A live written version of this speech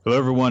Hello,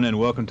 everyone, and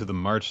welcome to the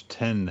March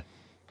 10,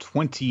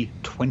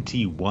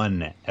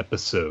 2021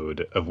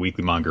 episode of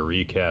Weekly Manga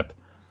Recap.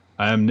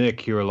 I am Nick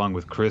here along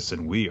with Chris,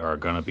 and we are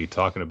going to be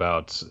talking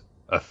about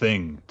a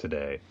thing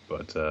today.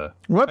 But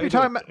might be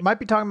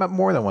talking about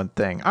more than one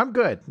thing. I'm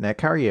good, Nick.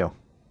 How are you?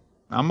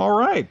 I'm all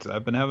right.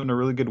 I've been having a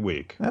really good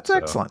week. That's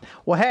excellent.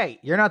 Well, hey,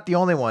 you're not the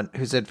only one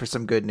who's in for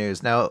some good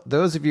news. Now,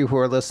 those of you who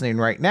are listening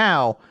right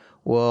now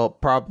will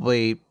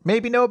probably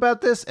maybe know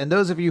about this, and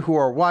those of you who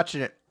are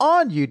watching it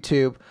on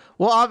YouTube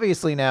will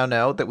obviously now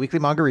know that Weekly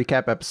Manga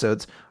Recap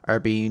episodes are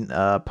being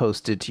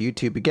posted to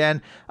YouTube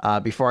again.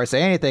 Before I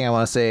say anything, I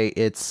want to say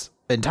it's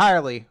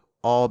entirely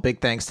all big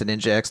thanks to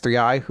Ninja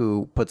X3i,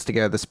 who puts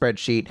together the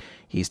spreadsheet.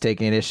 He's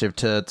taking initiative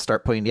to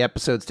start putting the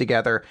episodes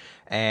together,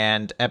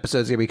 and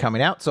episodes are going to be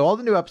coming out. So all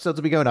the new episodes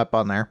will be going up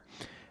on there.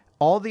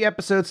 All the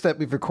episodes that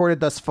we've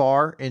recorded thus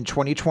far in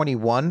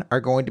 2021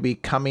 are going to be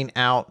coming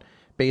out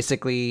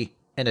basically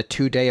in a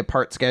 2-day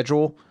apart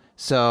schedule.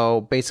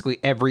 So basically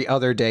every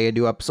other day a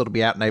new episode will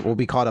be out, and it will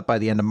be caught up by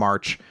the end of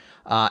March.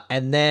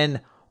 And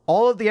then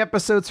all of the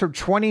episodes from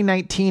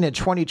 2019 and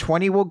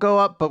 2020 will go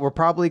up, but we're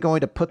probably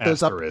going to put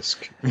those up.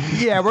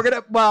 Yeah, we're going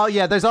to, well,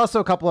 yeah, there's also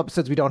a couple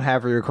episodes we don't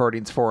have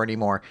re-recordings for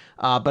anymore.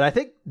 But I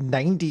think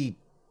 98%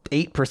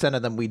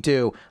 of them we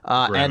do.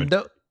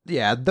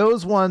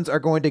 Those ones are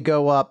going to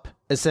go up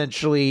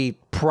essentially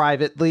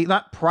privately,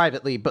 not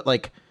privately, but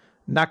like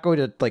not going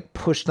to like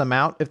push them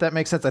out, if that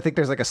makes sense. I think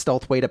there's like a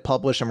stealth way to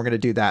publish, and we're going to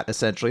do that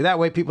essentially. That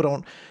way people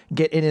don't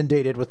get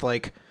inundated with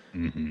like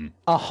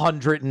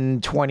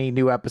 120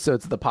 new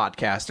episodes of the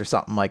podcast or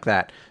something like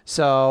that.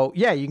 So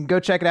yeah, you can go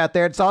check it out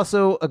there. It's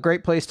also a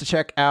great place to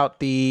check out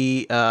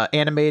the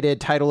animated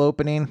title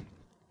opening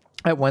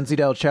at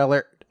Wensleydale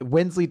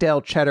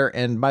Cheddar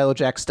and Milo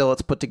Jack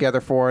Stillitz put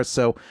together for us.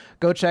 So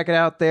go check it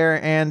out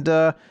there. And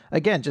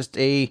again, just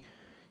a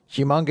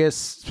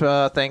humongous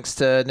thanks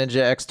to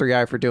Ninja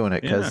X3i for doing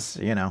it, because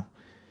you know,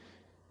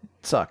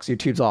 it sucks.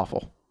 YouTube's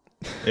awful.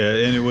 Yeah,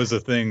 and it was a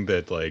thing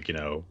that, like, you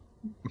know,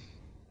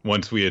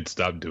 once we had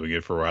stopped doing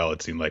it for a while,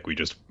 it seemed like we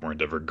just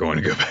weren't ever going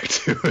to go back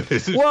to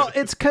it. Well,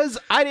 it's because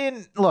I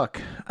don't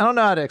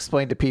know how to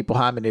explain to people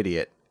how I'm an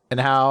idiot and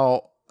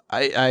how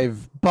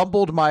I've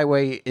bumbled my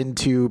way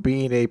into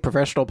being a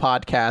professional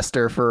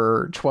podcaster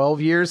for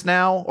 12 years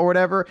now or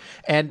whatever,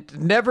 and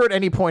never at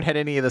any point had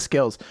any of the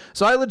skills.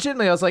 So I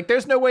was like,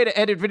 there's no way to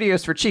edit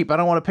videos for cheap. I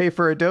don't want to pay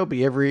for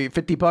Adobe every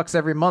 $50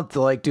 every month to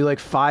like do like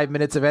 5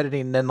 minutes of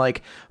editing and then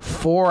like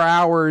 4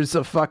 hours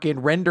of fucking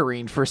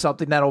rendering for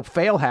something that'll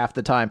fail half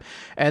the time.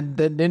 And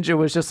then Ninja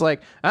was just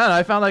like, I don't know,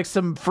 I found like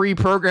some free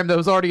program that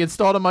was already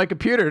installed on my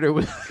computer.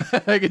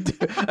 I could do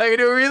it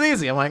really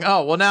easy. I'm like,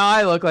 oh, well, now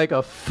I look like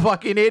a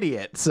fucking idiot.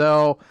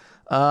 So,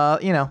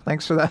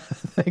 thanks for that.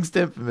 Thanks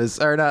to Infamous,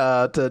 or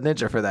to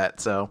Ninja for that.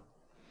 So,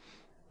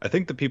 I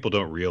think that people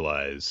don't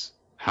realize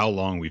how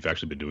long we've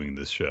actually been doing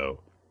this show,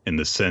 in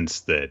the sense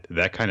that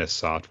that kind of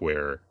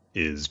software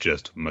is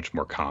just much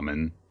more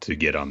common to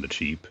get on the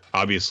cheap.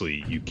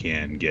 Obviously, you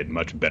can get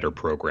much better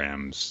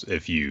programs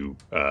if you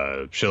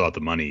shell out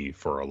the money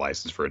for a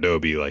license for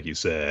Adobe, like you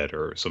said,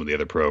 or some of the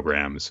other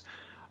programs.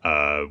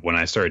 When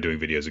I started doing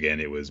videos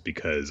again, it was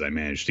because I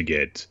managed to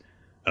get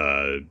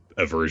a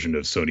version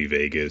of Sony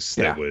Vegas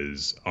that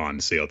was on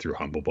sale through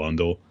Humble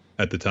Bundle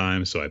at the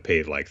time. So I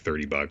paid like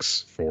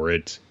 $30 for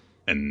it,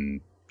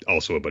 and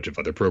also a bunch of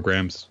other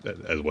programs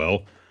as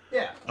well.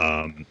 Yeah.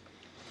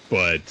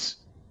 But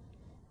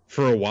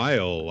for a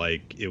while,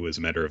 like, it was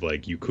a matter of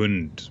like, you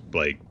couldn't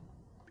like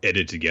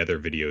edit together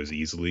videos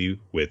easily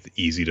with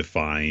easy to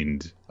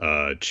find,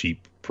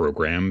 cheap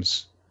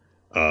programs.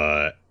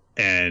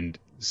 And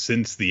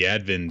since the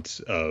advent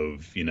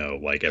of, you know,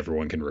 like,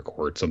 everyone can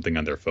record something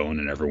on their phone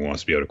and everyone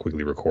wants to be able to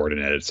quickly record and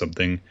edit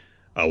something,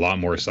 a lot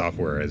more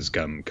software has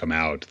come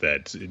out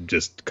that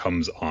just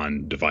comes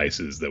on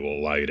devices that will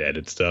allow you to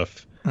edit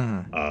stuff.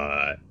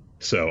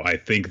 So I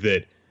think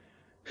that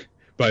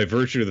by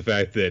virtue of the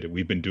fact that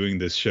we've been doing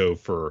this show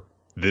for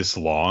this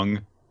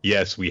long,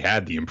 yes, we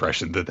had the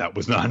impression that that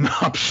was not an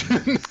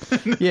option.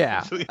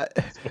 Yeah.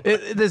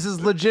 This is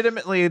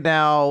legitimately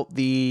now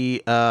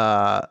the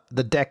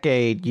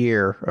decade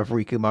year of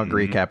Weekly Manga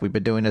Recap. We've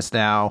been doing this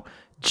now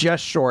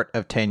just short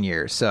of 10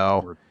 years.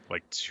 So we're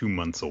like 2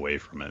 months away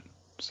from it.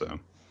 So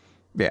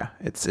yeah,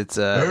 it's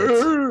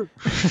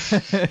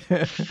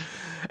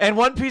and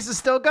One Piece is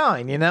still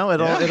going, you know,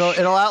 it'll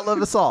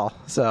outlive us all.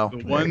 So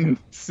the one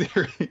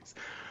series.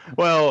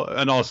 Well,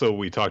 and also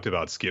we talked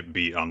about Skip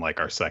Beat on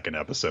like our second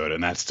episode,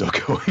 and that's still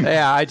going.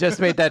 Yeah, I just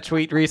made that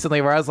tweet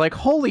recently where I was like,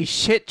 "Holy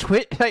shit!"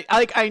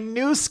 I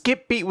knew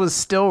Skip Beat was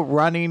still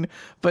running,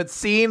 but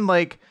seeing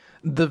like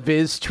the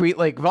Viz tweet,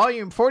 like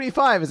volume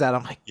 45 is out.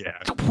 I'm like, yeah,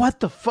 what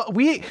the fuck?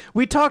 We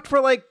talked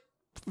for like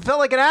felt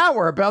like an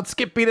hour about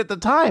Skip Beat at the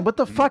time. What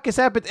the fuck has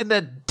happened in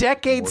the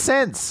decade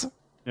since?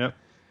 Yep.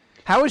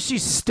 How is she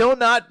still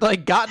not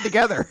like gotten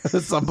together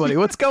with somebody?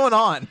 What's going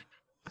on?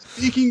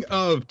 Speaking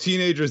of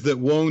teenagers that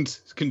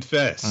won't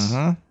confess,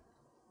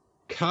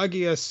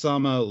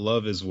 Kaguya-sama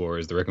Love is War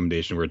is the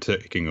recommendation we're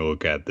taking a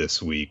look at this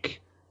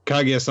week.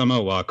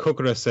 Kaguya-sama wa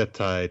kokura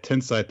setai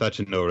tensai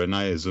tachi no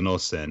renai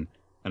zunosen.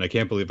 And I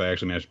can't believe I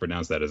actually managed to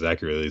pronounce that as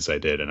accurately as I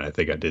did, and I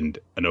think I did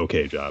an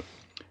okay job.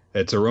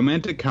 It's a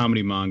romantic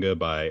comedy manga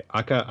by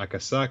Aka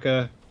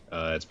Akasaka.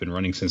 It's been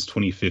running since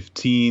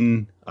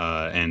 2015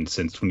 and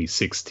since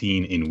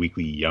 2016 in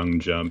Weekly Young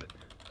Jump,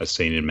 a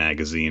seinen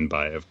magazine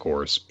by, of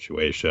course,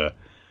 Shueisha.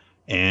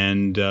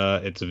 And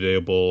it's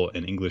available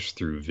in English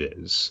through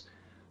Viz.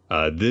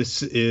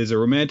 This is a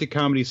romantic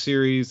comedy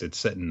series. It's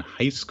set in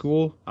high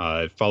school.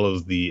 It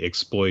follows the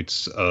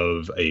exploits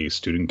of a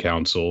student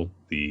council,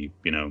 the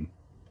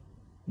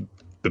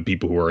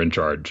people who are in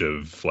charge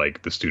of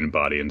like the student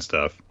body and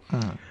stuff.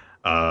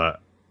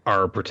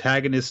 Our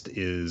protagonist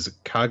is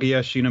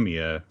Kaguya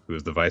Shinomiya, who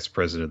is the vice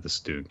president of the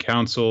student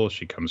council.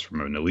 She comes from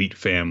an elite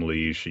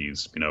family.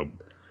 She's,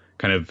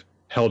 kind of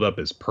held up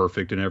as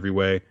perfect in every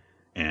way.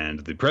 And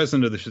the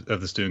president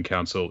of the student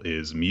council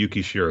is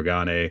Miyuki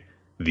Shirogane.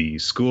 The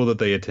school that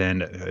they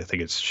attend, I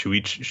think it's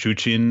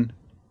Shuchin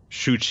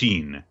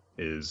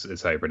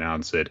is how you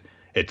pronounce it.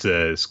 It's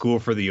a school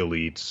for the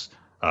elites.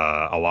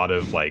 A lot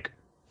of like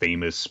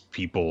famous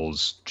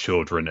people's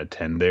children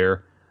attend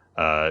there.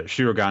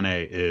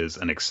 Shirogane is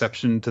an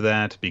exception to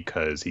that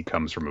because he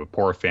comes from a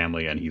poor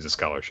family and he's a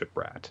scholarship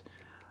brat.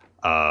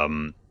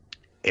 And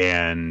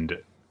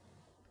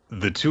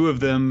the two of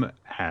them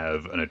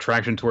have an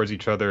attraction towards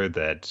each other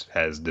that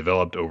has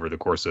developed over the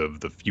course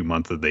of the few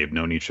months that they've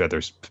known each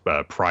other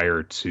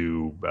prior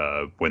to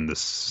when the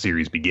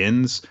series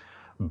begins.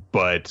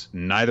 But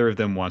neither of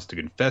them wants to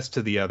confess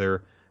to the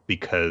other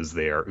because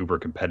they are uber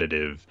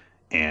competitive.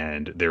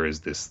 And there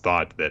is this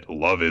thought that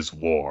love is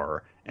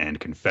war and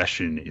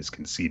confession is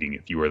conceding.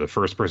 If you are the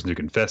first person to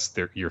confess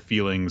your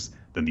feelings,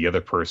 then the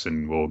other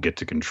person will get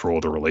to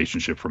control the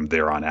relationship from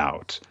there on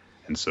out.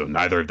 And so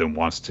neither of them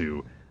wants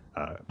to,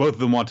 both of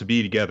them want to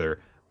be together,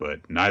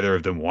 but neither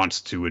of them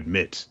wants to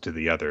admit to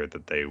the other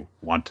that they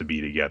want to be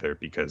together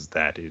because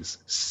that is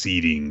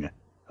ceding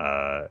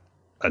an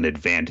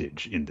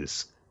advantage in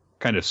this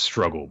kind of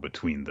struggle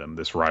between them,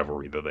 this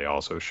rivalry that they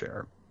also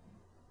share.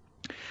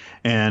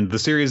 And the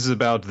series is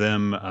about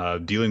them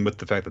dealing with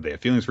the fact that they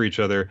have feelings for each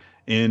other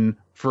in,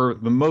 for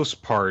the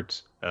most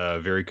part, a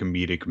very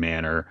comedic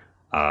manner,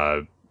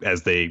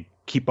 as they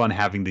keep on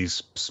having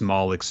these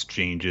small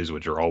exchanges,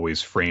 which are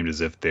always framed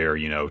as if they're,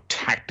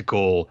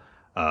 tactical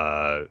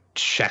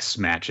chess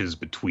matches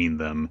between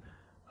them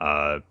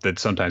that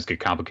sometimes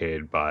get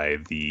complicated by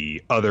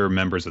the other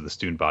members of the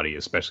student body,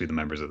 especially the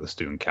members of the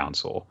student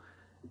council.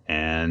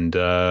 And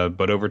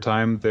but over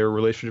time, their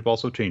relationship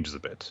also changes a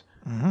bit.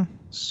 Mm-hmm.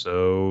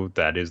 So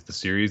that is the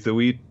series that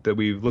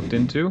we've looked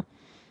into.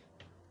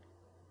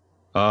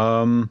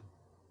 I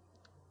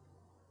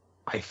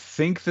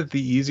think that the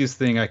easiest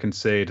thing I can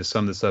say to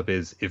sum this up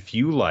is if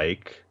you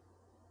like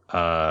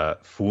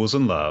Fools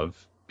in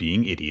Love,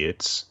 being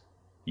idiots,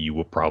 you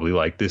will probably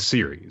like this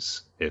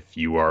series.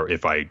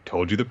 If I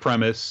told you the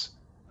premise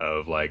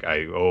of like,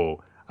 I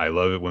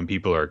love it when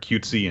people are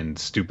cutesy and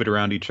stupid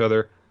around each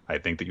other, I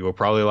think that you will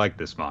probably like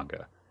this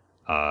manga.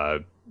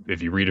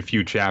 If you read a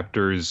few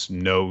chapters,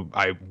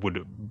 I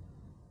would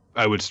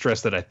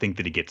stress that I think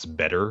that it gets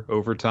better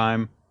over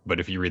time. But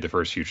if you read the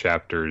first few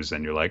chapters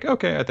and you're like,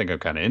 okay, I think I'm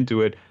kind of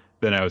into it,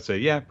 then I would say,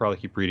 yeah, probably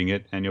keep reading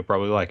it and you'll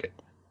probably like it.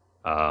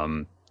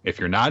 If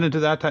you're not into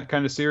that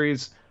kind of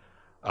series,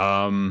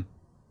 I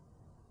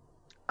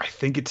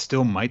think it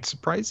still might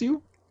surprise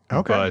you.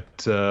 Okay.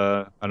 But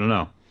I don't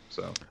know.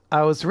 So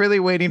I was really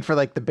waiting for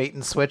like the bait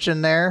and switch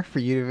in there for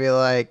you to be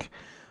like,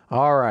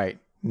 all right,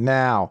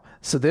 now,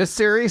 so this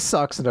series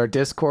sucks and our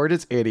Discord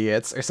is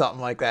idiots or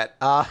something like that.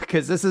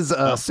 Because this is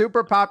a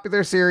super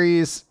popular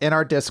series in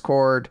our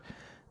Discord.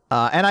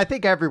 And I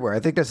think everywhere. I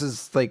think this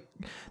is one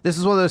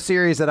of those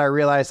series that I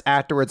realized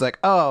afterwards, like,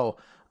 oh,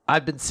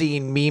 I've been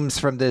seeing memes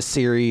from this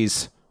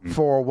series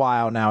for a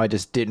while now. I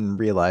just didn't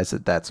realize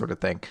that sort of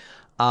thing.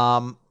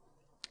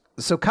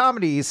 So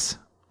comedies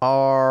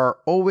are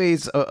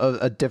always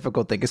a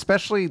difficult thing,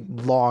 especially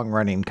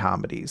long-running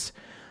comedies.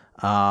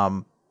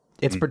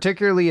 It's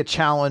particularly a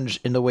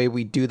challenge in the way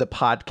we do the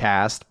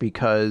podcast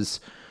because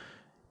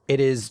it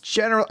is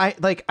general.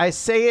 I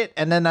say it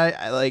and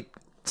then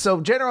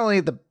so generally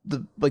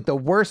the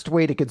worst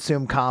way to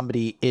consume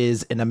comedy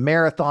is in a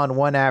marathon,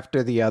 one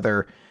after the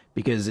other,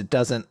 because it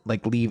doesn't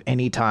leave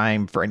any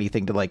time for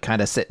anything to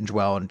kind of sit and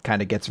dwell, and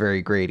kind of gets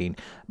very grating.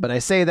 But I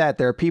say that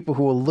there are people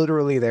who will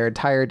literally their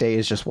entire day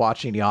is just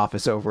watching The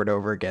Office over and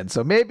over again.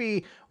 So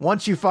maybe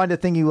once you find a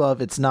thing you love,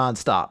 it's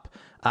nonstop.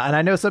 And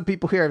I know some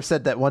people here have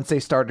said that once they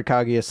started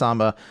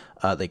Kaguya-sama,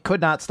 they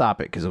could not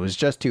stop it because it was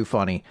just too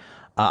funny.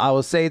 I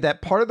will say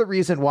that part of the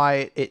reason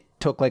why it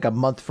took a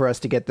month for us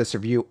to get this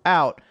review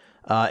out,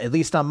 at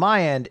least on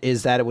my end,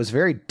 is that it was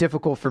very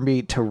difficult for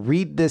me to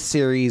read this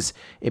series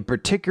in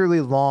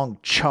particularly long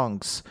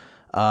chunks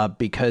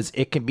because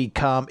it can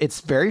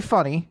it's very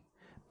funny,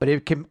 but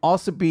it can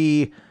also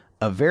be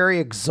a very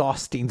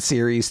exhausting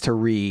series to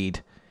read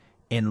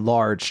in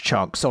large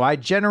chunks. So I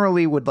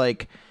generally would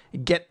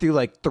get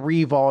through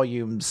 3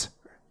 volumes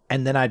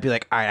And then I'd be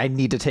like, all right, I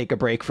need to take a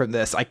break from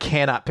this. I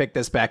cannot pick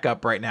this back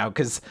up right now.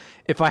 Because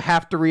if I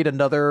have to read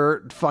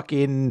another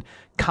fucking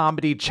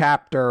comedy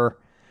chapter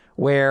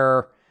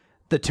where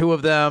the two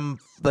of them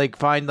like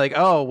find like,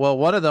 oh, well,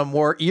 one of them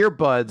wore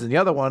earbuds and the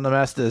other one of them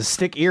has to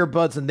stick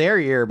earbuds in their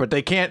ear, but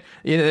they can't,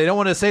 they don't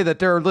want to say that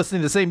they're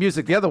listening to the same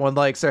music the other one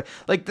likes. Or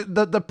like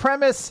the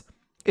premise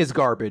is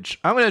garbage.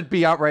 I'm going to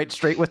be outright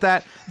straight with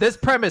that. This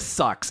premise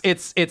sucks.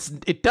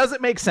 It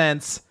doesn't make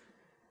sense.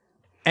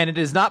 And it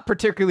is not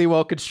particularly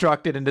well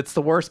constructed, and it's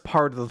the worst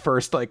part of the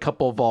first like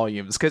couple of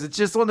volumes because it's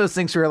just one of those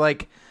things where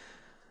like,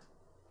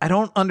 I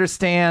don't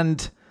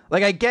understand.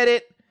 Like, I get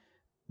it.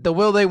 The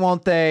will they,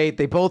 won't they?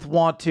 They both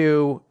want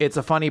to. It's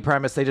a funny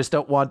premise. They just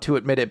don't want to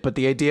admit it. But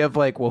the idea of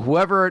like, well,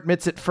 whoever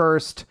admits it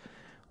first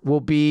will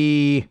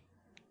be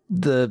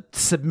the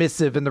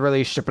submissive in the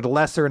relationship or the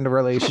lesser in the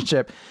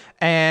relationship,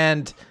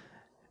 and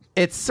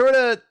it's sort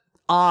of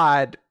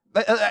odd.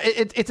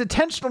 It's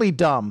intentionally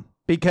dumb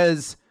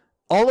because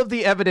all of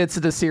the evidence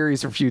in the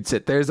series refutes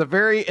it. There's a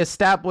very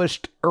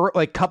established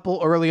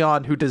couple early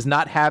on who does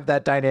not have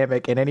that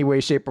dynamic in any way,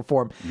 shape, or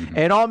form. Mm-hmm. And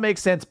it all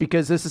makes sense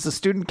because this is a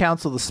student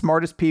council, the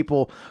smartest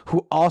people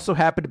who also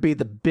happen to be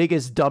the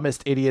biggest,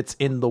 dumbest idiots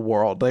in the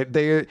world.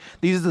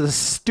 These are the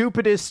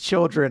stupidest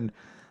children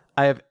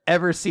I have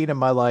ever seen in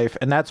my life.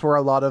 And that's where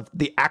a lot of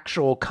the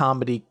actual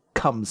comedy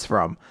comes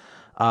from.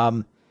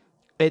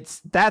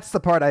 That's the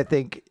part I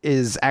think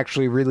is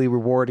actually really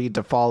rewarding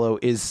to follow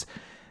is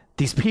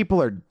these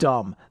people are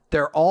dumb.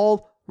 They're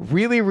all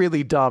really,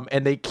 really dumb,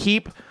 and they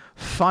keep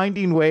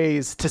finding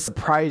ways to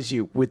surprise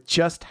you with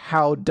just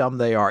how dumb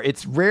they are.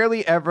 It's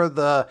rarely ever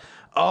they're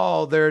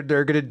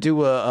gonna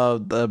do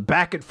a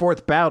back and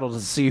forth battle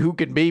to see who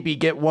can maybe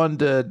get one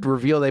to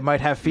reveal they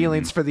might have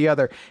feelings for the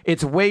other.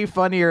 It's way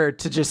funnier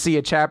to just see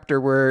a chapter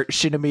where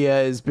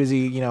Shinomiya is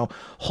busy,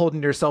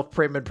 holding herself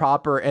prim and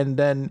proper, and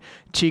then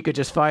Chika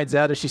just finds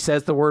out as she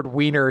says the word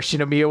wiener,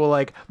 Shinomiya will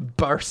like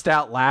burst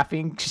out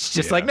laughing. She's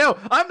just like, no,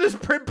 I'm this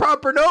prim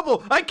proper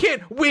noble. I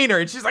can't wiener.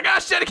 And she's like, oh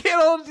shit, I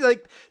can't hold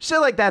like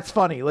shit like that's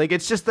funny. Like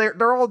it's just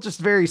they're all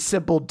just very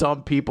simple,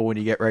 dumb people when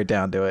you get right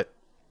down to it.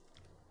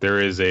 There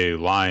is a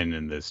line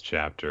in this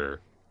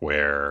chapter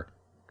where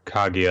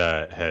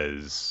Kaguya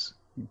has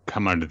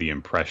come under the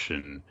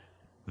impression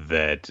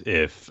that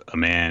if a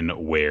man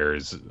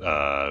wears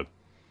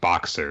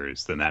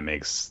boxers, then that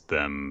makes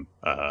them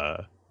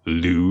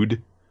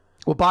lewd.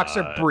 Well,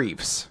 boxer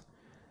briefs.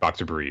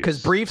 Boxer briefs.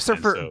 Because briefs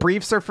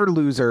are for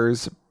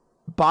losers.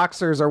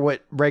 Boxers are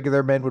what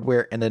regular men would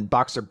wear, and then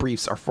boxer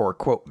briefs are for,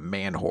 quote,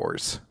 man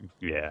whores.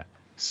 Yeah.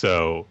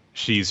 So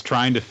she's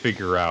trying to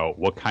figure out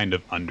what kind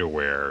of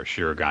underwear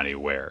Shirogane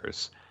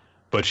wears,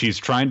 but she's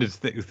trying to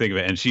think of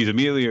it, and she's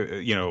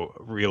immediately,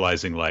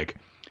 realizing like,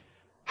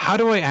 how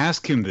do I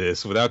ask him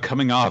this without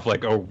coming off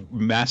like a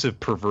massive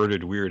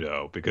perverted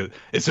weirdo? Because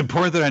it's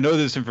important that I know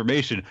this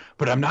information,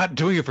 but I'm not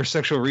doing it for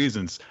sexual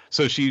reasons.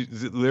 So she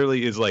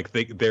literally is like,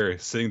 they're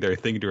sitting there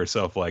thinking to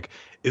herself like,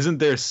 isn't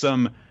there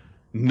some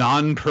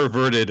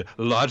non-perverted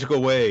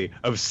logical way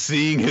of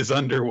seeing his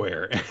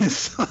underwear? And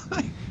it's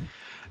like,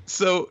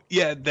 so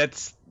yeah,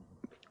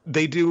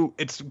 they do.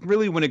 It's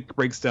really when it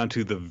breaks down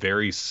to the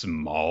very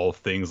small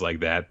things like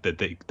that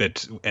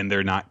and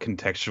they're not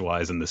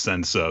contextualized in the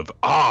sense of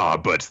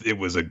but it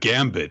was a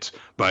gambit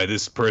by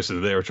this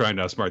person. They were trying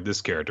to outsmart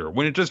this character.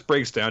 When it just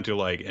breaks down to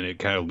like, and it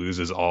kind of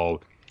loses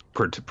all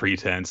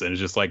pretense, and it's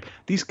just like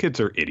these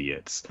kids are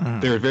idiots.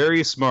 They're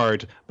very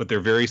smart, but they're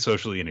very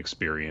socially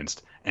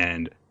inexperienced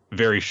and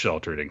very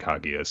sheltered in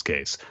Kaguya's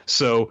case.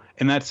 So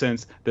in that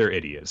sense, they're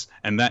idiots,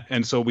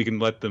 and so we can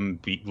let them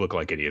look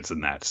like idiots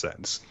in that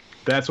sense.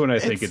 That's when I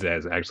think it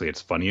is actually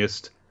its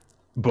funniest.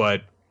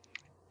 But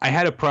I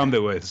had a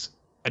problem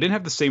I didn't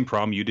have the same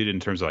problem you did in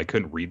terms of I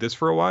couldn't read this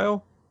for a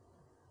while.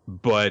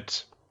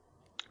 But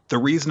the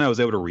reason I was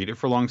able to read it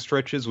for long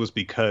stretches was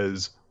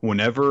because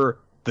whenever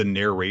the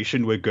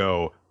narration would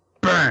go,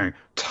 bang,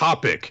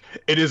 topic,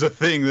 it is a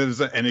thing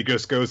and it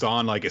just goes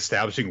on like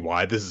establishing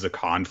why this is a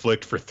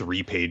conflict for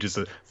 3 pages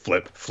of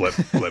flip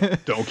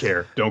don't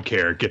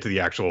care, get to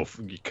the actual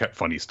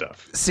funny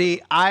stuff.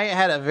 See, I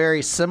had a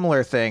very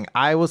similar thing.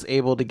 I was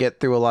able to get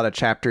through a lot of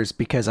chapters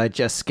because I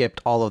just skipped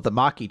all of the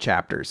Maki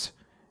chapters.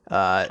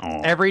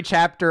 Every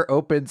chapter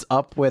opens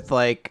up with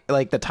like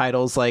the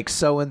titles like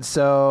so and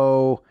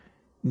so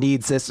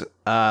needs this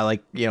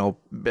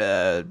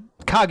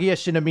Kaguya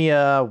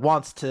Shinomiya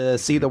wants to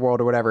see the world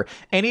or whatever.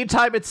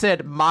 Anytime it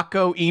said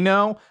Mako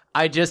Ino,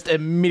 I just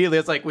immediately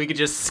was like, we could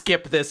just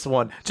skip this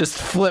one. Just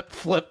flip.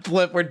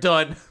 We're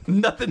done.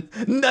 Nothing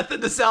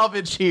to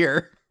salvage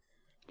here.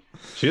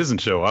 She doesn't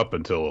show up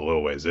until a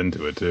little ways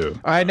into it too.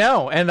 I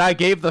know, and I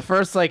gave the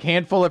first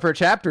handful of her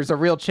chapters a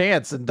real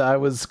chance, and I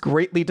was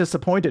greatly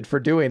disappointed for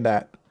doing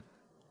that.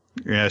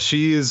 Yeah,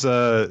 she is.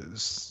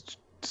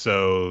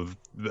 So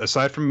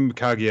aside from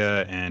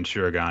Kaguya and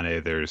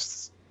Shirogane,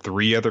 there's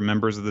 3 other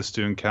members of the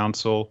student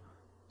council.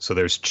 So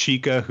there's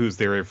Chika, who's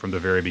there from the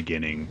very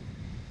beginning.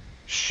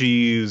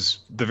 She's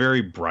the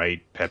very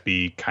bright,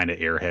 peppy, kind of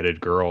airheaded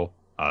girl.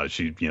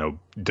 She,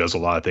 does a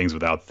lot of things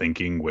without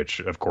thinking, which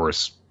of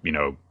course,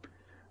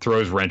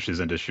 throws wrenches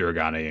into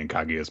Shirogane and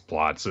Kaguya's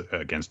plots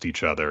against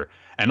each other.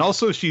 And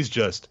also she's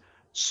just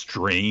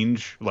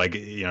strange. Like,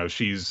 you know,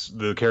 she's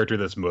the character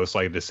that's most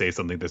likely to say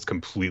something that's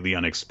completely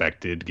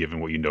unexpected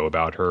given what you know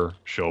about her.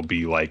 She'll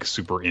be like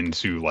super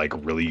into like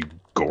really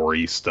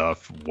gory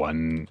stuff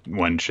one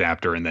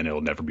chapter, and then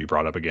it'll never be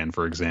brought up again,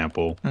 for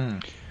example.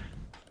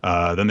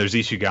 Then there's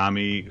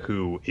Ishigami,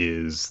 who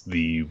is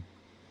the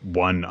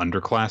one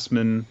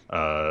underclassman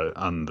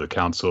on the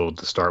council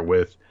to start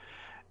with,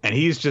 and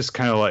he's just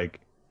kind of like,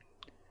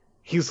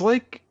 he's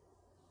like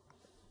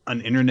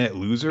an internet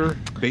loser,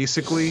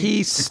 basically.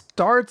 He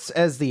starts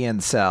as the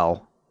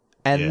incel,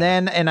 and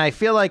then, and I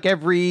feel like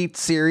every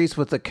series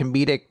with a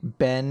comedic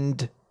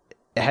bend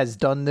has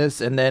done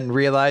this, and then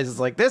realizes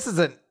like this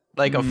isn't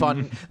like a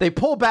fun. They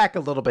pull back a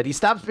little bit. He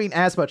stops being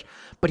as much,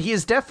 but he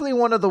is definitely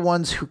one of the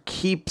ones who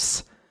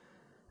keeps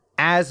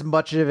as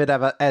much of it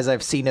as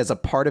I've seen as a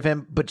part of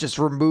him, but just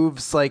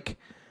removes like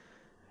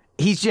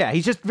he's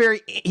just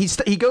very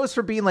he goes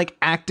from being like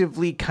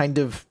actively kind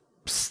of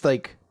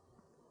like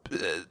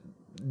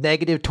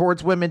negative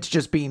towards women to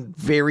just being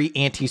very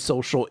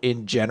antisocial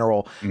in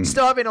general.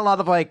 Still having a lot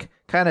of like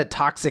kind of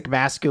toxic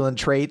masculine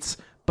traits,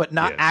 but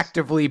not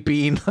actively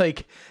being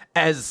like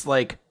as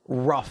like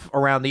rough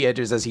around the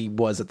edges as he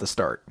was at the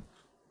start.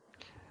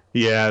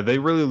 Yeah, they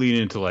really lean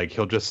into like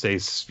he'll just say,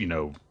 you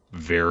know,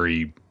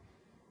 very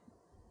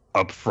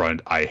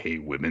upfront I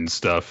hate women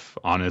stuff,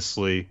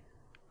 honestly.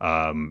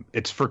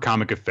 It's for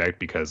comic effect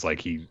because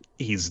like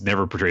he's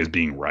never portrayed as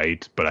being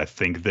right, but I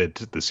think that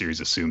the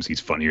series assumes he's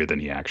funnier than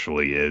he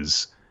actually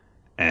is.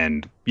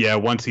 And yeah,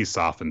 once he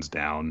softens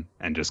down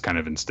and just kind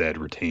of instead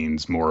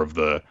retains more of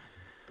the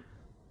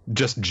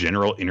just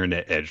general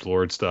internet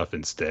edgelord stuff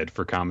instead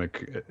for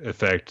comic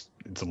effect,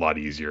 it's a lot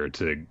easier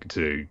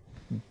to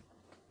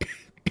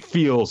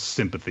feel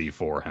sympathy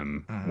for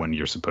him when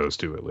you're supposed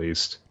to, at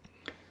least.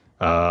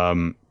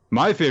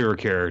 My favorite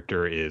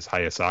character is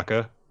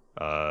Hayasaka,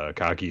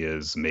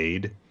 Kaguya's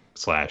maid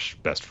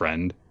 / best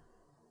friend,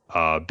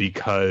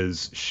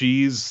 because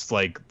she's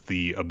like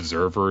the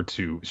observer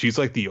she's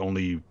like the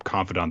only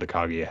confidant that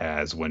Kaguya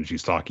has when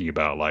she's talking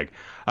about like,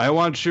 I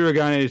want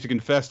Shirogane to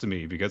confess to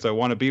me because I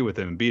want to be with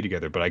him and be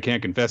together, but I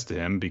can't confess to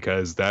him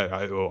because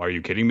are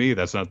you kidding me?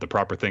 That's not the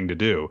proper thing to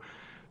do.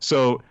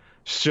 So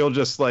she'll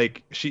just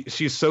like,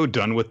 she's so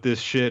done with this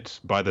shit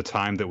by the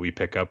time that we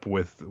pick up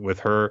with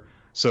her.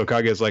 So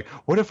Kaguya's like,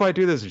 what if I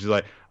do this? And she's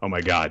like, oh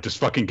my God, just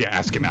fucking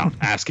ask him out.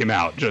 Ask him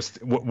out.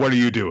 Just, what are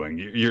you doing?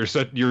 You're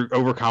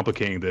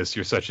overcomplicating this.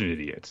 You're such an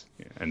idiot.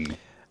 And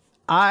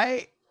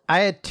I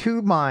had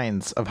two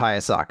minds of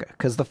Hayasaka,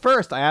 because the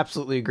first, I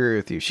absolutely agree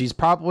with you. She's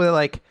probably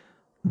like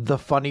the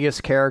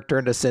funniest character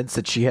in the sense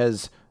that she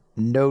has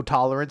no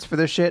tolerance for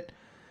this shit.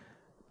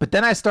 But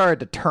then I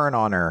started to turn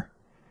on her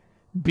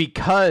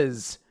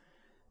because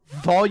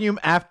volume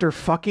after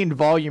fucking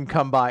volume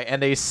come by and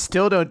they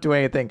still don't do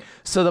anything.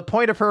 So the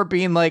point of her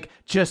being like,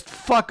 just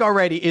fuck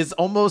already, is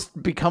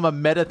almost become a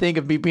meta thing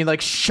of me being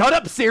like, shut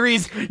up,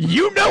 series.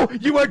 You know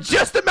you are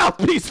just a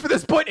mouthpiece for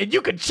this point and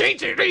you can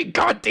change it at any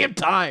goddamn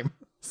time.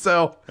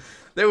 So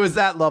there was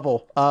that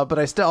level. But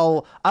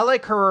I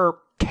like her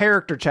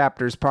character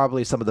chapters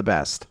probably some of the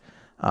best.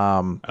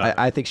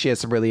 I think she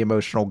has some really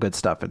emotional good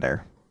stuff in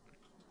there.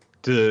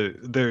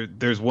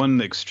 There's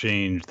one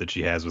exchange that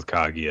she has with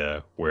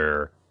Kaguya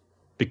where,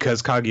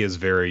 because Kaguya is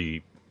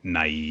very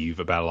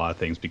naive about a lot of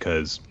things,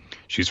 because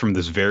she's from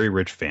this very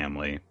rich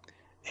family,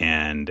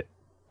 and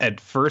at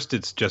first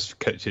it's just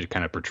to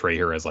kind of portray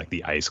her as like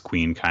the ice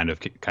queen kind of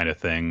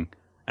thing,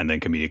 and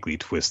then comedically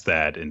twist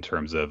that in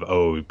terms of,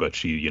 oh, but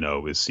she, you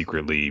know, is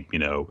secretly, you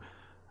know,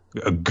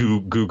 a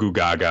goo goo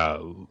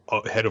gaga,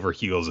 head over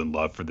heels in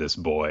love for this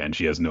boy, and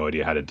she has no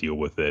idea how to deal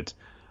with it.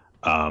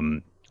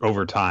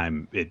 Over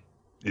time, it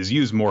is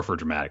used more for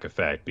dramatic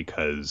effect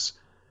because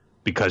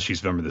she's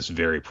from this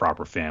very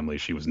proper family.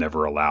 She was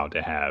never allowed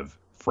to have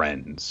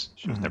friends.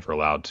 She was never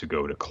allowed to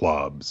go to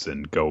clubs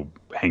and go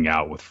hang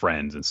out with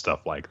friends and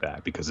stuff like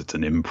that, because it's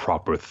an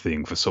improper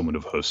thing for someone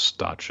of her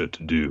stature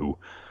to do.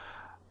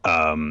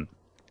 But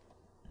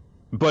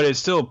it's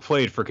still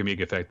played for comedic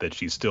effect that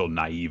she's still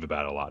naive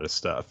about a lot of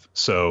stuff.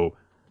 So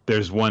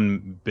there's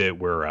one bit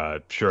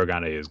where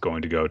Shirogane is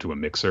going to go to a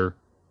mixer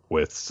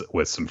with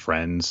some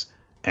friends,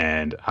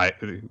 and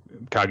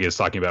Kaguya is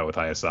talking about it with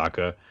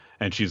Hayasaka.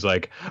 And she's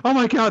like, oh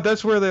my God,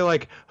 that's where they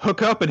like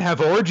hook up and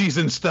have orgies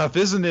and stuff,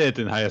 isn't it?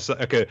 And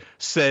Hayasaka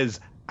says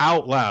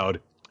out loud,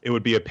 it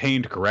would be a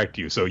pain to correct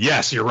you. So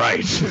yes, you're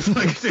right.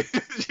 Like,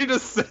 she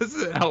just says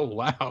it out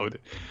loud.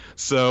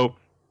 So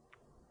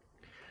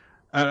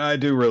I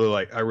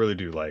really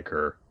do like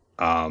her.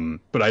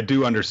 But I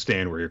do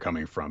understand where you're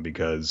coming from,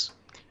 because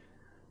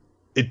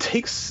it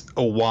takes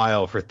a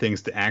while for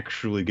things to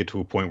actually get to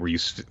a point where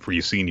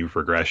you see new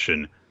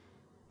progression.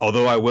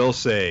 Although I will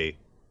say,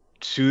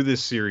 to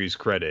this series'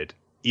 credit,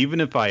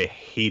 even if I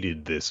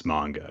hated this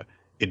manga,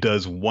 it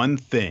does one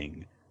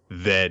thing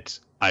that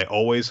I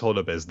always hold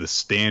up as the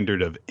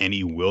standard of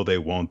any will they,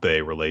 won't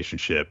they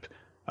relationship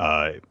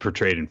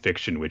portrayed in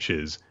fiction, which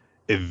is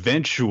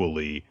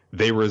eventually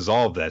they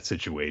resolve that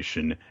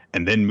situation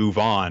and then move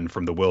on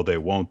from the will they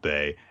won't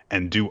they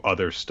and do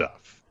other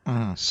stuff.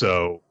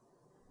 So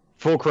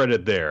full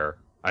credit there.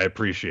 I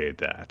appreciate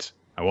that.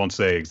 I won't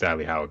say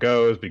exactly how it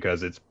goes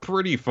because it's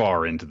pretty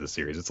far into the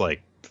series. It's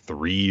like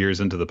 3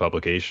 years into the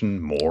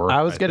publication, more.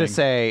 I was going to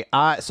say,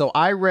 so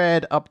I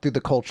read up through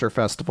the Culture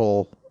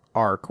Festival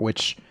arc,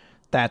 which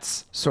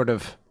that's sort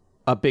of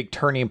a big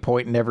turning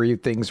point in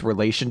everything's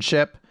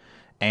relationship.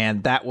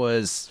 And that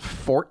was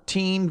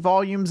 14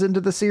 volumes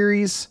into the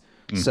series.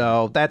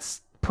 So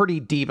that's pretty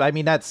deep. I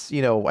mean, that's,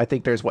 I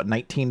think there's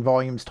 19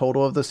 volumes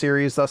total of the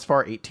series thus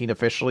far, 18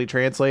 officially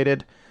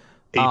translated.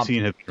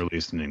 18 have been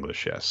released in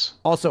English, yes.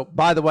 Also,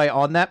 by the way,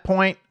 on that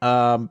point,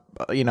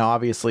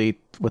 obviously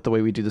with the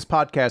way we do this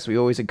podcast, we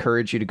always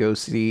encourage you to go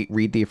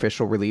read the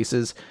official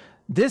releases.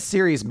 This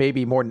series,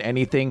 maybe more than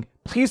anything,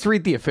 please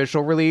read the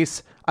official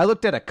release. I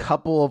looked at a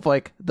couple of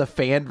the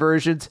fan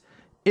versions.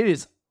 It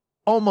is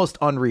almost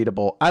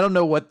unreadable. I don't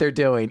know what they're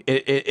doing.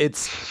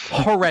 It's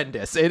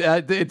horrendous.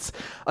 It's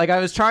like I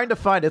was trying to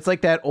find. It's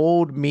like that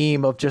old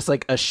meme of just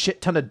a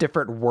shit ton of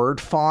different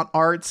word font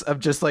arts of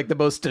just the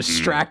most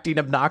distracting,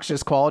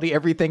 obnoxious quality.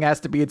 Everything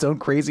has to be its own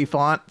crazy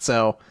font.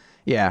 So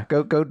yeah,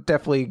 go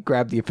definitely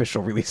grab the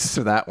official releases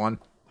for that one.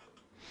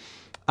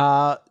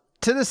 To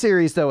the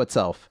series though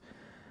itself,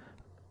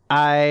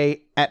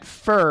 I at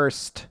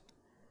first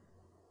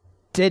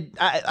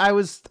I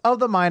was of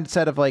the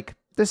mindset of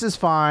this is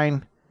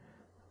fine.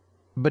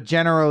 But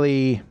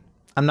generally,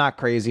 I'm not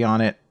crazy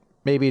on it.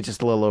 Maybe it's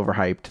just a little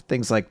overhyped.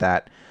 Things like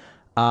that.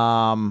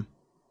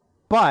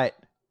 But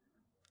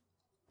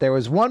there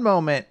was one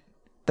moment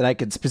that I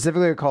could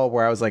specifically recall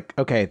where I was like,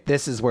 okay,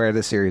 this is where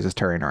the series is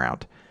turning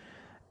around.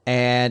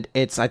 And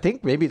it's, I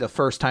think, maybe the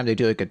first time they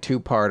do a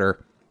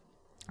two-parter.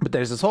 But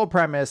there's this whole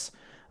premise.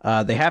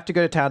 They have to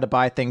go to town to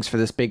buy things for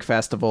this big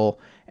festival.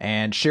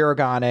 And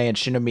Shirogane and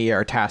Shinomiya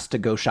are tasked to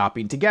go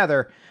shopping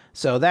together.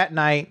 So that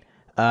night...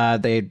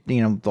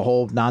 the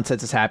whole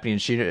nonsense is happening.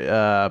 And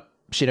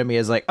Shinomiya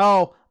is like,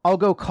 oh, I'll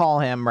go call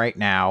him right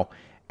now.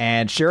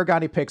 And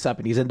Shirogane picks up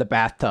and he's in the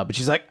bathtub. And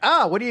she's like,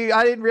 I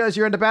didn't realize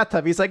you're in the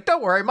bathtub. He's like,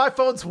 don't worry, my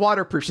phone's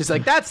waterproof. She's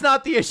like, that's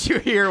not the issue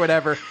here,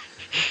 whatever.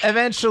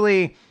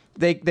 Eventually,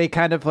 they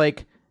kind of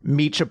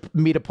meet a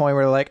point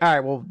where they're like, all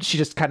right, well, she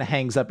just kind of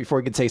hangs up before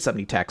he can say something.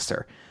 He texts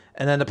her.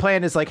 And then the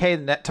plan is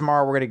hey,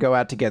 tomorrow we're going to go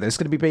out together. It's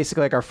going to be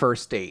basically our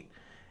first date.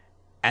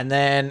 And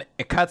then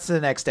it cuts to the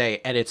next day,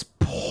 and it's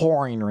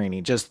pouring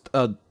raining, just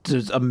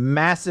a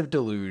massive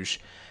deluge.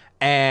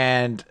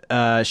 And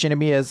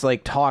Shinomiya is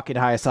talking to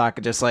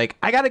Hayasaka, just I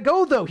gotta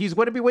go though. He's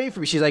going to be waiting for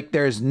me. She's like,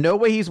 there's no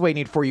way he's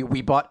waiting for you.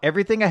 We bought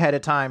everything ahead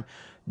of time.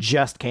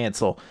 Just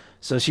cancel.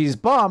 So she's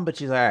bummed, but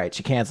she's like, all right.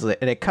 She cancels it,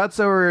 and it cuts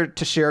over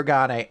to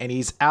Shirogane, and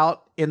he's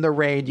out in the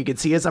rain. You can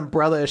see his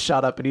umbrella is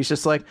shut up, and he's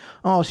just like,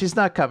 oh, she's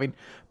not coming,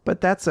 but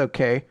that's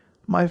okay.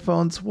 My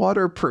phone's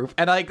waterproof.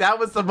 And that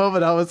was the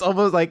moment I was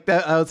almost like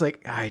that. I was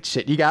like, all right,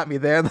 shit, you got me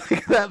there.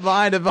 That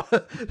line of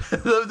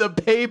the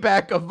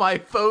payback of my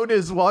phone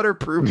is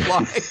waterproof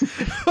line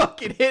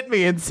fucking hit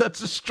me in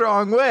such a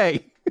strong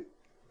way.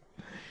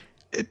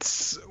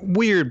 It's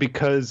weird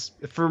because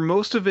for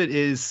most of it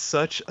is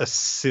such a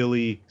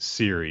silly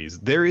series.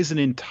 There is an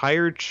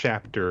entire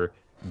chapter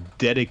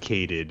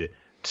dedicated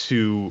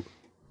to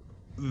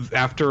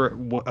after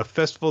a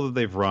festival that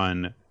they've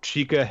run,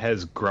 Chika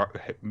has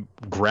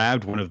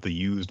grabbed one of the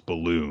used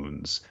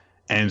balloons.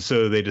 And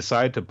so they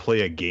decide to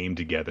play a game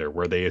together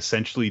where they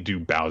essentially do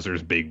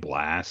Bowser's Big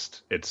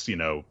Blast. It's,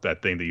 that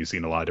thing that you see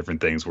in a lot of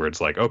different things where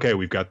it's okay,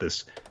 we've got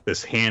this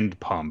hand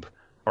pump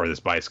or this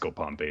bicycle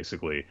pump,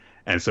 basically.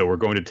 And so we're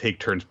going to take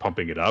turns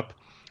pumping it up.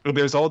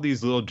 There's all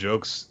these little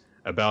jokes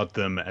about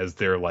them as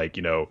they're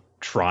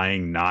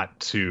trying not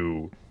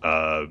to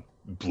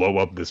blow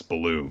up this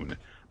balloon.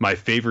 My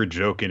favorite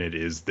joke in it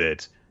is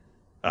that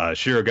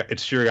it's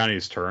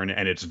Shirogane's turn,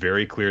 and it's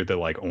very clear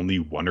that only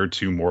one or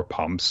two more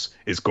pumps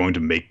is going to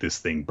make this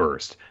thing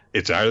burst.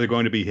 It's either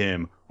going to be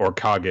him or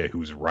Kage,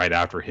 who's right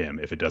after him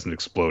if it doesn't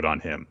explode on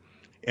him.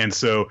 And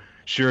so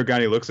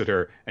Shirogane looks at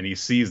her, and he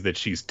sees that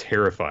she's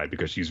terrified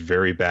because she's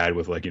very bad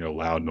with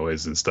loud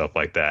noises and stuff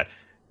like that.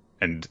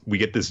 And we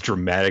get this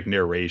dramatic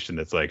narration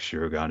that's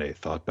Shirogane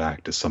thought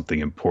back to something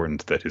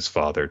important that his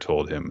father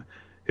told him.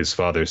 His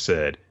father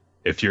said,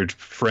 if your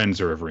friends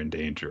are ever in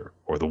danger,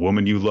 or the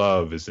woman you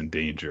love is in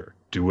danger,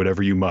 do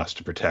whatever you must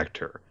to protect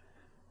her.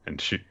 And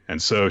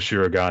so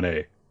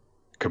Shirogane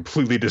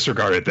completely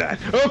disregarded that.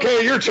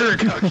 Okay, your turn,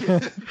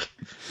 Kage.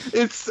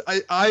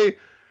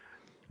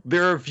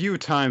 There are a few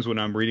times when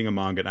I'm reading a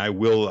manga and I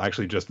will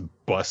actually just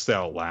bust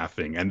out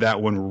laughing, and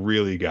that one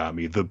really got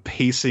me. The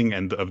pacing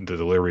and the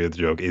delivery of the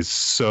joke is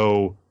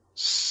so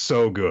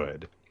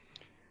good.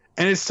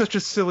 And it's such a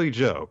silly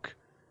joke.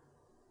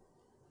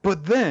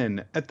 But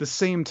then, at the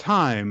same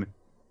time,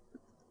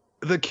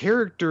 the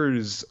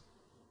characters,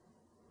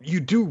 you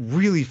do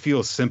really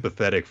feel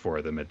sympathetic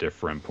for them at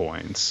different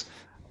points.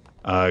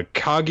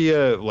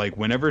 Kaguya,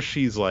 whenever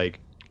she's,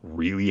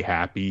 really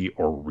happy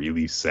or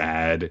really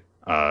sad,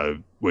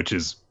 which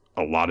is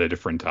a lot of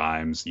different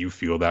times, you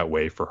feel that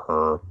way for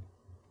her.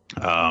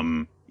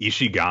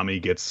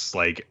 Ishigami gets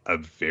like a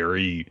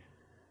very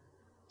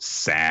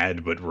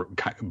sad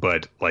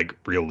but like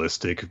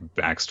realistic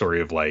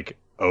backstory of like,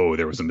 oh,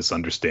 there was a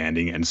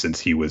misunderstanding, and since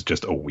he was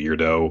just a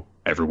weirdo,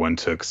 everyone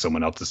took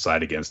someone else's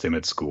side against him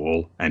at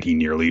school, and he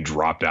nearly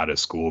dropped out of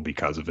school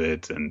because of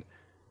it. And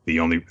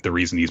the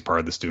reason he's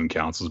part of the student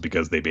council is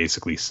because they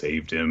basically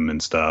saved him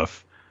and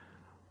stuff.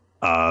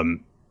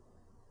 And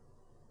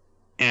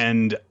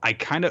I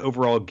kind of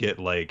overall get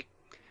like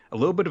a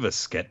little bit of a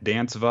Sket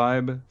Dance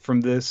vibe from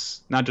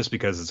this, not just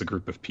because it's a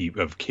group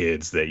of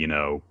kids that, you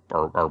know,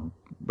 are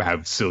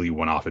have silly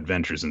one-off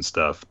adventures and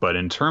stuff, but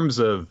in terms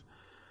of,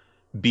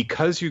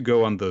 because you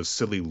go on those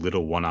silly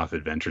little one-off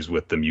adventures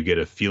with them, you get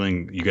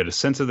a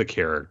sense of the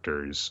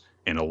characters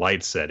in a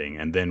light setting,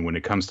 and then when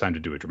it comes time to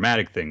do a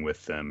dramatic thing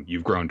with them,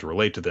 you've grown to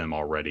relate to them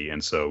already,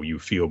 and so you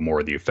feel more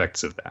of the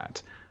effects of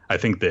that. I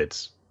think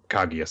that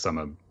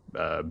Kaguya-sama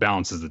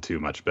balances the two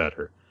much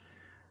better.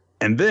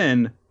 And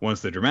then,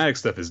 once the dramatic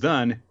stuff is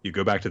done, you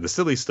go back to the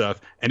silly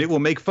stuff, and it will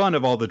make fun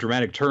of all the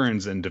dramatic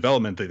turns and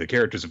development that the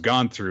characters have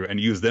gone through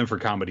and use them for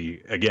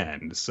comedy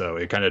again. So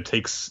it kind of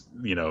takes,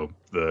 you know,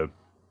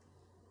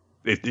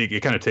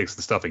 it kind of takes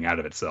the stuffing out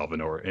of itself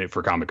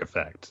for comic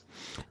effect.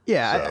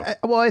 Yeah,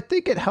 so. I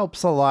think it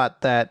helps a lot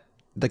that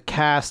the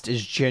cast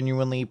is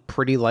genuinely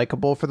pretty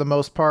likable for the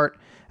most part.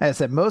 As I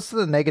said, most of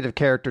the negative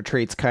character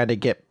traits kind of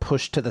get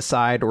pushed to the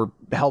side or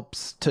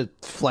helps to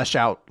flesh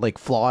out like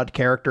flawed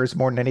characters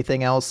more than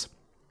anything else.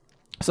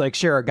 So like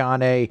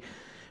Shirogane,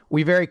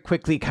 we very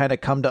quickly kind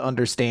of come to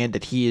understand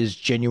that he is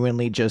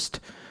genuinely just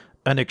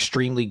an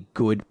extremely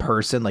good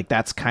person. Like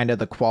that's kind of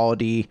the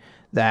quality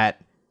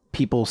that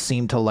people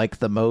seem to like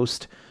the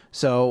most.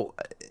 So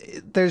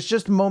there's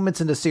just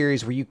moments in the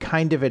series where you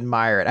kind of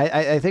admire it.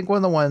 I think one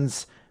of the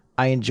ones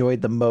I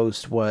enjoyed the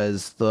most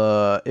was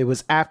it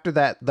was after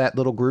that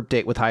little group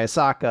date with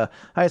Hayasaka.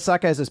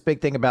 Hayasaka has this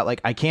big thing about like,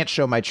 I can't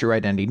show my true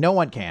identity. No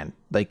one can.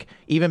 Like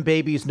even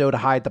babies know to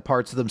hide the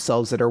parts of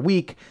themselves that are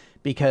weak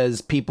because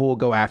people will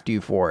go after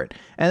you for it.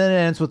 And then it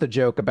ends with a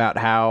joke about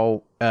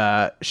how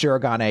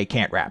Shirogane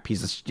can't rap.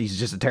 He's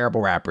just a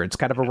terrible rapper. It's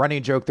kind of a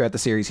running joke throughout the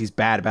series. He's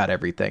bad about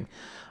everything.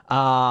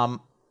 And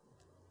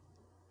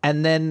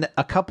then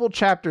a couple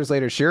chapters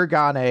later,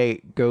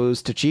 Shirogane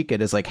goes to Chika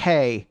and is like,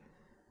 hey,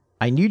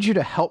 I need you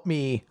to help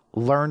me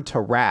learn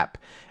to rap.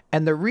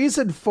 And the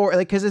reason for,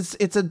 like, because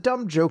it's a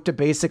dumb joke to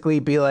basically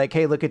be like,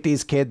 hey, look at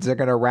these kids, they're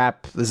going to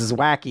rap. This is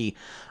wacky.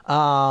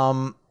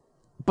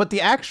 But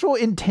the actual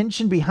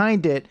intention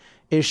behind it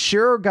is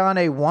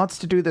Shirogane wants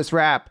to do this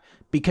rap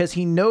because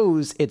he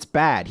knows it's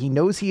bad. He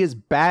knows he is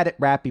bad at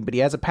rapping, but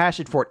he has a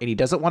passion for it, and he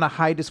doesn't want to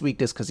hide his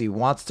weakness because he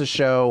wants to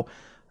show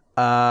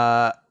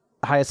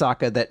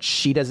Hayasaka that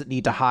she doesn't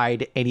need to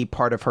hide any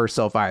part of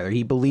herself either.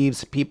 He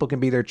believes people can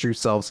be their true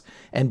selves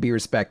and be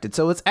respected.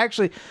 So it's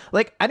actually,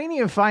 like, I didn't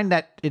even find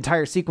that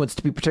entire sequence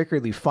to be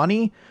particularly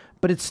funny,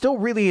 but it's still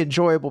really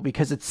enjoyable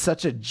because it's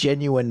such a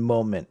genuine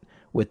moment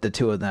with the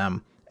two of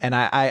them. And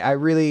I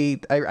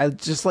really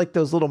just like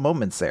those little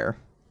moments there.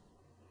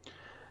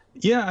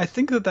 Yeah, I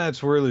think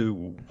that's really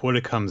what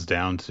it comes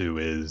down to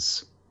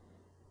is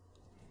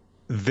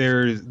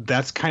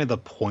that's kind of the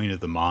point of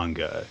the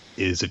manga,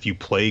 is if you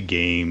play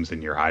games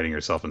and you're hiding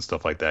yourself and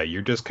stuff like that,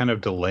 you're just kind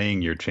of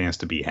delaying your chance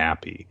to be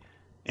happy.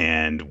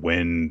 And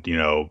when, you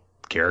know,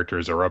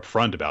 characters are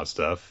upfront about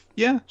stuff,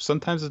 yeah,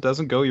 sometimes it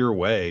doesn't go your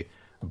way.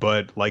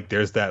 But like,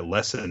 there's that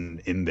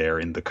lesson in there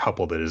in the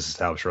couple that is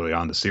established early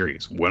on in the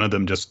series. One of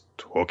them just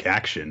took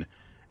action,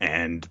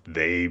 and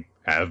they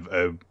have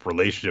a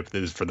relationship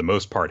that is for the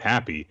most part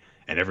happy.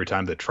 And every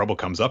time that trouble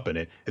comes up in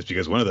it, it's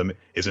because one of them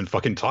isn't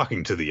fucking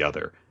talking to the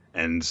other.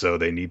 And so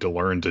they need to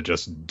learn to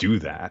just do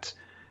that.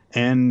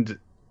 And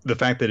the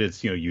fact that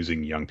it's, you know,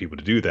 using young people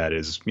to do that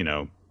is, you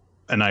know,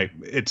 and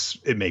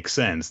it makes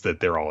sense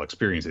that they're all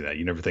experiencing that.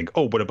 You never think,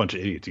 oh, what a bunch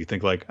of idiots. You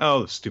think like,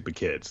 oh, stupid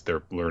kids.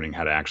 They're learning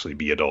how to actually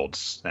be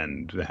adults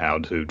and how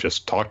to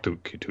just talk to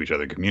each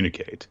other,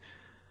 communicate.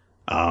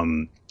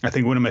 I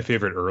think one of my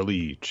favorite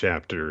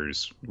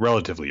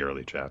relatively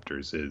early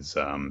chapters, is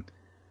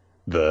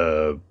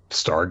the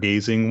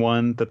stargazing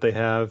one that they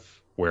have,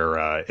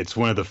 where it's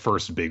one of the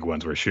first big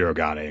ones where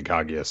Shirogane and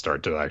Kaguya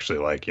start to actually,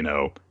 like, you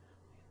know,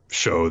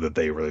 show that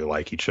they really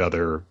like each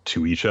other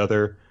to each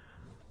other.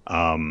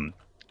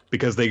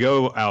 Because they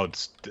go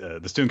out,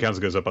 the student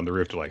council goes up on the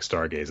roof to like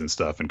stargaze and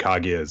stuff, and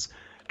Kaguya is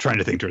trying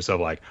to think to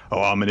herself like, oh,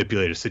 I'll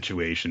manipulate a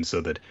situation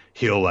so that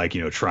he'll, like,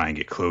 you know, try and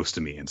get close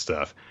to me and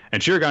stuff.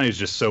 And Shirogane is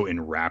just so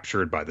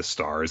enraptured by the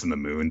stars and the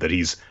moon that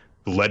he's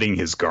letting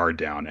his guard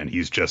down, and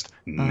he's just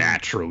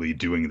naturally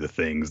doing the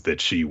things that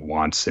she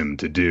wants him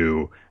to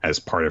do as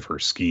part of her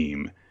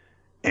scheme.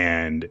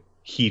 And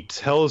he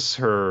tells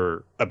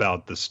her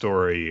about the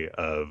story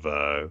of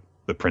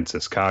the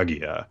Princess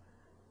Kaguya,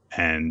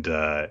 and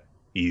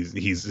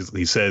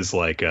he says,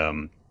 like,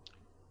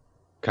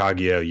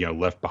 Kaguya, you know,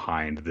 left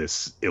behind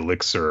this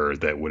elixir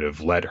that would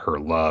have let her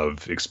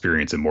love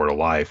experience immortal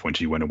life when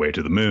she went away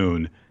to the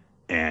moon,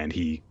 and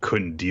he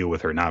couldn't deal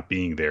with her not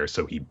being there,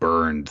 so he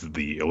burned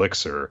the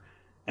elixir,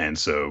 and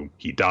so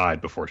he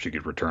died before she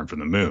could return from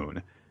the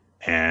moon.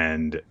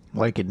 And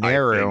like in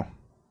Naru.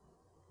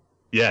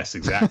 Yes,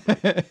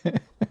 exactly.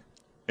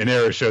 And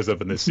Naru shows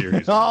up in this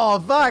series. Oh,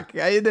 fuck.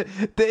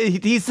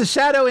 He's the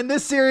Shadow in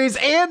this series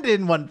and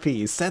in One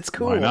Piece. That's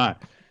cool. Why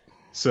not?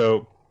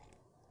 So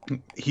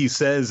he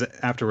says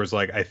afterwards,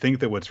 like, I think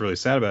that what's really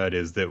sad about it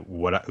is that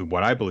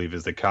what I believe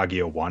is that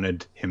Kaguya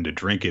wanted him to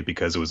drink it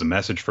because it was a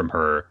message from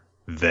her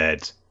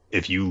that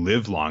if you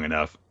live long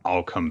enough,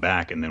 I'll come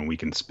back and then we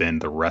can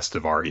spend the rest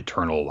of our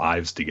eternal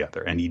lives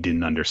together. And he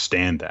didn't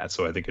understand that.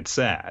 So I think it's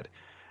sad.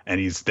 And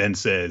he then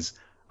says,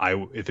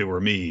 if it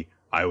were me,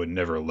 I would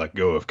never let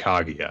go of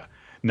Kaguya,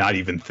 not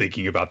even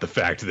thinking about the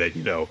fact that,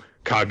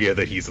 Kaguya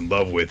that he's in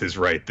love with is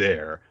right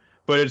there.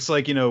 But it's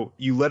like,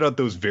 you let out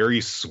those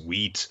very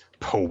sweet,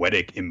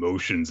 poetic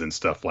emotions and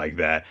stuff like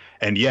that.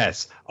 And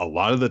yes, a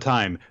lot of the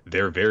time,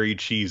 they're very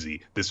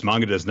cheesy. This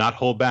manga does not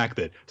hold back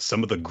that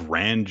some of the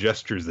grand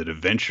gestures that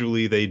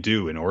eventually they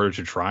do in order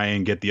to try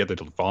and get the other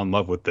to fall in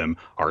love with them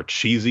are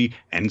cheesy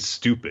and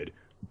stupid.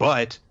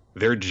 But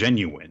they're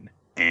genuine.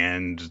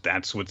 And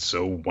that's what's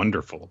so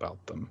wonderful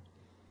about them.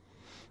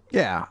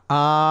 Yeah.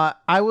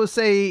 I will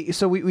say,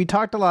 so we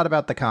talked a lot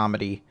about the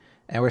comedy,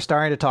 and we're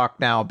starting to talk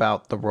now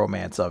about the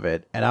romance of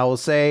it. And I will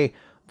say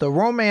the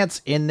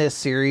romance in this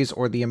series,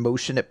 or the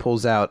emotion it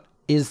pulls out,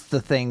 is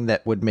the thing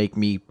that would make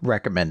me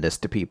recommend this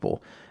to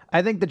people.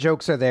 I think the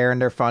jokes are there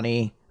and they're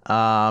funny.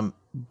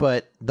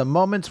 But the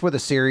moments where the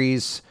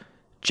series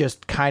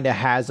just kind of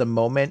has a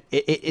moment,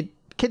 it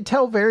can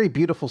tell very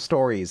beautiful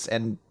stories.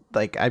 And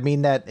like, I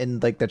mean that in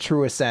like the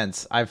truest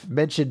sense. I've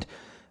mentioned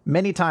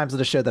many times on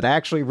the show that I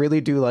actually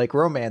really do like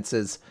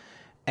romances,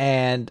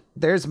 and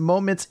there's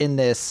moments in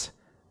this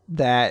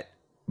that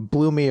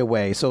blew me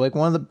away. So like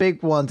one of the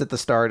big ones at the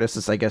start, this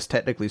is I guess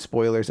technically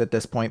spoilers at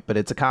this point, but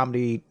it's a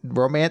comedy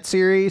romance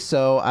series,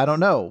 so I don't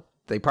know.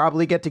 They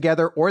probably get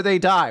together or they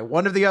die.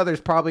 One of the other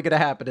is probably going to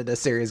happen in this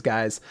series,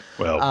 guys.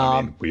 Well,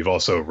 I mean, we've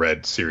also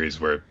read series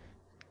where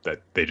that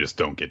they just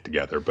don't get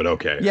together, but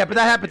okay. Yeah, but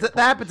that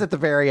happens at the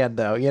very end,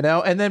 though,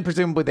 and then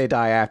presumably they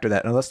die after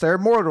that, unless they're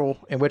immortal,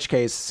 in which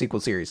case sequel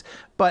series.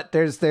 But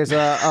there's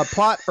a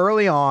plot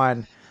early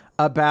on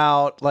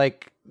about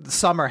like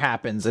summer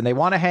happens and they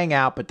want to hang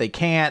out, but they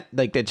can't.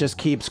 Like it just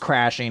keeps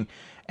crashing,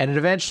 and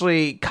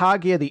eventually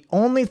Kaguya, the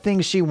only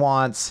thing she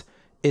wants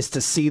is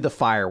to see the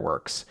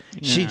fireworks.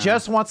 Yeah. She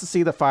just wants to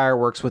see the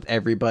fireworks with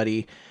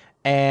everybody,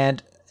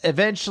 and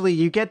eventually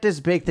you get this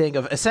big thing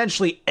of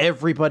essentially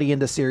everybody in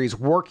the series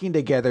working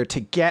together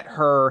to get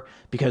her,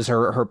 because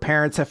her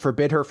parents have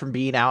forbid her from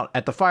being out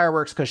at the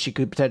fireworks because she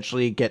could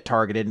potentially get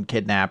targeted and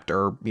kidnapped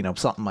or,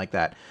 something like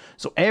that.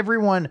 So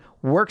everyone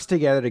works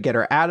together to get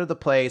her out of the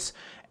place.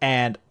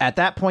 And at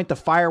that point, the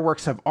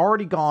fireworks have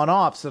already gone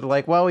off. So they're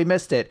like, well, we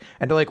missed it.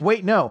 And they're like,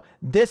 wait, no,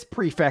 this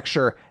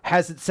prefecture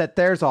hasn't set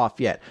theirs off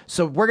yet.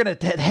 So we're going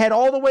to head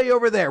all the way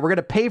over there. We're going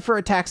to pay for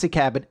a taxi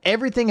cab and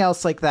everything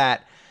else like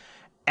that.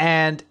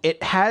 And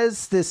it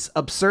has this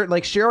absurd,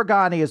 like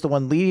Shirogane is the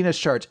one leading this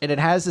charge, and it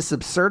has this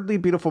absurdly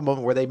beautiful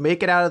moment where they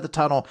make it out of the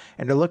tunnel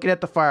and they're looking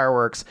at the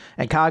fireworks,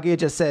 and Kaguya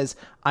just says,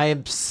 I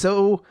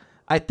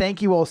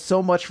thank you all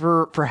so much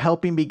for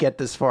helping me get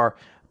this far.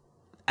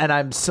 And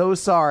I'm so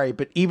sorry,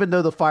 but even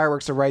though the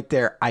fireworks are right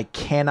there, I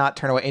cannot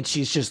turn away. And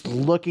she's just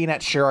looking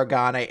at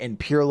Shirogane in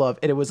pure love.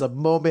 And it was a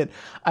moment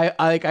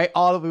I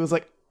audibly was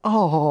like,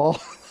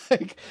 oh.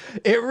 Like,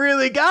 it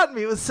really got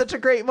me. It was such a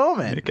great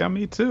moment. It got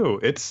me too.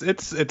 It's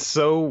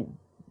so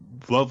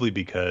lovely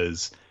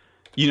because,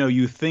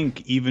 you think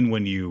even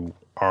when you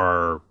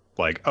are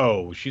like,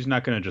 oh, she's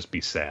not going to just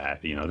be sad,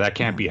 that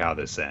can't be how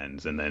this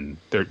ends. And then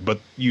but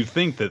you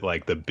think that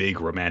like the big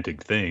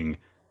romantic thing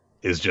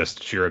is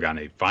just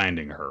Shirogane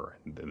finding her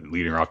and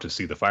leading her off to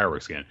see the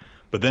fireworks again.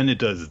 But then it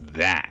does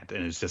that.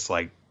 And it's just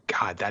like,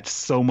 God, that's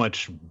so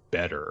much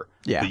better.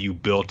 Yeah. That you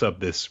built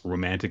up this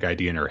romantic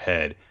idea in her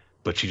head,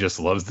 but she just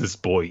loves this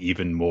boy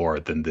even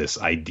more than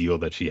this ideal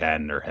that she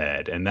had in her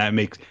head. And that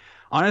makes,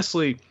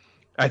 honestly,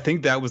 I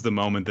think that was the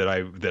moment that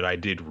I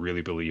did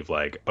really believe,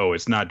 like, oh,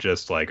 it's not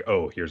just like,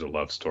 oh, here's a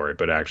love story,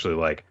 but actually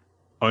like,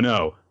 oh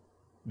no,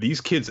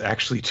 these kids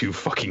actually do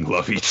fucking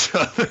love each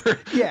other.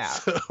 Yeah.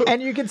 So.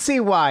 And you can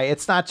see why.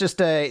 It's not just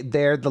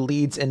they're the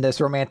leads in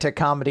this romantic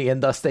comedy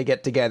and thus they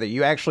get together.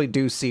 You actually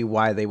do see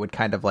why they would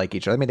kind of like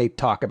each other. I mean, they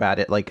talk about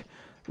it like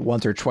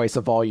once or twice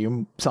a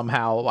volume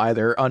somehow,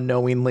 either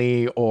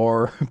unknowingly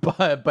or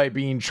by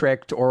being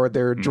tricked, or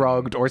they're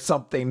drugged or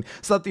something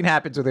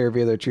happens where they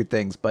reveal their true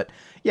things. But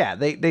yeah,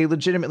 they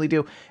legitimately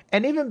do.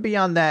 And even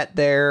beyond that,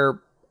 they're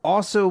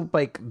also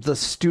like the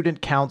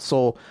student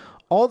council.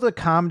 All the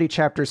comedy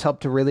chapters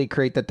help to really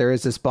create that there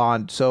is this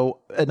bond. So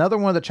another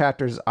one of the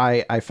chapters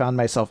I found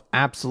myself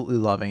absolutely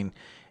loving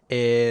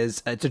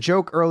is, it's a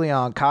joke early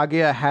on.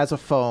 Kaguya has a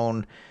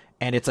phone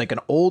and it's like an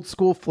old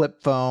school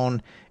flip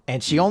phone,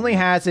 and she only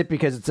has it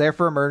because it's there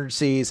for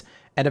emergencies.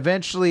 And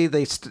eventually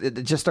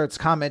it just starts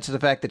commenting to the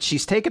fact that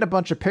she's taken a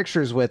bunch of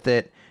pictures with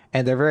it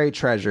and they're very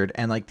treasured.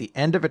 And like the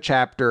end of a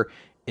chapter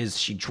is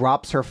she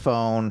drops her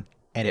phone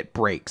and it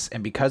breaks.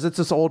 And because it's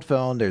this old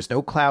phone, there's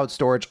no cloud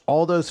storage.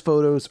 All those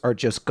photos are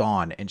just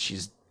gone. And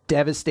she's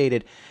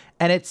devastated.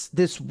 And it's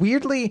this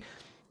weirdly,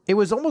 it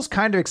was almost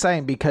kind of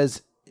exciting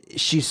because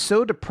she's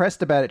so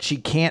depressed about it, she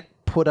can't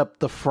put up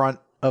the front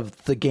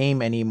of the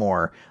game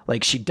anymore.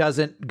 Like, she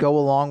doesn't go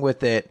along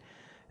with it.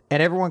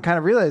 And everyone kind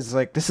of realizes,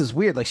 like, this is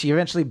weird. Like, she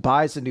eventually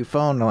buys a new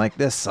phone and like,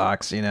 this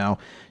sucks, you know?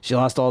 She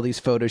lost all these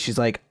photos. She's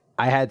like,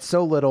 I had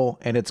so little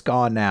and it's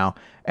gone now.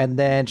 And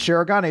then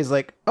Shirogane is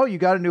like, oh, you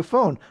got a new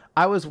phone.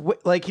 I was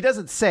like, he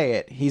doesn't say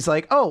it. He's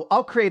like, oh,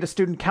 I'll create a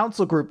student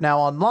council group now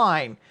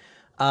online.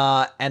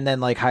 And then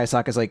like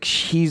Hayasaka's like,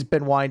 he's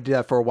been wanting to do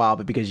that for a while,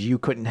 but because you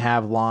couldn't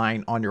have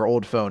Line on your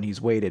old phone, he's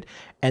waited.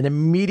 And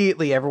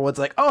immediately everyone's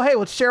like, oh, hey,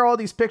 let's share all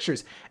these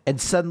pictures. And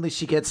suddenly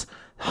she gets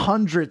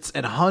hundreds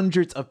and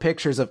hundreds of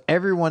pictures of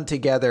everyone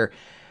together.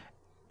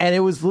 And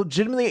it was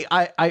legitimately,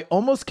 I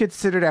almost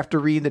considered after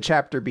reading the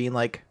chapter being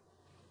like,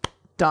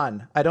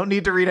 done. I don't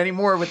need to read any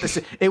more with this.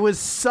 It was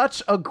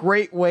such a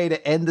great way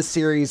to end the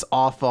series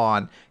off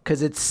on,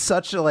 because it's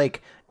such a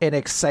like an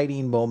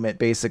exciting moment,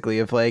 basically,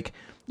 of like,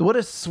 what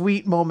a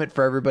sweet moment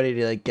for everybody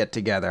to like get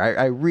together.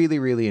 I really,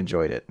 really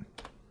enjoyed it.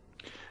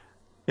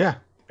 Yeah,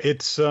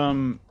 it's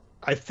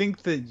I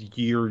think that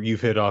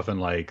you've hit off on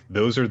like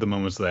those are the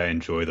moments that I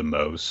enjoy the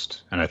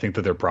most, and I think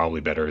that they're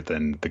probably better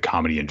than the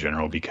comedy in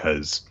general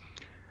because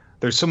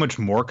there's so much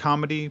more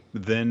comedy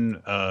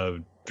than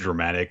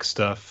dramatic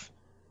stuff.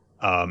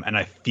 And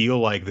I feel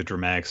like the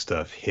dramatic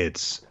stuff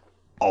hits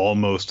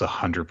almost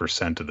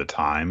 100% of the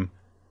time.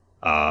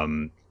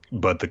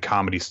 But the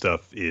comedy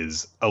stuff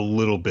is a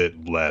little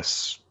bit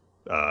less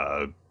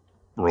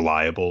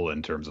reliable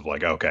in terms of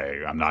like,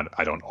 okay,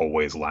 I don't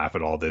always laugh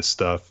at all this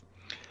stuff.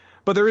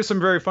 But there is some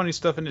very funny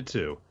stuff in it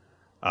too.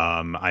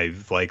 I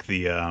like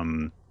the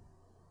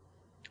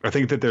I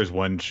think that there's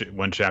one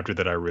chapter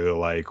that I really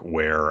like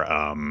where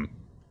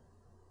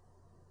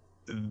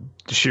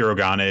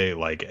Shirogane,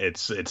 like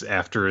it's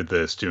after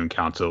the student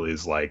council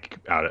is like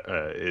out.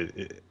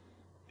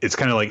 It's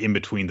kind of like in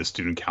between the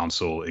student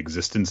council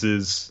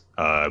existences,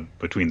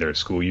 between their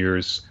school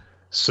years.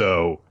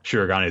 So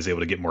Shirogane is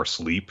able to get more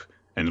sleep,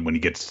 and when he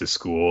gets to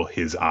school,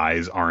 his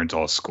eyes aren't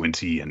all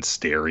squinty and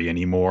starey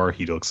anymore.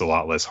 He looks a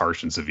lot less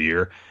harsh and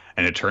severe.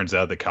 And it turns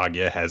out that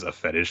Kaguya has a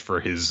fetish for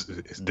his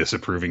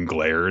disapproving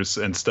glares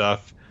and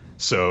stuff.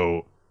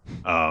 So,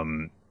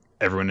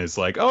 everyone is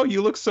like, "Oh,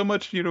 you look so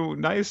much,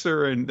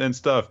 nicer and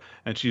stuff."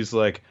 And she's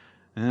like,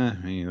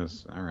 he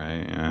was all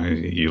right.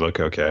 You look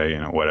okay,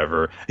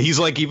 whatever. He's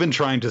like even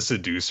trying to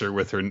seduce her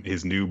with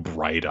his new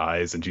bright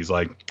eyes, and she's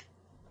like,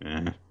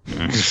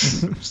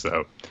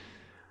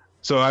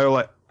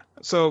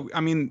 So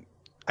I mean,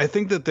 I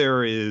think that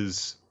there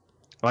is,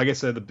 like I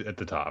said at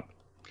the top,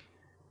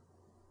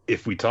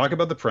 if we talk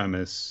about the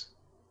premise,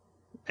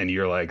 and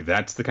you're like,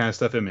 that's the kind of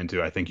stuff I'm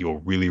into, I think you'll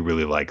really,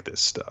 really like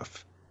this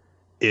stuff.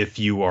 If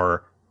you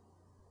are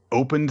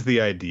open to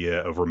the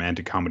idea of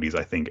romantic comedies,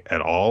 I think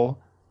at all,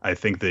 I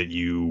think that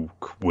you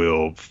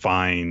will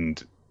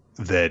find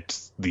that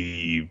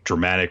the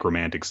dramatic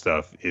romantic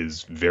stuff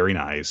is very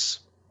nice.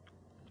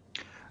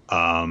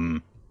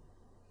 I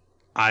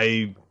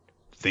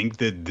think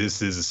that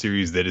this is a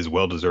series that is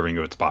well deserving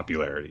of its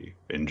popularity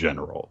in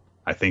general.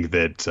 I think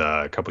that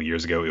a couple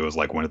years ago, it was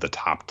like one of the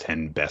top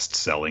 10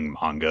 best-selling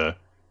manga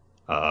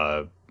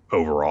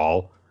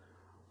overall.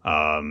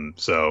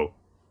 So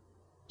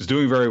it's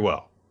doing very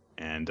well,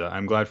 and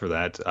I'm glad for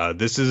that.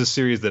 This is a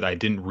series that I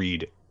didn't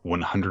read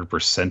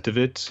 100% of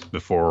it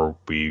before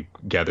we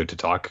gathered to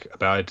talk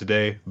about it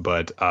today,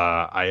 but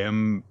I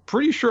am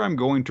pretty sure I'm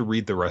going to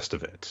read the rest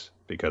of it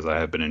because I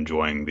have been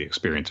enjoying the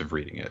experience of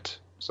reading it.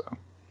 So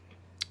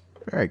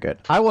very good.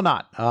 I will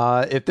not.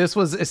 If this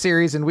was a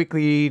series in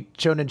Weekly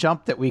Shonen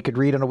Jump that we could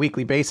read on a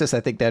weekly basis,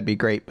 I think that'd be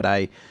great, but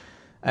I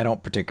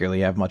don't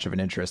particularly have much of an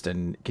interest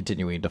in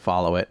continuing to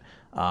follow it.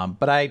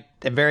 But I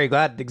am very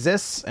glad it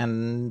exists,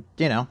 and,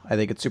 I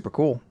think it's super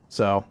cool.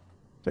 So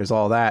there's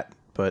all that,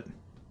 but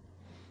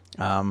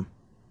I don't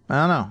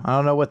know. I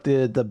don't know what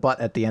the but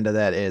at the end of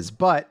that is,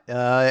 but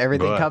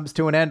everything comes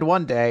to an end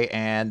one day,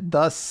 and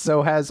thus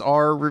so has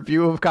our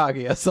review of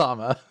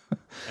Kaguya-sama.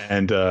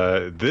 And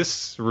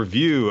this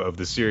review of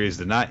the series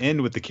did not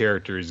end with the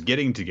characters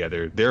getting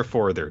together.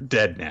 Therefore, they're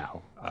dead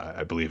now.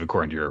 I believe,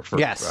 according to your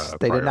yes,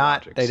 they did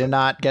not. Logic, they did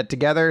not get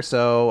together,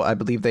 so I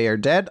believe they are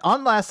dead.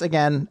 Unless,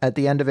 again, at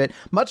the end of it,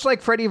 much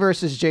like Freddy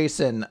versus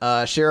Jason,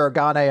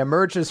 Shirogane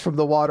emerges from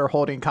the water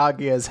holding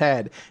Kaguya's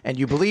head, and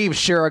you believe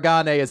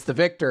Shirogane is the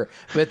victor.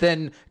 But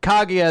then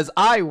Kaguya's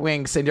eye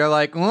winks, and you're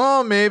like,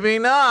 well, maybe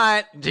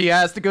not. He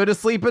has to go to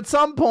sleep at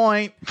some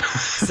point.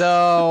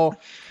 So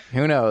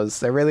who knows?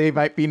 There really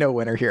might be no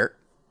winner here.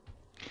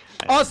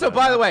 Also,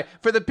 by the way,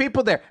 for the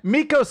people there,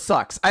 Miko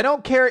sucks. I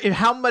don't care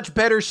how much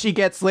better she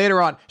gets later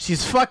on.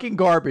 She's fucking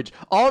garbage.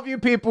 All of you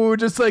people who are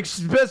just like,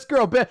 she's the best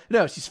girl.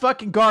 No, she's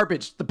fucking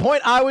garbage. The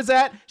point I was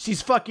at,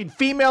 she's fucking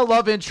female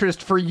love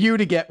interest for you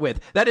to get with.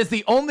 That is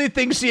the only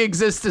thing she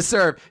exists to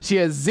serve. She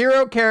has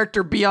zero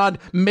character beyond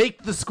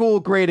make the school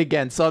great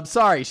again. So I'm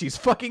sorry. She's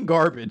fucking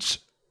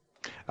garbage.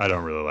 I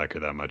don't really like her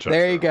that much.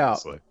 There you go.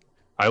 Honestly.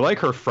 I like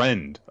her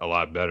friend a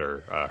lot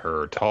better.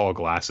 Her tall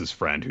glasses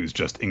friend, who's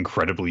just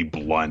incredibly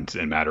blunt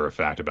and matter of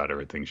fact about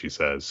everything she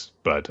says.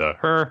 But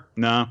her,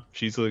 no,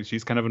 she's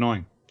kind of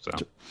annoying. So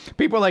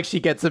people are like, she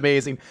gets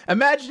amazing.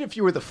 Imagine if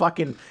you were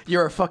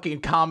you're a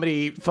fucking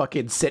comedy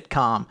fucking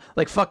sitcom,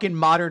 like fucking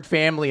Modern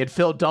Family, and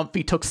Phil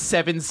Dunphy took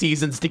 7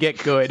 seasons to get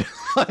good.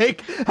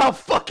 Like, how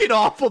fucking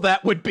awful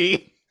that would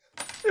be.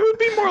 It would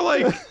be more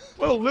like,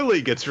 well,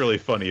 Lily gets really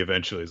funny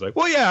eventually. It's like,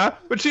 well, yeah,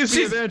 but she's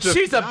the advantage of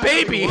she's a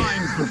baby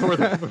before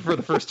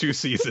the first 2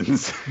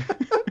 seasons.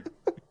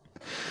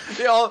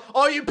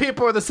 All you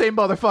people are the same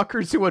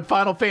motherfuckers who, when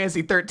Final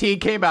Fantasy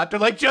 13 came out, they're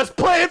like, just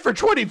play it for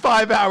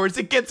 25 hours.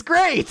 It gets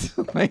great.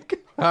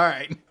 Like, all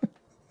right.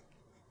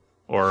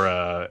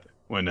 Or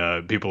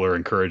when people are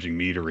encouraging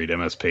me to read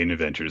MS Paint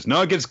Adventures.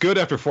 No, it gets good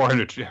after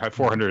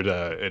 400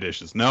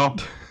 editions. No.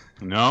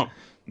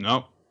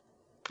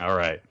 All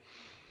right.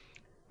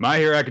 My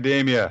Hero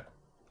Academia.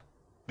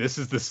 This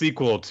is the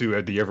sequel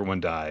to The Everyone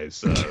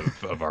Dies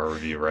of our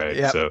review, right?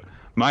 Yep. So,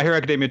 My Hero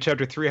Academia,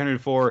 chapter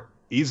 304,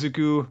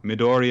 Izuku,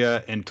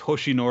 Midoriya, and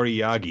Toshinori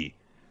Yagi.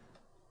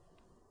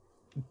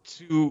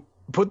 To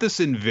put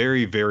this in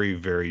very, very,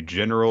 very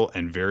general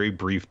and very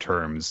brief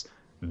terms,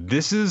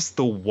 this is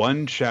the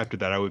one chapter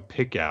that I would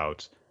pick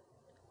out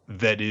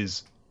that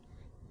is,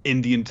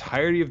 in the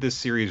entirety of this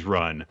series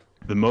run,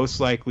 the most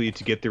likely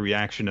to get the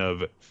reaction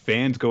of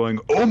fans going,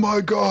 "Oh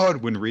my god,"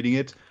 when reading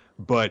it.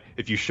 But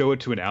if you show it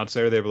to an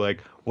outsider, they were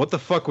like, "What the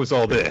fuck was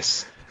all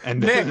this?" And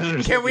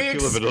Nick, can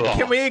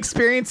we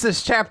experience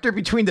this chapter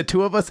between the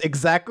two of us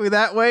exactly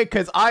that way?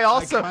 Because I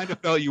kind of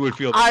felt you would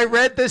feel. I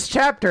read this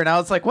chapter and I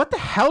was like, "What the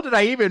hell did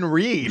I even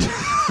read?"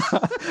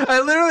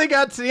 I literally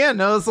got to the end.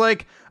 And I was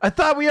like, "I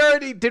thought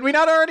did we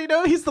not already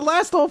know he's the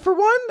last all for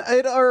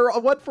one or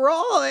one for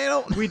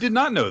all?" We did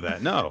not know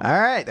that. No.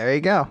 All right, there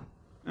you go.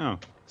 Oh,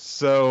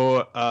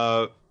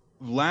 so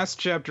last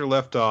chapter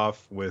left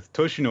off with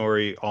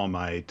Toshinori, All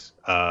Might,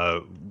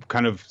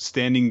 kind of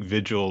standing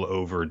vigil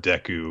over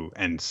Deku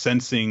and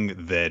sensing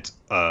that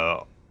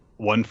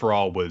One for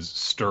All was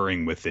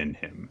stirring within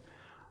him.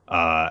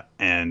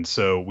 And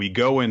so we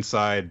go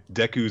inside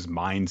Deku's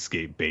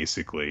mindscape,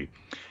 basically.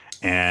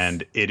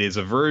 And it is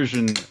a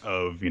version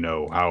of,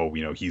 how,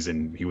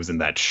 he was in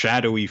that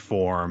shadowy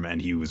form and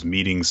he was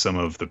meeting some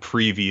of the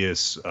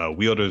previous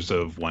wielders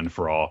of One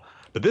for All.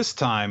 But this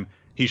time,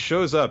 he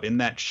shows up in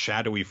that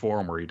shadowy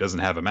form where he doesn't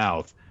have a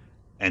mouth,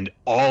 and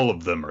all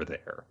of them are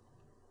there.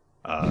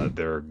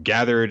 They're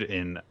gathered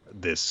in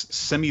this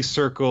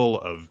semicircle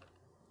of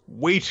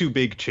way too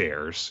big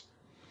chairs.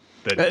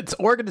 It's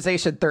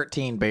Organization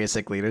 13,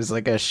 basically. There's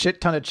like a shit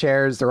ton of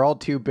chairs. They're all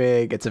too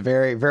big. It's a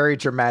very, very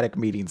dramatic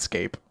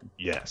meetingscape.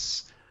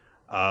 Yes.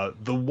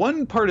 The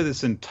one part of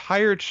this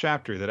entire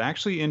chapter that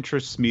actually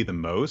interests me the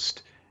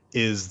most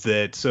is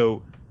that,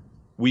 so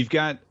we've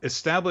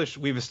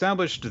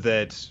established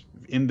that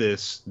in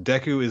this,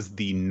 Deku is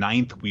the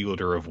 9th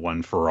wielder of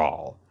One for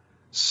All.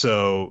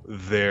 So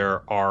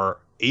there are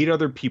 8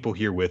 other people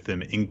here with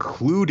him,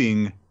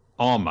 including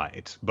All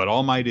Might. But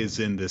All Might is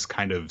in this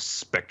kind of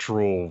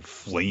spectral,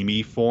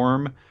 flamey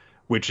form,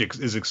 which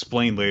is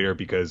explained later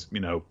because,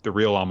 the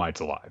real All Might's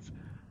alive.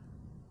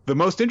 The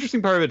most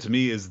interesting part of it to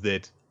me is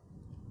that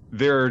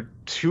there are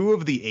 2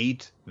 of the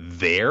 8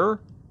 there,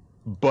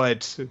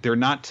 but they're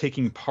not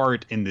taking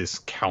part in this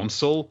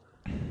council.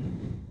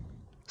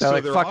 They're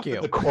like, they're fuck off you.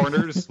 in the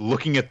corners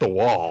looking at the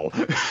wall.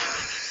 They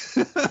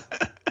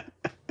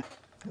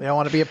don't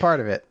want to be a part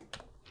of it.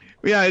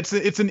 Yeah, it's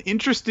an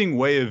interesting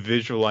way of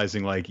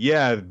visualizing, like,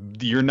 yeah,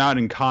 you're not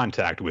in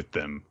contact with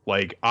them.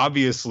 Like,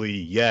 obviously,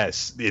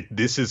 yes,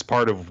 this is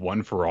part of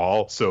One for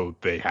All, so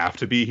they have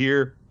to be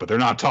here, but they're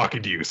not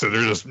talking to you, so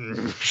they're just...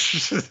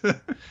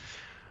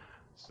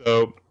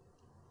 So...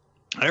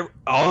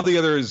 all the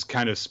others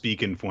kind of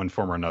speak in one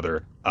form or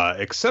another,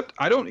 except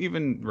I don't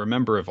even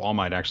remember if All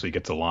Might actually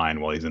gets a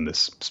line while he's in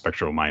this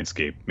spectral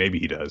mindscape. Maybe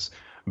he does.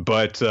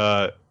 But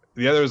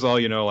the others all,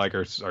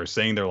 are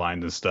saying their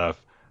lines and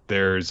stuff.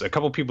 There's a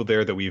couple people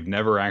there that we've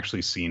never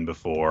actually seen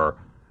before.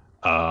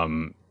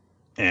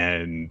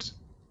 And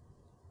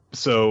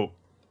so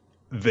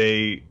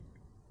they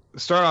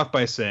start off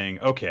by saying,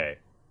 okay,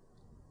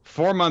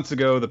 4 months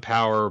ago, the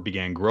power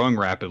began growing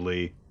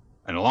rapidly.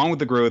 And along with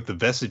the growth, the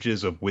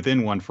vestiges of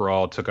within One for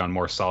All took on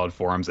more solid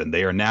forms, and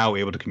they are now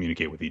able to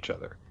communicate with each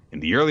other. In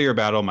the earlier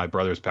battle, my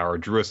brother's power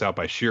drew us out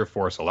by sheer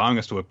force, allowing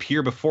us to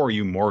appear before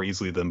you more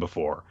easily than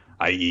before,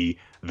 i.e.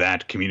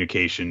 that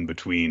communication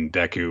between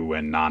Deku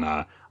and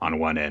Nana on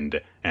one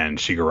end, and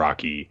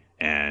Shigaraki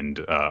and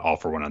All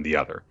for One on the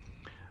other.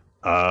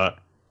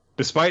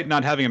 Despite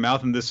not having a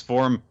mouth in this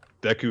form,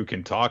 Deku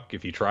can talk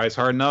if he tries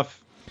hard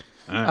enough.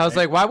 I was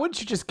like, why wouldn't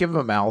you just give him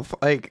a mouth?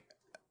 Like...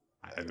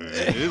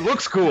 It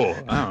looks cool.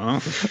 I don't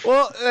know.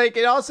 Well, like,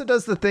 it also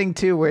does the thing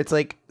too where it's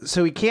like,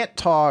 so he can't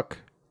talk,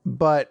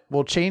 but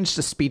we'll change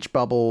the speech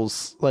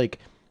bubbles, like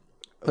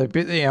like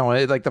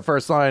the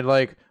first line,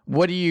 like,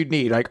 what do you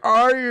need? Like,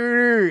 are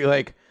you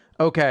like,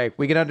 okay,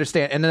 we can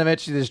understand, and then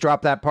eventually just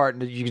drop that part,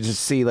 and you can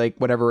just see, like,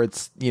 whenever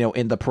it's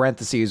in the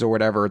parentheses or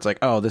whatever, it's like,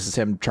 oh, this is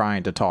him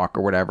trying to talk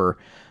or whatever.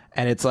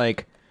 And it's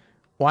like,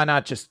 why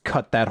not just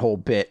cut that whole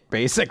bit,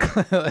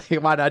 basically? Like,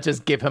 why not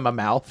just give him a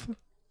mouth?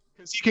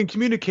 Because he can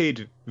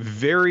communicate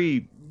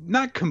very,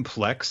 not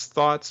complex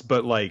thoughts,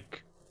 but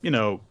like,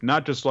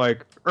 not just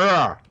like,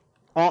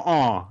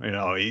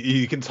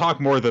 he can talk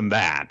more than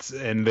that,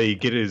 and they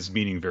get his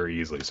meaning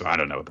very easily. So I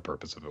don't know what the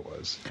purpose of it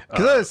was.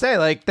 Because I was say,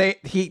 like,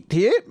 he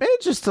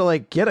manages to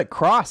like get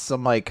across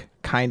some like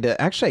kind of.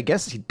 Actually, I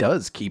guess he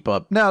does keep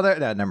up. No,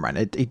 never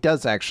mind. He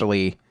does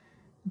actually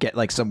get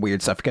like some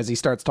weird stuff because he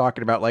starts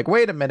talking about like,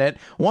 wait a minute,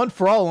 One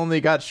for All only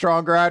got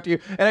stronger after you,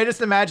 and I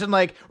just imagine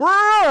like,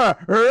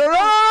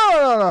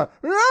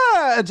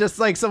 just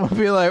like someone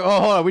be like,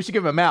 oh, hold on, we should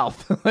give him a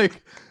mouth,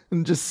 like,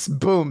 and just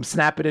boom,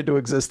 snap it into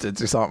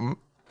existence or something.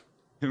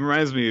 It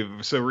reminds me of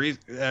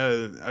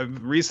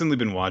I've recently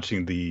been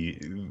watching the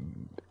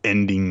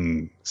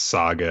ending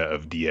saga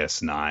of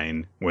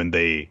DS9 when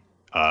they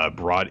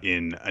brought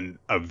in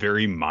a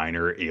very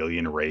minor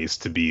alien race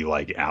to be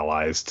like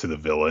allies to the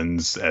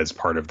villains as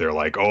part of their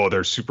like, oh,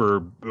 they're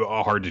super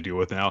hard to deal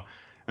with now,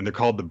 and they're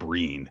called the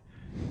Breen,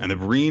 and the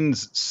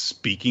Breen's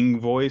speaking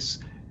voice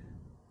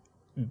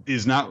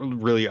is not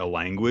really a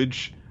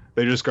language.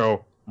 They just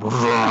go,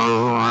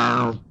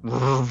 and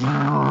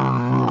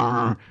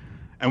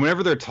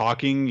whenever they're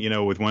talking,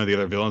 with one of the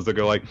other villains, they'll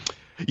go like,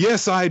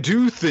 yes, I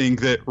do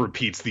think that,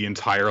 repeats the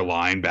entire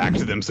line back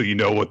to them so you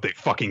know what they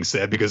fucking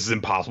said, because it's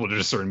impossible to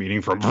discern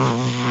meaning from.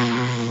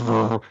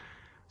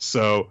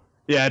 So,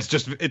 yeah, it's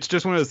just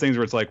one of those things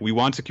where it's like, we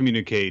want to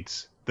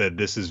communicate that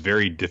this is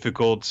very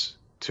difficult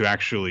to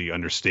actually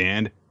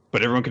understand,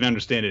 but everyone can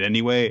understand it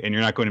anyway, and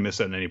you're not going to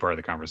miss out on any part of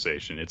the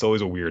conversation. It's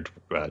always a weird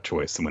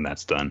choice when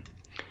that's done.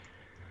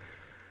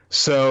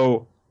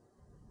 So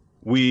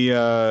we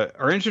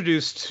are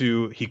introduced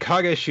to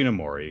Hikage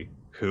Shinomori,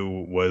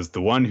 who was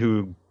the one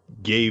who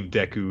gave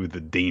Deku the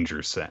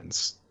danger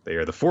sense. They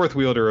are the fourth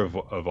wielder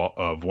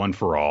of One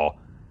for All.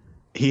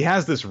 He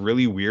has this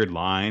really weird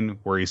line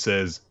where he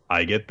says,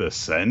 I get the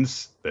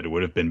sense that it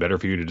would have been better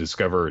for you to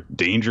discover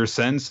danger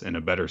sense in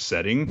a better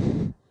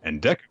setting.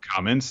 And Deku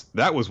comments,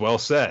 that was well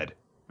said.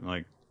 I'm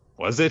like,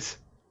 was it?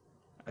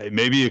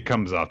 Maybe it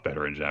comes off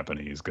better in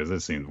Japanese because it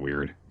seems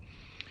weird.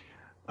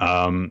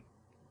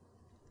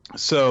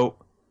 So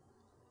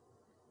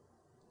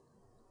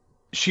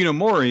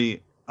Shinomori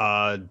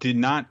did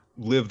not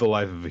live the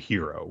life of a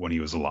hero when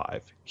he was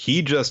alive.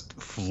 He just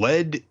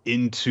fled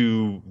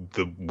into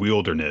the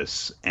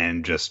wilderness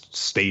and just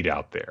stayed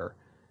out there.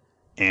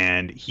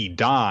 And he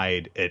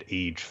died at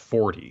age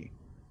 40,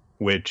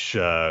 which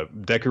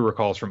Deku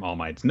recalls from All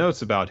Might's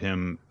notes about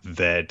him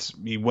that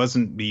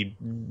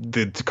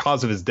the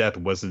cause of his death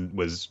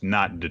was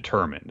not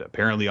determined.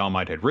 Apparently All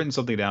Might had written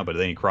something down, but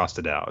then he crossed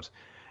it out.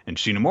 And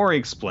Shinomori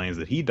explains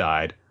that he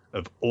died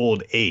of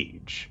old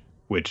age,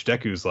 which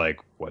Deku's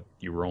like, what,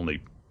 you were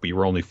only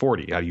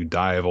 40. How do you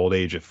die of old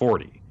age at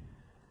 40?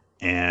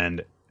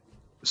 And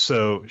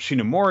so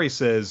Shinomori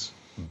says,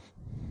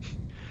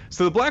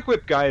 so the Black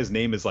Whip guy's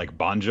name is like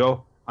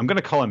Banjo. I'm going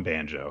to call him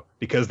Banjo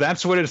because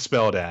that's what it's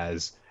spelled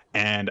as.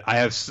 And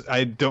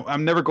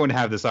I'm never going to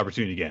have this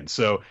opportunity again.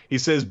 So he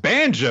says,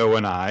 Banjo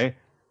and I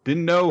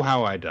didn't know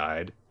how I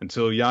died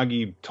until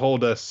Yagi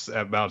told us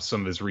about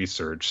some of his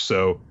research.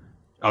 So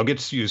I'll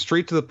get you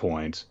straight to the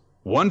point.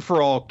 One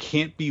for All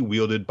can't be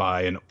wielded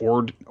by an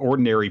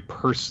ordinary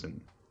person.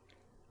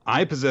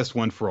 I possess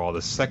One for All,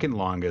 the second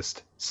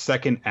longest,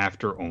 second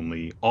after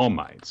only All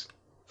Might.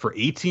 For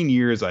 18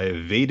 years, I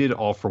evaded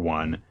All for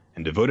One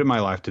and devoted my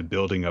life to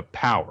building up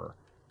power.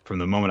 From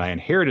the moment I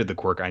inherited the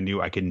quirk, I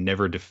knew I could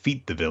never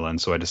defeat the villain,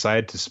 so I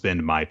decided to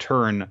spend my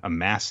turn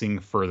amassing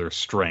further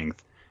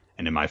strength.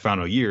 And in my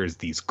final years,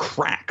 these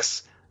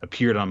cracks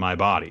appeared on my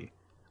body.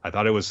 I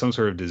thought it was some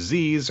sort of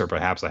disease, or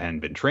perhaps I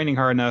hadn't been training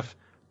hard enough,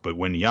 but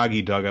when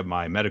Yagi dug up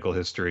my medical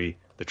history,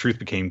 the truth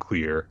became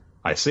clear.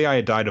 I say I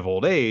had died of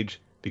old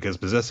age because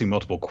possessing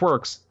multiple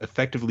quirks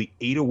effectively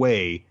ate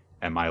away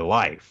at my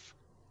life.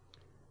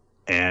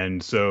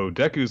 And so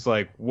Deku's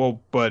like,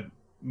 well, but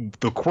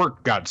the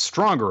quirk got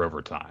stronger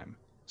over time.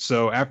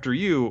 So after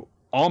you,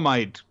 All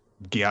Might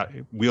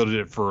wielded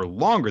it for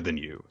longer than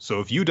you. So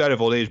if you died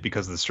of old age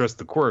because of the stress of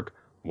the quirk,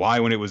 why,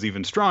 when it was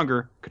even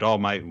stronger, could All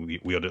Might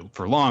wield it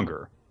for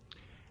longer?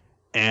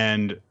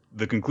 And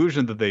the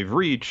conclusion that they've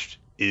reached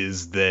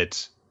is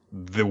that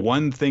the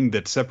one thing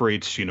that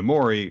separates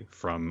Shinomori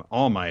from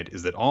All Might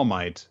is that All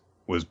Might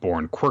was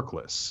born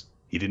quirkless.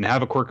 He didn't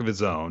have a quirk of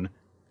his own,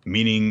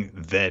 meaning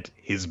that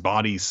his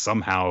body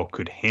somehow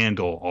could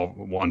handle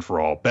One for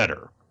All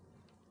better.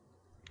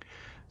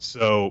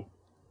 So,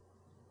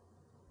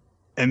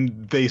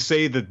 and they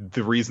say that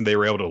the reason they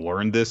were able to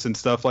learn this and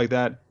stuff like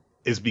that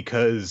is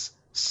because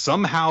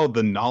somehow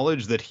the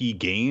knowledge that he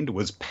gained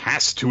was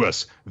passed to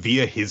us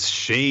via his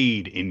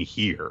shade in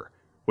here,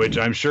 which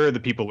I'm sure the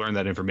people learned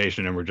that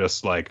information and were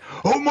just like,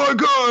 oh my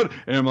God.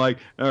 And I'm like,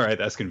 all right,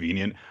 that's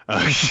convenient.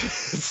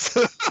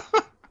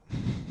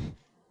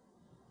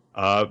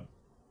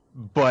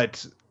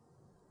 But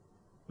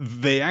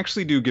they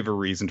actually do give a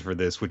reason for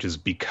this, which is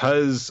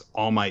because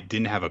All Might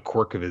didn't have a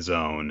quirk of his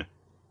own.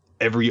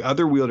 Every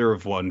other wielder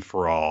of One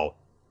for All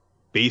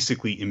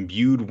basically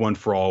imbued One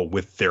for All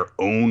with their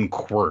own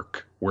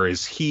quirk,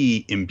 whereas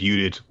he imbued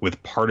it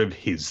with part of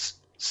his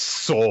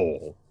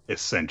soul,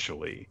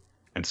 essentially.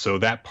 And so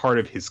that part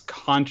of his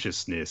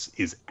consciousness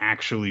is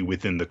actually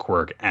within the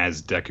quirk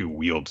as Deku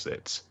wields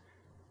it.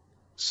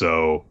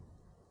 So,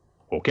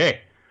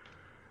 okay.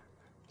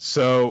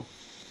 So,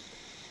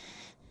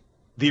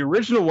 the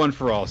original One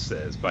for All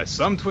says, by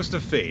some twist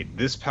of fate,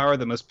 this power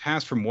that must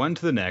pass from one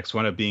to the next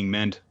wound up being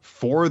meant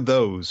for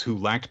those who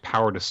lacked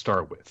power to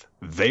start with.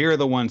 They are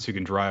the ones who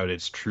can draw out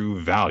its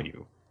true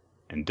value.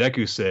 And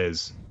Deku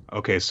says,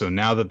 okay, so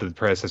now that the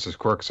predecessor's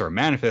quirks are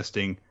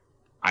manifesting,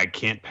 I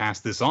can't pass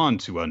this on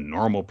to a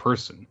normal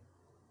person.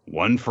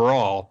 One for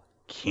All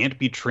can't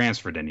be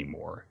transferred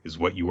anymore, is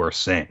what you are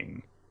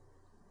saying.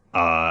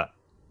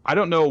 I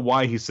don't know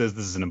why he says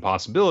this is an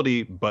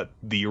impossibility, but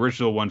the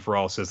original One for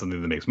All says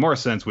something that makes more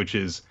sense, which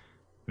is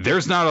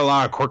there's not a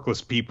lot of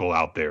quirkless people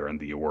out there in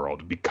the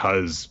world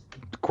because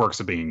quirks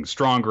are being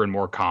stronger and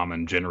more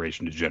common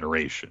generation to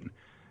generation.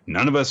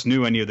 None of us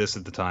knew any of this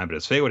at the time, but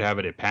as fate would have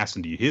it, it passed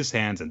into his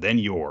hands and then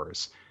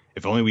yours.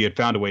 If only we had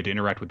found a way to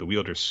interact with the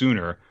wielder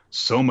sooner,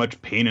 so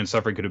much pain and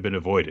suffering could have been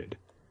avoided.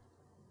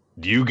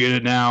 Do you get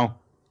it now?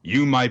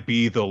 You might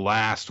be the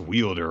last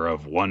wielder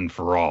of One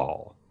for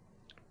All.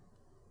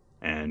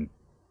 And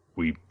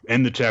we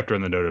end the chapter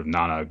on the note of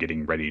Nana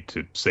getting ready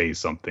to say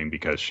something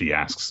because she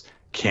asks,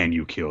 can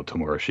you kill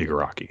Tomura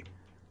Shigaraki?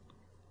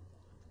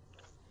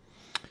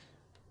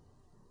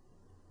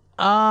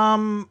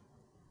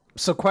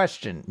 So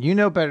question, you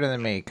know better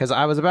than me, because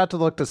I was about to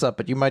look this up,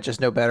 but you might just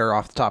know better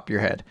off the top of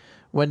your head.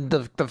 When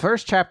the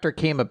first chapter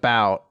came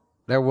about,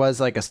 there was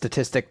like a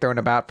statistic thrown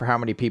about for how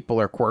many people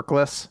are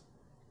quirkless.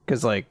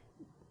 Because like,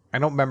 I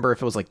don't remember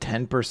if it was like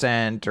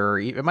 10% or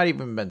it might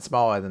even have been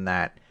smaller than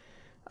that.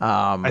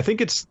 I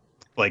think it's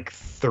like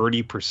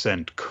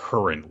 30%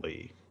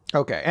 currently.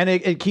 Okay, and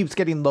it keeps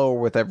getting lower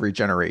with every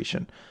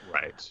generation.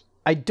 Right.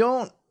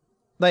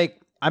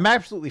 I'm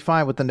absolutely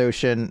fine with the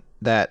notion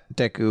that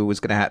Deku was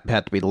going to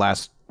have to be the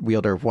last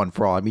wielder of One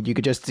for All. I mean, you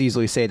could just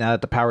easily say now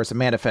that the powers are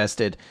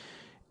manifested,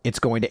 it's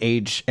going to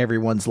age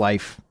everyone's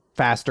life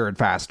faster and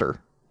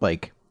faster.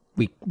 Like,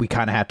 we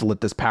kind of have to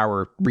let this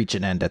power reach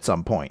an end at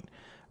some point.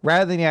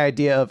 Rather than the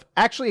idea of,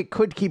 actually, it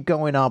could keep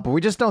going on, but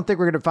we just don't think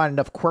we're going to find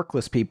enough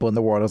quirkless people in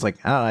the world. I was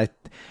like, I don't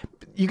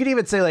know. You could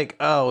even say, like,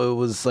 oh, it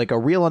was like a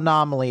real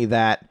anomaly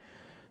that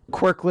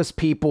quirkless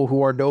people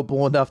who are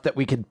noble enough that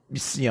we could,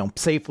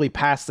 safely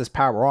pass this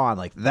power on.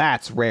 Like,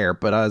 that's rare.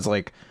 But I was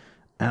like,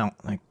 I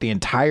don't, like, the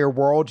entire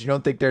world, you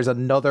don't think there's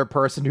another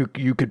person who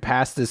you could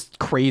pass this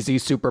crazy,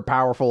 super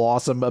powerful,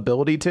 awesome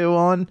ability to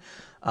on?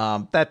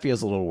 That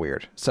feels a little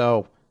weird.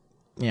 So,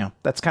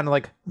 that's kind of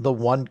like the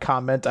one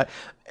comment.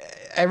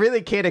 I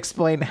really can't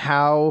explain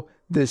how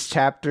this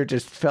chapter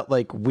just felt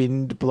like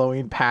wind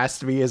blowing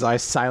past me as I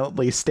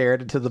silently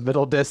stared into the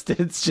middle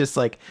distance. Just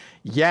like,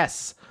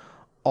 yes,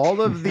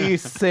 all of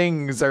these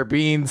things are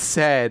being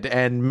said,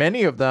 and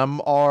many of them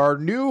are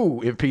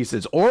new in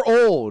pieces or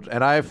old,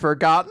 and I've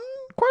forgotten?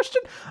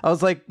 Question. I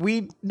was like,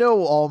 we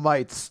know All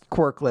Might's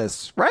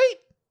quirkless, right?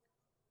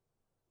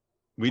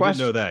 We did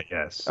know that,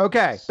 yes.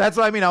 Okay, that's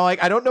what I mean. I'm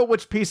like, I don't know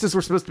which pieces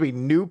were supposed to be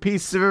new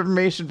pieces of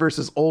information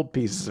versus old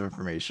pieces of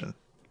information.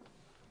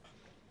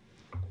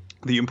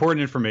 The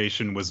important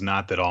information was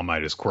not that All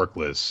Might is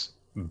quirkless,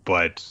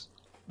 but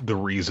the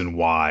reason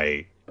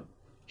why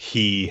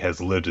he has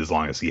lived as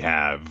long as he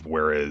have,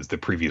 whereas the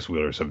previous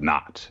wielders have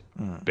not,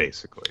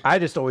 basically. I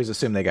just always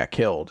assumed they got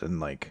killed and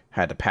like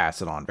had to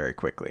pass it on very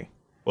quickly.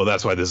 Well,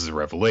 that's why this is a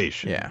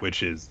revelation,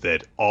 which is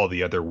that all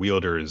the other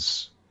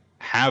wielders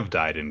have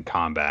died in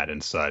combat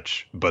and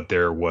such, but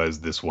there was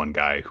this one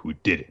guy who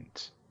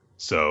didn't.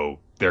 So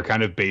they're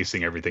kind of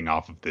basing everything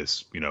off of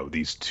this,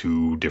 these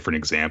two different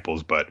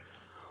examples, but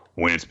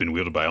when it's been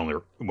wielded by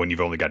when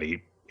you've only got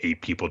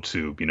eight people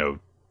to,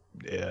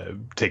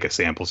 take a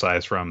sample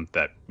size from,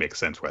 that makes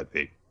sense why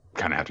they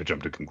kind of have to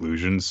jump to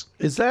conclusions.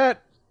 Is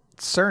that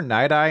Sir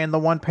Night-Eye in the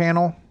one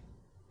panel?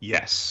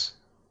 Yes.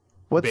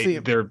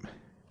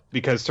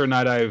 Because Sir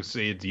Night-Eye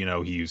said,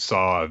 he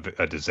saw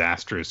a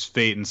disastrous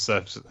fate and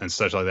such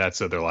like that.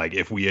 So they're like,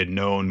 if we had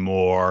known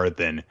more,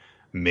 then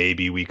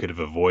maybe we could have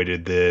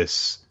avoided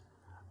this.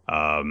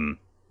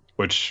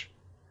 Which,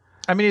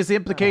 I mean, is the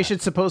implication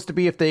supposed to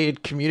be if they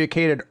had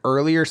communicated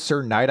earlier,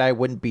 Sir Night-Eye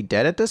wouldn't be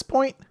dead at this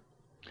point?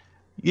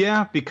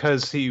 Yeah,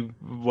 because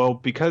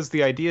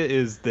the idea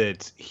is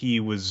that he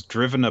was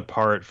driven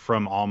apart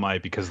from All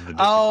Might because of the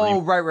disagreement.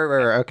 Oh,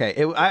 right.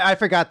 Okay. I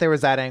forgot there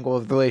was that angle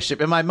of the relationship.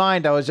 In my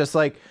mind, I was just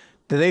like,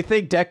 do they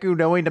think Deku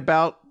knowing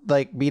about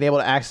like being able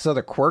to access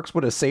other quirks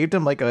would have saved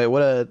him? Like,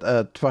 what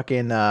a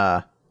fucking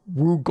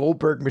Rube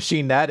Goldberg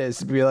machine that is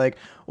to be like,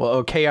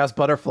 well, chaos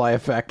butterfly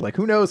effect. Like,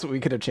 who knows what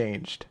we could have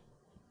changed?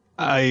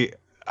 I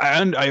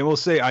will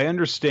say I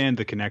understand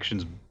the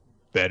connections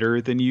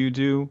better than you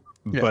do.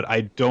 Yeah. But I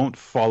don't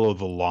follow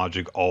the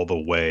logic all the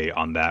way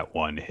on that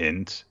one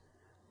hint,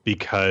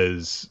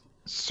 because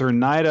Sir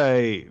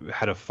Night-Eye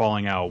had a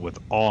falling out with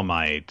All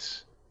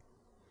Might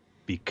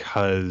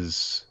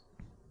because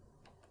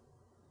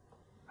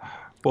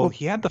Well,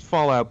 he had the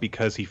fallout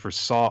because he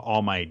foresaw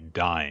All Might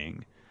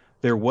dying.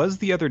 There was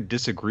the other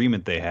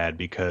disagreement they had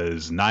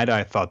because Night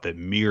Eye thought that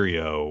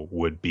Mirio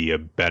would be a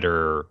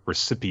better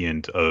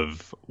recipient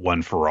of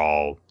One for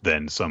All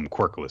than some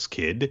quirkless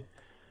kid.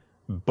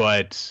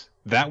 But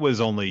that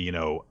was only,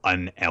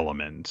 an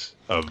element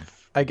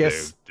of I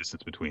guess the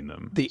distance between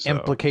them. The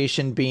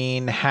implication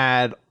being,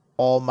 had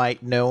All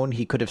Might known,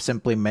 he could have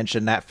simply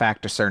mentioned that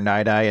fact to Sir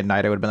Night Eye, and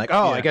Night Eye would have been like,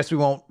 I guess we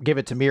won't give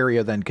it to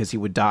Mirio then because he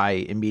would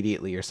die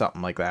immediately or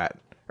something like that.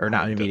 Or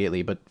not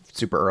immediately, but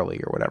super early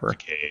or whatever.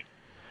 Okay.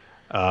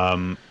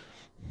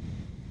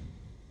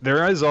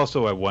 There is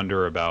also, I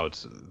wonder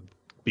about,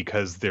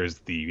 because there's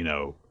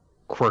the,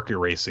 quirk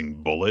erasing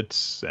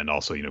bullets and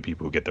also,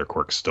 people who get their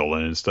quirks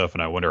stolen and stuff.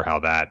 And I wonder how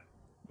that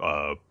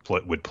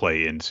would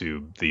play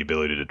into the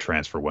ability to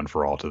transfer One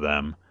for All to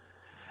them.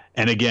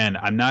 And again,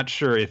 I'm not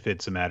sure if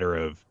it's a matter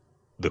of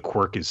the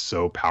quirk is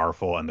so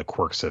powerful and the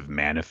quirks have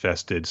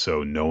manifested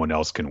so no one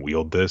else can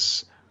wield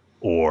this,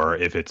 or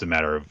if it's a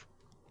matter of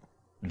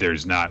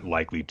there's not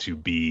likely to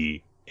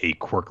be a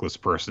quirkless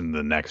person in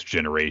the next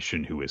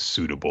generation who is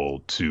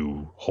suitable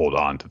to hold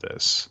on to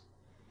this.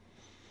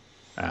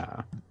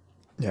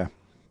 Yeah.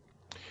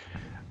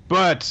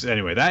 But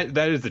anyway, that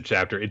is the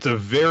chapter. It's a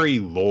very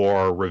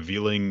lore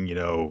revealing,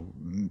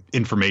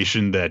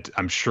 information that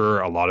I'm sure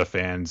a lot of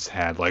fans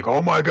had like,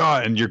 oh my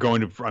God. And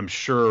I'm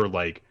sure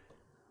like,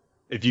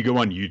 if you go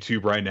on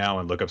YouTube right now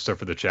and look up stuff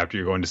for the chapter,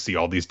 you're going to see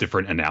all these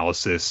different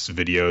analysis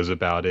videos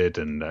about it,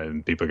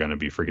 and people are going to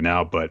be freaking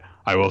out. But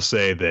I will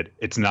say that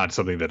it's not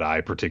something that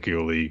I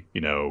particularly,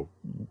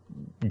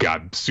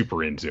 got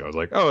super into. I was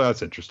like, oh,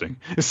 that's interesting.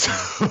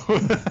 So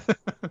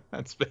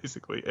that's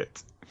basically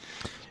it.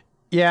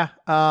 Yeah.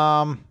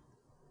 I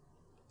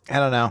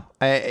don't know.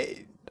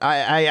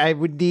 I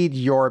would need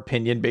your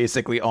opinion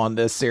basically on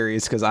this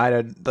series because I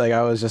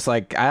was just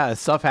like,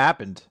 stuff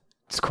happened.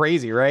 It's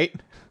crazy, right?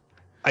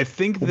 I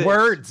think that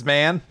words,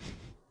 man.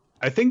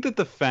 I think that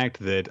the fact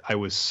that I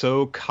was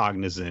so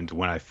cognizant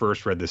when I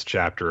first read this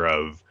chapter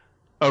of,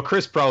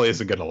 Chris probably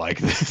isn't going to like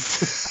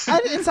this.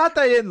 It's not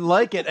that I didn't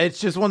like it. It's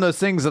just one of those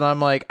things that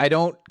I'm like, I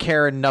don't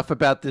care enough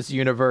about this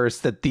universe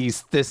that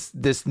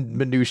this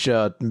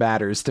minutia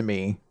matters to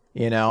me.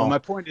 Well, my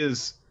point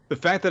is the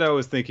fact that I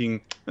was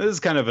thinking this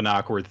is kind of an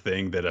awkward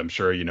thing that I'm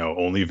sure,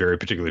 only very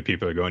particular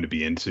people are going to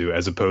be into,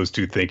 as opposed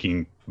to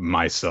thinking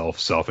myself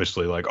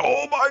selfishly like,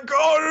 oh my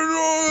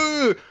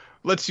God,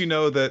 lets you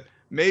know that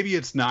maybe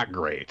it's not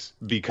great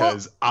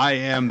because I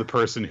am the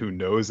person who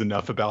knows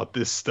enough about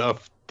this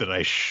stuff that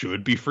I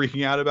should be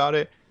freaking out about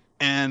it.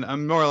 And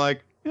I'm more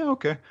like, yeah,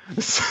 okay.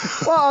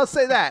 Well, I'll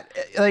say that,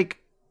 like,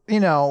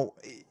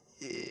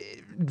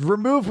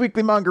 remove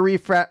Weekly Manga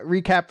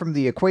Recap from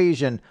the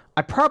equation,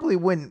 I probably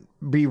wouldn't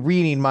be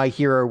reading My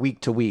Hero week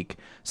to week.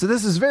 So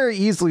this is very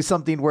easily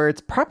something where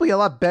it's probably a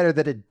lot better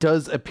that it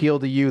does appeal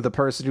to you. The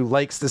person who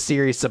likes the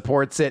series,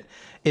 supports it,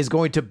 is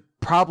going to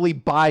probably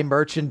buy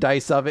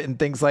merchandise of it and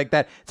things like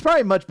that. It's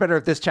probably much better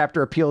if this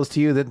chapter appeals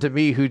to you than to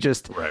me, who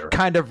just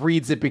kind of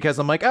reads it because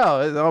I'm like,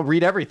 I'll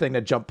read everything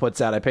that Jump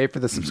puts out. I pay for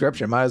the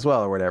subscription, might as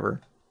well, or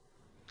whatever.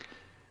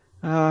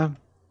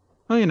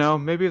 Well,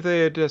 maybe if they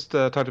had just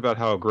talked about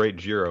how great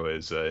Jiro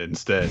is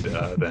instead,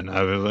 then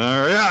I was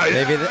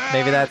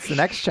maybe that's the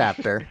next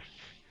chapter.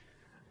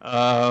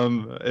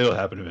 It'll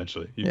happen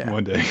eventually,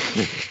 one day.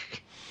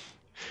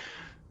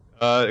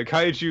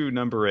 Kaiju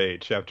number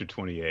 8, chapter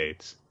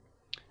 28.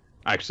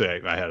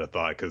 Actually, I had a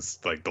thought because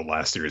like the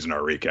last series in our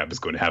recap is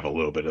going to have a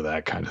little bit of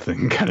that kind of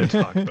thing, kind of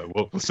talk, but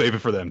we'll save it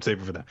for them.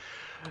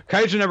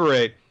 Kaiju number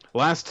 8.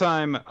 Last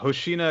time,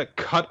 Hoshina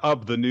cut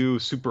up the new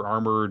super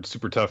armored,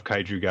 super tough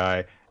kaiju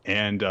guy.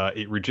 And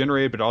it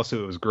regenerated, but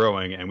also it was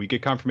growing, and we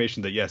get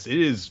confirmation that yes,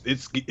 it's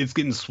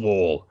getting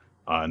swole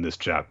in this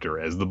chapter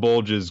as the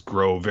bulges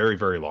grow very,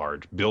 very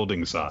large,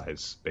 building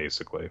size,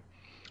 basically.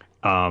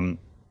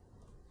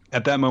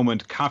 At that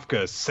moment,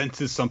 Kafka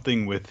senses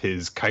something with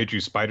his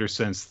kaiju spider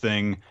sense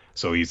thing,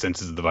 so he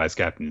senses the vice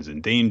captain is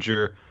in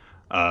danger.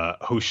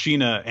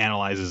 Hoshina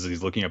analyzes,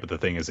 he's looking up at the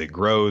thing as it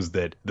grows,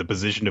 that the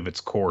position of its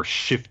core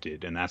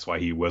shifted, and that's why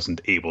he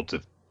wasn't able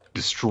to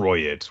destroy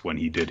it when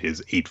he did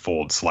his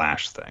 8-fold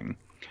slash thing.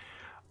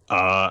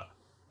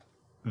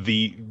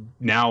 The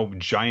now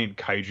giant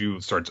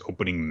kaiju starts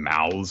opening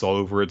mouths all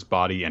over its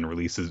body and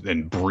releases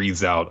and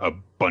breathes out a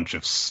bunch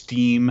of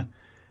steam,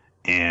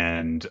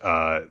 and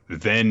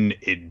then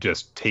it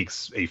just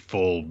takes a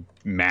full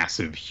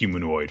massive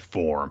humanoid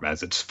form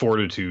as its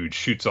fortitude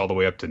shoots all the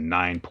way up to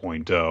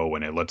 9.0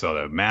 and it lets out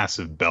a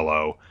massive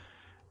bellow.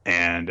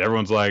 And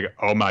everyone's like,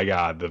 oh my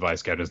God, the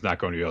vice captain is not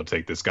going to be able to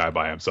take this guy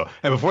by himself.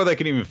 And before they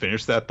can even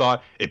finish that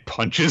thought, it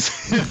punches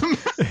him.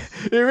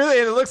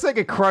 It looks like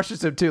it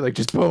crushes him too, like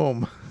just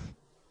boom.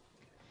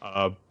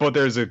 But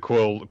there's a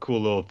cool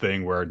little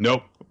thing where,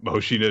 nope,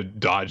 Hoshina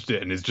dodged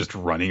it and is just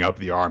running up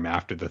the arm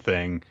after the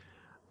thing.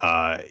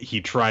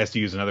 He tries to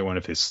use another one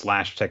of his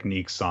slash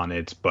techniques on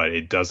it, but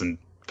it doesn't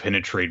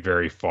penetrate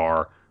very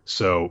far.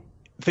 So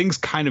things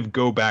kind of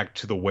go back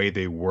to the way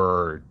they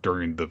were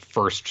during the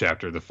first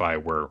chapter of the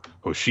fight, where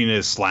Hoshina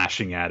is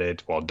slashing at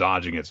it while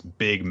dodging its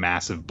big,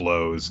 massive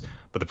blows.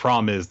 But the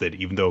problem is that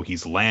even though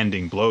he's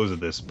landing blows at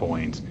this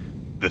point,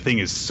 the thing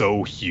is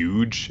so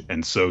huge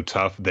and so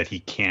tough that he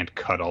can't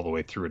cut all the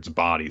way through its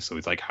body. So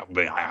he's like,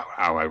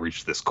 how I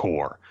reach this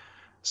core?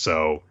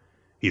 So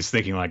he's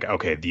thinking like,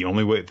 okay, the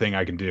only thing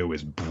I can do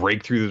is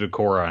break through the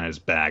core on his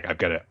back. I've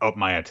got to up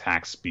my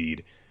attack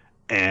speed.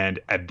 And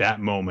at that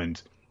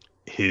moment,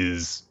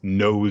 his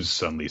nose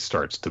suddenly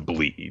starts to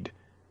bleed,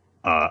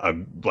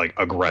 like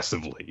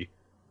aggressively.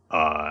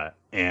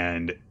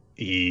 And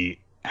he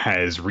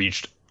has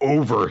reached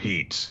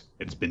overheat.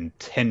 It's been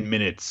 10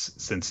 minutes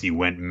since he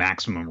went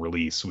maximum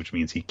release, which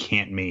means he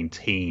can't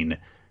maintain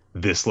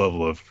this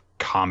level of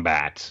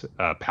combat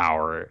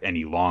power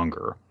any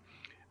longer.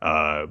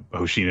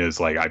 Hoshina is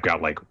like, I've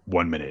got like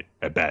 1 minute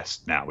at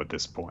best now at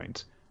this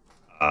point.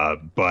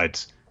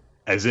 But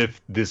as if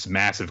this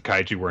massive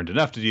kaiju weren't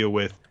enough to deal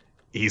with,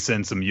 he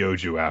sends some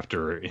Yoju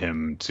after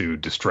him to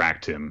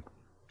distract him.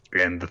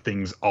 And the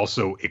things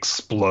also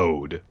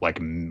explode like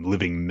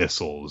living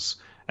missiles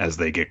as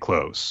they get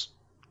close.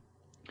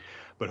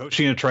 But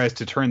Hoshina tries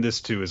to turn this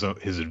to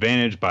his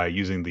advantage by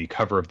using the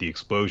cover of the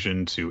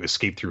explosion to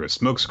escape through a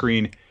smoke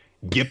screen,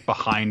 get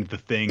behind the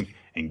thing,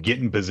 and get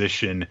in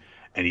position.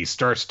 And he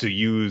starts to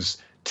use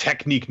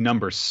technique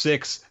number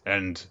 6.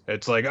 And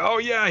it's like, oh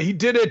yeah, he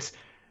did it.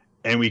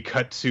 And we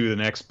cut to the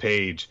next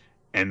page,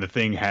 and the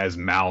thing has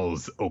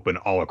mouths open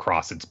all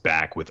across its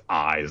back with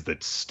eyes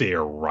that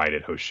stare right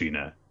at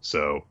Hoshina.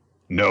 So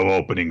no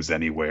openings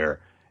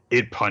anywhere.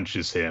 It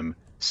punches him,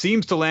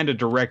 seems to land a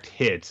direct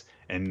hit.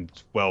 And,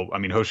 well, I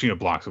mean, Hoshina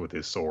blocks it with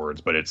his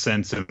swords, but it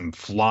sends him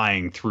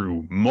flying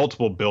through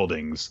multiple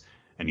buildings,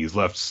 and he's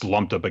left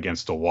slumped up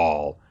against a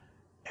wall.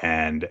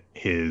 And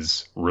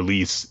his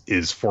release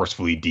is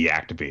forcefully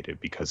deactivated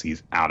because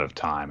he's out of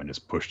time and has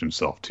pushed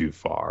himself too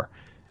far.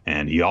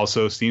 And he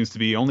also seems to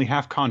be only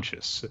half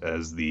conscious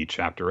as the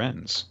chapter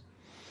ends.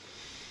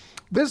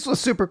 This was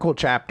a super cool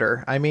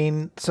chapter. I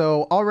mean,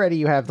 so already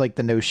you have like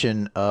the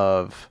notion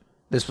of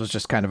this was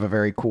just kind of a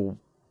very cool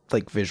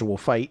like visual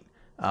fight.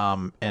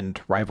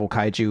 And rival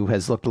kaiju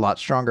has looked a lot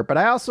stronger. But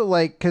I also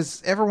like,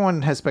 because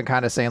everyone has been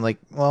kind of saying like,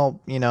 well,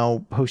 you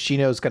know,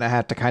 Hoshino's going to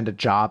have to kind of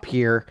job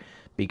here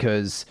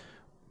because,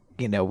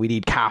 you know, we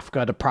need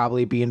Kafka to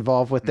probably be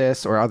involved with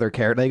this or other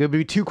characters. Like, it would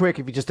be too quick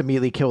if you just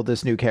immediately killed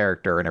this new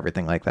character and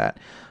everything like that.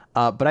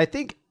 But I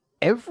think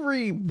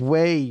every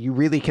way you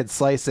really can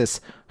slice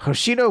this,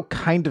 Hoshino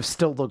kind of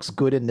still looks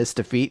good in this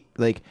defeat.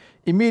 Like,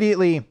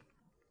 immediately,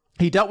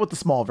 he dealt with the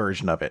small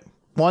version of it.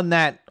 Won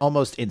that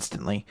almost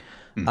instantly.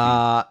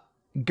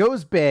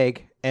 Goes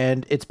big,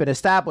 and it's been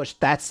established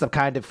that's the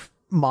kind of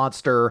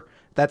monster,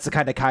 that's the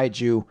kind of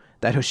kaiju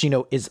that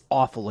Hoshino is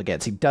awful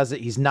against.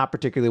 He's not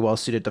particularly well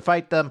suited to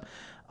fight them,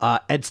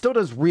 and still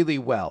does really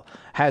well.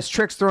 Has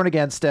tricks thrown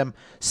against him,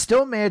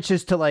 still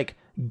manages to like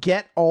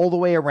get all the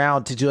way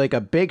around to do like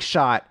a big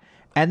shot,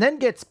 and then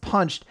gets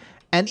punched.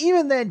 And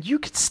even then, you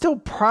could still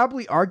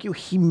probably argue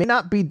he may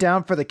not be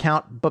down for the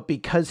count, but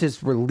because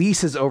his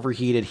release is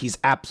overheated, he's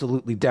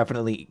absolutely,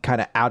 definitely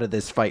kind of out of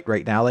this fight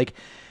right now. Like,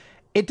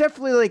 it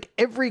definitely, like,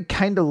 every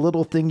kind of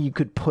little thing you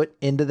could put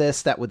into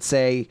this that would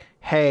say,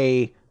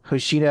 hey,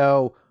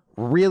 Hoshino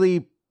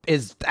really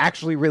is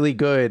actually really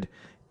good,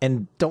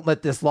 and don't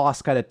let this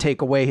loss kind of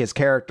take away his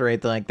character or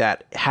anything like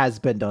that, has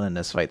been done in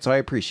this fight. So I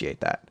appreciate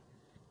that.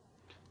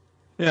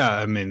 Yeah,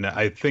 I mean,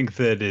 I think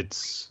that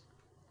it's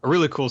a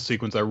really cool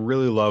sequence. I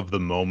really love the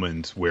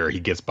moment where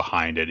he gets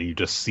behind it and you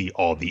just see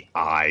all the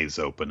eyes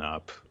open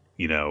up.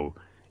 You know,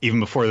 even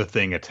before the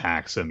thing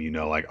attacks him, you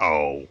know, like,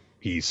 oh,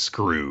 he's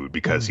screwed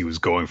because he was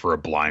going for a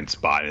blind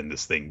spot and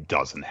this thing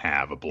doesn't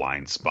have a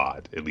blind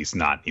spot, at least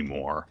not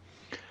anymore.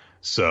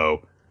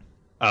 So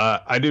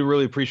I do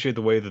really appreciate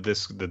the way that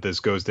this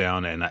goes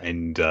down.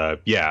 And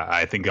yeah,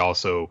 I think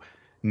also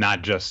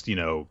not just, you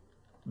know,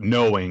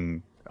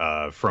 knowing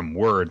from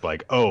word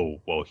like, oh,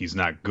 well, he's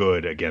not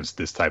good against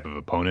this type of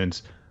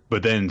opponent,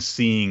 but then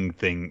seeing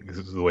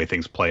the way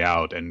things play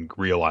out and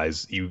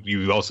realize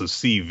you also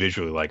see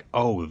visually like,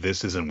 oh,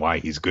 this isn't why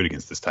he's good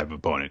against this type of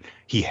opponent.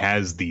 He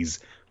has these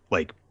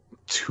like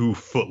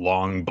 2-foot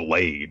long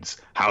blades.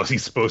 How is he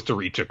supposed to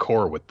reach a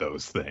core with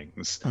those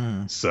things?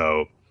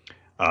 So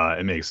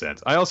it makes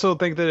sense. I also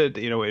think that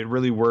it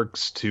really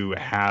works to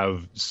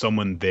have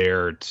someone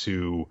there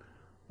to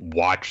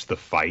watch the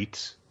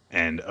fight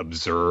and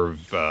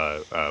observe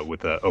with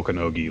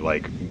Okanogi,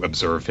 like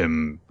observe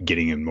him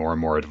getting in more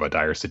and more of a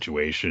dire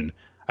situation.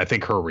 I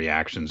think her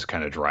reactions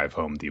kind of drive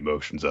home the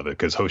emotions of it,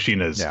 because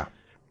Hoshina's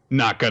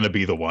not going to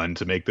be the one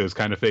to make those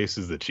kind of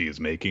faces that she is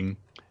making.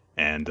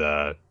 And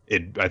I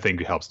think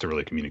it helps to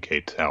really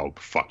communicate how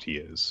fucked he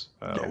is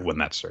when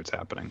that starts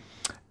happening.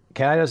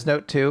 Can I just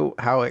note, too,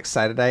 how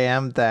excited I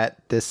am that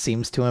this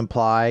seems to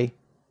imply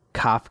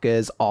Kafka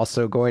is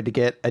also going to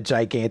get a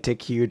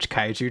gigantic, huge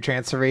kaiju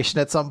transformation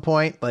at some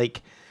point.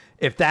 Like,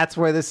 if that's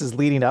where this is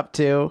leading up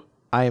to,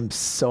 I am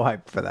so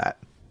hyped for that.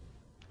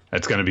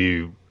 It's going to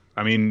be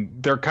I mean,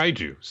 they're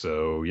kaiju,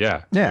 so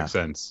yeah, makes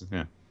sense.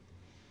 Yeah.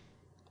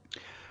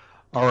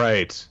 All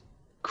right,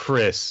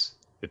 Chris.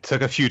 It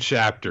took a few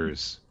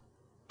chapters,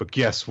 but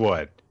guess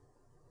what?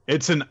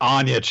 It's an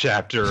Anya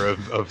chapter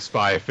of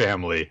Spy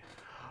Family.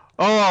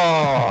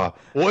 Oh,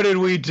 what did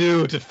we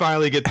do to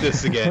finally get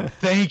this again?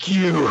 Thank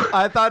you.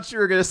 I thought you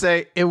were going to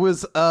say it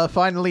was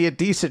finally a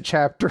decent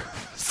chapter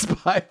of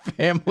Spy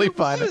Family.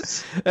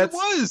 It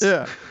was.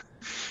 Yeah.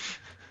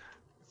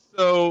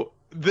 So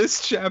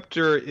this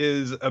chapter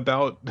is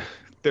about,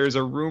 there's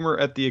a rumor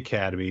at the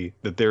Academy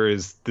that there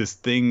is this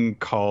thing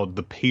called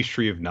the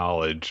Pastry of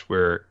Knowledge,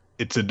 where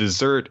it's a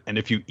dessert, and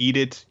if you eat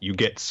it, you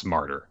get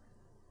smarter.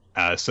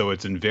 So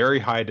it's in very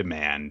high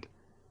demand,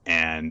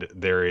 and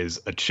there is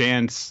a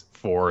chance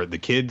for the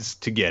kids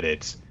to get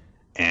it.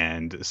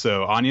 And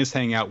so Anya's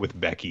hanging out with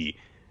Becky,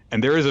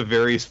 and there is a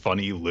very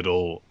funny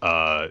little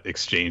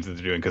exchange that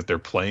they're doing, because they're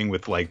playing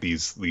with like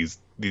these the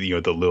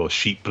little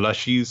sheep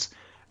plushies,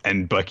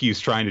 and Becky's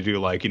trying to do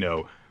like,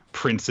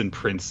 prince and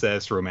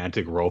princess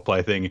romantic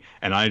roleplay thing,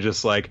 and I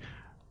just like,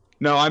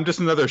 no, I'm just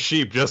another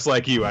sheep just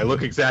like you. I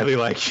look exactly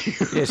like you.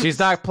 Yeah, she's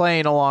not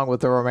playing along with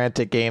the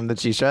romantic game that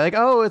she's like,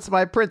 oh, it's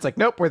my prince. Like,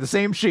 nope, we're the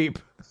same sheep.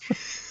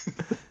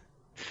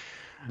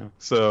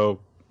 So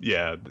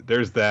yeah,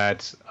 there's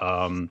that.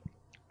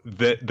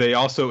 That they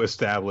also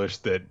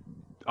established that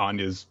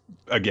Anya's,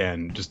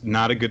 again, just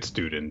not a good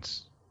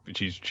student.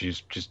 She's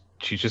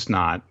just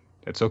not.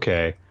 It's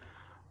okay.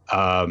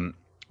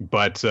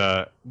 But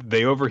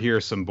they overhear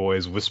some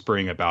boys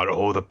whispering about,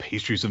 oh, the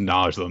pastries of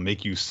knowledge, they'll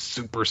make you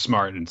super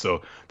smart. And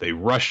so they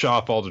rush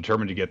off, all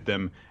determined to get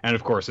them. And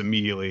of course,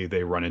 immediately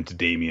they run into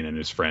Damien and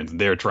his friends,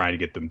 and they're trying to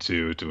get them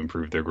too, to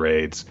improve their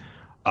grades.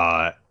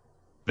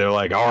 They're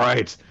like, all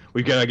right,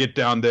 we got to get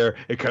down there.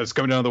 It's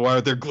coming down the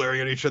wire. They're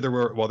glaring at each other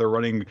while they're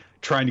running,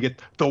 trying to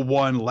get the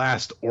one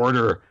last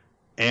order.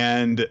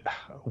 And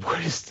what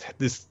is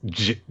this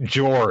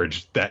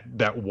George,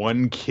 that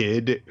one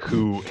kid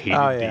who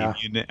hated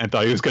Damien and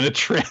thought he was going to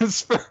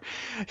transfer?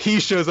 He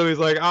shows up. He's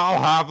like, I'll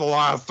have the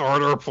last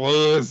order,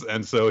 please.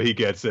 And so he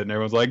gets it, and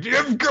everyone's like, you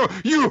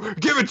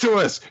give it to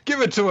us. Give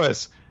it to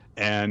us.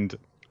 And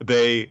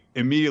they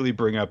immediately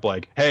bring up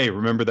like, hey,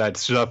 remember that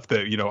stuff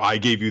that, I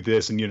gave you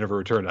this and you never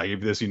returned. I gave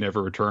you this, you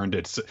never returned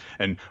it.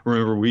 And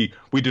remember, we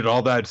did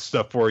all that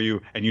stuff for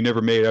you and you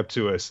never made it up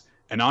to us.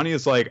 And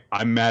Anya's like,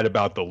 I'm mad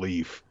about the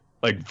leaf.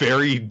 Like,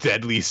 very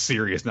deadly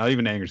serious. Not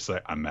even angry. Just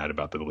like, I'm mad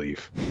about the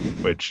leaf.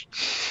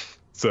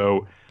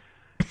 So,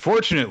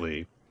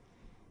 fortunately,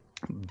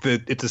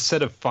 it's a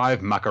set of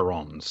 5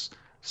 macarons.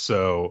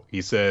 So,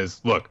 he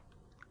says, look,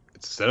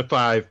 it's a set of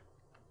 5.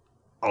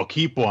 I'll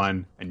keep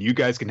one, and you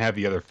guys can have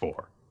the other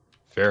 4.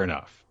 Fair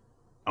enough.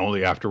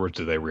 Only afterwards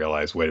do they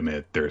realize, wait a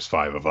minute, there's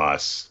 5 of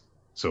us.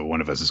 So, one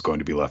of us is going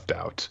to be left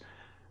out.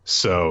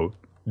 So,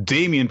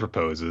 Damien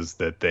proposes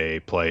that they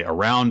play a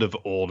round of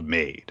Old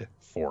Maid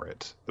for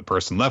it. The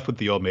person left with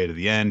the Old Maid at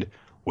the end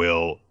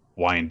will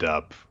wind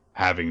up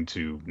having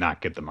to not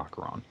get the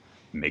macaron.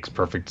 Makes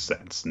perfect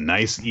sense.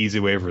 Nice,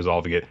 easy way of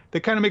resolving it.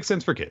 That kind of makes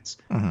sense for kids.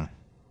 Mm-hmm.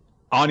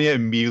 Anya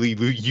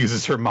immediately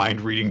uses her mind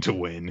reading to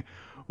win,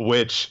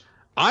 which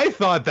I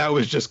thought that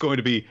was just going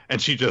to be,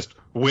 and she just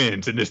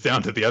wins and is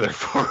down to the other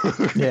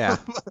 4. Yeah.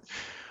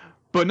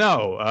 But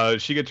no,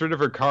 she gets rid of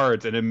her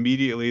cards, and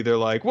immediately they're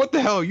like, what the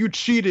hell, you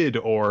cheated,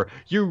 or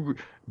you...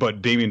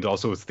 But Damien's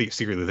also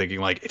secretly thinking,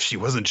 like, if she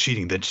wasn't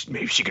cheating, then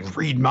maybe she can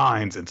read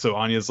minds. And so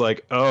Anya's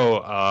like,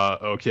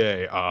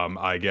 okay,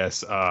 I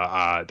guess,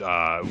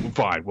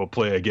 fine, we'll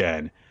play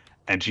again.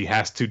 And she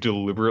has to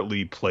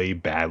deliberately play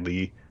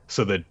badly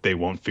so that they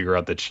won't figure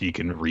out that she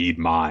can read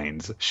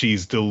minds.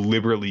 She's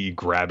deliberately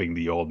grabbing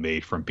the Old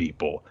Maid from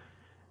people.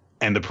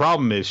 And the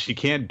problem is she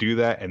can't do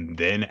that and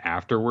then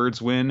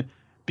afterwards win,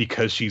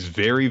 because she's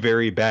very,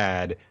 very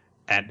bad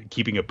at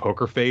keeping a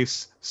poker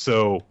face.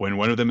 So when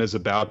one of them is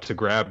about to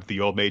grab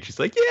the Old Maid, she's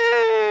like,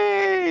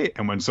 yay!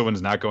 And when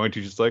someone's not going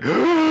to, she's like,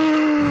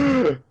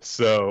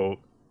 so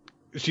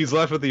she's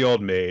left with the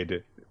Old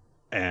Maid.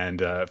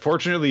 And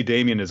fortunately,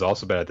 Damien is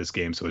also bad at this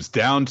game. So it's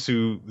down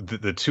to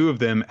the 2 of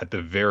them at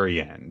the very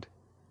end.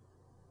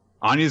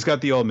 Anya's got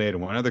the Old Maid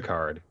and 1 other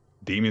card.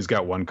 Damien's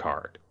got 1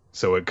 card.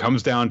 So it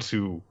comes down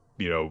to,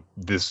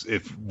 this,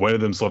 if one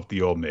of them's left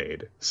the Old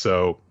Maid.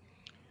 So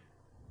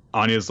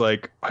Anya's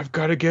like, I've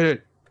got to get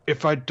it.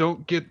 If I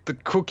don't get the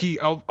cookie,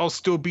 I'll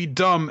still be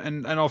dumb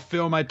and I'll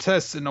fail my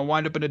tests and I'll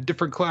wind up in a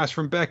different class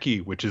from Becky,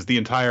 which is the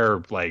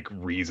entire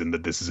reason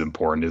that this is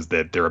important, is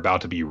that they're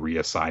about to be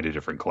reassigned to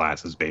different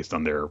classes based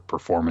on their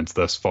performance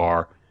thus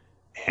far.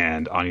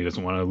 And Anya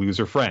doesn't want to lose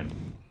her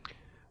friend.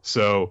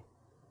 So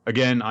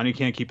again, Anya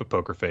can't keep a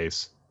poker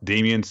face.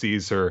 Damien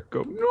sees her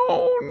go,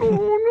 no.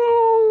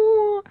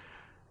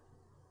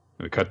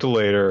 We cut to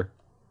later,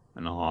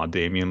 and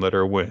Damien let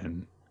her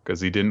win. Because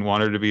he didn't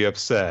want her to be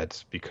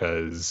upset,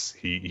 because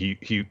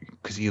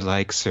he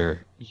likes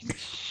her.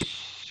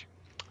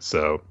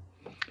 So,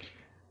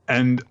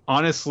 and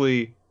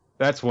honestly,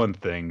 that's one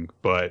thing.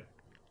 But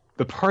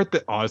the part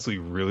that honestly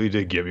really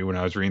did get me when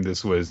I was reading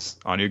this was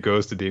Anya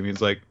goes to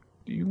Damien's like,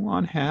 do you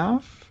want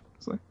half?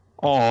 It's like,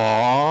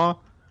 aww.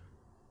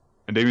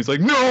 And Damien's like,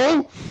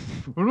 no,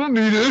 I don't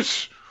need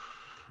it.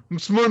 I'm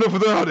smart enough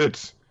without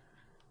it.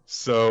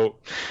 So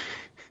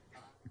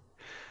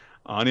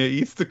Anya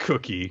eats the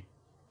cookie,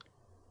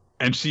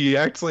 and she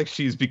acts like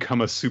she's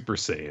become a Super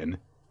Saiyan,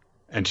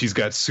 and she's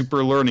got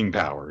super learning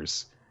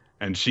powers.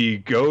 And she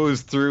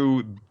goes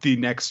through the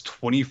next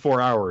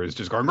 24 hours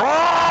just going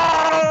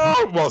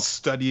while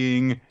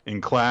studying in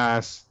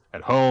class,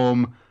 at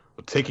home,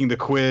 taking the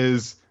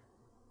quiz.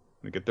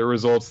 They get their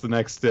results the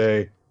next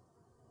day.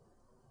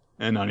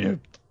 And Anya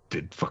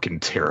did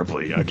fucking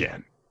terribly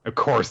again. Of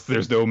course,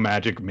 there's no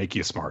magic make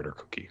you smarter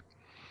cookie.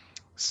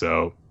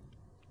 So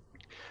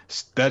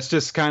that's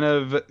just kind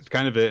of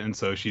it. And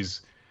so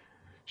she's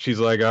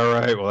like, all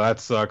right, well, that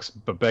sucks.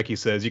 But Becky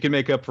says you can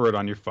make up for it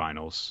on your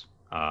finals.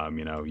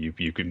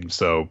 You can.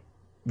 So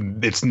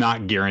it's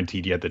not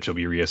guaranteed yet that she'll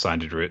be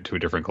reassigned to a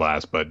different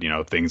class, but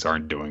things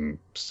aren't going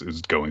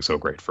so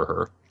great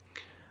for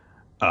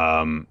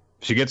her.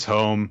 She gets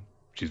home.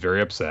 She's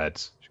very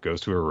upset. She goes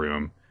to her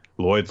room.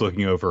 Lloyd's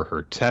looking over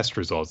her test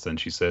results, and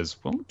she says,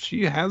 well,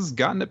 she has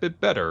gotten a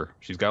bit better.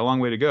 She's got a long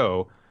way to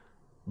go.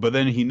 But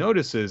then he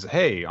notices,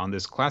 hey, on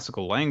this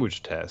classical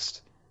language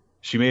test,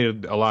 she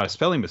made a lot of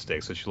spelling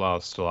mistakes, so she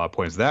lost a lot of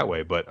points that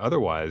way, but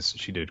otherwise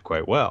she did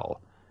quite well.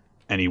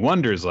 And he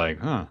wonders, like,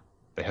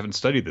 they haven't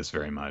studied this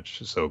very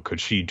much, so could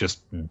she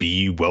just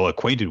be well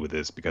acquainted with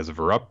this because of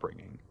her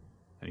upbringing?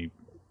 And he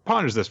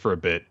ponders this for a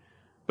bit,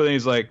 but then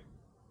he's like,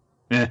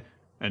 and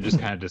just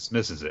kind of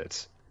dismisses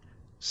it.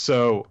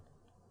 So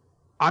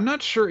I'm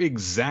not sure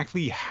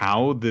exactly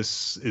how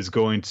this is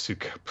going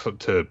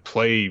to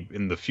play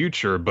in the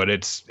future, but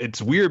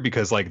it's weird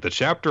because like the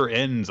chapter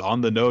ends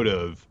on the note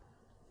of,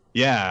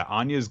 yeah,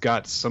 Anya's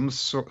got some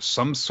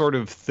sort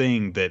of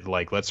thing that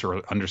like lets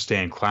her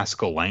understand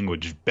classical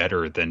language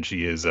better than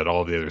she is at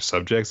all the other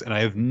subjects, and I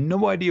have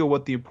no idea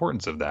what the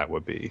importance of that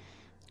would be.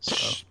 So.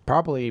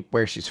 Probably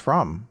where she's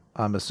from,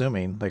 I'm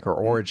assuming, like her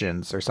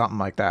origins or something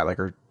like that, like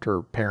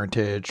her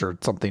parentage or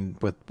something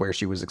with where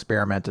she was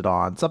experimented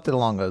on, something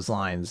along those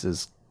lines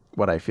is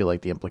what I feel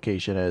like the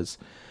implication is.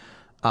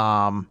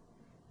 So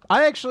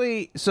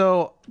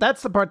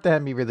that's the part that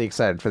had me really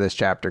excited for this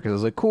chapter, because it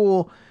was like,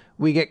 cool,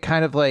 we get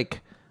kind of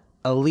like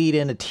a lead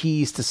in, a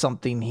tease to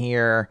something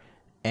here,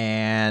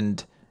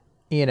 and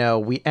we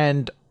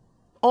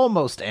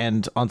almost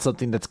end on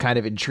something that's kind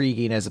of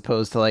intriguing as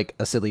opposed to like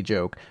a silly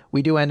joke.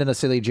 We do end in a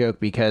silly joke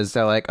because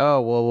they're like,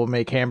 oh, well, we'll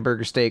make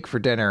hamburger steak for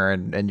dinner.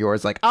 And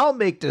yours like, I'll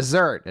make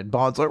dessert. And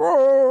Bond's like,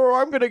 oh,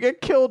 I'm going to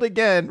get killed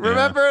again. Yeah.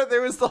 Remember,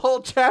 there was the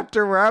whole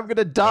chapter where I'm going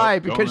to die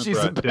because she's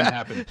a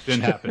bad...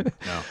 Didn't happen.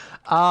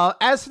 No.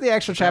 As for the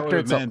actual chapter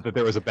itself, meant that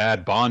there was a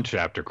bad Bond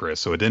chapter, Chris,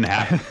 so it didn't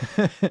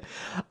happen.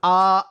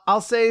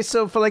 I'll say,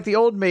 so for like the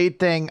old maid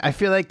thing, I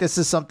feel like this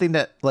is something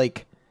that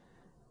like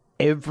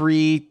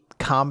every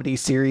comedy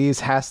series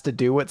has to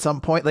do at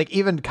some point. Like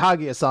even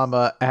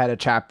Kaguya-sama had a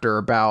chapter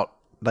about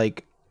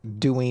like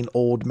doing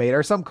old maid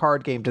or some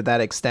card game to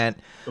that extent.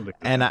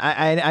 And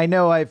I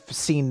know I've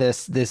seen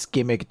this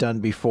gimmick done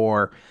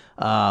before.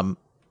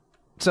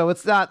 So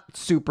it's not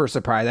super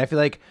surprising. I feel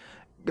like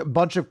a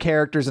bunch of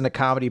characters in a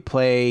comedy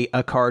play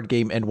a card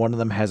game and one of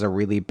them has a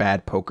really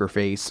bad poker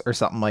face or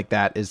something like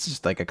that is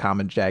just like a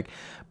common jag.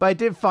 But I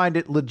did find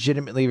it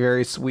legitimately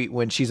very sweet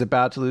when she's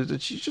about to lose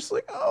it. She's just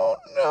like, oh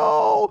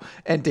no.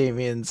 And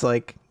Damien's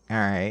like, all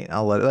right,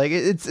 I'll let it. Like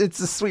it's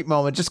a sweet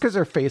moment just because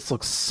her face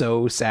looks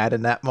so sad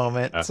in that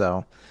moment.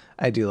 So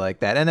I do like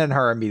that. And then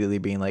her immediately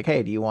being like,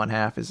 hey, do you want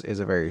half is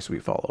a very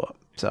sweet follow-up.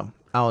 So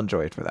I'll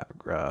enjoy it for that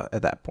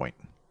at that point.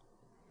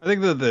 I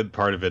think that the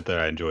part of it that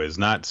I enjoy is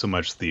not so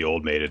much the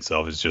old maid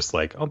itself. It's just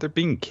like, oh, they're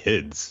being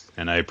kids,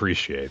 and I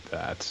appreciate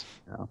that.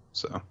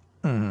 So.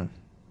 Mm-hmm.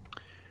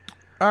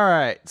 All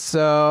right.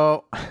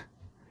 So,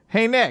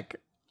 hey Nick.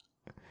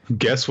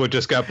 Guess what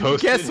just got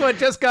posted?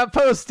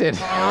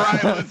 All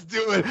right, let's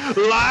do it.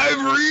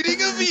 Live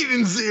reading of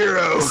Eden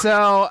Zero.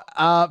 So,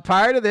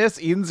 prior to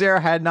this, Eden Zero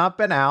had not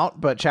been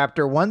out, but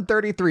chapter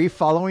 133,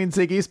 Following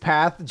Ziggy's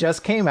Path,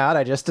 just came out.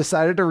 I just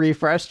decided to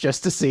refresh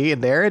just to see,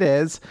 and there it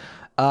is.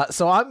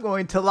 So I'm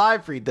going to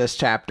live read this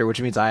chapter,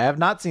 which means I have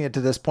not seen it to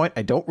this point.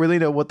 I don't really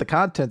know what the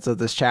contents of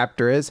this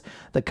chapter is.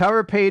 The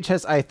cover page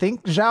has, I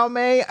think, Zhao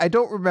Mei. I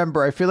don't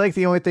remember. I feel like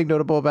the only thing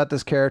notable about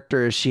this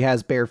character is she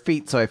has bare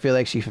feet, so I feel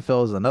like she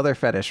fulfills another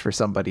fetish for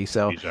somebody.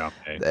 So,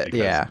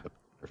 yeah.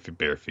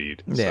 Bare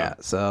feet. So. Yeah,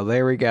 so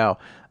there we go.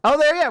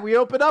 Oh, we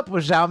open up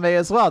with Zhao Mei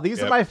as well.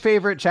 These are my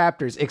favorite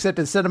chapters, except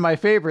instead of my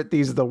favorite,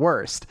 these are the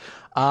worst.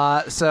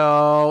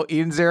 So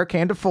Eden Zero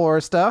came to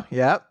Florista.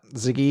 Yep.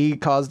 Ziggy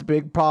caused a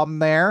big problem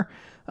there.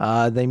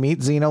 They meet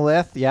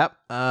Xenolith. Yep.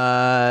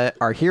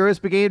 Our heroes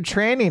began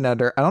training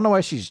under... I don't know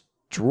why she's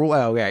drooling.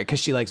 Oh, yeah, because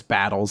she likes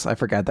battles. I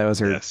forgot that was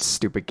her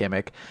stupid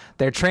gimmick.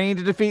 They're training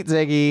to defeat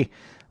Ziggy,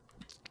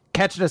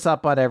 catching us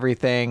up on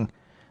everything.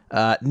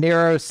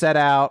 Nero set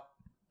out.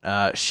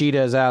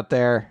 Sheeta's out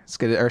there. It's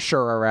gonna, or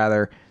Shura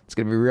rather. It's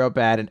gonna be real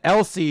bad. And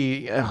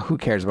Elsie, who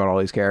cares about all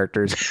these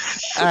characters?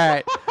 All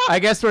right, I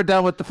guess we're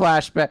done with the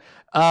flashback.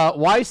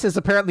 Weiss has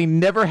apparently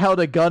never held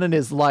a gun in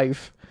his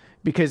life.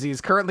 because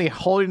he's currently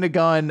holding a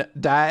gun,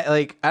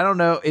 like, I don't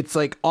know, it's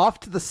like off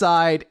to the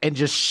side and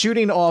just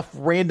shooting off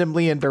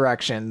randomly in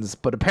directions.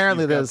 But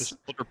apparently there's the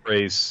shoulder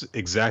brace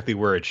exactly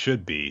where it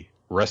should be,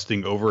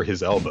 resting over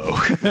his elbow.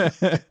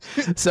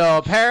 So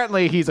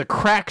apparently he's a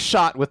crack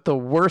shot with the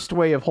worst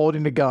way of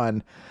holding a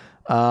gun.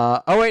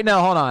 Oh wait,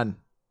 no, hold on.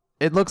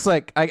 It looks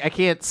like I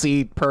can't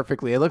see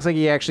perfectly. It looks like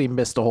he actually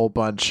missed a whole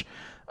bunch.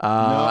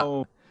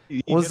 No, he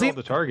hit all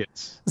the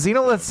targets.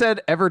 Xenolith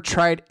said, ever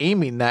tried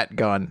aiming that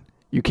gun?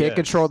 You can't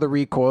control the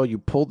recoil. You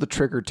pulled the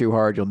trigger too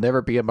hard. You'll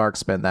never be a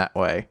marksman that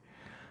way.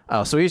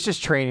 Oh, so he's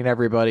just training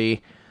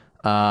everybody.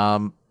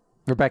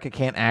 Rebecca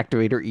can't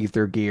activate her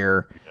ether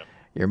gear. Yep.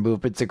 Your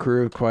movement's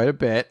improved quite a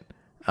bit.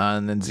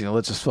 And then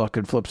Xenolith just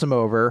fucking flips him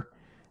over.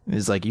 And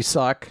he's like, you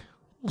suck.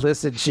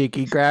 Listen,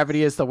 Shiki,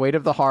 gravity is the weight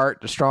of the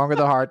heart. The stronger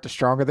the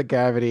stronger the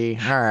gravity.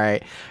 All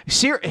right.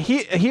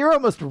 Hero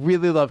must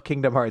really love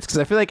Kingdom Hearts, because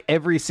I feel like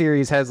every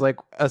series has like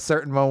a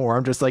certain moment where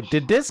I'm just like,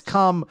 did this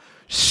come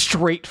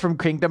straight from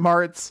Kingdom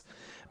Hearts?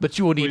 But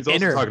you will need he's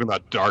also talking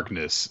about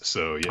darkness,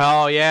 so yeah.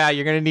 Oh yeah,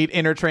 you're gonna need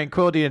inner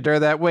tranquility to endure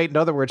that weight. In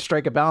other words,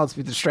 strike a balance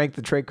between the strength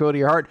and tranquility of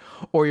your heart,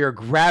 or your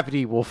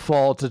gravity will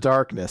fall to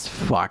darkness.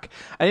 Fuck.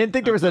 I didn't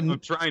think there was I'm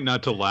trying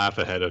not to laugh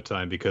ahead of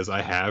time, because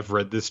I have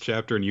read this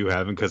chapter and you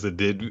haven't, because it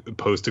did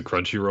post to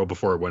Crunchyroll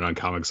before it went on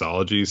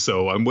Comixology,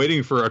 so I'm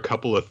waiting for a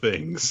couple of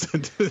things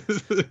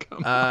to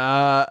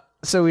come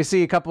So we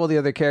see a couple of the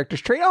other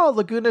characters train. Oh,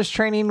 Laguna's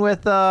training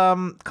with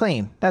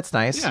Clean. That's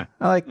nice. Yeah.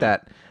 I like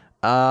that.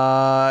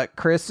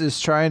 Chris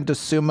is trying to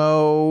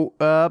sumo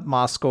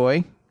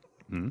Moskoy.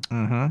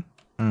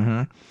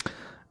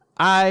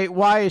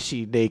 Why is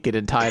she naked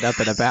and tied up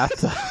in a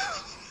bathtub?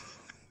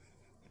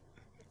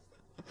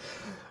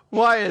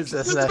 Why is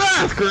this? It's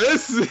bath,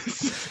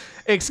 Chris.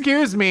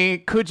 Excuse me,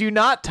 could you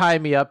not tie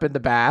me up in the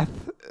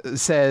bath?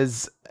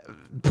 Says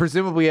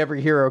presumably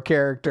every hero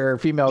character,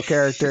 female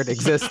character in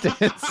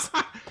existence.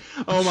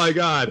 Oh my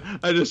god,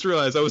 I just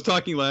realized I was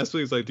talking last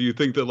week. It's like, do you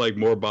think that like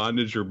more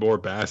bondage or more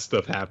bath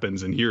stuff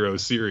happens in Hero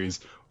series?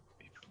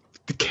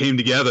 They came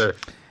together.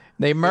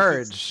 They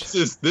merged.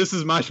 This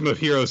is Mashima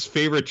Hero's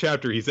favorite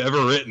chapter he's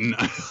ever written.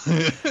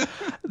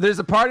 There's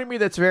a part of me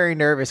that's very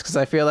nervous, because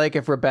I feel like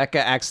if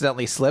Rebecca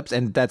accidentally slips,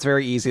 and that's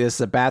very easy, this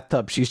is a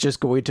bathtub, she's just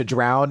going to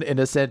drown in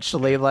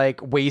essentially like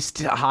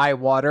waist high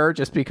water,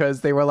 just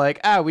because they were like,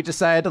 we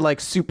decided to like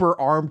super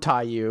arm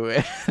tie you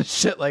and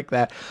shit like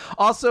that.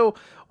 Also,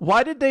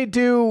 why did they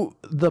do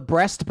the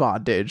breast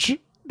bondage?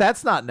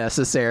 That's not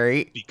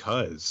necessary.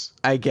 Because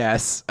I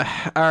guess.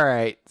 All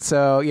right.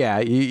 So yeah,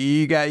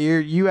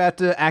 you have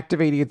to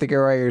activate Ether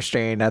Warrior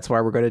Strain. That's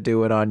why we're gonna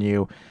do it on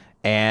you.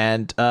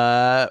 And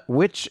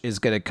Witch is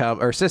gonna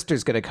come, or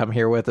Sister's gonna come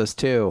here with us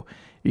too.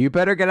 You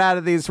better get out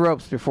of these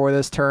ropes before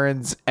this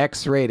turns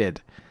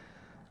X-rated.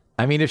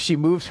 I mean, if she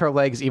moves her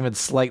legs even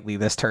slightly,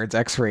 this turns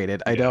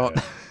X-rated. I don't.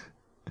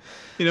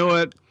 You know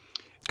what?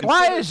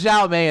 Why is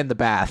Zhao Mei in the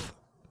bath?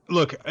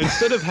 Look,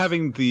 instead of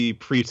having the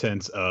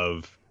pretense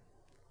of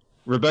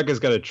Rebecca's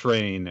got to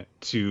train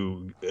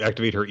to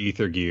activate her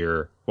ether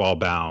gear while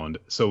bound,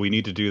 so we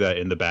need to do that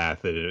in the bath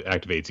that it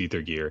activates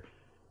ether gear,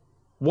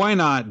 why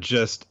not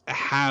just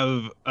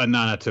have a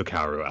Nana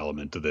Tokaru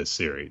element to this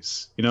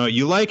series? You know,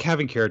 you like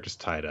having characters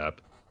tied up.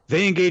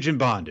 They engage in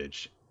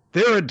bondage.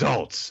 They're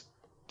adults.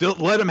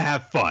 Let them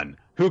have fun.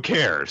 Who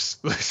cares?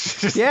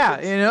 Yeah,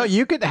 you know,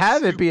 you could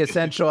have it be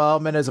essential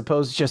element as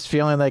opposed to just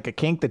feeling like a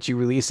kink that you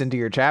release into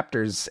your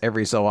chapters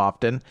every so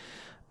often.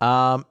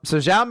 So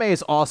Zhao Mei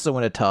is also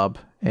in a tub,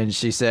 and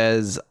she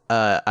says,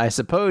 I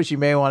suppose you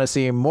may want to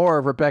see more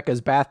of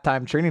Rebecca's bath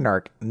time training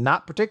arc.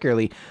 Not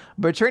particularly,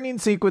 but training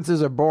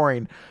sequences are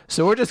boring,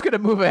 so we're just going to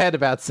move ahead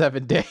about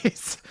 7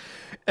 days.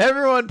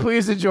 Everyone,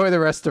 please enjoy the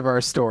rest of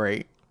our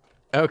story.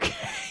 Okay.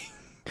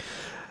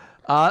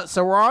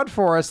 So we're on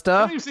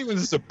Foresta. Training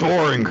sequences are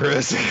boring,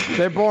 Chris.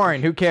 They're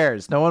boring. Who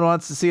cares? No one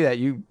wants to see that.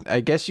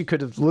 I guess you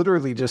could have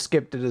literally just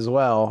skipped it as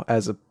well,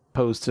 as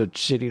opposed to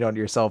shitting on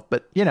yourself.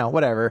 But, you know,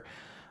 whatever.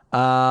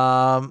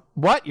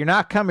 What? You're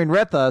not coming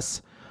with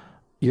us?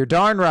 You're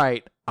darn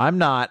right. I'm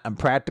not. I'm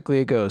practically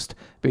a ghost.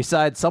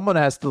 Besides, someone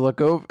has to look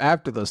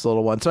after this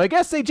little one. So I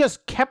guess they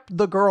just kept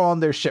the girl on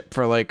their ship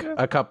for like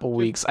a couple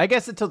weeks. I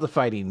guess until the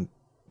fighting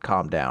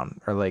calmed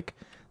down, or like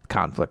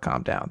conflict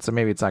calmed down. So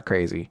maybe it's not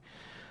crazy.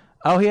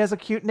 Oh, he has a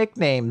cute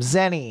nickname,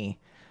 Zenny.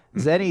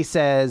 Zenny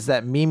says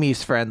that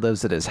Mimi's friend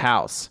lives at his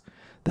house.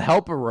 The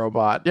helper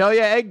robot. Oh,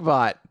 yeah,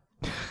 Eggbot.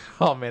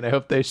 Oh, man, I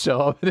hope they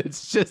show up. And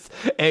it's just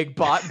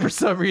Eggbot, for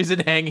some reason,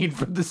 hanging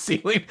from the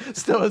ceiling.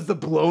 Still has the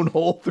blown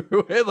hole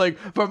through it, like,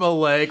 from a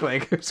leg.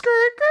 Like,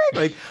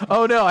 like,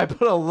 oh, no, I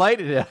put a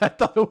light in it. I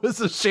thought it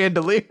was a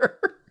chandelier.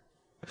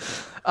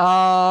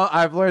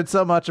 I've learned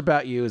so much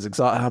about you. Is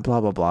blah,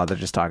 blah, blah. They're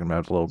just talking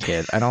about a little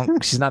kid.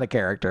 She's not a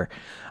character.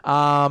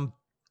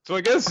 So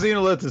I guess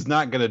Xenolith is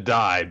not going to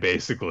die,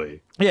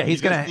 basically. Yeah, he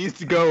needs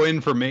to go in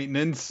for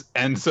maintenance,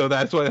 and so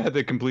that's why I had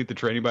to complete the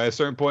training by a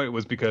certain point,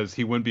 was because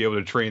he wouldn't be able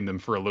to train them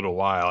for a little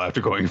while after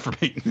going for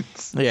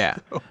maintenance. Yeah.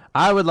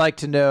 I would like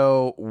to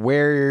know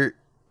where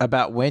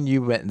about when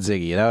you met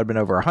Ziggy. That would have been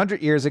over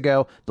 100 years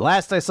ago. The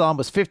last I saw him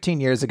was 15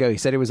 years ago. He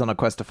said he was on a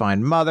quest to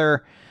find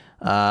Mother.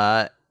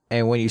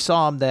 And when you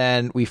saw him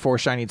then, we 4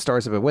 shining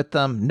stars have been with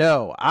them.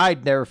 No,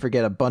 I'd never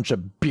forget a bunch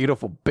of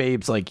beautiful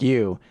babes like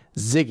you.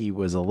 Ziggy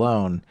was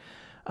alone.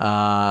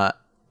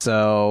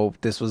 So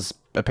this was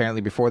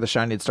apparently before the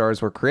shining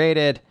stars were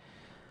created.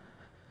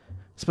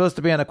 Supposed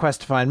to be on a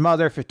quest to find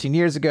Mother 15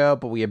 years ago,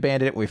 but we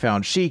abandoned it. We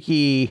found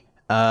Shiki.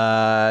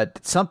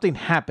 Something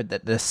happened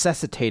that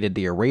necessitated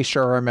the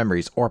erasure of our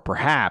memories. Or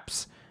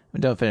perhaps,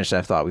 don't finish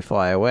that thought, we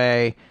fly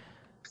away.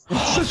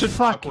 It's such an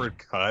awkward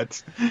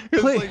cut.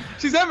 It's like,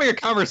 she's having a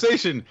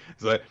conversation.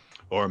 It's like,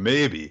 or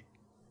maybe.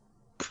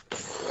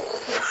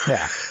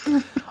 Yeah.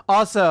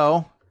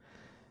 Also,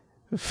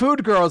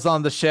 Food Girl's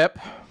on the ship.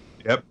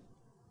 Yep.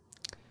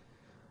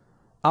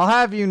 I'll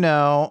have you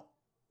know,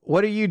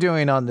 what are you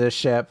doing on this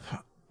ship?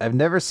 I've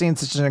never seen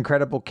such an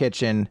incredible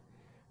kitchen.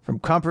 From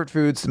comfort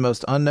foods to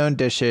most unknown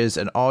dishes,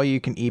 and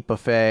all-you-can-eat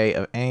buffet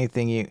of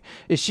anything you...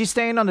 Is she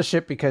staying on the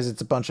ship because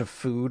it's a bunch of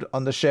food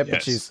on the ship? Yes.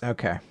 And she's...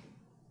 Okay.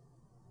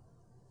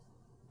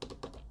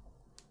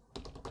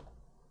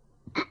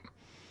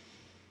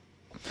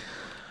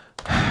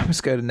 Let's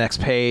go to the next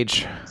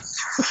page.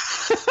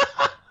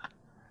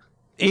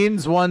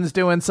 Ian's one's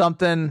doing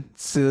something.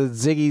 So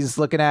Ziggy's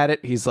looking at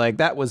it. He's like,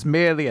 that was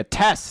merely a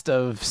test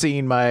of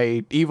seeing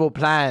my evil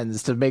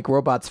plans to make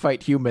robots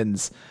fight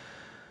humans.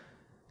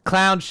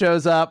 Clown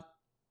shows up.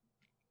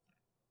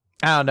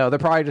 I don't know. They're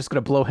probably just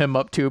going to blow him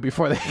up too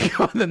before they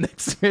go on the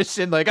next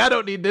mission. Like, I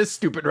don't need this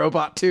stupid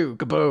robot too.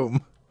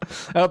 Kaboom.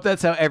 I hope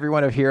that's how every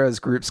one of Hero's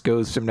groups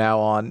goes from now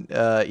on.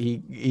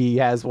 He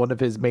has one of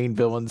his main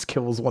villains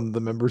kills one of the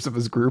members of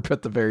his group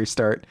at the very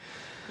start.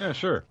 Yeah,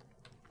 sure.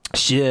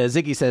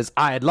 Ziggy says,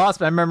 I had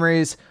lost my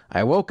memories.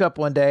 I woke up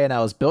one day and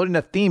I was building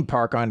a theme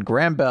park on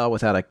Graham Bell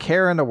without a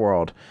care in the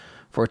world.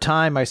 For a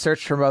time, I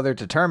searched for Mother,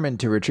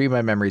 determined to retrieve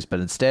my memories, but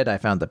instead I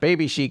found the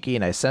baby Shiki,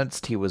 and I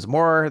sensed he was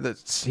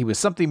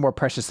something more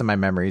precious than my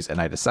memories,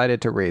 and I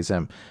decided to raise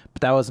him.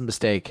 But that was a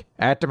mistake.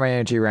 After my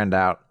energy ran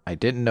out, I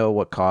didn't know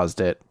what caused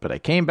it, but I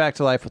came back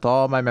to life with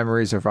all my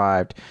memories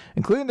revived,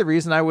 including the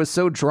reason I was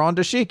so drawn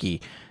to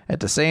Shiki. At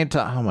the same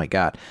time, I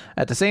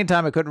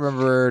couldn't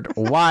remember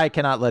why I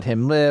cannot let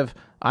him live.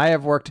 I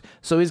have worked.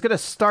 So he's going to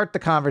start the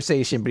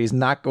conversation, but he's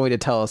not going to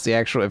tell us the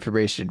actual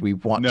information we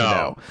want to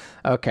know.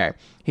 Okay.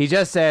 He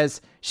just says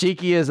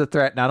Shiki is a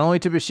threat not only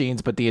to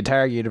machines, but the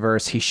entire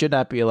universe. He should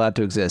not be allowed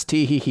to exist.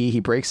 He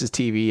breaks his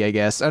TV, I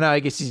guess. Oh no, I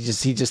guess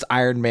he just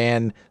Iron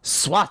Man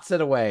swats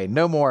it away.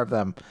 No more of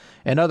them.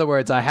 In other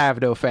words, I have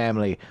no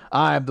family.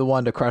 I'm the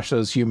one to crush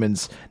those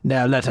humans.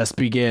 Now let us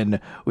begin.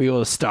 We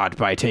will start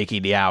by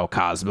taking the Owl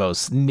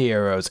Cosmos.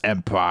 Nero's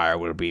empire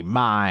will be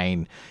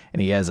mine.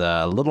 And he has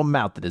a little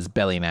mouth at his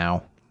belly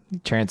now. He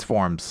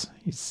transforms.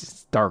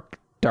 He's dark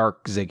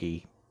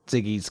Ziggy.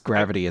 Ziggy's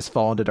gravity has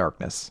fallen to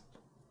darkness.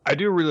 I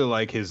do really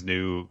like his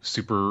new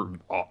super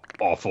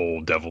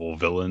awful devil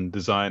villain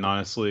design,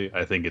 honestly.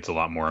 I think it's a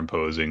lot more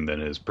imposing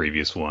than his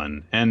previous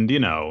one. And, you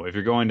know, if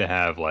you're going to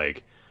have,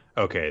 like,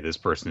 okay, this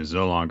person is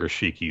no longer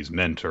Shiki's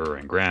mentor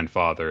and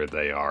grandfather,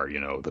 they are, you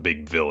know, the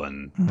big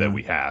villain that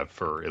we have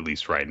for at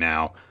least right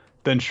now,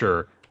 then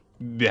sure,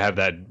 they have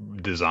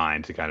that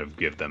design to kind of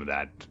give them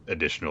that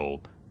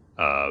additional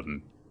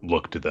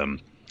look to them.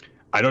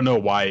 I don't know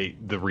why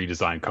the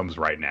redesign comes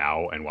right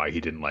now and why he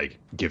didn't like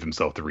give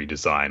himself the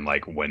redesign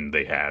like when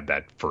they had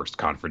that first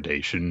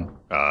confrontation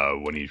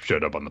when he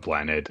showed up on the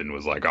planet and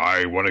was like,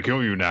 I want to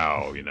kill you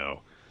now, you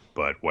know,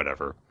 but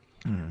whatever.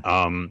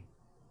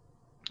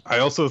 I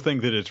also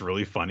think that it's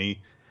really funny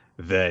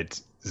that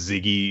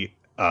Ziggy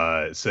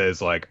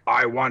says like,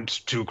 I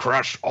want to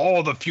crush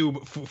all the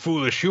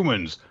foolish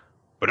humans.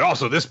 But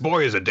also, this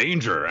boy is a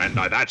danger, and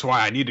that's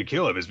why I need to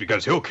kill him, is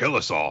because he'll kill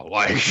us all.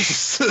 Like,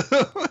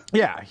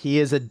 yeah, he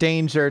is a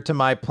danger to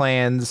my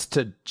plans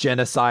to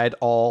genocide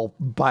all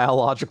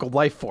biological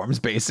life forms,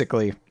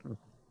 basically.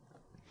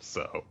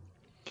 So,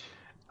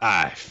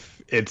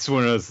 it's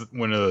one of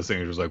those things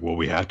where it's like, well,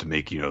 we have to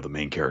make, you know, the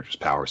main character's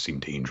powers seem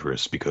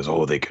dangerous because,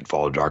 they could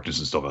follow darkness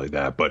and stuff like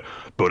that. But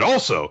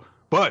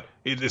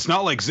it's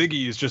not like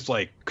Ziggy is just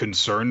like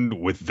concerned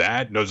with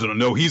that.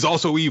 No, he's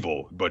also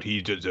evil, but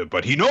he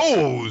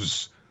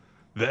knows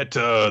that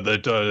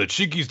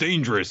Shiki's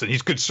dangerous and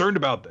he's concerned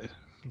about that.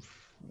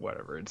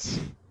 Whatever. It's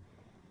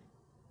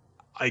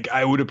like,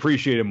 I would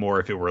appreciate it more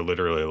if it were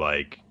literally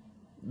like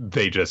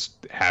they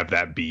just have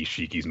that be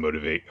Shiki's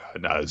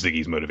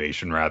Ziggy's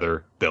motivation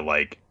rather, that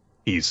like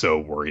he's so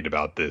worried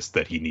about this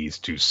that he needs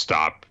to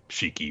stop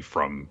Shiki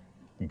from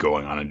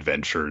going on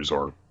adventures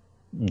or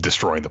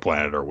destroying the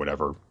planet or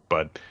whatever.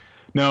 But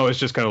no, it's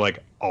just kind of like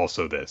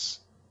also this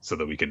so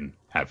that we can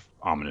have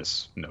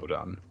ominous note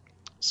on.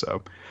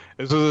 So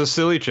this was a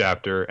silly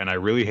chapter, and I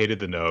really hated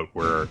the note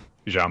where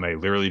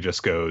Jame literally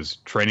just goes,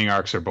 training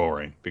arcs are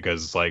boring,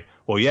 because it's like,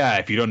 well, yeah,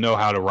 if you don't know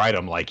how to write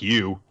them like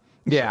you.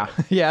 Yeah.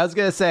 I was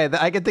gonna say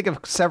that I can think of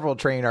several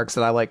training arcs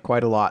that I like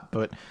quite a lot,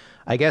 but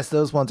I guess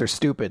those ones are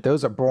stupid.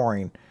 Those are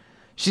boring.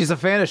 She's a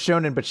fan of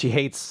shonen, but she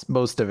hates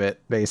most of it,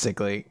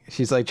 basically.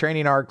 She's like,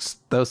 training arcs,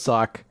 those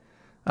suck.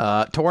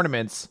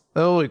 Tournaments,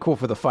 they're really cool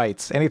for the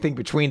fights. Anything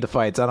between the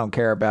fights, I don't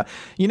care about.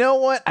 You know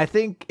what? I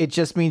think it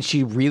just means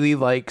she really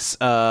likes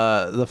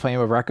the Flame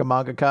of Recca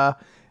mangaka.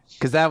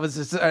 Because that was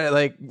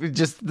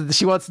just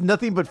she wants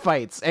nothing but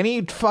fights.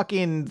 Any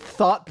fucking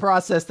thought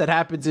process that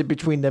happens in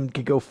between them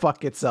can go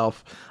fuck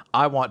itself.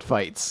 I want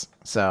fights.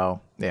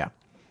 So, yeah.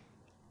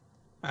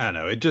 I don't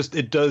know.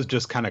 It does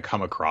just kind of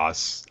come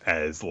across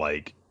as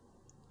like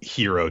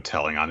Hiro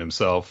telling on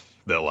himself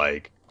that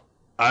like,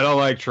 I don't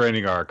like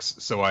training arcs,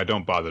 so I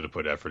don't bother to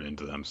put effort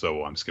into them.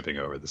 So I'm skipping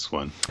over this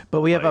one.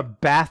 But we have a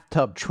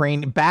bathtub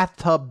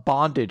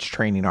bondage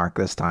training arc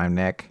this time,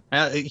 Nick.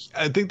 I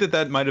think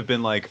that might have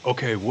been like,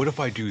 okay, what if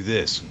I do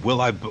this?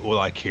 Will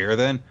I care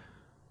then?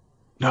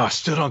 No, I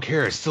still don't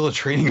care. It's still a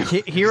training arc.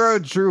 Hiro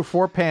drew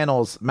 4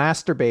 panels,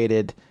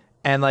 masturbated,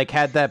 and like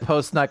had that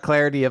post-nut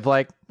clarity of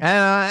like,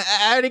 I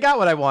already got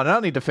what I want. I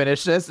don't need to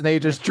finish this. And they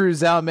just drew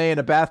Zhao Mei in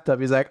a bathtub.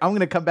 He's like, I'm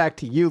going to come back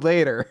to you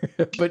later.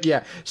 But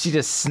yeah, she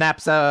just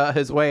snaps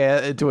his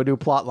way into a new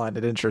plot line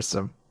that interests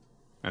him.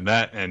 And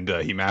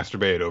he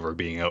masturbated over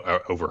being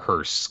over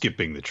her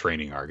skipping the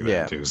training arc.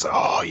 Yeah. Too. So,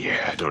 oh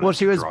yeah. Well,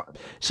 she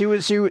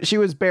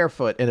was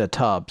barefoot in a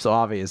tub. So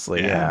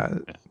obviously, yeah.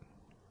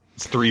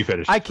 It's 3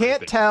 fetishes. I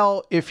can't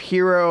tell if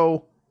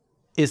Hiro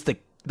is the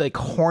like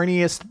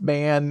horniest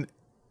man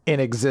in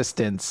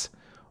existence,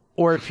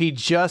 or if he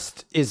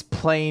just is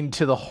playing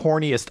to the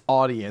horniest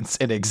audience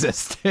in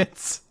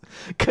existence.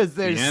 Because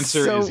the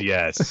answer is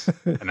yes,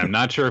 and I'm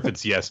not sure if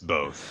it's yes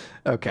both.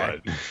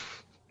 Okay. But...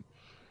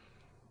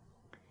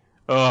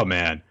 oh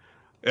man,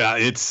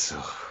 it's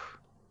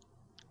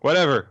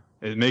whatever.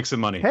 It makes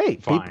some money. Hey,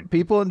 fine.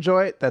 People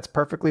enjoy it. That's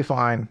perfectly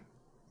fine.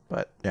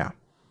 But yeah.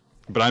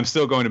 But I'm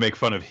still going to make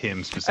fun of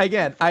him specifically.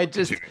 Again,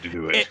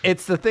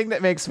 it's the thing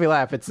that makes me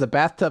laugh. It's the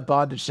bathtub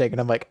bondage thing,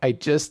 and I'm like, I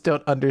just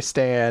don't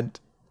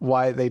understand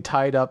why they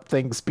tied up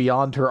things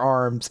beyond her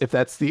arms if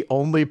that's the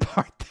only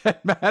part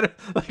that mattered.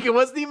 Like it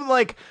wasn't even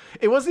like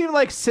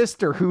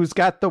Sister, who's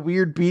got the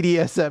weird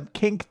BDSM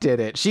kink,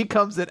 did it. She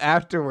comes in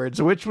afterwards,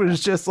 which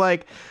was just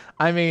like,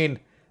 I mean,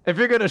 if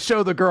you're gonna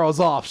show the girls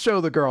off, show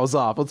the girls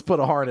off. Let's put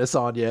a harness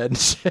on you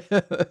and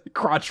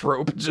crotch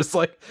rope, and just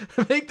like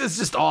make this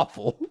just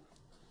awful.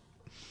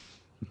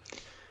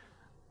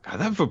 God,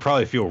 that would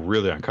probably feel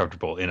really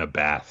uncomfortable in a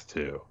bath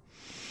too,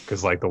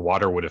 because like the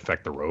water would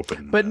affect the rope.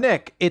 But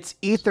Nick, it's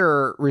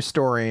ether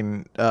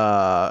restoring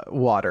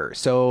water,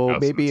 so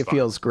maybe it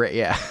feels great.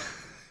 Yeah,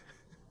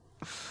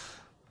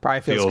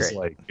 probably feels great.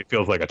 Like it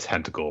feels like a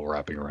tentacle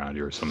wrapping around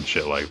you or some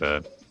shit like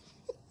that.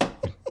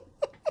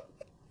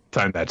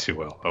 Timed that too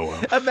well. Oh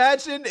well.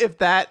 Imagine if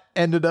that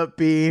ended up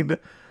being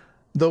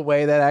the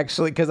way that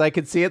actually, because I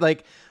could see it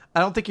like. I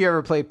don't think you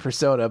ever played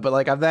Persona, but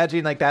like I'm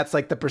imagining like that's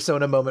like the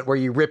Persona moment where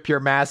you rip your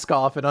mask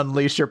off and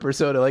unleash your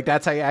Persona. Like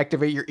that's how you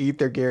activate your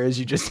ether gear, is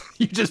you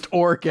just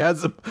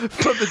orgasm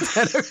from the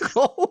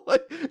tentacle.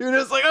 Like, you're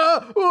just like,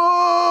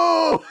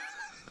 oh, whoa.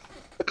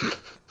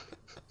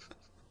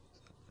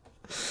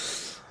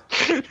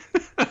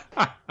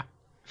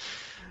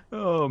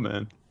 Oh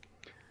man.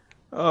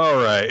 All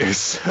right.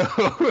 So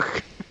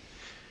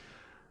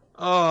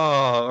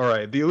all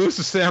right. The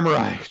Elusive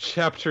Samurai,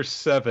 Chapter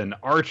 7,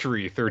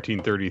 Archery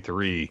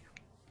 1333.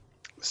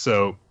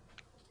 So,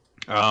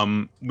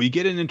 we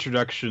get an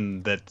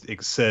introduction that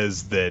it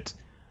says that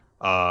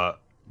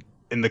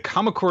in the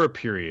Kamakura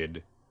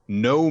period,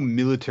 no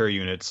military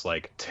units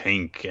like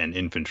tank and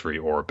infantry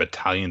or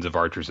battalions of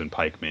archers and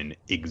pikemen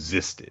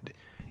existed.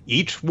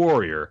 Each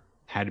warrior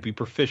had to be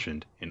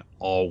proficient in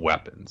all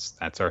weapons.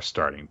 That's our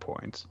starting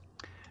point.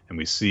 And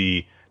we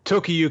see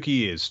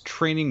Tokiyuki is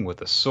training with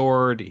a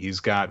sword.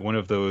 He's got one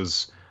of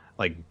those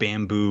like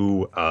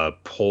bamboo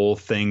pole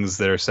things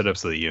that are set up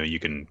so that you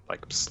can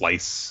like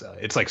slice.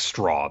 It's like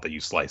straw that you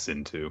slice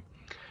into.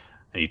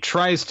 And he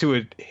tries to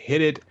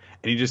hit it,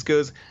 and he just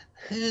goes,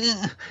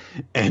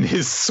 and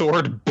his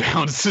sword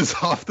bounces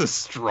off the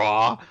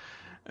straw.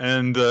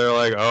 And they're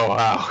like, "Oh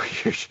wow,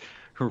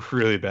 you're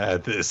really bad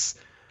at this."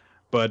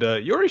 But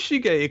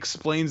Yorishige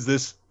explains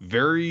this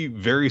very,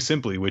 very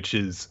simply, which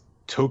is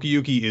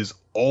Tokiyuki is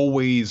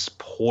always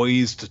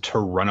poised to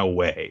run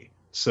away.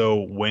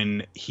 So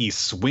when he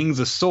swings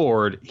a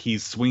sword,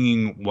 he's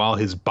swinging while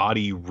his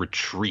body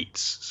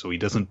retreats, so he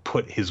doesn't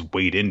put his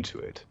weight into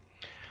it.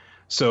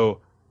 So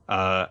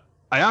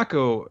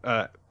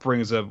Ayako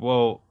brings up,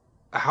 well,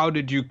 how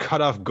did you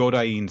cut off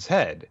Godain's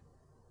head?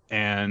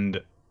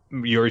 And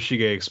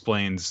Yorishige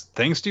explains,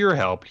 thanks to your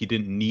help, he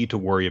didn't need to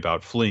worry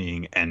about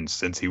fleeing, and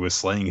since he was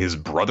slaying his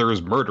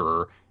brother's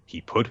murderer,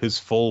 he put his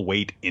full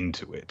weight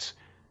into it.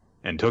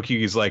 And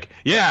Tokiyuki's like,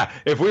 yeah,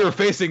 if we were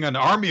facing an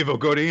army of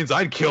Godains,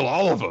 I'd kill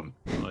all of them.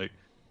 I'm like,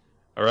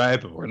 all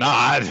right, but we're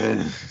not.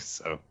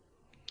 So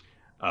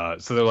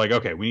they're like,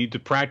 okay, we need to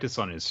practice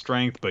on his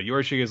strength. But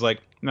Yorishige is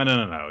like,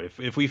 no.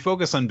 If we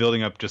focus on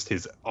building up just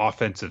his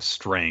offensive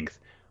strength,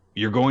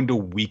 you're going to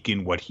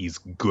weaken what he's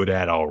good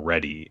at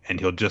already,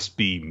 and he'll just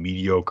be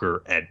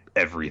mediocre at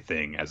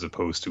everything as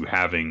opposed to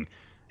having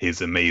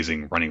his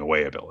amazing running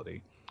away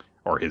ability,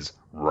 or his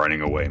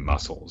running away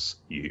muscles,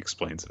 he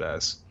explains it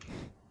as.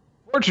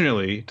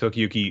 Fortunately,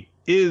 Tokiyuki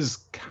is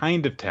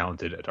kind of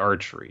talented at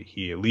archery.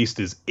 He at least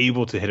is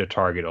able to hit a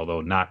target,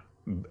 although not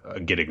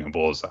getting a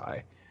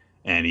bullseye.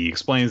 And he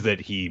explains that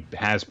he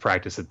has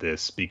practice at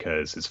this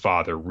because his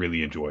father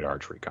really enjoyed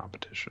archery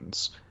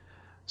competitions.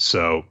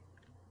 So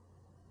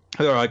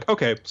they're like,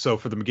 okay, so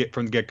from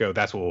the get-go,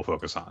 that's what we'll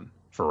focus on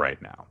for right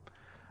now.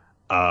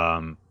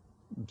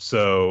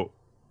 So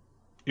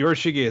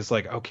Yorishige is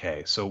like,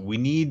 okay, so we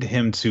need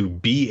him to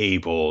be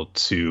able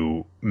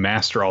to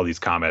master all these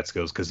combat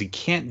skills because he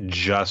can't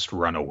just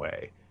run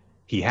away.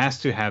 He has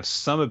to have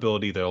some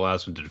ability that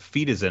allows him to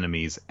defeat his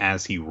enemies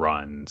as he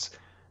runs,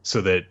 so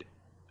that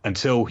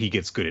until he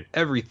gets good at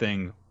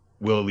everything,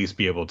 we'll at least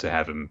be able to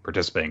have him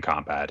participate in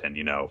combat, and,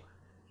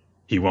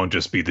 he won't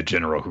just be the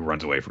general who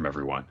runs away from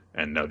everyone.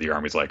 And the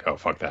army's like, oh,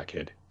 fuck that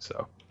kid.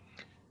 So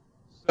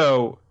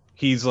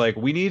he's like,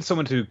 we need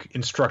someone to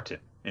instruct him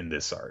in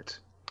this art.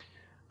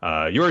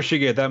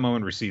 Yorishige at that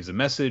moment receives a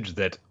message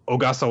that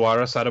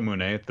Ogasawara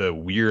Sadamune, the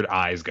weird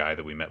eyes guy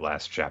that we met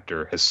last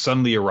chapter, has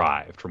suddenly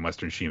arrived from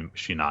Western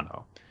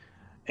Shinano.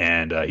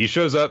 And he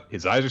shows up,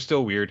 his eyes are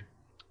still weird,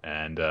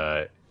 and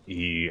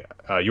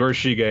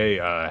Yorishige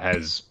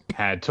has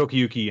had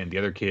Tokiyuki and the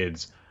other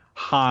kids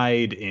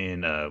hide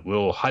in a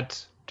little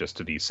hut just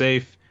to be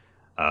safe.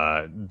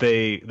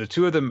 The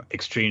two of them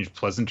exchange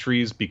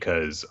pleasantries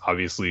because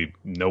obviously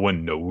no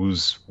one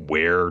knows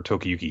where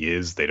Tokiyuki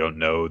is. They don't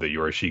know that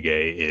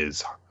Yorishige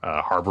is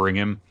harboring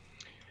him.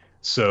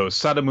 So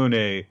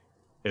Sadamune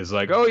is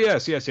like, oh,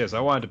 yes. I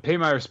wanted to pay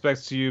my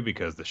respects to you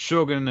because the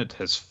shogunate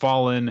has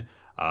fallen.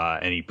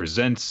 And he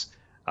presents,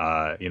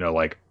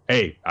 like,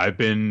 hey,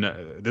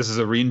 this is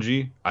a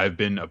Rinji. I've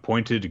been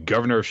appointed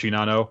governor of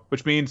Shinano,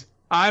 which means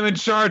I'm in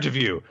charge of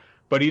you.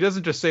 But he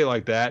doesn't just say it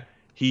like that.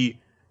 He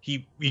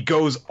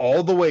goes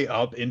all the way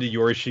up into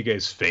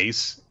Yorishige's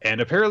face, and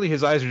apparently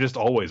his eyes are just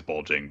always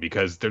bulging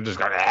because they're just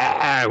going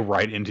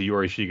right into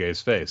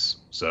Yorishige's face.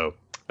 So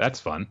that's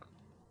fun.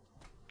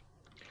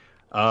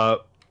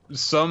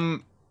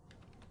 Some,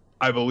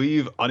 I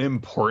believe,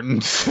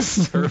 unimportant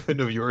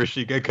servant of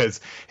Yorishige,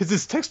 because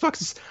his text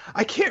box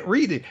I can't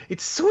read it.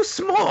 It's so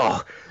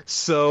small.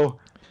 So,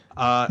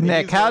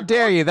 Nick, how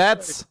dare you?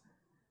 That's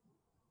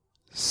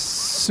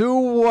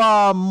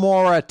Suwa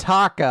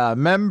Moritaka,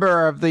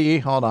 member of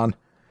the,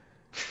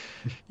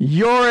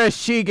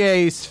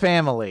 Yorishige's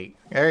family.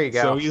 There you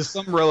go. So he's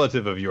some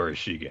relative of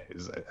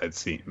Yorishige's, it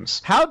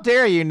seems. How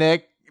dare you,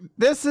 Nick?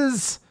 This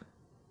is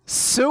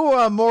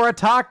Suwa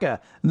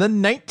Moritaka, the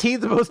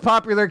 19th most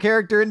popular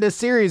character in this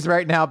series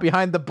right now,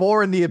 behind the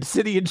boar and the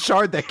obsidian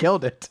shard that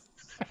killed it.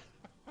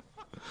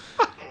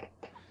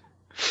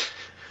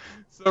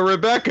 So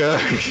Rebecca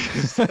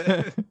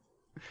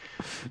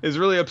is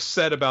really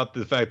upset about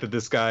the fact that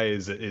this guy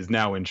is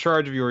now in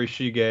charge of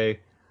Yorishige.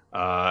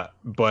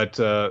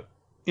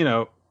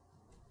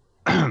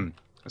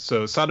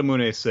 So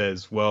Sadamune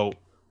says, well,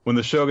 when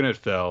the shogunate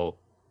fell,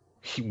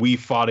 we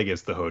fought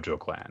against the Hojo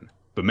clan,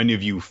 but many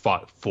of you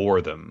fought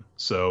for them.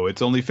 So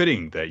it's only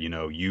fitting that,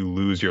 you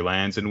lose your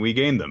lands and we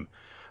gain them.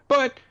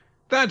 But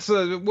that's,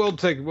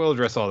 we'll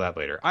address all that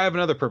later. I have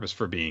another purpose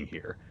for being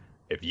here.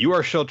 If you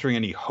are sheltering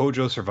any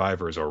Hojo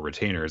survivors or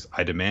retainers,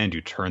 I demand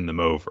you turn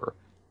them over.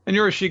 And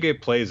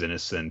Yorishige plays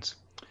innocent.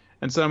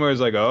 And Sadamune is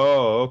like,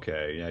 oh,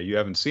 okay. Yeah, you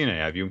haven't seen it,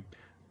 have you?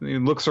 And he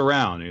looks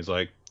around and he's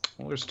like,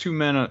 well, there's two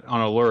men on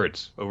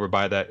alert over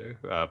by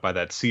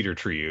that cedar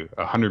tree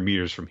 100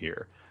 meters from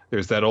here.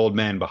 There's that old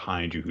man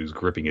behind you who's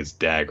gripping his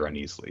dagger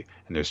uneasily.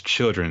 And there's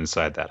children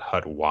inside that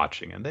hut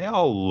watching. And they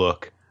all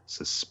look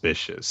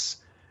suspicious.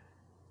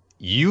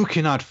 You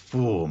cannot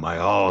fool my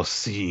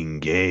all-seeing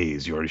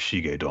gaze,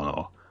 Yorishige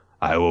Dono.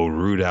 I will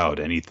root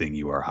out anything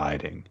you are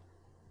hiding.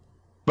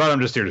 But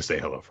I'm just here to say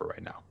hello for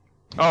right now.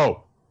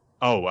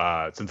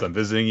 Since I'm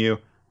visiting you,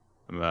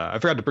 I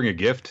forgot to bring a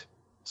gift.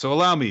 So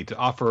allow me to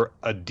offer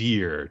a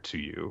deer to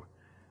you.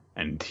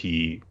 And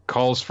he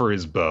calls for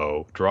his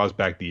bow, draws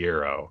back the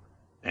arrow,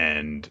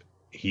 and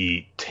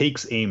he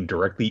takes aim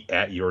directly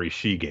at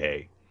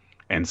Yorishige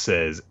and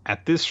says,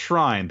 at this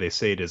shrine, they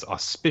say it is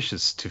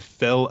auspicious to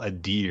fell a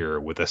deer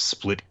with a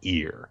split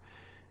ear.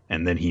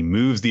 And then he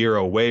moves the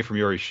arrow away from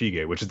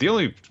Yorishige, which is the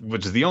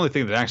only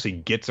thing that actually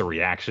gets a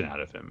reaction out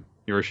of him.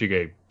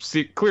 Yorishige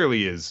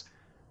clearly is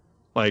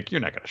like, you're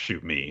not going to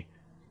shoot me.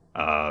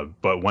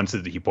 But once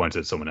he points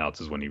at someone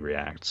else is when he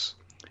reacts.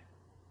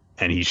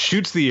 And he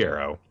shoots the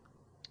arrow,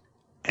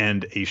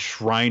 and a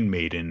shrine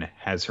maiden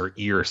has her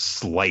ear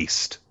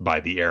sliced by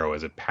the arrow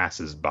as it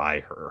passes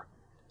by her.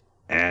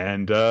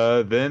 And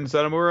then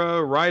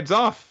Sadamura rides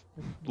off,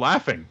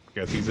 laughing,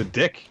 because he's a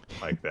dick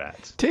like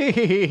that.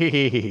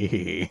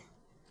 Tee.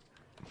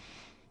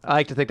 I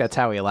like to think that's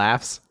how he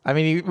laughs. I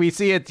mean, we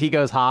see it, he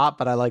goes hot,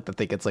 but I like to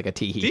think it's like a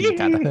tee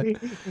kind of.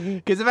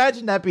 Because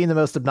imagine that being the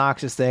most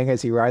obnoxious thing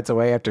as he rides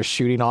away after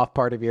shooting off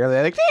part of your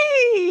ear. Like,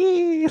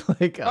 tee!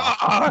 Like,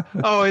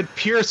 it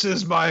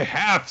pierces my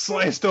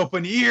half-sliced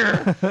open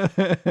ear.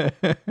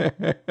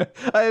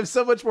 I have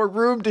so much more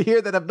room to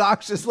hear that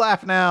obnoxious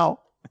laugh now.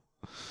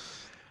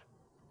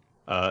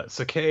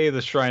 Sakae,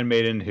 the Shrine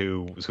Maiden,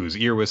 whose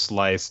ear was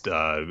sliced,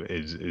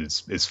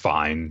 is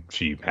fine.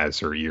 She has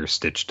her ear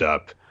stitched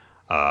up.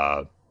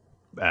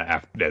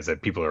 As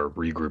people are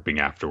regrouping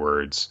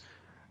afterwards.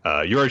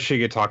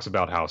 Yorishige talks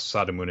about how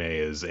Sadamune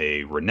is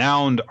a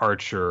renowned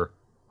archer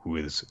who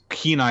is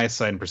keen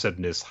eyesight and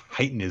perceptiveness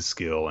heighten his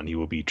skill, and he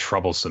will be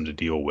troublesome to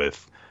deal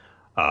with.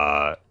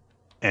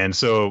 And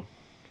so,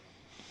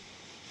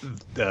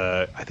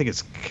 I think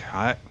it's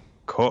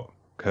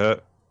Koshiro,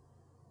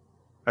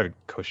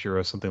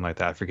 something like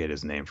that. I forget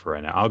his name for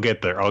right now. I'll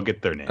get there. I'll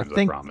get their names.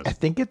 I promise. I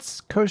think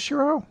it's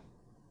Koshiro.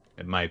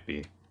 It might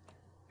be.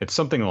 It's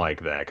something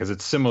like that because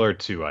it's similar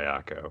to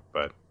Ayako.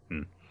 But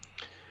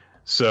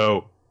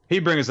so he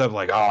brings up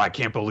like, "Oh, I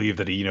can't believe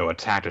that he,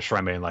 attacked a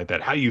shrine maiden like that.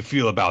 How do you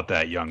feel about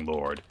that, young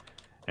lord?"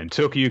 And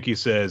Tokiyuki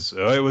says,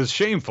 "Oh, it was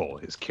shameful.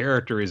 His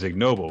character is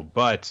ignoble,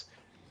 but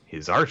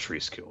his archery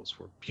skills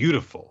were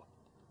beautiful.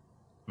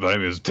 But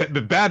it was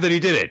bad that he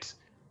did it.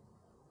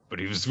 But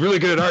he was really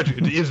good at archery.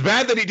 It's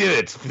bad that he did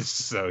it."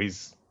 So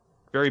he's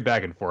very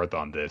back and forth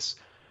on this.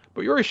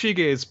 But Yorishige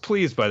is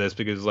pleased by this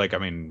because,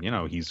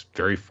 he's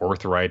very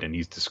forthright and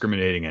he's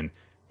discriminating. And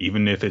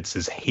even if it's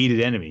his hated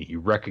enemy, he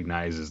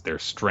recognizes their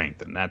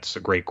strength. And that's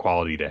a great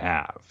quality to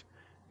have.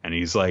 And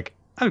he's like,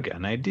 "I've got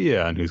an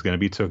idea on who's going to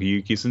be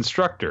Tokiyuki's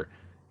instructor."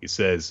 He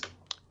says,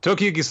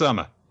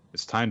 "Tokiyuki-sama,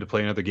 it's time to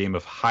play another game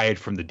of Hide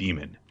from the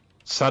Demon.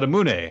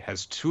 Sadamune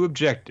has two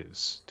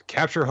objectives: to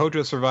capture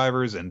Hojo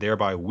survivors and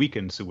thereby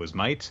weaken Suwa's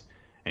might.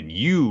 And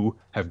you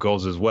have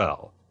goals as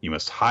well. You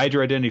must hide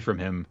your identity from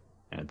him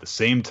and at the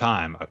same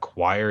time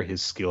acquire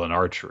his skill in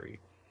archery.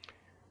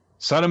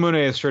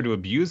 Sadamune has tried to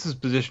abuse his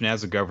position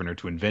as a governor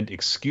to invent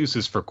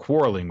excuses for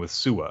quarreling with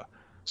Suwa,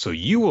 so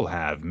you will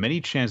have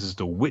many chances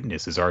to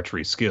witness his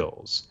archery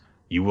skills.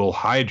 You will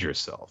hide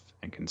yourself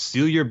and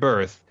conceal your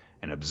birth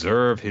and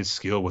observe his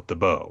skill with the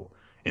bow.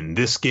 In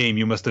this game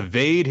you must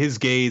evade his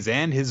gaze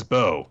and his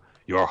bow.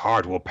 Your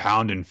heart will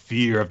pound in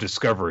fear of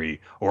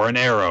discovery or an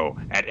arrow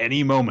at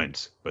any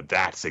moment, but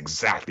that's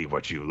exactly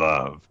what you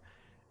love."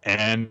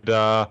 And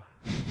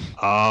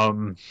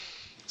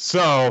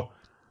so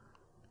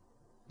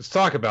let's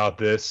talk about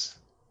this.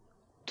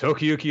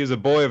 Tokiyuki is a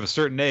boy of a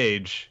certain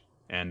age,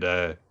 and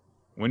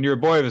when you're a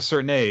boy of a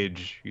certain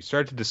age, you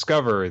start to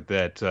discover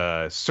that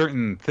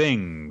certain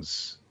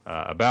things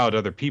about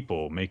other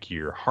people make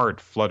your heart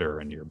flutter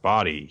and your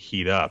body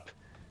heat up.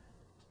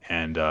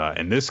 And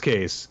in this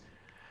case,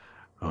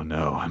 oh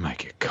no, I might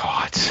get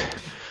caught.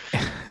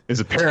 Is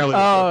apparently.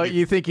 Oh,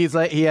 you think he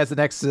has an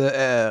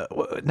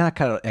not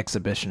kind of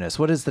exhibitionist.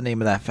 What is the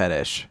name of that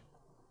fetish?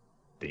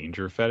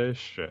 Danger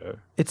fetish?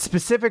 It's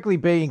specifically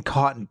being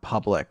caught in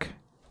public.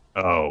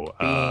 Oh,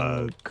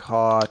 being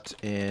caught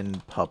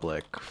in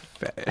public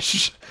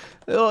fetish.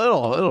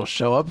 It'll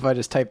show up if I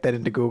just type that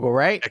into Google,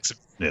 right?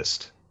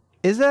 Exhibitionist.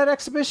 Is that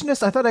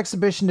exhibitionist? I thought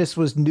exhibitionist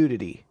was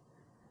nudity.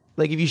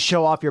 Like if you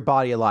show off your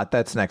body a lot,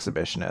 that's an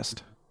exhibitionist.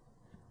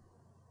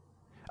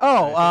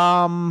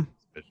 Oh,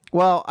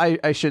 well,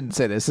 I shouldn't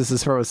say this. This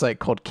is from a site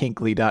called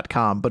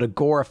kinkly.com, but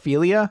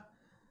agoraphilia,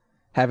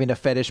 having a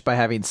fetish by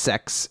having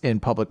sex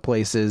in public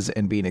places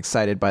and being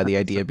excited by the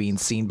idea of being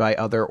seen by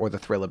other or the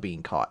thrill of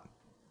being caught.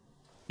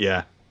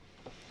 Yeah.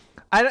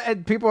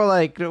 People are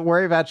like,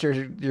 worry about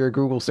your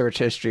Google search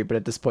history, but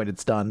at this point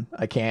it's done.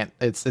 I can't.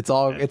 It's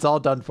all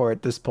done for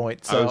at this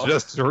point. So I was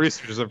just a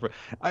researcher.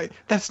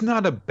 That's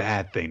not a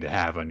bad thing to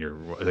have on your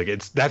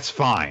that's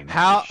fine.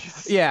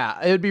 Yeah,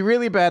 it would be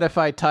really bad if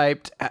I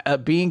typed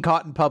being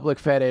caught in public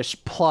fetish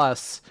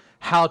plus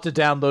how to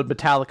download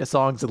Metallica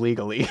songs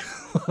illegally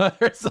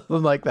or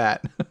something like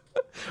that.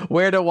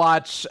 Where to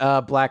watch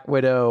Black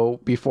Widow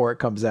before it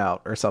comes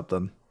out or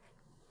something.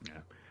 Yeah.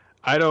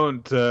 I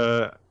don't.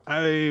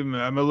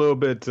 I'm a little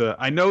bit.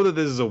 I know that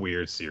this is a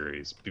weird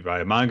series by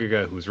a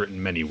mangaka who's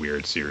written many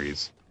weird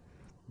series,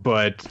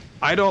 but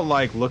I don't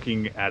like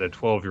looking at a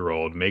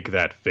 12-year-old make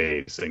that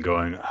face and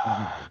going,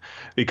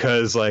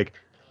 because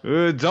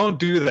don't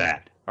do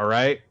that. All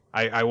right.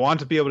 I want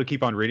to be able to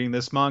keep on reading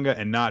this manga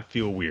and not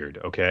feel weird.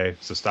 Okay,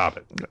 so stop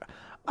it.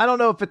 I don't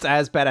know if it's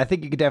as bad. I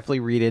think you could definitely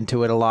read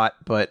into it a lot,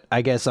 but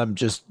I guess I'm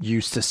just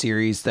used to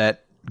series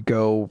that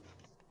go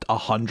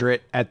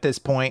 100 at this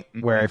point,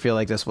 where I feel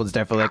like this one's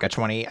definitely like a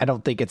 20. I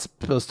don't think it's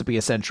supposed to be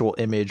a sensual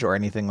image or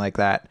anything like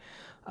that.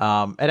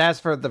 And as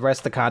for the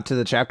rest of the content of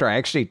the chapter, I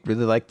actually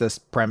really like this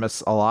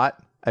premise a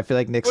lot. I feel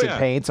like Nick's in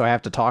pain, so I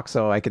have to talk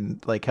so I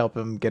can help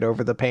him get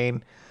over the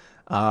pain.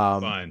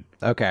 Fine.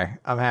 Okay,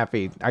 I'm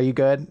happy. Are you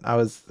good?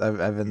 I've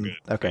been good.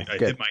 Okay. I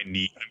good. hit my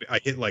knee. I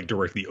hit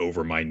directly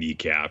over my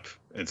kneecap,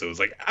 and so it was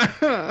like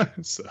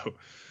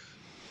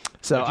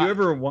So if you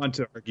ever want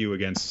to argue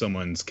against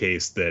someone's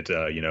case that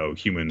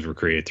humans were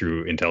created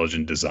through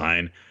intelligent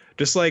design,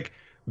 just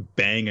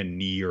bang a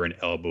knee or an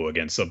elbow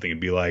against something and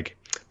be like,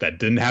 that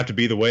didn't have to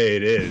be the way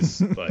it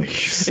is.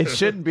 It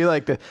shouldn't be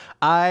like that.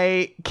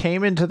 I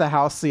came into the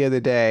house the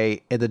other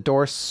day and the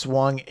door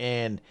swung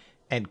in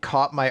and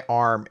caught my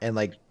arm and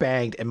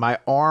banged, and my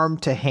arm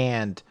to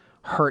hand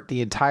hurt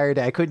the entire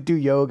day. I couldn't do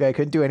yoga. I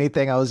couldn't do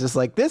anything. I was just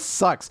like, this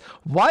sucks.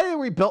 Why are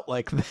we built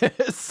like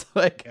this?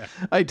 Like, yeah.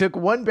 I took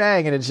one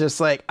bang and it's just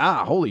like,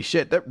 holy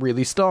shit, that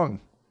really stung.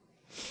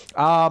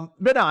 But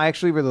no, I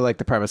actually really like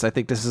the premise. I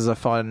think this is a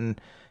fun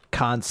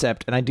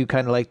concept, and I do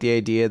kind of like the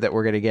idea that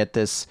we're going to get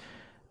this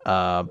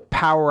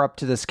power up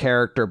to this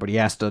character, but he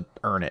has to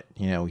earn it.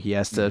 You know, he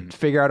has to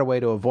figure out a way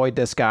to avoid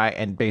this guy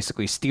and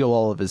basically steal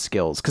all of his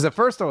skills. Because at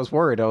first I was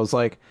worried. I was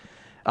like,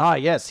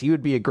 yes, he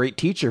would be a great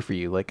teacher for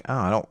you. Like,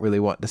 I don't really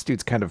want, this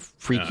dude's kind of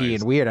freaky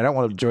and weird. I don't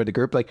want to join the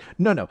group. Like,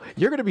 no,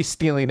 you're going to be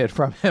stealing it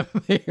from him.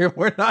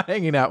 We're not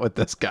hanging out with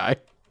this guy.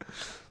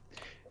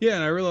 Yeah,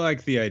 and I really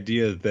like the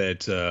idea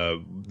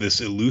that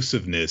this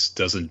elusiveness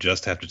doesn't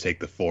just have to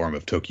take the form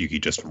of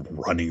Tokiyuki just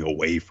running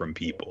away from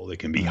people. It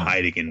can be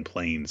hiding in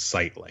plain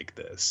sight like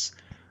this.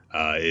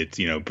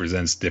 It,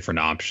 presents different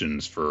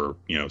options for,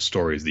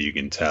 stories that you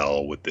can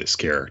tell with this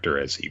character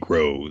as he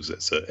grows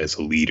as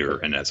a leader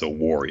and as a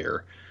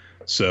warrior.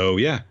 So,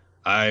 yeah,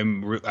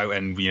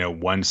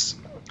 once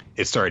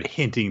it started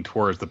hinting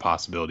towards the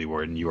possibility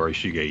where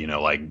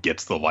Yorishige,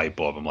 gets the light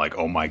bulb, I'm like,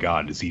 oh my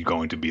God, is he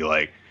going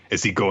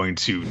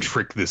to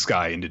trick this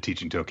guy into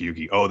teaching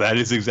Tokiyuki? Oh, that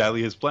is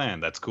exactly his plan.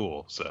 That's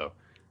cool. So,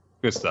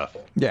 good stuff.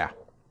 Yeah.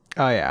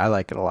 Oh, yeah. I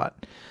like it a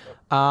lot.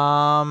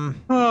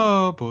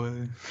 Oh,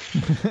 boy.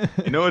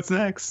 You know what's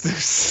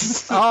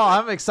next? Oh,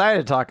 I'm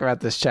excited to talk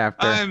about this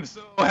chapter. I'm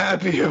so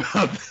happy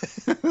about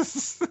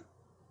this.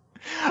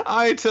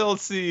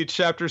 ITLC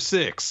Chapter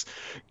 6.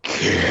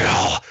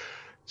 Kill.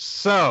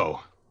 So,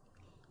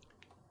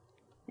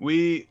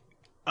 we,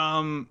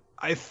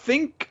 I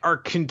think are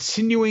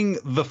continuing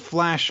the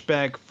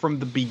flashback from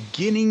the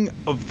beginning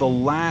of the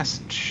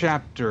last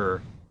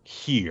chapter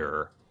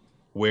here,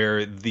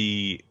 where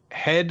the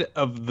head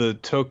of the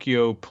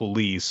Tokyo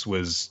police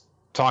was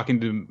talking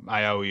to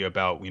Aoi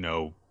about,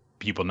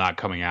 people not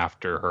coming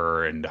after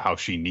her and how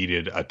she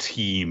needed a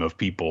team of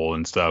people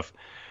and stuff.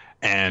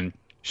 And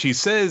she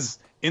says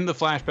in the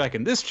flashback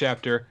in this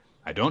chapter,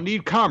 I don't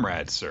need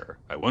comrades, sir.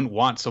 I wouldn't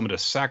want someone to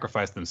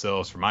sacrifice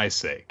themselves for my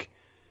sake.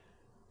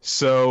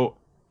 So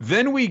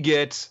then we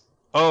get,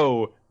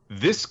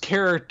 this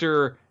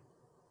character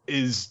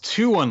is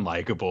too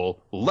unlikable.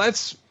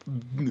 Let's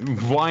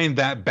wind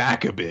that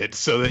back a bit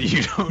so that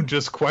you don't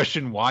just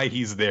question why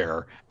he's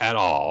there at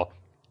all.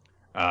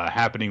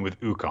 Happening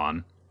with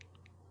Ukon.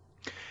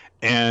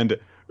 And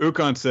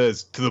Ukon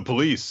says, to the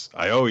police,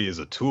 Aoi is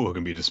a tool who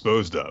can be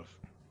disposed of.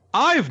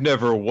 I've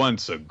never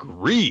once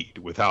agreed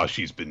with how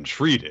she's been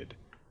treated.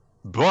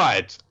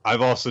 But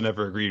I've also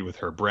never agreed with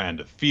her brand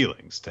of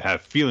feelings. To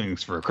have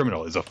feelings for a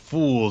criminal is a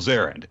fool's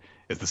errand.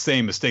 It's the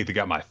same mistake that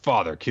got my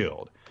father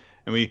killed.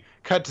 And we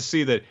cut to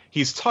see that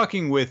he's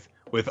talking with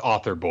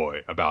Author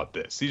Boy about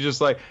this. He's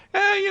just like,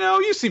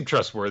 you seem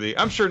trustworthy.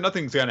 I'm sure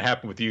nothing's going to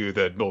happen with you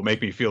that will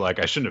make me feel like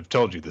I shouldn't have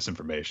told you this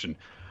information.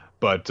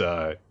 But,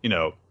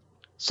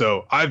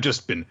 so I've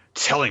just been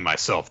telling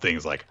myself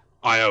things like,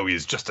 Aoi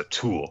is just a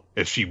tool.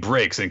 If she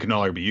breaks and can no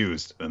longer be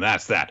used, then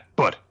that's that.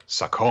 But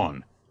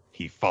Sakon,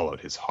 he followed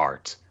his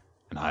heart,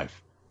 and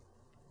I've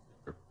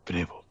never been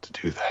able to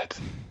do that.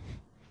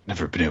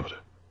 Never been able to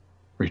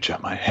reach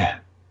out my hand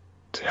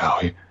to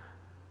Aoi.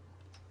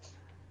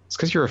 It's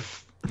because you're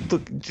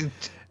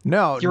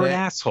you're an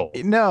asshole.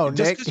 No,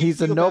 Nick,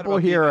 he's a noble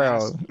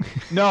hero.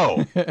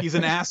 No, he's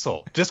an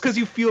asshole. Just because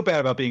you feel bad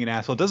about being an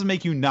asshole doesn't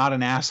make you not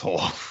an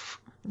asshole.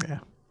 Yeah.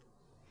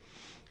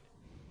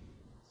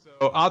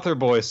 So Author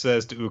Boy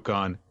says to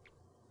Ukon,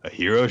 a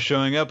hero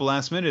showing up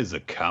last minute is a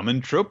common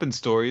trope in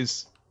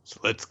stories. So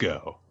let's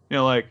go.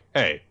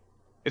 Hey,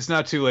 it's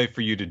not too late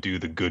for you to do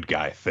the good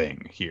guy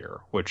thing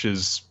here, which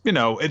is,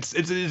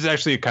 it's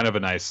actually kind of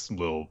a nice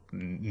little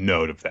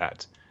note of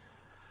that.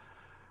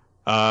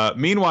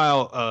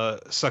 Meanwhile,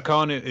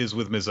 Sakon is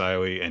with Ms.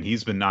 Aoi, and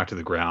he's been knocked to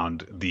the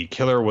ground. The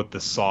killer with the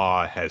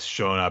saw has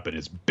shown up and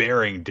is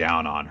bearing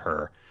down on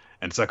her.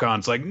 And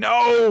Sakon's like,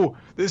 no,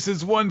 this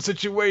is one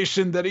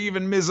situation that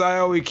even Ms.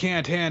 Aoi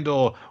can't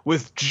handle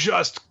with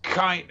just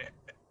kind.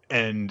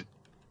 And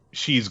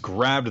she's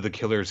grabbed the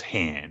killer's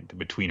hand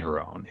between her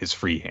own, his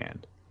free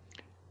hand.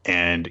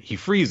 And he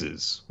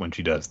freezes when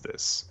she does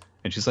this.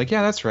 And she's like,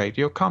 yeah, that's right.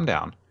 Calm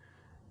down.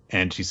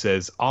 And she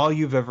says, all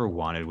you've ever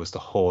wanted was to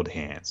hold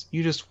hands.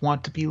 You just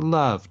want to be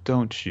loved,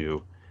 don't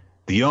you?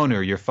 The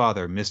owner, your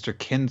father, Mr.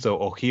 Kenzo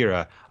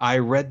Ohira, I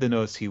read the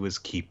notes he was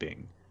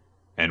keeping.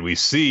 And we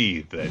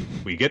see that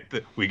we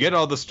get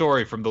all the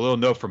story from the little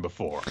note from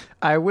before.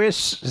 I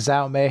wish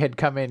Zhao Mei had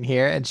come in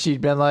here and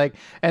she'd been like,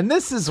 and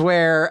this is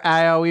where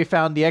Aoi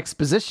found the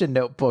exposition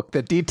notebook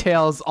that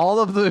details all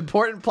of the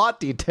important plot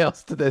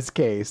details to this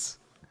case.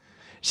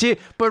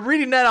 But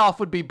reading that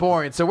off would be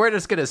boring, so we're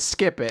just gonna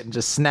skip it and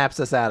just snaps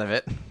us out of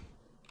it.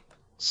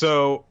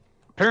 So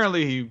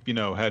apparently he,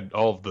 had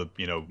all of the,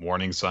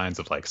 warning signs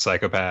of like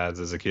psychopaths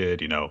as a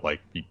kid,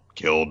 like he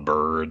killed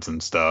birds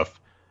and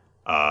stuff.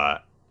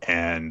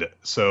 And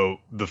so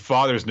the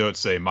father's notes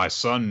say, my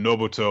son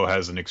Nobuto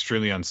has an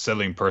extremely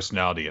unsettling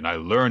personality, and I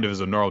learned of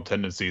his abnormal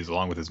tendencies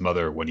along with his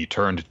mother when he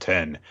turned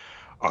 10.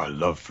 Our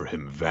love for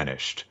him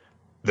vanished.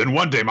 Then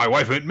one day my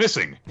wife went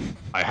missing.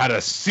 I had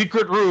a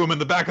secret room in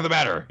the back of the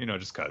manor,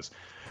 just cuz.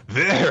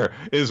 There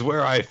is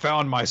where I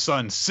found my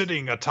son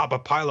sitting atop a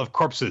pile of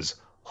corpses,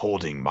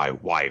 holding my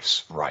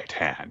wife's right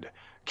hand.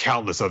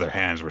 Countless other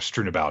hands were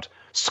strewn about,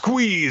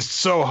 squeezed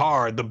so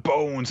hard the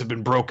bones had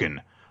been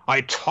broken.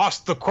 I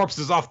tossed the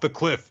corpses off the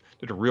cliff.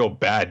 Did a real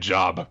bad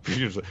job.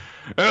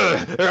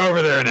 They're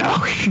over there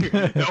now.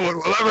 No one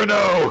will ever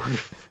know.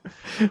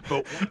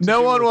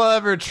 No one will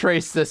ever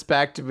trace this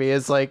back to me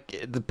as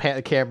like the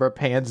camera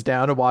pans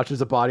down and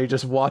watches a body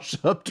just wash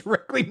up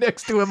directly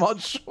next to him on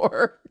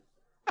shore.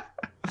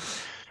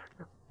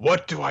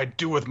 What do I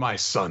do with my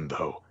son,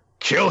 though?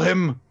 Kill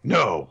him?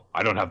 No,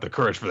 I don't have the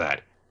courage for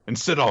that.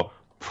 Instead, I'll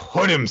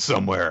put him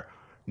somewhere.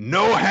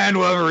 No hand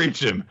will ever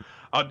reach him.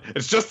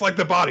 It's just like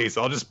the bodies.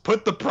 I'll just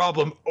put the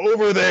problem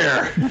over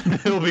there.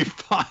 It'll be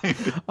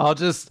fine. I'll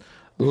just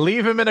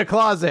leave him in a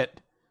closet,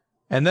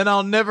 and then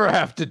I'll never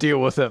have to deal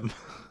with him.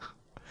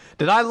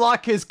 Did I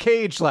lock his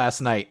cage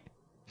last night?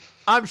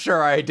 I'm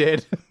sure I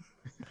did.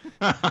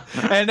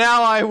 And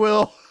now I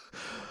will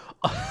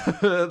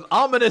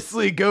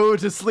ominously go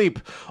to sleep,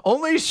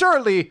 only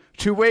surely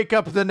to wake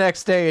up the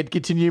next day and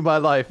continue my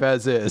life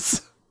as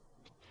is.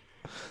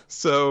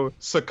 So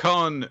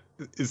Sakon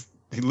is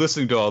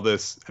listening to all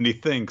this, and he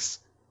thinks,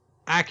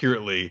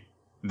 accurately,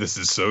 this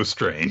is so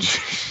strange.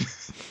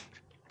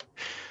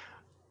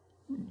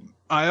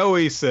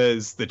 Aoi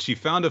says that she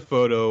found a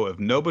photo of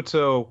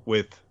Nobuto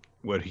with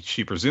what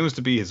she presumes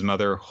to be his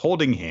mother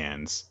holding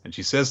hands, and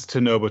she says to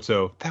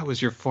Nobuto, "That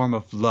was your form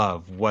of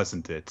love,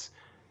 wasn't it?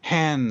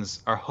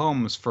 Hands are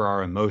homes for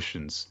our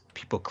emotions.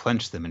 People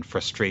clench them in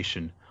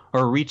frustration,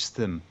 or reach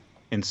them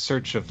in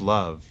search of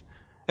love.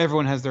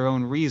 Everyone has their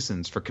own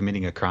reasons for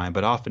committing a crime,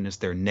 but often it's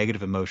their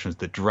negative emotions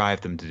that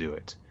drive them to do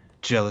it.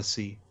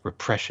 Jealousy,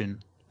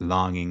 repression,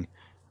 longing.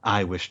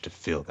 I wish to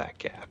fill that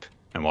gap."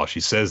 And while she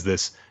says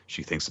this,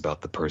 she thinks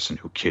about the person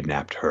who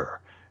kidnapped her.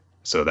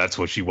 So that's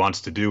what she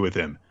wants to do with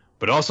him.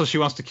 But also she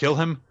wants to kill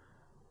him?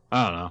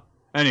 I don't know.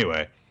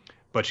 Anyway,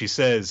 but she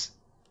says,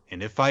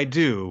 "And if I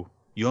do,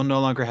 you'll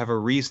no longer have a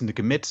reason to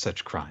commit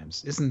such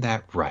crimes. Isn't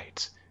that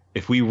right?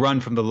 If we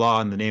run from the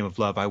law in the name of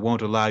love, I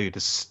won't allow you to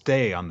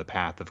stay on the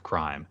path of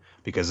crime,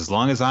 because as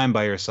long as I'm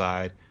by your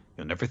side,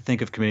 you'll never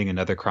think of committing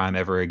another crime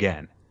ever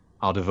again.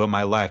 I'll devote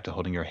my life to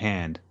holding your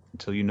hand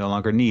until you no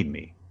longer need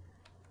me."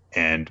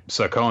 And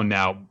Sakon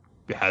now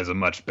has a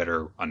much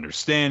better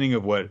understanding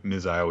of what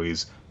Ms.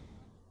 Aoi's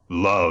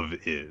love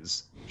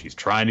is. She's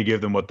trying to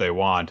give them what they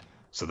want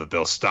so that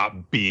they'll stop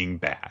being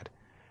bad.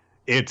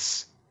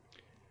 It's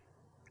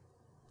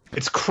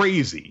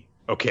crazy.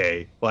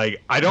 Okay,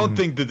 like, I don't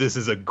think that this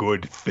is a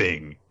good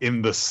thing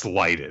in the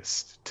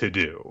slightest to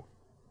do.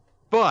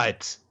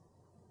 But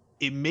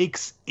it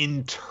makes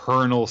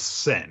internal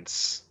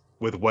sense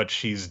with what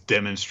she's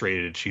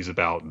demonstrated she's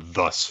about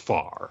thus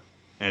far.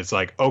 And it's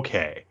like,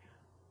 okay,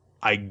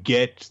 I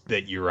get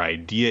that your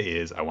idea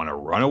is I want to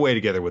run away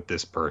together with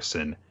this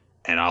person,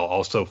 and I'll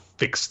also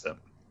fix them.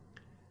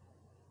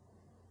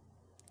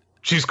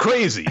 She's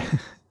crazy.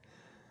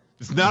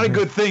 It's not a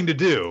good thing to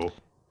do.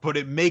 But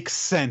it makes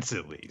sense,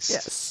 at least.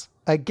 Yes.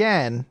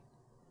 Again,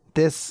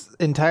 this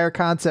entire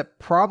concept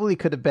probably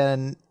could have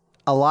been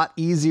a lot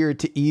easier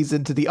to ease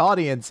into the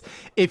audience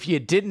if you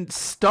didn't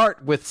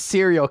start with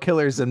serial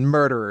killers and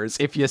murderers.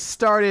 If you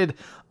started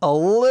a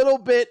little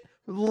bit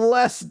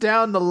less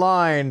down the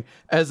line,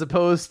 as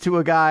opposed to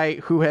a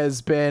guy who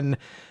has been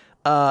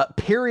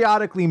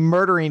periodically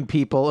murdering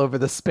people over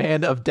the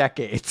span of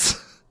decades.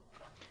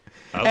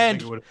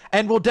 And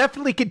will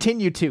definitely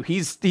continue to.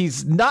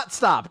 He's not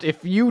stopped.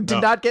 If you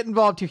did not get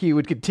involved here, he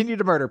would continue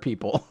to murder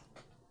people.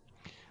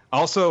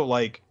 Also,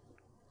 like,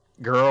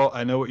 girl,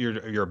 I know what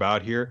you're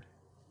about here.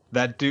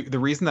 That dude, the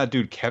reason that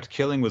dude kept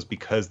killing was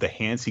because the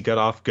hands he got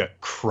off got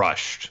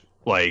crushed.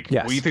 Like,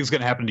 yes. What do you think is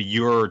going to happen to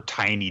your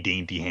tiny,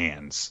 dainty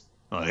hands?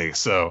 Like,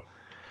 so,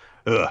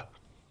 ugh.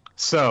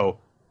 So,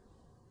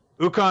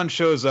 Ukon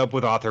shows up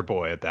with Author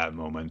Boy at that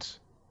moment,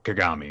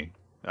 Kagami,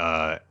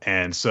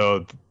 and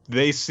so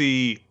they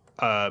see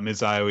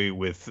Ms. Aoi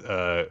with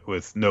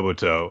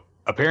Nobuto.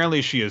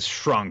 Apparently, she has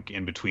shrunk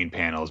in between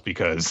panels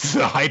because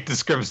the height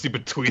discrepancy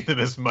between them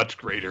is much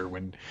greater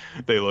when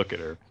they look at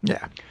her.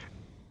 Yeah.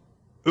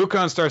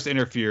 Ukon starts to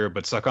interfere,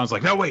 but Sakon's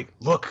like, "No, wait,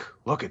 look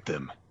at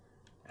them."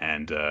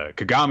 And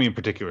Kagami in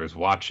particular is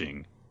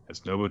watching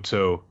as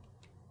Nobuto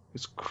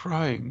is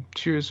crying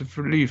tears of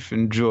relief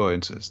and joy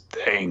and says,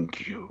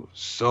 "Thank you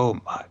so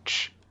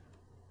much.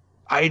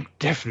 I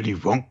definitely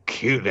won't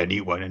kill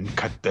anyone and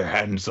cut their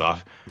hands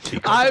off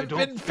because I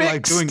don't feel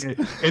like doing it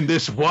in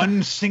this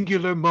one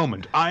singular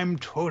moment. I'm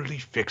totally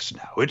fixed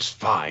now. It's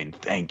fine.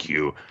 Thank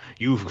you.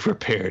 You've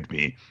prepared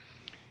me."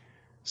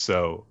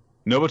 So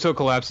Nobuto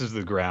collapses to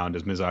the ground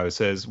as Mizawa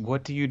says,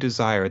 "What do you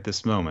desire at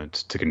this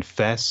moment? To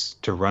confess?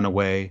 To run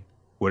away?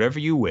 Whatever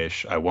you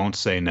wish, I won't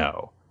say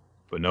no."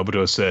 But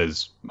Nobuto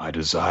says, "My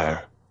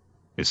desire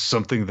is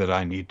something that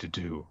I need to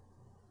do.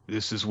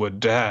 This is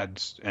what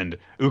and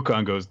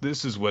Ukon goes,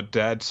 "This is what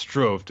Dad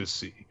strove to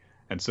see."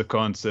 And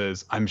Sakon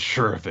says, "I'm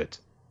sure of it.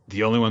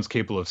 The only ones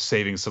capable of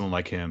saving someone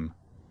like him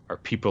are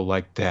people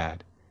like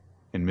Dad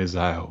and Ms.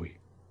 Aoi.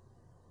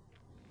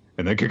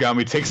 And then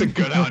Kagami takes a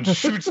gun out and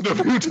shoots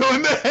Naruto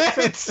in the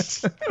head.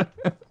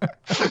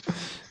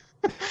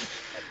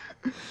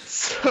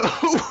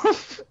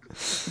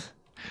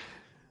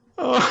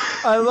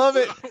 I love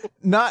it.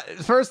 Not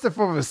first and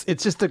foremost,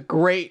 it's just a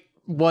great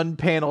one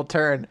panel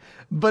turn,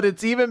 but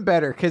it's even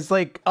better because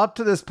like up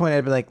to this point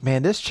I'd be like,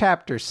 man, this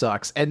chapter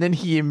sucks, and then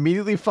he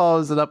immediately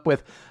follows it up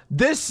with,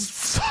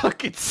 this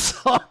fucking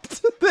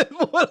sucked. Then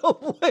what a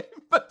lame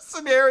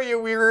scenario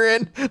we were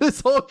in.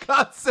 This whole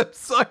concept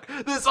sucked.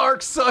 This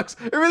arc sucks.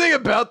 Everything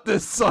about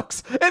this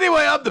sucks.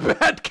 Anyway, I'm the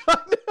bad guy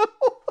now.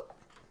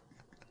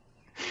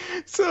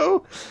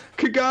 So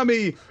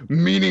Kagami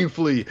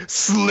meaningfully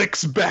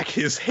slicks back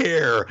his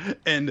hair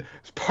and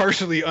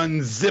partially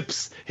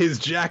unzips his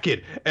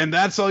jacket, and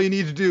that's all you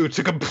need to do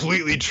to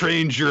completely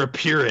change your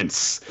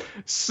appearance.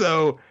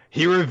 So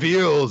he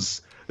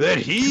reveals that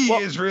he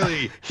is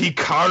really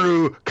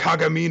Hikaru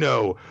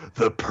Kagamino,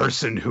 the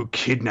person who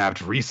kidnapped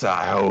Risa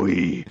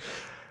Aoi.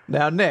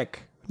 Now,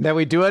 Nick, that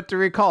we do have to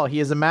recall, he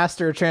is a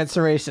master of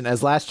transformation.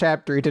 As last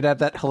chapter, he did have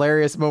that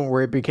hilarious moment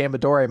where he became a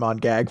Doraemon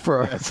gag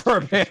for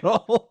a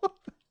panel.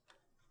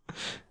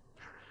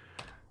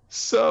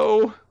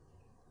 So,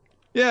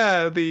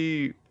 yeah,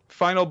 the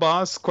final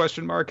boss,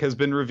 question mark, has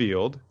been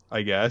revealed,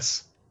 I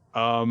guess.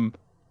 I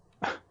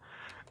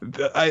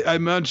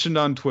mentioned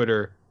on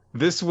Twitter,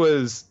 this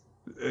was...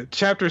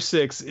 Chapter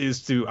 6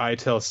 is to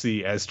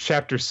ITLC as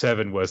Chapter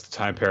 7 was to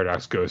Time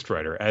Paradox Ghost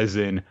Rider, as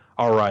in,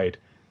 all right,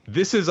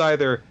 this is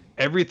either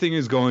everything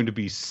is going to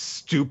be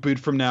stupid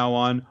from now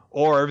on,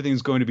 or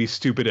everything's going to be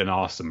stupid and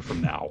awesome from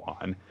now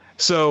on.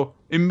 So,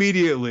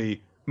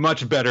 immediately,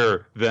 much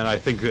better than I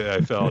think that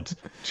I felt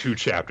 2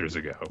 chapters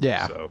ago.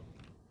 Yeah. So.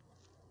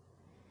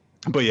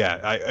 But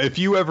yeah, if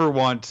you ever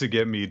want to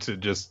get me to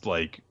just,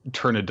 like,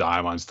 turn a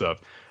dime on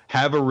stuff,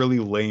 have a really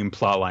lame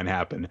plotline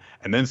happen,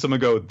 and then someone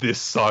go, this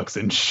sucks,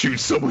 and shoot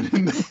someone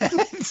in the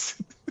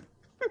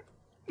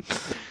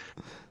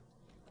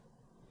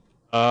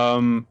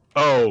head.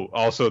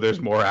 Also,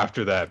 there's more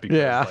after that,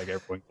 because like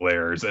everyone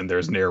glares, and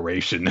there's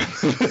narration.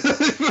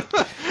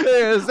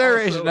 There's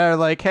narration. Also, they're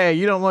like, hey,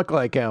 you don't look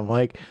like him.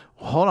 Like,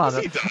 hold on.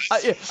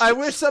 I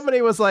wish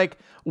somebody was like,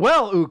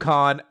 well,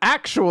 Ukon,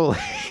 actually,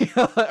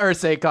 or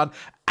Seikon,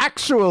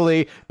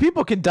 actually,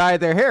 people can dye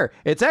their hair.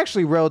 It's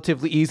actually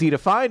relatively easy to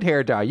find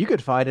hair dye. You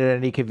could find it at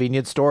any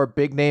convenience store,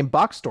 big name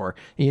box store.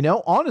 You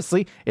know,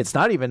 honestly, it's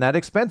not even that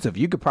expensive.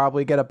 You could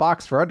probably get a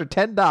box for under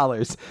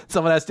 $10.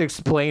 Someone has to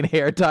explain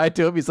hair dye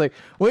to him. He's like,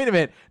 wait a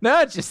minute. Now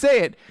that you say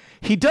it,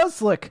 he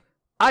does look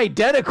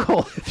identical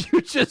if you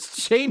just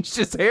changed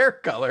his hair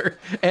color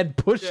and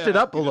pushed it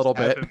up a little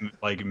bit. Him,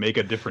 like, make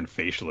a different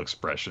facial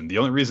expression. The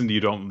only reason he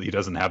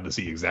doesn't have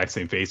the exact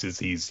same face is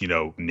he's,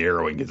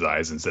 narrowing his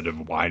eyes instead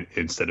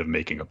of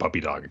making a puppy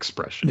dog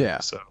expression. Yeah.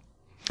 So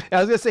I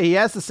was gonna say he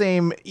has the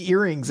same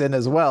earrings in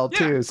as well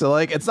too. Yeah. So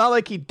like, it's not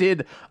like he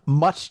did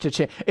much to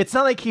change. It's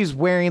not like he's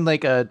wearing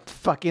like a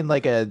fucking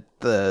like a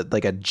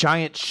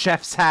giant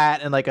chef's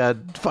hat and like a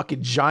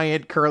fucking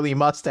giant curly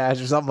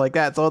mustache or something like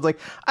that. So it's like,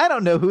 I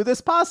don't know who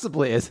this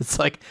possibly is. It's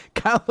like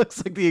kind of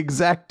looks like the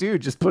exact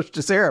dude, just pushed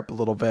his hair up a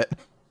little bit.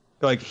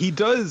 Like he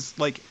does,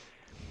 like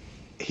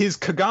his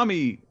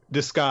Kagami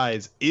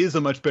disguise is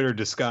a much better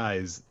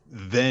disguise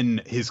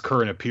than his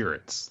current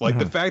appearance. Like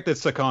the fact that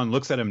Sakan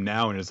looks at him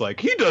now and is like,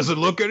 he doesn't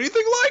look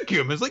anything like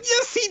him. It's like,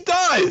 yes, he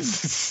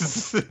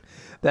does.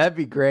 That'd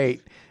be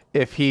great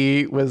if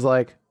he was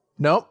like,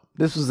 nope,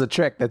 this was a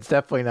trick. That's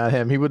definitely not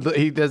him.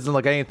 He doesn't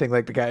look anything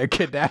like the guy who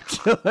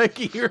kidnapped you. Like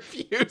he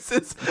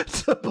refuses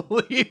to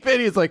believe it.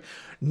 He's like,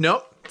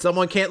 nope,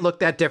 someone can't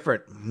look that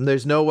different.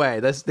 There's no way.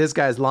 This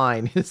guy's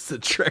lying. It's a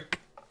trick.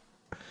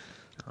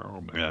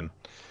 Oh man.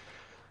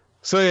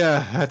 So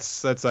yeah,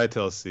 that's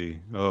ITLC.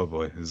 Oh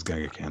boy, this is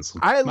gonna get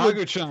canceled. I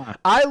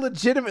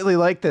legitimately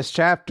like this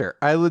chapter.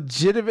 I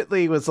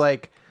legitimately was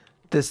like,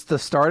 the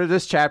start of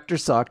this chapter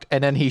sucked,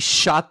 and then he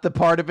shot the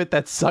part of it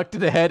that sucked in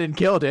the head and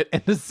killed it,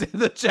 and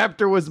the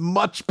chapter was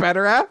much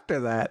better after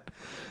that.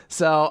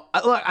 So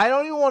look, I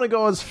don't even want to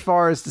go as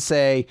far as to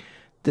say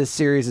this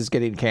series is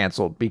getting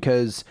canceled,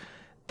 because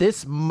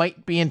this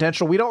might be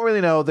intentional. We don't really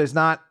know. There's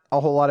not a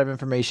whole lot of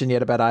information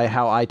yet about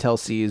how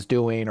ITLC is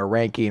doing or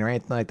ranking or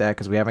anything like that,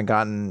 because we haven't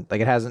gotten,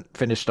 like, it hasn't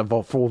finished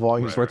a full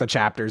volume's worth of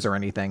chapters or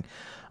anything.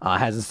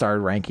 Hasn't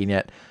started ranking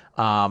yet.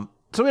 So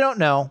we don't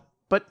know,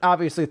 but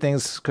obviously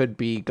things could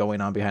be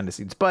going on behind the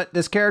scenes. But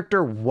this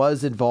character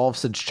was involved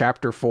since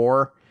chapter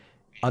 4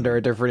 under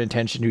a different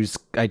intention, whose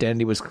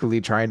identity was clearly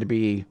trying to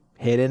be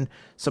hidden.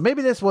 So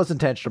maybe this was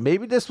intentional.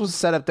 Maybe this was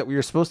set up that we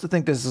were supposed to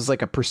think this is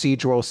like a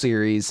procedural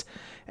series,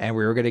 and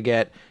we were going to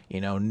get,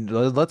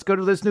 let's go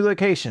to this new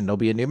location. There'll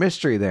be a new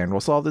mystery there, and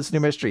we'll solve this new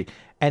mystery.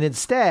 And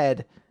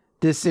instead,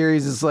 this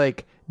series is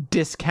like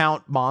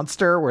Discount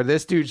Monster, where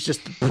this dude's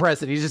just the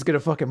president. He's just going to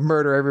fucking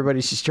murder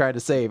everybody she's trying to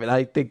save. And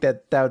I think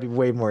that would be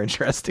way more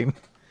interesting.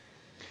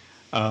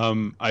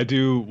 I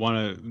do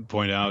want to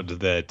point out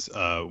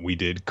that we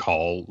did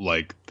call,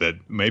 like, that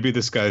maybe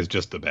this guy's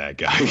just a bad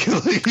guy.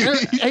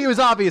 He was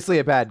obviously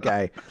a bad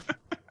guy.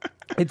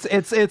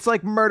 It's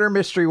like Murder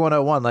Mystery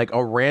 101. Like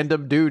a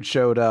random dude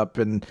showed up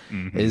and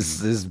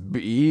is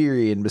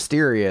eerie and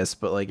mysterious,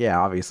 but like, yeah,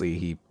 obviously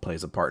he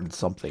plays a part in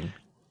something.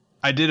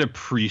 I did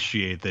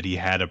appreciate that he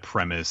had a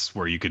premise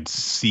where you could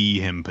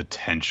see him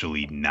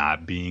potentially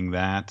not being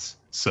that.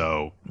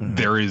 So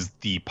there is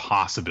the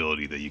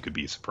possibility that you could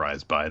be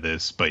surprised by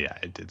this. But yeah,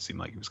 it did seem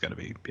like he was going to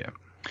be. Yeah.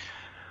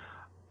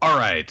 All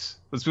right.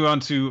 Let's move on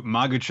to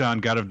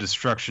Magu-chan, God of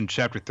Destruction,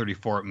 Chapter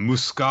 34,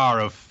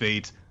 Muskar of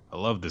Fate. I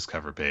love this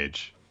cover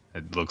page.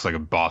 It looks like a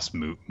boss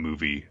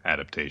movie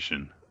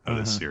adaptation of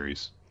this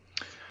series.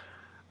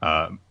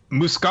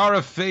 Muskar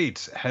of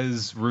Fate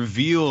has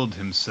revealed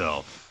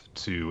himself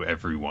to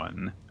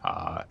everyone,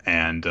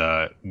 and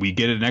we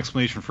get an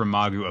explanation from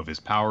Magu of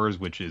his powers,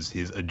 which is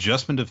his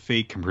adjustment of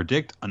fate can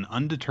predict an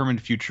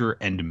undetermined future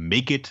and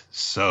make it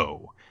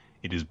so.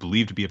 It is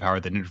believed to be a power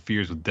that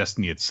interferes with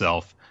destiny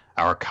itself.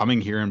 Our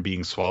coming here and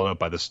being swallowed up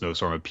by the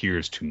snowstorm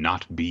appears to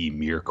not be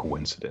mere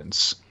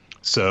coincidence.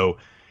 So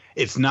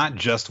it's not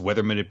just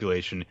weather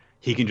manipulation.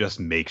 He can just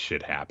make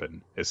shit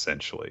happen,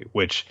 essentially,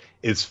 which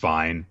is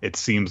fine. It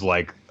seems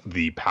like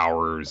the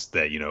powers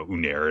that,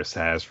 Uneris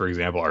has, for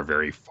example, are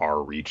very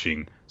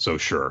far-reaching. So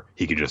sure,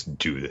 he can just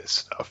do this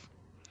stuff.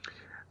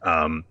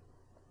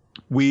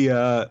 We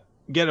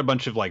get a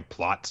bunch of like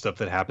plot stuff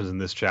that happens in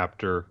this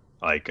chapter.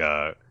 Like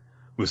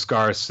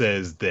Muskar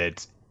says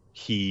that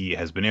he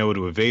has been able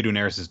to evade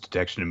Uneris'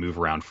 detection and move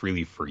around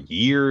freely for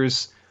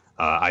years.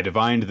 I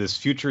divined this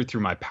future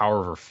through my power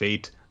over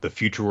fate. The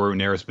future where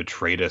Uneris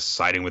betrayed us,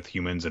 siding with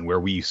humans, and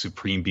where we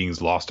supreme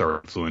beings lost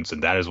our influence,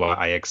 and that is why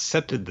I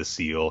accepted the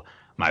seal.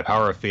 My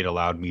power of fate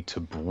allowed me to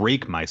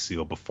break my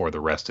seal before the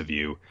rest of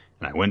you,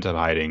 and I went up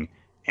hiding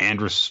and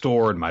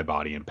restored my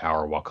body and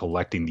power while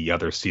collecting the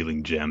other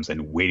sealing gems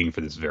and waiting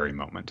for this very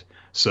moment.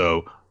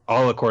 So,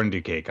 all according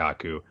to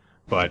Keikaku,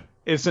 but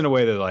it's in a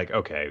way that, like,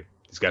 okay,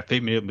 he's got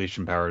fate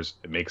manipulation powers,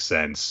 it makes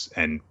sense,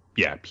 and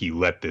yeah, he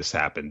let this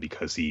happen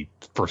because he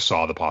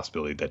foresaw the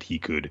possibility that he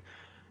could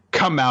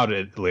come out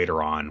at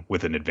later on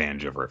with an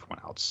advantage over everyone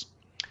else.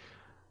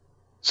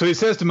 So he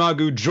says to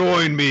Magu,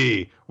 join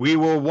me. We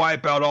will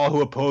wipe out all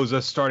who oppose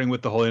us, starting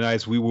with the Holy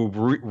Knights. We will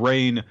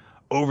reign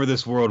over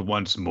this world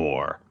once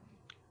more.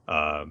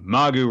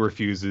 Magu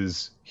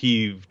refuses.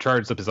 He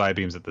charges up his eye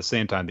beams at the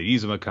same time that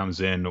Izuma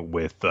comes in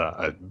with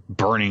a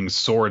burning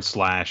sword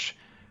slash.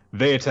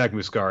 They attack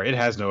Muskar. It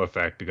has no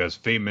effect because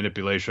fate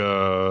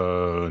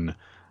manipulation.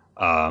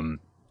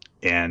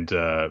 And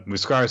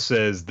Muskar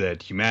says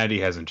that humanity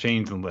hasn't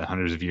changed in the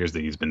hundreds of years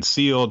that he's been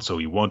sealed, so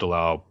he won't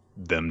allow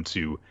them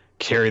to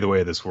carry the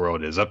way of this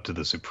world. It is up to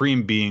the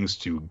supreme beings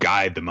to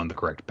guide them on the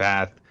correct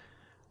path.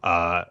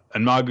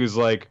 And Magu's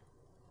like,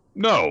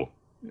 no.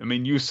 I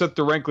mean, you set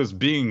the rankless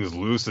beings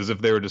loose as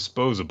if they were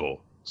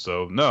disposable.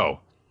 So,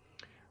 no.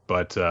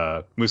 But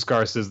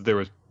Muskar says there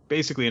was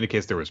basically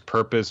indicates there was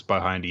purpose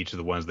behind each of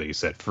the ones that he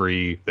set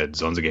free, that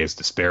Zonzage's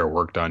despair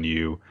worked on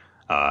you,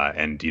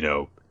 and,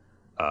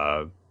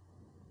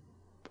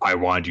 I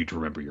wanted you to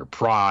remember your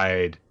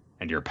pride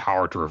and your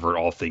power to revert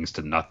all things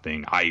to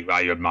nothing. I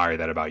admire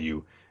that about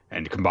you,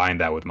 and combine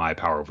that with my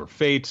power over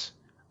fate.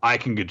 I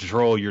can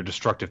control your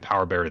destructive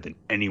power better than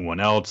anyone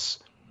else.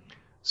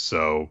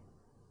 So,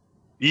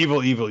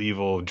 evil, evil,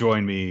 evil,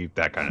 join me,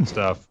 that kind of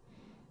stuff.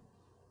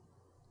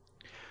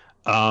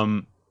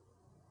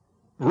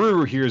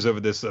 Ruru hears over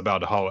this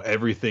about how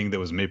everything that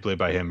was manipulated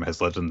by him has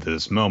led him to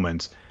this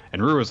moment,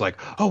 and Ruru's like,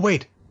 oh,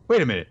 wait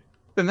a minute.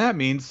 Then that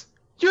means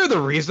you're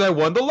the reason I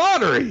won the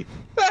lottery.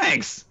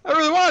 Thanks. I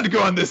really wanted to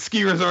go on this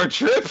ski resort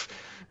trip.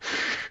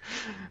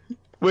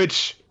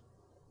 Which,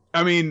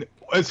 I mean,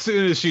 as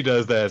soon as she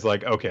does that, it's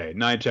like, okay,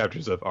 9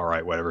 chapters of, all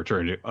right, whatever,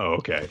 turn to, oh,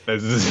 okay.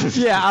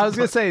 Yeah, I was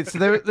going to say,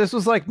 so this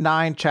was like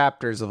 9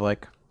 chapters of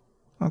like,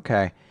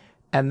 okay.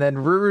 And then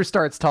Ruru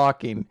starts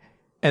talking,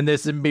 and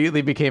this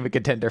immediately became a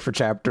contender for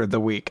chapter of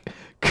the week,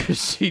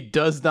 because she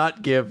does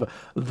not give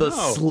the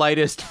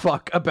slightest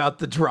fuck about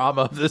the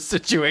drama of this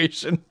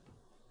situation.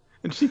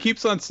 And she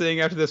keeps on saying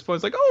after this point,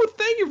 it's like, oh,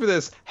 thank you for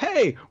this.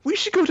 Hey, we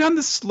should go down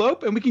the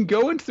slope and we can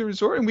go into the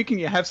resort and we can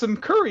have some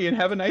curry and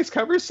have a nice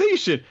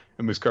conversation.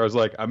 And Muskar's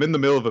like, I'm in the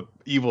middle of an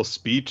evil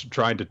speech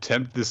trying to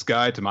tempt this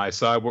guy to my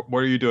side. What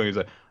are you doing? He's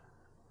like,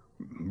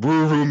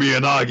 Ruru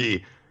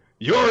Miyagi,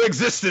 your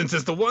existence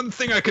is the one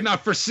thing I could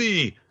not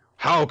foresee.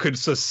 How could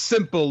so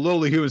simple,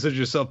 lowly humans such as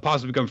yourself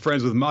possibly become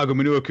friends with Magu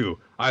Minuaku?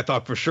 I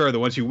thought for sure that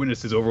once you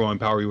witnessed his overwhelming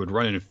power, you would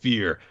run in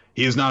fear.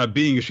 He is not a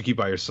being you should keep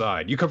by your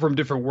side. You come from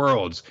different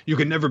worlds. You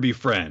can never be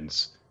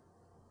friends.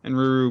 And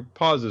Ruru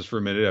pauses for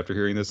a minute after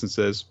hearing this and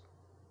says,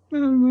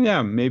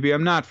 yeah, maybe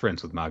I'm not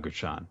friends with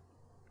Magu-chan.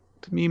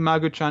 To me,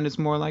 Magu-chan is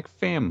more like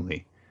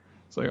family.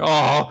 It's like,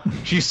 oh,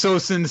 she's so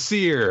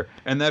sincere.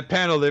 And that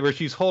panel there where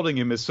she's holding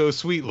him is so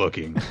sweet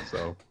looking.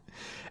 So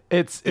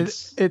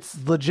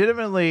it's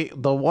legitimately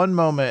the one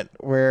moment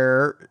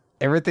where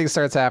everything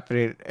starts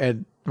happening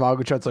and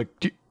Magu-chan's like,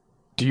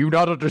 do you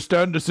not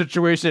understand the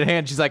situation at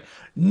hand? She's like,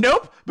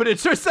 nope, but it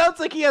sure sounds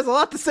like he has a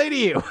lot to say to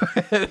you.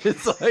 And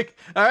it's like,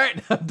 all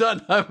right, I'm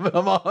done. I'm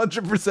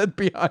 100%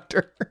 behind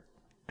her.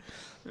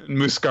 And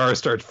Muskara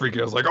starts freaking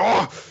out. I was like,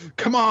 oh,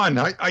 come on.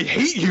 I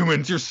hate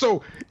humans. You're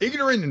so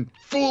ignorant and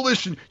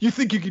foolish. And you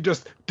think you can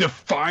just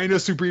define a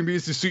supreme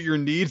beast to suit your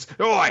needs?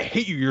 Oh, I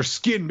hate you. Your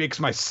skin makes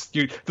the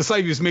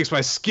sight of you makes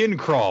my skin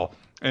crawl.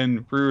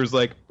 And Ruru's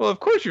like, well, of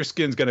course your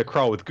skin's going to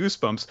crawl with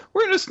goosebumps.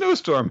 We're in a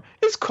snowstorm.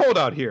 It's cold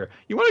out here.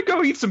 You want to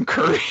go eat some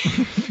curry?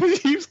 He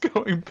keeps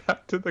going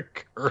back to the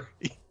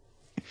curry.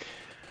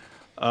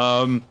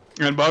 And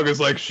Magu's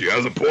like, she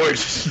has a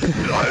point.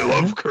 I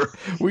love curry.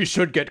 We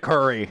should get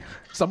curry.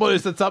 Somebody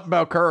said something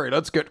about curry.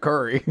 Let's get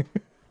curry.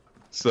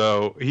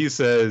 So he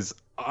says,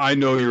 I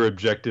know your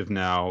objective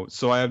now,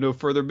 so I have no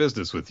further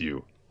business with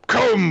you.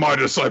 Come, my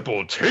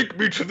disciple, take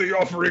me to the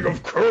offering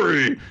of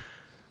curry.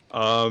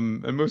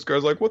 And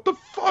Muskar's like, what the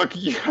fuck?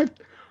 Yeah,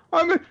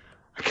 I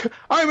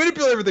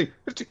manipulate everything.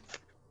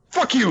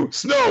 Fuck you,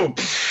 snow.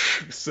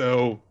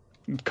 So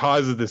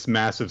causes this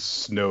massive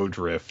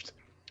snowdrift.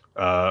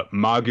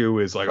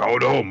 Magu is like, oh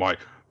no,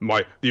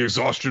 the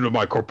exhaustion of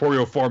my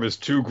corporeal form is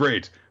too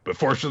great. But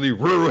fortunately,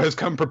 Ruru has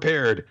come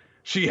prepared.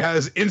 She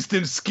has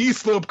instant ski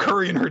slope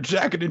curry in her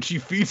jacket, and she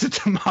feeds it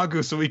to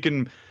Magu so we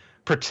can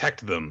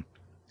protect them.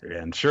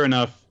 And sure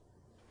enough,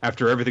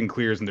 after everything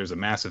clears and there's a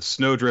massive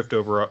snowdrift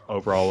over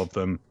all of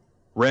them,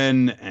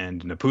 Ren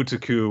and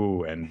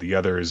Neputaku and the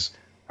others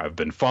have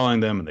been following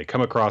them, and they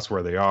come across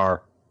where they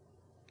are.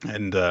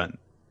 And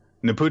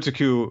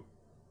Neputaku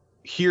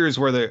hears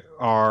where they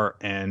are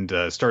and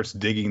starts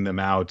digging them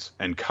out,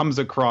 and comes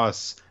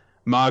across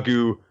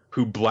Magu,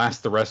 who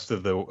blasts the rest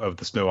of the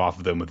snow off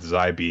of them with his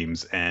eye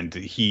beams, and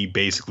he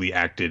basically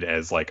acted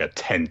as like a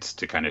tent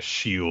to kind of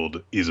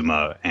shield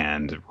Izuma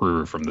and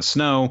Ruru from the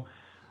snow,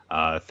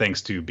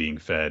 thanks to being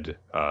fed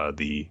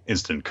the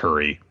instant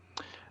curry.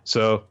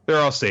 So they're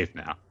all safe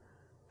now.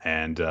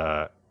 And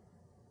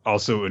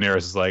also Uneris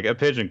is like, a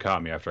pigeon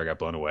caught me after I got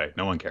blown away.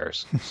 No one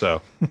cares.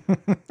 So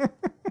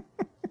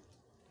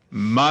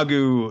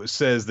Magu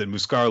says that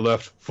Muskar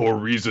left for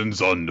reasons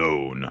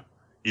unknown.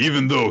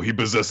 Even though he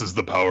possesses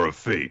the power of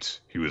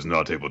fate, he was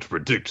not able to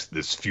predict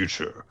this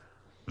future.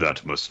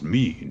 That must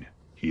mean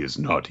he is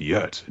not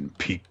yet in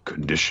peak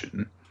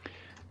condition.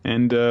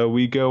 And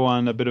we go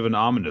on a bit of an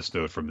ominous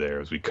note from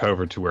there as we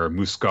cover to where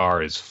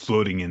Muskar is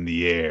floating in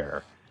the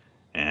air.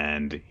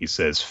 And he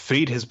says,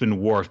 fate has been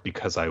warped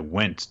because I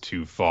went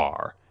too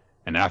far.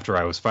 And after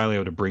I was finally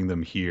able to bring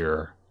them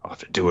here, I'll have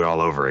to do it all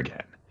over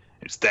again.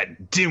 It's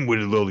that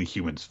dim-witted lowly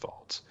human's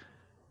fault.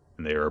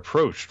 And they are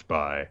approached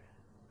by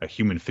a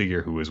human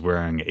figure who is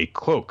wearing a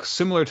cloak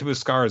similar to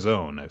Muskar's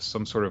own, as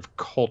some sort of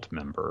cult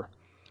member.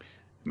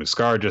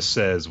 Muskar just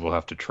says, we'll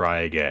have to try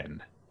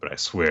again, but I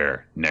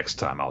swear, next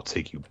time I'll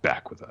take you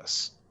back with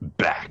us.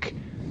 Back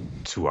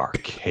to our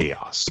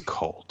chaos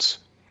cult.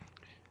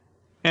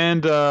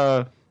 And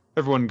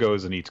everyone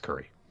goes and eats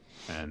curry.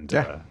 And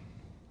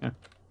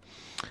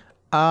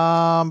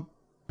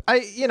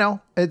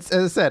it's,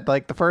 as I said,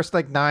 like the first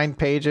 9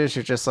 pages,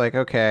 you're just like,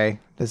 okay,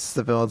 this is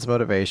the villain's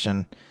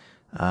motivation.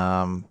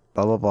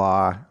 Blah, blah,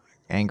 blah.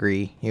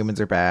 Angry. Humans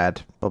are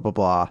bad. Blah, blah,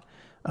 blah.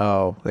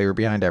 Oh, they were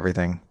behind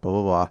everything. Blah,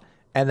 blah, blah.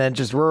 And then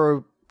just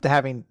Ruru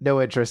having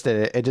no interest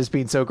in it and just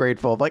being so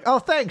grateful. Like, oh,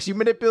 thanks. You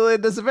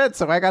manipulated this event,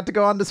 so I got to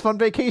go on this fun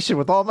vacation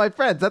with all my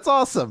friends. That's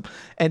awesome.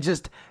 And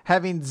just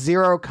having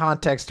zero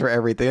context for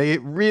everything. Like,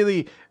 it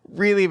really,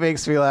 really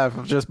makes me laugh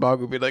of just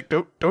Magu being like,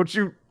 don't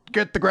you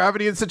get the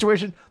gravity of the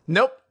situation?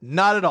 Nope,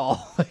 not at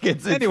all. Like,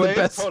 it's anyway, the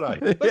best. Hold on.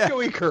 Let's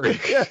go eat curry.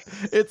 Yeah,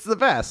 it's the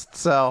best.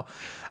 So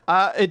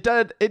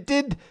it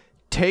did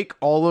take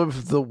all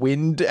of the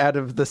wind out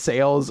of the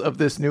sails of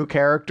this new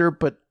character,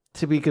 but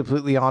to be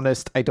completely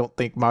honest, I don't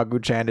think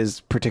Magu-chan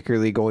is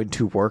particularly going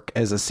to work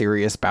as a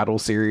serious battle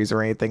series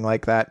or anything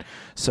like that.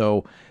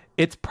 So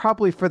it's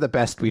probably for the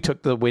best we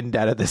took the wind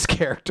out of this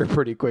character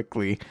pretty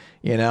quickly,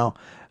 you know?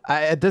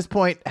 At this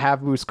point, have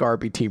Muskar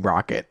be Team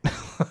Rocket.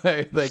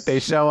 Like, they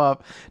show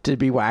up to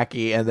be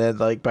wacky, and then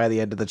by the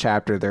end of the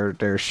chapter,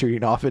 they're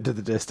shooting off into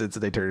the distance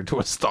and they turn into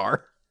a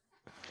star.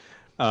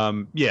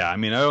 Yeah, I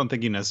mean, I don't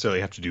think you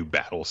necessarily have to do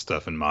battle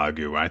stuff in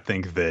Magu. I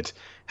think that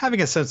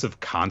having a sense of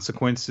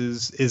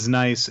consequences is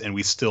nice, and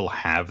we still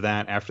have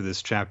that after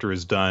this chapter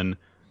is done.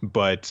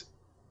 But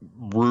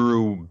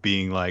Ruru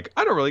being like,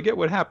 I don't really get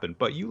what happened,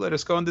 but you let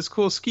us go on this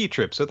cool ski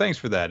trip, so thanks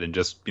for that. And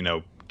just,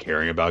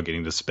 caring about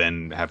getting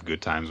to have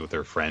good times with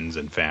her friends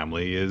and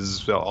family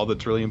is all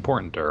that's really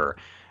important to her.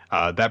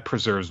 That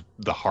preserves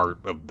the heart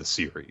of the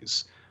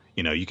series.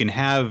 You can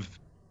have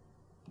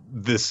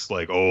this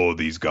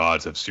these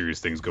gods have serious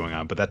things going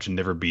on, but that should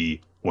never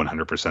be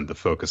 100% the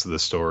focus of the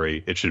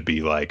story. It should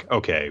be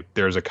okay,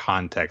 there's a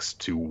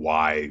context to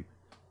why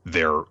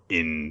they're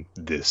in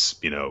this,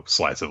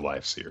 slice of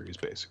life series,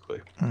 basically.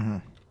 Mm-hmm.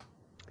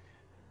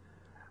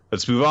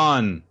 Let's move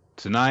on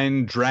to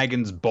 9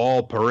 Dragons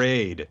Ball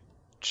Parade.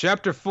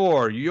 Chapter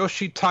 4,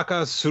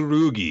 Yoshitaka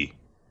Tsurugi.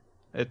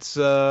 It's,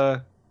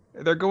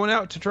 they're going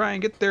out to try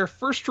and get their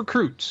first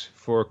recruit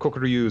for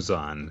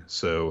Kokuryuzan.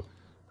 So,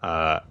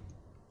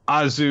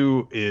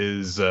 Azu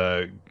is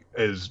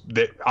is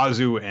that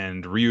Azu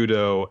and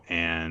Ryudo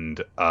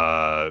and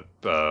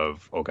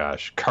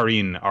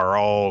Karin are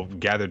all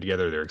gathered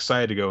together. They're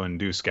excited to go and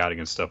do scouting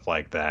and stuff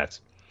like that.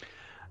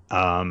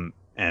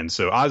 And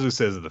so Azu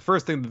says that the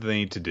first thing that they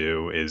need to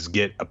do is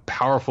get a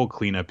powerful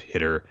cleanup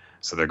hitter.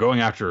 So they're going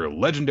after a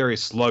legendary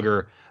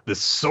slugger, the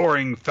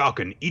soaring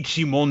falcon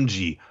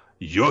Ichimonji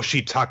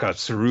Yoshitaka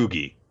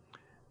Tsurugi.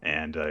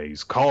 And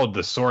he's called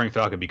the soaring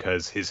falcon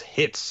because his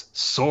hits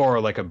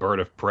soar like a bird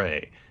of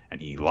prey. And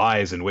he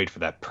lies in wait for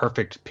that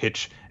perfect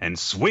pitch and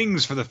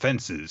swings for the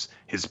fences.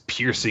 His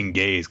piercing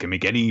gaze can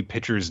make any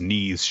pitcher's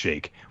knees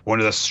shake. One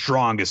of the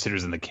strongest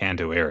hitters in the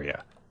Kanto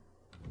area.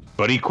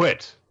 But he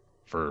quit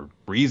for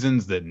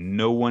reasons that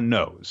no one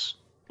knows.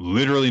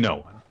 Literally no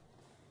one.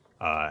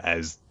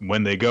 As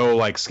when they go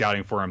like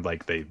scouting for him,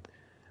 like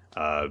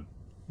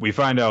we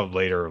find out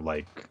later,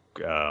 like,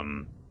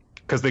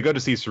 because they go to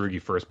see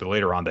Tsurugi first, but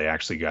later on they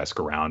actually ask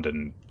around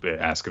and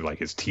ask like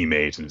his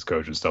teammates and his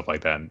coach and stuff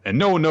like that. And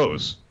no one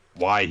knows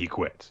why he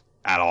quit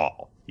at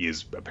all. He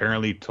has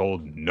apparently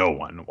told no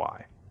one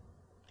why.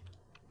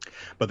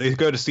 But they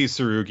go to see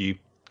Tsurugi.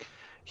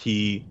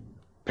 He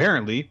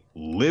apparently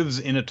lives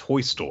in a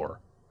toy store.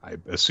 I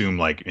assume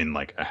like in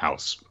like a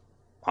house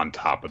on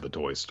top of the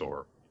toy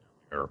store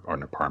or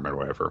an apartment or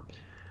whatever.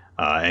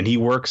 And he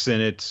works in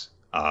it.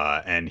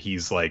 And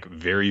he's like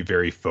very,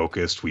 very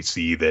focused. We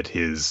see that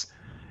his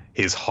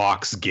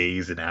hawk's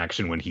gaze in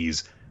action when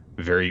he's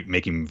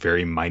making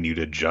very minute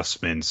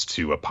adjustments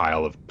to a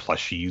pile of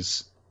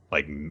plushies,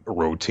 like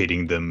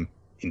rotating them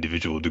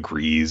individual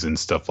degrees and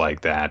stuff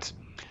like that.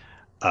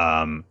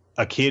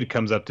 A kid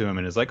comes up to him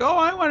and is like, "Oh,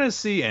 I want to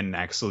see," and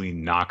actually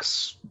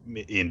knocks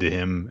into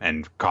him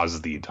and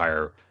causes the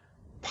entire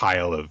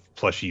pile of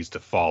plushies to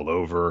fall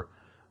over.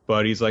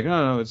 But he's like,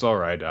 "No, it's all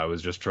right. I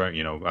was just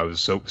trying, I was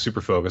so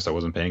super focused. I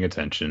wasn't paying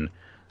attention.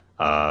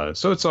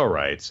 So it's all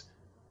right."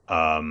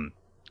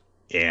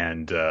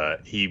 And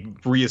he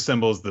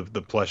reassembles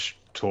the plush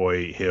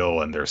toy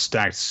hill, and they're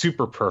stacked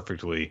super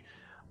perfectly.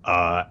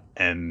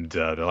 And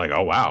they're like,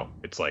 "Oh, wow,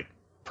 it's like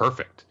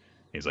perfect."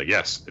 He's like,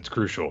 "Yes, it's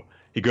crucial."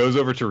 He goes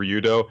over to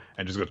Ryudo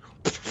and just goes,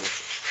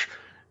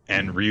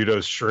 and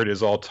Ryudo's shirt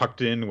is all tucked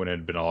in when it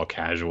had been all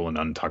casual and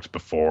untucked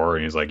before.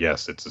 And he's like,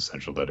 "Yes, it's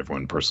essential that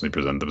everyone personally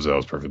present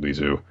themselves perfectly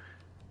too."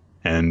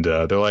 And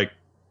they're like,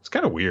 "It's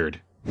kind of weird."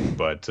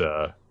 But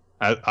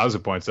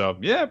Azu points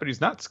out, "Yeah, but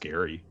he's not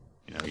scary.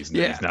 He's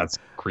not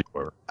creepy."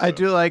 So. I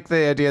do like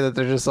the idea that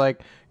they're just like,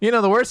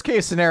 the worst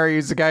case scenario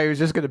is the guy who's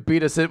just going to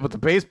beat us in with a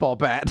baseball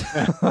bat.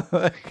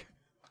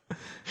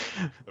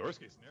 The worst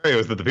case scenario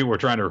is that the people we're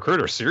trying to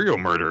recruit are serial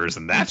murderers,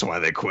 and that's why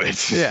they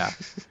quit. Yeah.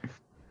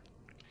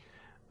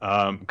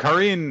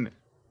 Karin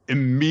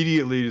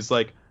immediately is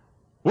like,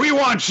 "We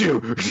want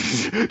you!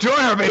 Join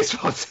our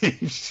baseball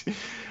team!"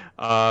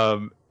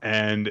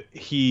 And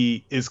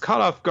he is caught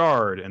off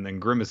guard and then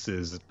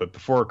grimaces, but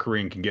before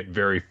Karin can get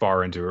very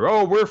far into her,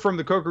 "Oh, we're from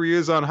the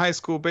Kokuryuuzan high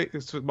school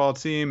baseball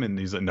team." And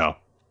he's like, no,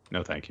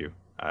 thank you.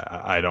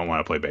 I don't want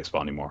to play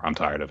baseball anymore. I'm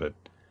tired of it.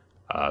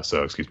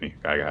 So excuse me,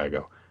 I gotta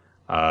go.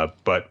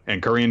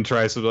 And Karin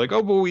tries to be like,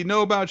 "Oh, but we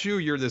know about you.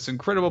 You're this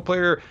incredible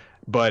player."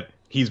 But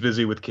he's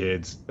busy with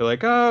kids. They're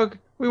like, "Oh,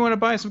 we want to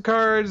buy some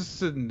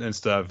cards and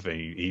stuff." And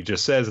he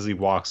just says as he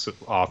walks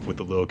off with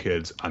the little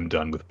kids, "I'm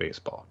done with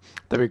baseball."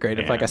 That'd be great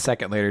if like a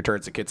second later he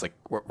turns to kids like,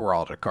 we're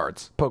all out of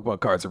cards. Pokemon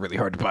cards are really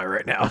hard to buy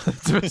right now.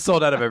 It's been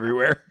sold out of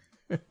everywhere.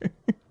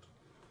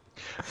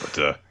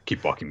 But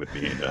keep walking with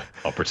me and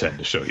I'll pretend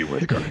to show you where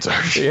the cards are.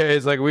 Yeah,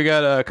 it's like, "We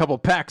got a couple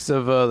packs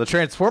of the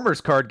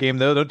Transformers card game,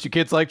 though. Don't you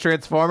kids like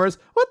Transformers?"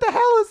 "What the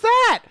hell is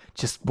that?"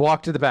 "Just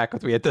walk to the back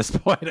with me at this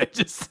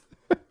point."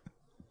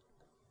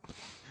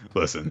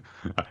 Listen,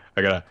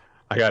 I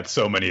got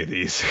so many of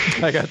these.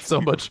 I got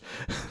so much.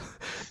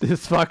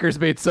 This fucker's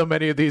made so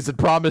many of these and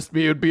promised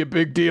me it would be a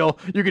big deal.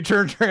 You could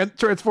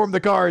transform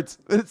the cards.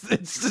 It's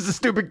just a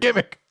stupid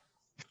gimmick.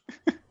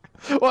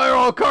 Why are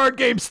all card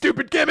games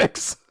stupid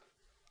gimmicks?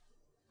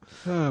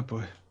 Oh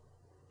boy.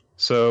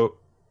 So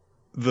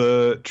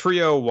the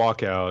trio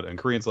walk out and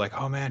Korean's like,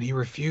 "Oh man, he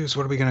refused.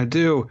 What are we gonna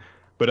do?"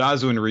 But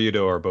Azu and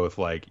Ryudo are both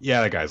like,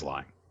 "Yeah, that guy's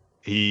lying.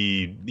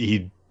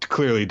 He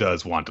clearly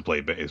does want to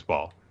play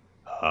baseball."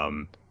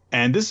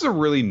 And this is a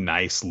really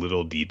nice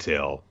little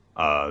detail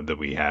that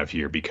we have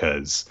here,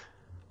 because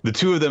the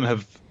two of them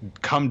have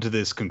come to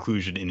this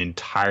conclusion in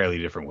entirely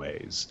different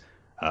ways.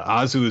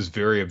 Azu is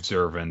very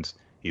observant.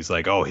 He's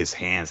like, "Oh, his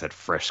hands had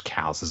fresh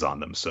calluses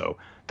on them, so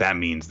that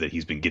means that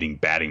he's been getting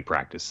batting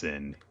practice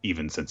in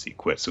even since he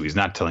quit." So he's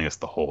not telling us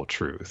the whole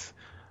truth.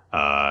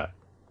 So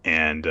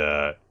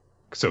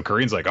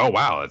Karin's like, "Oh,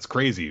 wow, that's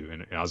crazy."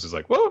 And Azu's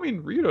like, "Well, I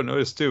mean, Ryudo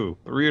noticed too."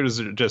 But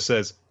Ryudo just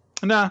says,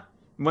 "Nah,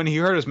 when he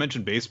heard us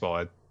mention baseball,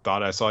 I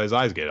thought I saw his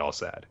eyes get all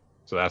sad.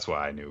 So that's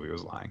why I knew he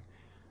was lying."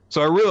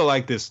 So I really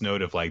like this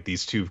note of like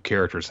these two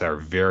characters are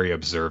very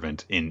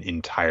observant in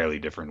entirely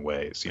different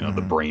ways,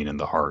 the brain and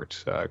the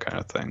heart kind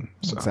of thing.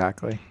 So.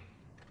 Exactly.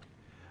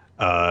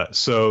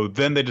 So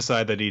then they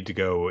decide they need to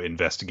go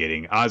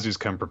investigating. Azu's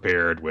come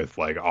prepared with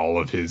like all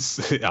of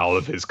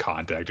his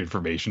contact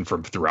information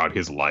from throughout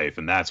his life,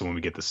 and that's when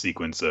we get the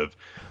sequence of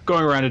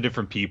going around to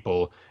different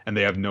people, and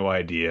they have no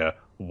idea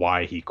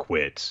why he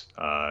quit.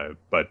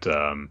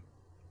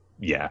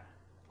 Yeah.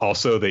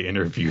 Also, they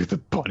interview the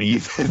bunny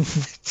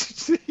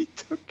that he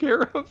took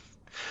care of.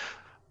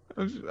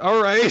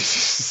 All right,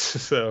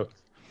 so.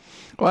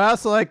 Well, I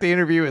also like the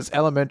interview his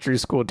elementary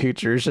school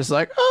teacher is just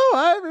like, oh,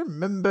 I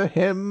remember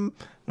him.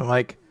 I'm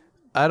like,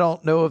 I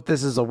don't know if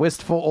this is a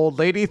wistful old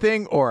lady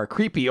thing or a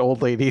creepy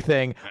old lady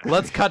thing.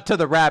 Let's cut to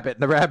the rabbit.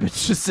 And the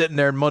rabbit's just sitting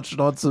there munching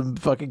on some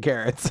fucking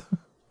carrots.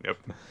 Yep.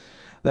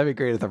 That'd be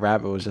great if the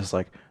rabbit was just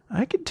like,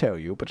 I can tell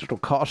you, but it'll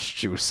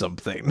cost you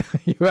something.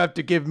 You have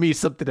to give me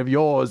something of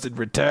yours in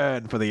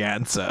return for the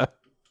answer.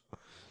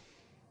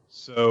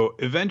 So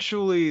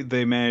eventually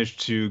they manage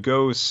to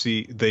go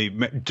see, they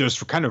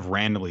just kind of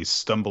randomly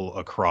stumble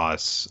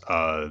across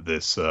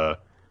this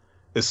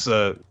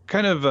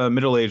kind of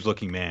middle-aged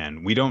looking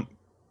man. We don't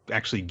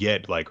actually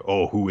get like,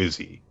 oh, who is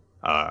he?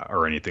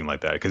 Or anything like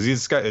that. Because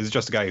he's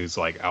just a guy who's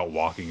like out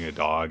walking a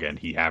dog, and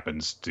he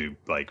happens to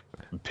like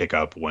pick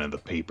up one of the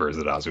papers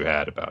that Azu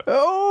had about.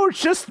 Oh,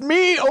 just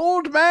me,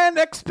 old man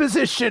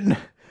exposition.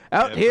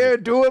 Out here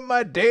doing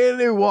my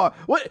daily walk.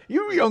 What?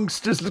 You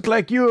youngsters look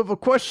like you have a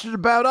question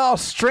about our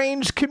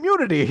strange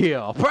community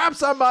here.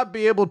 Perhaps I might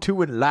be able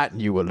to enlighten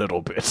you a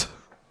little bit.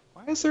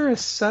 Why is there a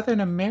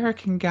Southern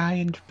American guy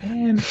in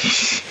Japan?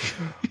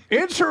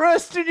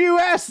 Interesting you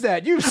asked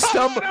that. You've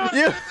stumbled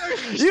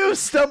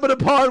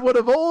upon one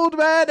of old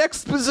man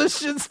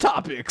exposition's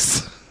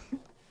topics.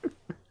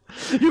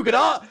 You could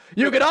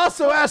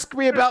also ask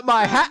me about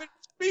my hat.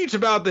 Speech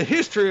about the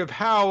history of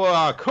how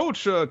our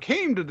culture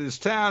came to this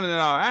town and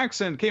our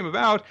accent came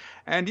about,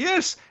 and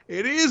yes,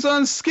 it is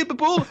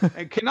unskippable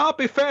and cannot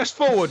be fast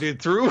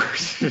forwarded through.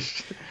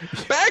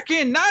 Back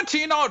in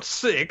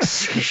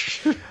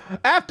 1906.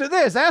 After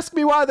this, ask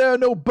me why there are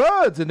no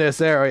birds in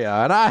this area,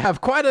 and I have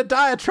quite a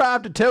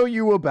diatribe to tell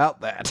you about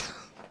that.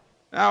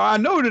 Now, I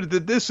noted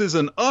that this is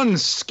an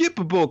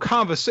unskippable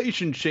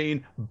conversation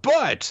chain,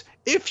 but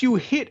if you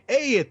hit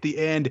A at the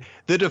end,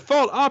 the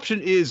default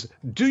option is,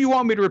 do you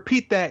want me to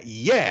repeat that?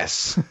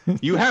 Yes.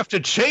 You have to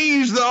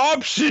change the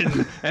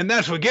option, and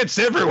that's what gets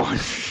everyone.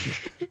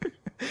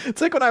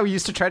 It's like when I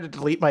used to try to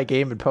delete my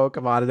game in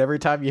Pokemon, and every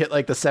time you hit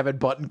like the 7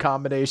 button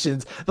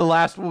combinations, the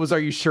last one was, are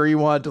you sure you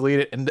want to delete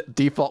it? And the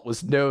default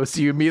was no.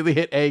 So you immediately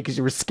hit A because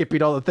you were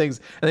skipping all the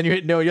things. And then you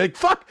hit no, and you're like,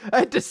 fuck, I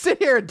had to sit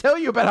here and tell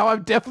you about how I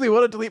definitely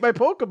want to delete my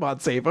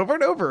Pokemon save over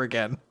and over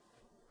again.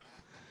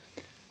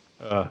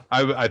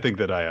 I think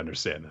that I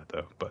understand that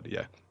though, but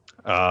yeah.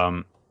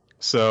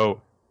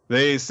 So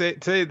they say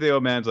the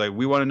old man's like,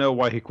 we want to know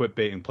why he quit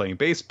playing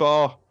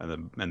baseball,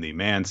 and the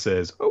man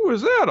says, oh,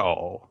 is that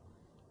all?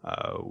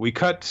 We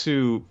cut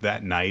to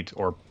that night,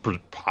 or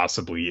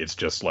possibly it's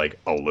just like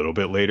a little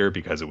bit later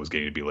because it was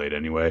getting to be late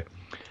anyway.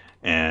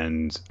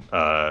 And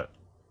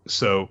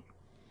so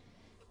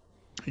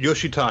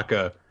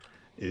Yoshitaka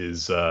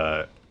is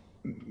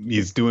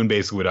he's doing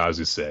basically what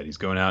Azu said. He's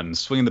going out and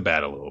swinging the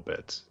bat a little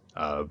bit.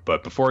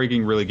 But before he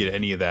can really get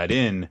any of that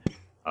in,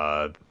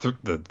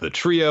 the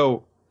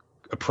trio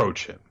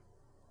approach him,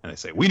 and they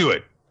say, "We knew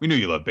it. We knew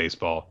you love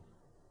baseball."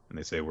 And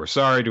they say, "We're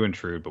sorry to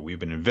intrude, but we've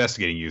been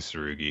investigating you,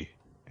 Tsurugi,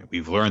 and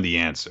we've learned the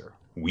answer.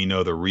 We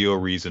know the real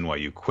reason why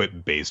you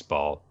quit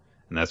baseball,"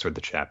 and that's where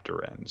the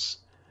chapter ends.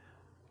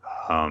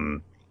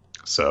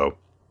 So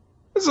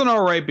this is an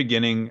all right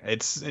beginning.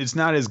 It's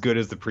not as good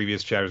as the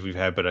previous chapters we've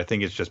had, but I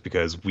think it's just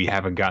because we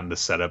haven't gotten the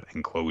setup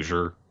and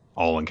closure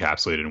all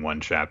encapsulated in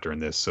one chapter in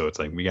this, so it's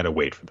like we got to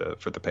wait for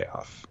the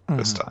payoff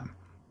this time.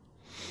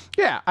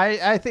 Yeah,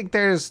 I think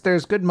there's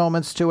good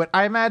moments to it.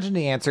 I imagine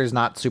the answer is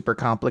not super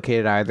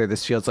complicated either.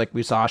 This feels like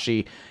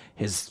Musashi,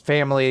 his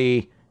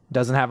family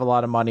doesn't have a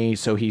lot of money,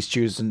 so he's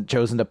chosen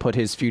to put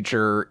his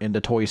future in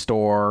the toy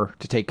store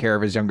to take care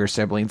of his younger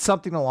siblings,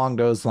 something along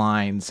those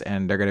lines,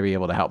 and they're going to be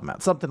able to help him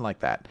out, something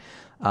like that.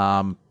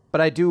 But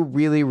I do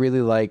really,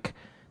 really like,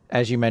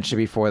 as you mentioned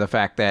before, the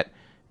fact that,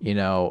 you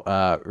know,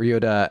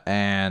 Ryuda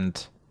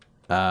and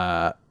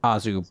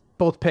Azu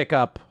both pick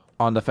up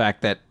on the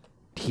fact that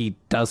he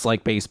does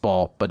like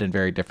baseball, but in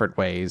very different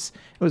ways.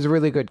 It was a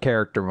really good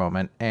character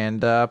moment,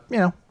 and,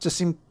 just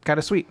seemed kind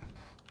of sweet.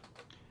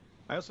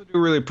 I also do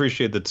really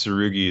appreciate that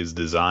Tsurugi's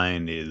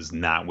design is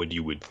not what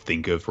you would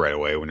think of right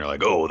away when you're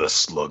like, oh, the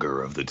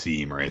slugger of the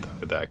team or anything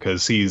like that.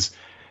 Because he's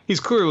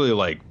clearly,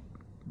 like,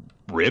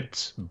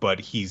 ripped, but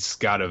he's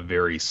got a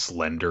very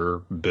slender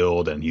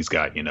build, and he's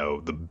got,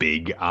 the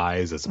big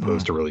eyes as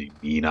opposed to really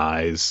mean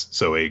eyes.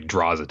 So it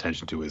draws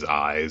attention to his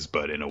eyes,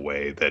 but in a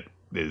way that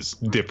is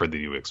different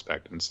than you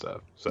expect and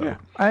stuff. So yeah,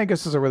 I think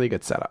this is a really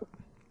good setup.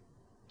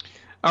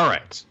 All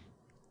right.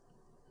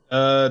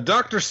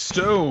 Dr.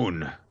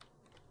 Stone.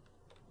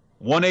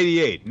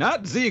 188.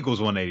 Not Z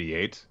equals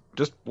 188.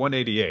 Just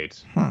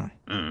 188.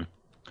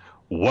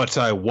 What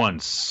I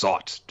once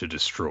sought to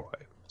destroy.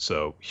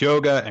 So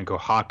Hyoga and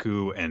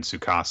Kohaku and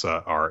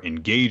Tsukasa are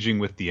engaging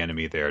with the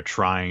enemy. They are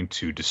trying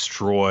to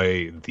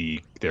destroy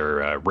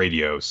their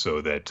radio so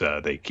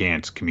that they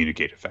can't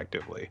communicate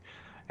effectively.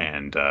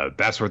 And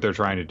that's what they're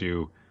trying to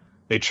do.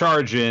 They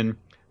charge in.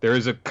 There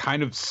is a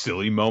kind of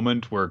silly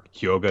moment where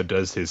Hyoga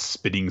does his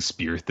spitting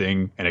spear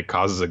thing, and it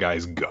causes a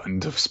guy's gun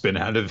to spin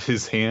out of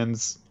his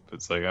hands.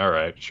 It's like, all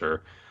right,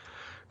 sure.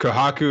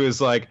 Kohaku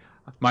is like,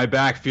 my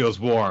back feels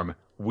warm.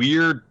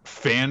 Weird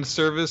fan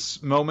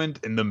service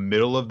moment in the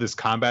middle of this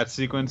combat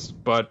sequence,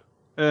 but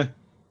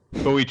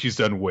Boichi's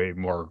done way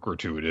more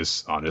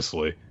gratuitous,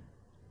 honestly.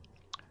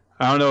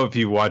 I don't know if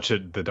you watch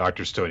the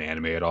Dr. Stone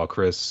anime at all,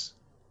 Chris.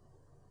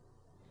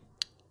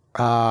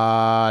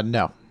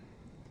 No.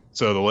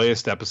 So the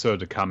latest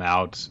episode to come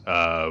out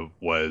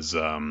was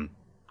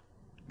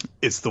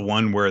it's the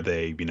one where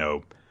they,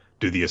 do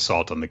the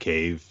assault on the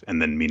cave,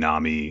 and then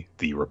Minami,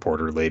 the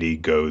reporter lady,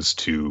 goes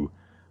to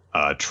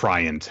try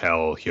and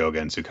tell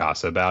Hyoga and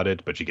Tsukasa about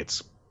it, but she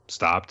gets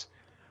stopped.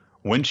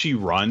 When she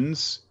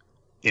runs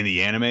in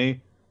the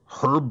anime,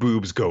 her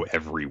boobs go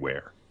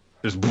everywhere.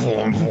 Just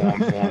boom, boom,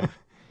 boom.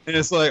 And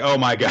it's like, oh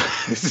my god,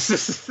 this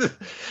is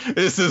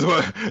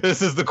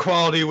the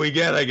quality we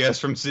get, I guess,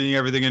 from seeing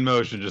everything in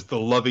motion. Just the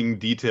loving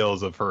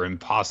details of her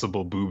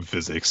impossible boob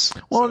physics.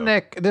 Well, so.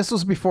 Nick, this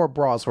was before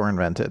bras were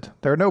invented.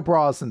 There are no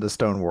bras in the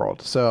stone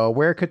world. So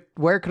where could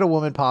a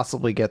woman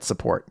possibly get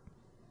support?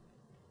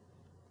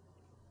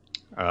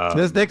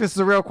 This is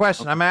a real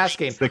question. I'm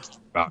asking.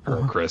 About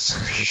her,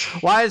 Chris.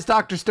 Why has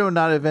Dr. Stone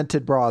not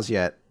invented bras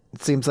yet?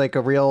 It seems like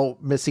a real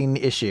missing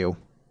issue.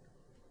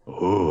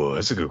 Oh,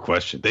 that's a good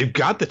question. They've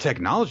got the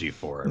technology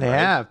for it. They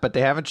have, but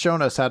they haven't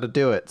shown us how to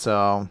do it.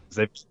 So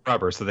they've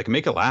rubber, so they can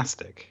make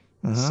elastic.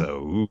 Mm-hmm.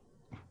 So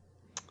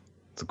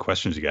it's the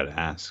questions you got to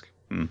ask.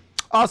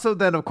 Also,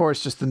 then of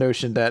course, just the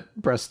notion that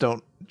breasts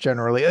don't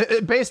generally,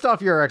 based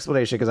off your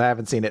explanation, because I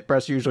haven't seen it,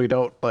 breasts usually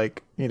don't,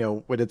 like,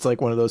 when it's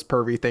like one of those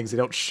pervy things, they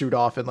don't shoot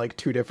off in like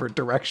two different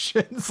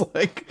directions.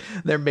 Like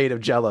they're made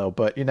of jello.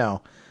 But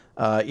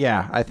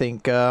yeah, I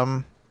think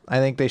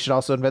they should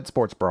also invent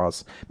sports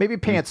bras. Maybe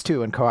pants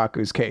too in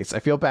Kohaku's case. I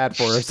feel bad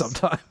for her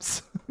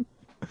sometimes.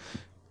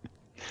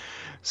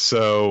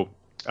 So,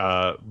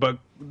 but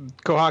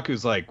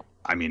Kohaku's like,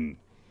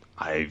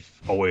 I've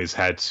always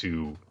had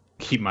to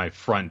keep my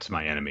front to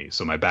my enemy,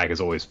 so my back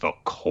has always felt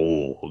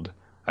cold.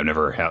 I've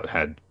never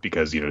had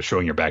because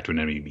showing your back to an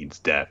enemy means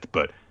death.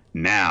 But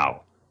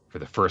now, for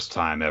the first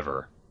time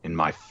ever, in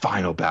my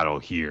final battle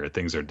here,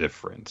 things are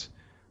different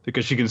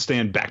because she can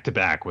stand back to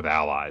back with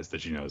allies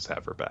that she knows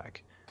have her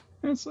back.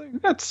 And it's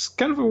like, that's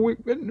kind of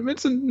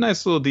it's a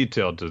nice little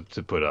detail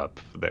to put up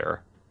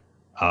there.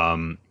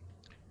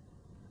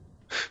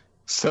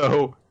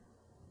 Sorry,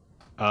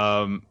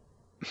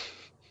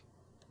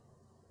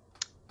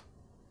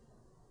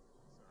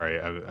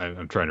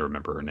 I'm trying to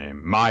remember her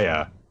name.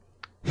 Maya.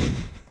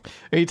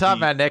 What are you talking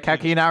about, Nick? How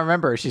can you not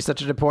remember her? She's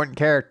such an important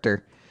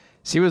character.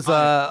 She was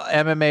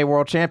MMA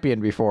world champion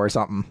before or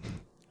something.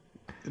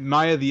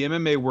 Maya, the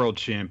MMA world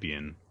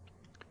champion,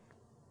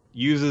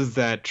 uses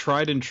that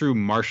tried and true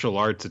martial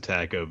arts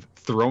attack of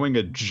throwing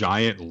a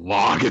giant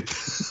log at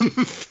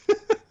them.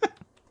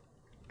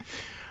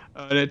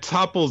 And it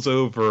topples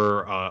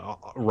over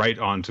right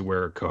onto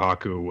where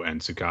Kohaku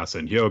and Tsukasa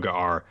and Hyoga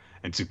are.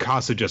 And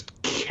Tsukasa just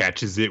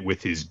catches it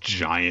with his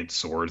giant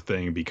sword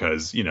thing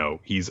because,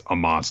 he's a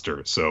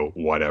monster. So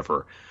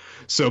whatever.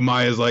 So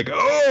Maya's like,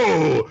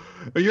 oh,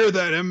 you're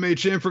that MMA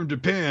champ from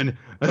Japan.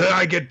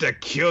 I get to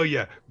kill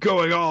you.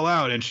 Going all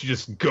out. And she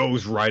just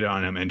goes right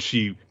on him. And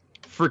she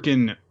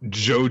freaking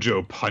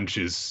JoJo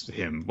punches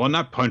him. Well,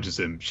 not punches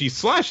him. She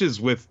slashes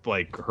with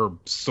like her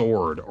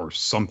sword or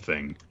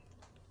something.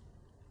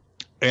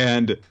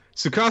 And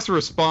Tsukasa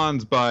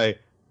responds by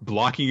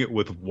blocking it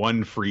with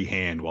one free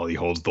hand while he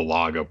holds the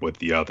log up with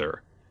the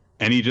other.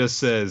 And he just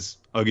says,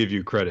 I'll give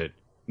you credit.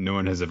 No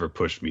one has ever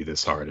pushed me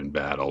this hard in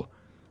battle.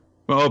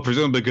 Well,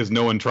 presumably because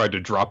no one tried to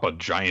drop a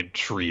giant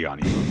tree on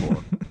you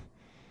before.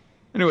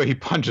 Anyway, he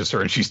punches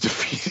her and she's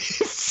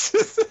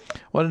defeated.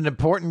 What an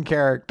important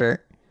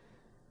character.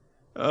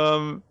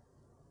 So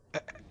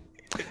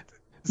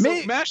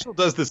Mashle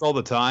does this all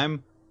the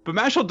time. But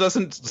Mashle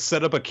doesn't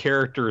set up a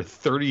character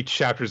 30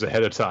 chapters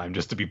ahead of time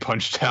just to be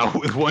punched out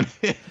with one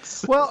hit.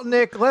 Well,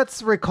 Nick,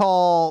 let's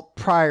recall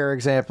prior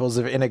examples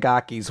of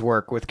Inagaki's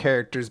work with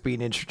characters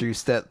being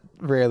introduced that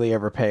rarely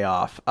ever pay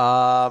off.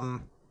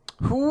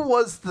 Who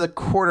was the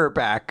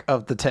quarterback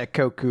of the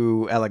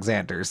Tekkoku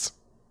Alexanders?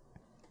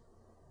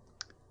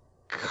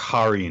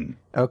 Karin.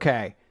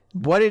 Okay.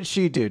 What did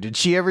she do? Did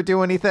she ever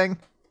do anything?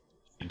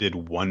 She did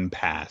one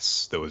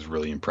pass that was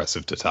really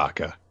impressive to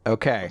Taka.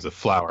 Okay. It was a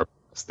flower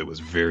that was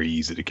very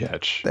easy to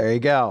catch. There you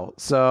go.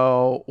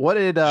 So what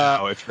did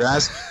now, if you're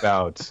asking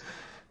about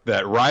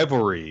that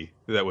rivalry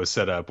that was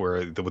set up where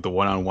with the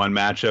one-on-one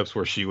matchups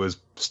where she was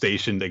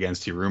stationed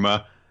against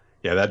Hiruma,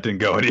 yeah, that didn't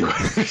go anywhere.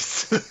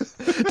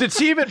 Did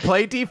she even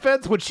play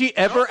defense? Would she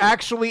ever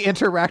actually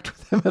interact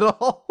with him at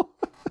all?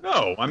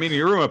 No,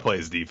 Hiruma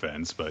plays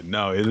defense, but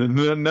no, it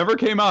never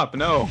came up.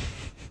 No.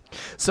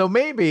 So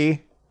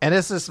maybe And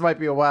this might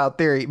be a wild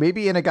theory.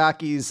 Maybe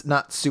Inagaki's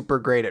not super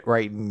great at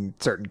writing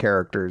certain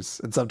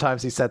characters. And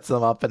sometimes he sets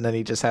them up and then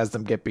he just has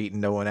them get beaten.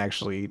 No one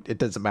actually, it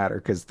doesn't matter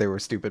because they were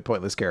stupid,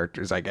 pointless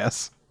characters, I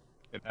guess.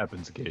 It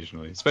happens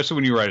occasionally, especially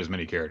when you write as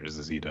many characters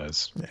as he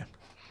does. Yeah.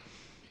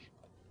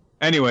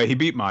 Anyway, he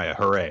beat Maya.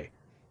 Hooray.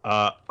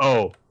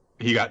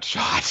 He got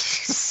shot.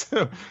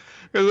 So,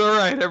 because, all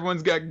right,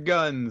 everyone's got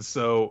guns.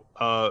 So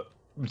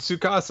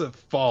Tsukasa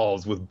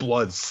falls with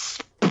blood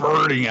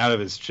spurting out of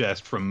his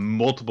chest from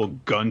multiple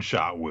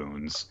gunshot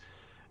wounds.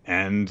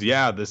 And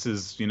yeah, this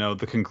is,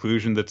 the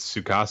conclusion that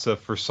Tsukasa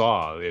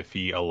foresaw. If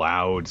he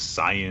allowed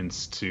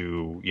science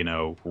to,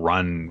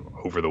 run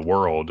over the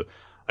world,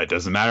 it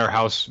doesn't matter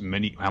how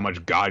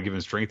much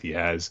God-given strength he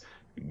has,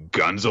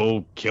 guns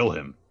will kill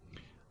him.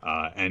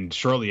 And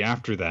shortly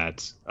after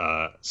that,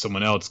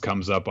 someone else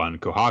comes up on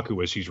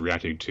Kohaku as she's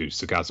reacting to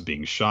Tsukasa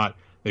being shot.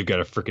 They've got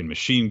a freaking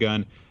machine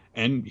gun.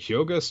 And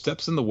Hyoga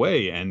steps in the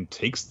way and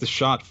takes the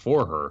shot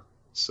for her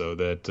so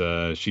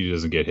that she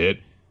doesn't get hit.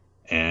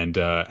 And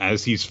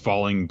as he's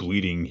falling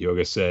bleeding,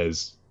 Hyoga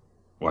says,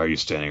 "Why are you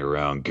standing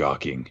around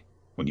gawking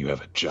when you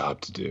have a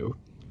job to do?"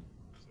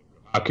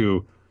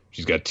 Kohaku,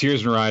 she's got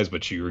tears in her eyes,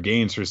 but she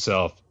regains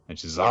herself. And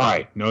she says, "All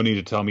right, no need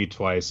to tell me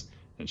twice."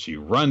 And she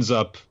runs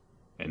up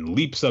and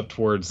leaps up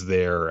towards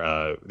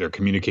their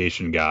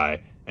communication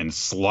guy and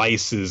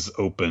slices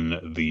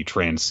open the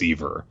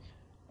transceiver.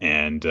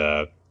 And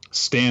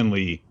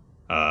Stanley,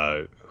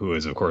 who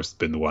has, of course,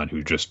 been the one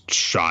who just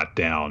shot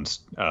down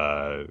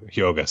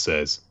Hyoga,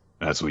 says,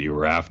 "That's what you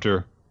were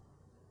after?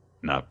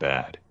 Not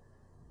bad."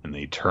 And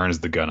then he turns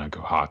the gun on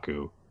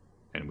Kohaku,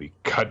 and we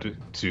cut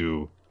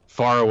to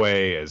far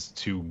away as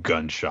 2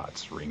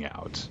 gunshots ring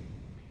out.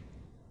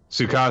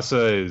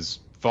 Tsukasa is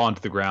fallen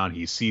to the ground.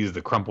 He sees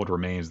the crumpled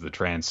remains of the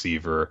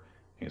transceiver.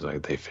 He's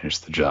like, they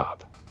finished the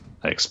job.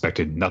 I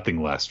expected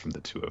nothing less from the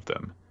 2 of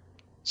them.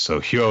 So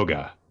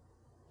Hyoga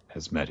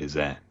has met his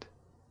end.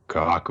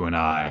 Kohaku and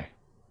I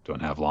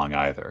don't have long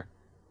either.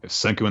 If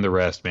Senku and the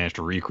rest manage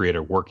to recreate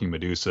a working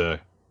Medusa,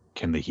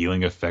 can the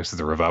healing effects of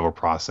the revival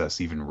process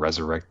even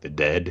resurrect the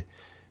dead?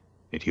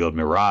 It healed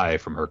Mirai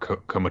from her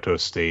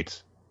comatose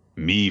state,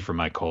 me from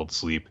my cold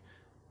sleep.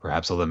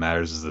 Perhaps all that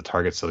matters is the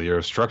target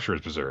cellular structure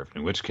is preserved,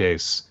 in which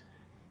case...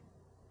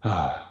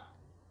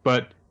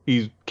 But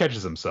he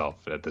catches himself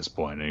at this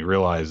point, and he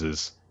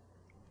realizes,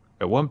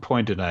 at one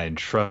point did I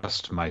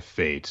entrust my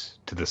fate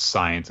to the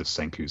science of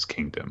Senku's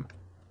kingdom.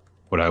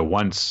 What I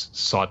once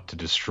sought to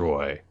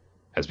destroy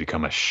has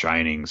become a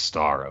shining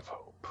star of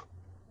hope.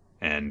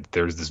 And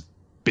there's this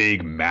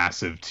big,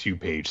 massive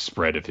 2-page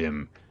spread of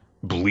him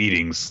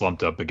bleeding,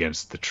 slumped up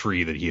against the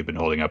tree that he had been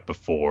holding up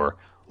before,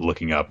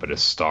 looking up at a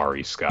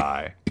starry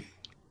sky.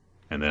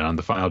 And then on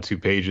the final 2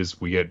 pages,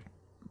 we get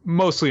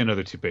mostly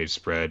another 2-page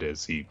spread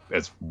as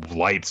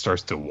light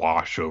starts to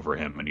wash over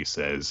him, and he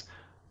says,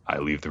 "I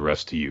leave the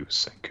rest to you,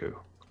 Senku."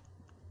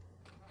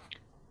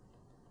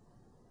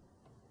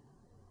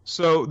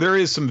 So there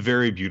is some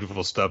very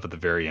beautiful stuff at the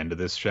very end of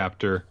this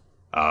chapter.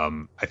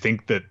 I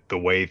think that the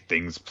way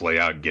things play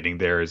out getting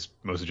there is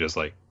mostly just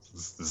like,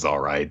 this is all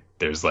right.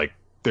 There's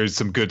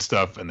some good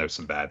stuff and there's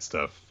some bad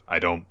stuff. I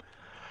don't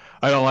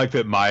like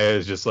that Maya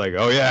is just like,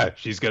 oh yeah,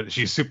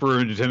 she's super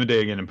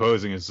intimidating and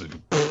imposing. It's like,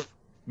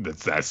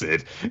 that's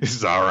it. This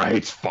is all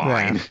right,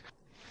 fine.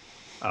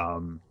 Yeah.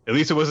 At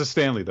least it was a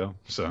Stanley though,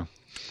 so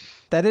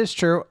that is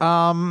true.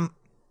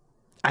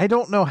 I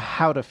don't know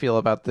how to feel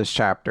about this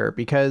chapter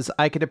because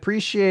I could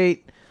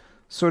appreciate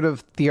sort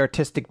of the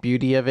artistic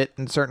beauty of it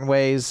in certain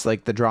ways,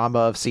 like the drama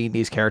of seeing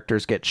these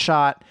characters get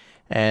shot.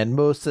 And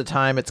most of the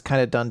time it's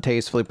kind of done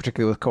tastefully,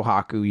 particularly with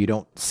Kohaku. You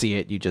don't see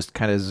it. You just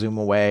kind of zoom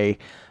away.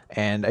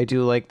 And I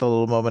do like the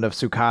little moment of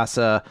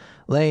Tsukasa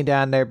laying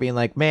down there being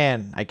like,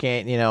 man, I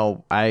can't,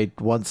 I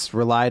once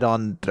tried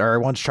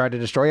to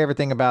destroy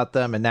everything about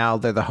them. And now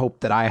they're the hope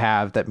that I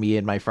have that me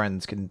and my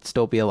friends can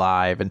still be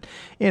alive. And,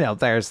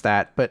 there's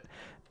that. But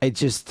I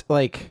just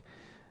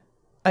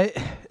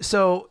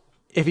so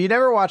if you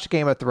never watched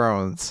Game of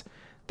Thrones,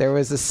 there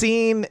was a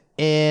scene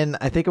in,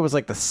 I think it was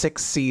like the 6th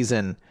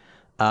season,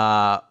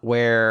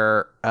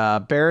 where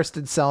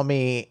Barristan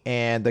Selmy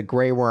and the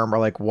Grey Worm are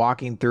like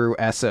walking through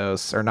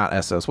Essos, or not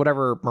Essos,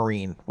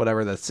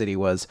 whatever the city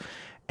was.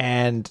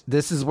 And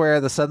this is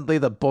where suddenly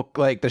the book,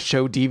 like the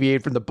show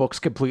deviated from the books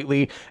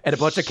completely, and a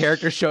bunch of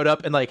characters showed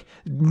up and like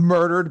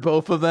murdered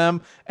both of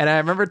them. And I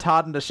remember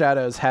Todd in the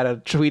Shadows had a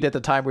tweet at the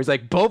time where he's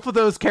like, both of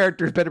those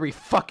characters better be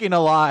fucking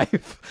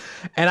alive.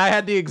 And I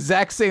had the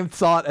exact same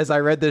thought as I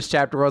read this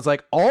chapter where I was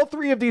like, all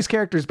 3 of these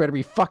characters better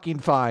be fucking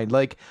fine.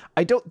 Like,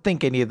 I don't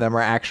think any of them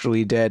are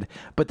actually dead,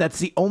 but that's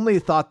the only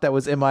thought that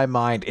was in my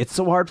mind. It's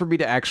so hard for me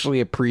to actually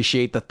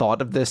appreciate the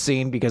thought of this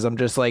scene because I'm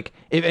just like,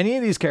 if any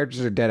of these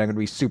characters are dead, I'm going to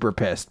be super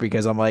pissed.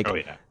 Because I'm like,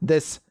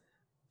 This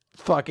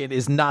fucking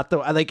is not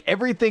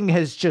everything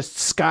has just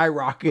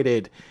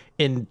skyrocketed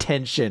in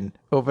tension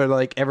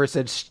over ever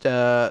since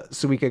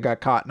Suika got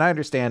caught. And I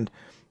understand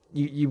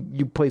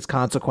you place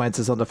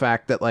consequences on the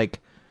fact that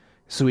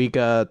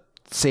Suika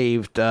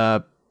saved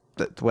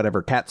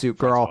Catsuit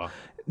girl.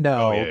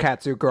 no, yeah.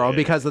 Katsu girl. Yeah.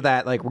 Because of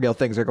that, like, real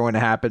things are going to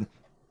happen.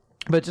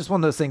 But just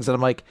one of those things that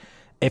I'm like,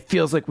 it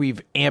feels like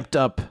we've amped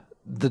up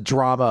the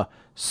drama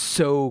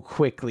so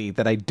quickly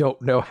that I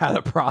don't know how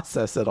to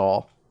process it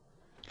all.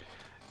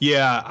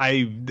 Yeah,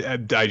 I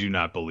do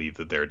not believe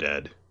that they're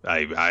dead.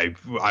 I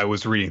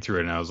was reading through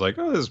it and I was like,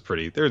 oh, this is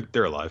pretty.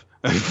 They're alive.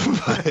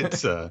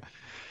 But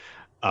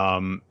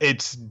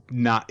it's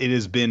not. It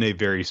has been a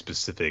very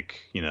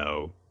specific,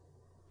 no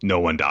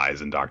one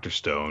dies in Dr.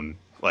 Stone.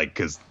 Like,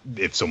 because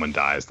if someone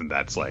dies, then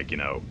that's like,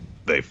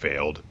 they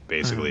failed,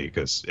 basically,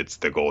 because it's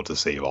the goal to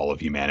save all of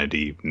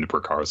humanity,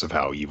 regardless of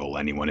how evil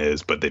anyone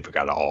is, but they've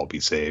got to all be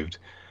saved.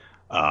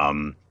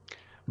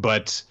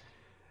 But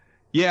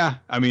yeah,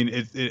 I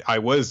mean, I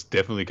was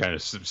definitely kind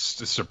of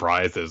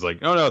surprised that it's like,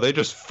 oh no, they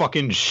just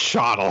fucking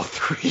shot all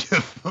three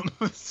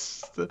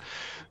of them.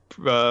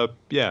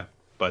 Yeah,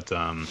 but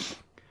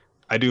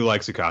I do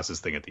like Tsukasa's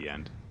thing at the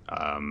end.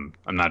 I'm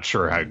not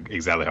sure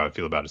exactly how I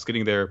feel about us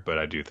getting there, but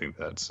I do think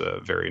that's a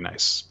very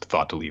nice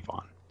thought to leave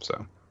on.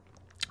 So,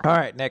 all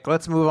right, Nick,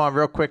 let's move on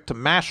real quick to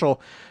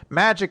Mashle,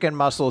 Magic and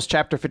Muscles,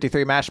 Chapter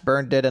 53, Mash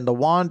burned it, and the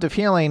Wand of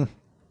Healing.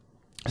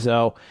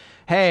 So,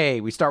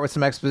 hey, we start with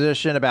some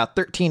exposition about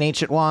 13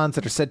 ancient wands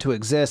that are said to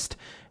exist,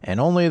 and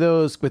only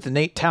those with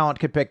innate talent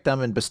can pick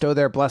them and bestow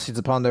their blessings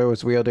upon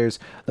those wielders.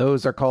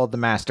 Those are called the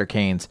Master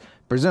Canes.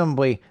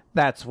 Presumably,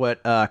 that's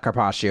what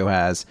Carpaccio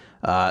has.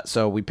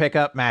 So we pick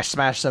up, Mash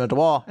smashes him at the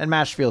wall, and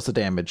Mash feels the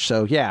damage.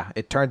 So yeah,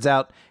 it turns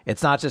out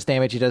it's not just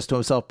damage he does to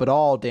himself, but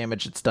all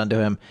damage that's done to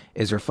him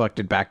is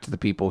reflected back to the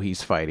people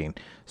he's fighting.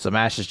 So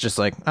Mash is just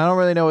like, I don't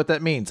really know what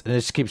that means. And it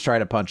just keeps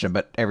trying to punch him,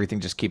 but everything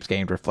just keeps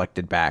getting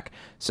reflected back.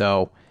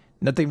 So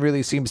nothing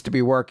really seems to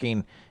be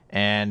working.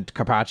 And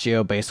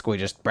Carpaccio basically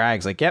just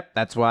brags like, yep,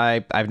 that's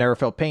why I've never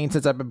felt pain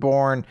since I've been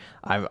born.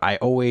 I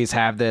always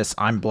have this.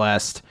 I'm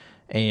blessed.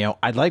 And,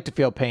 I'd like to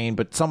feel pain,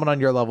 but someone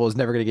on your level is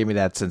never going to give me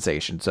that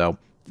sensation. So,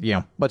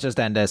 let's just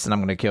end this and I'm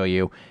going to kill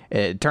you.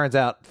 It turns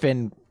out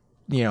Finn,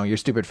 your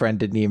stupid friend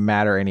didn't even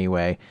matter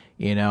anyway.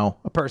 A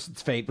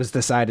person's fate was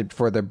decided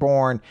before they're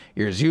born.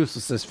 You're as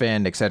useless as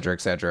Finn, etc.,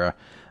 etc.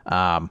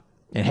 And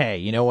hey,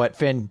 you know what,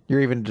 Finn?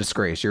 You're even a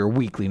disgrace. You're a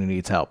weakling who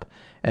needs help.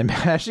 And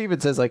Mash even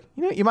says, like,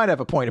 you might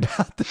have a point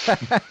about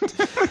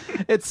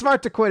that. It's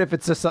smart to quit if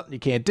it's just something you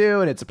can't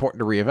do, and it's important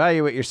to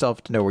reevaluate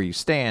yourself to know where you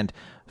stand.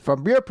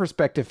 From your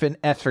perspective, Finn's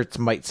efforts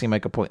might seem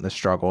like a pointless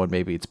struggle, and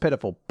maybe it's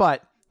pitiful,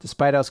 but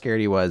despite how scared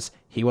he was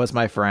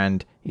my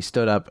friend. He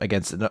stood up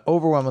against an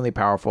overwhelmingly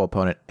powerful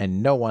opponent,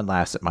 and no one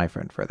laughs at my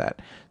friend for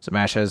that. So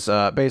Mash has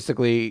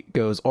basically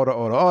goes, ora,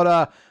 ora,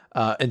 ora.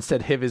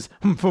 Instead, Hiv is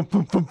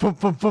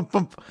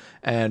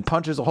and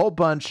punches a whole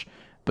bunch.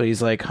 But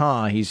he's like,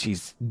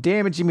 he's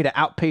damaging me to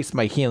outpace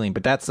my healing,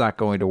 but that's not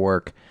going to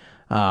work.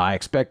 I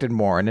expected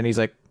more. And then he's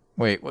like,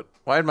 wait, what?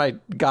 Why did my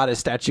goddess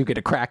statue get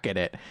a crack at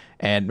it?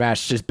 And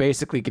Mash just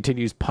basically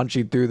continues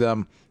punching through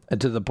them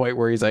and to the point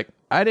where he's like,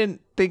 I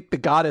didn't think the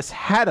goddess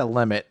had a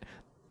limit.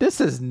 This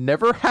has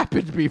never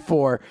happened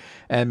before.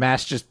 And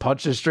Mash just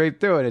punches straight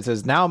through it. It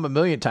says, now I'm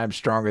 1,000,000 times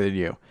stronger than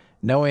you.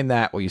 Knowing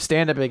that, will you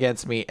stand up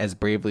against me as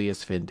bravely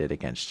as Finn did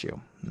against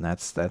you? And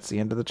that's the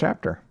end of the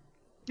chapter.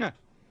 Yeah.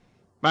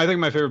 I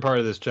think my favorite part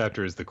of this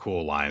chapter is the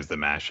cool lines that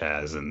Mash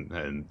has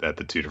and at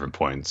the two different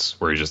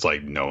points where he's just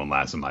like, no one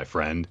laughs at my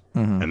friend.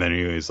 Mm-hmm. And then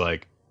he's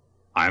like,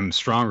 I'm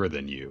stronger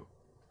than you.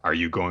 Are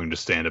you going to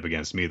stand up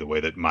against me the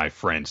way that my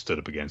friend stood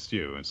up against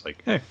you? And it's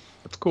like, hey,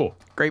 that's cool.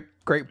 Great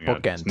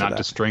bookend. It's not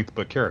just strength,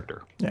 but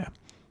character. Yeah.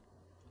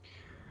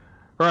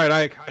 All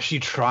right,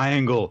 Ayakashi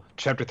Triangle,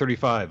 Chapter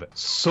 35,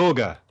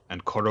 Soga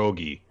and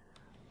Korogi.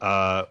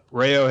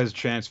 Reo has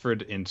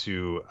transferred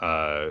into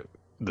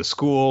the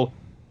school.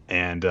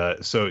 And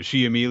so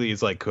she immediately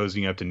is like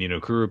cozying up to Ni no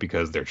Kuru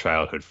because they're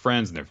childhood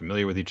friends and they're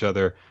familiar with each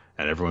other.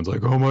 And everyone's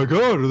like, oh my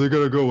God, are they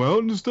going to go out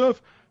and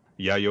stuff?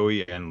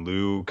 Yayoi and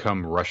Lu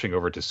come rushing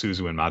over to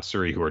Suzu and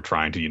Matsuri, who are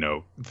trying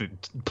to,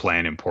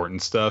 plan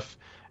important stuff.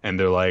 And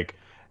they're like,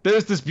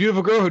 there's this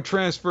beautiful girl who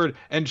transferred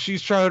and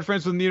she's childhood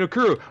friends with Ni no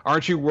Kuru.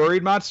 Aren't you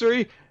worried,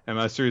 Matsuri? And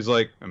Matsuri's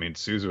like, I mean,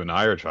 Suzu and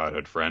I are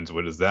childhood friends.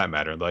 What does that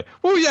matter? And like,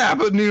 well, yeah,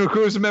 but Ni no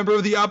Kuru is a member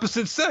of the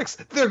opposite sex.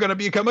 They're going to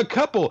become a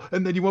couple.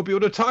 And then you won't be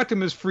able to talk to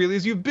him as freely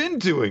as you've been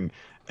doing.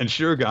 And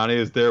Shirogane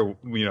is there,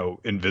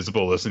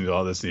 invisible, listening to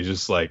all this. And he's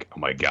just like, oh,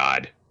 my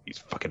God, these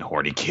fucking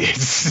horny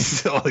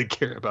kids. All they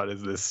care about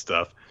is this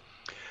stuff.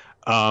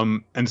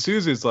 And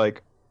Suzu's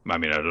like, I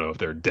mean, I don't know if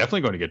they're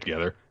definitely going to get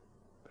together.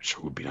 But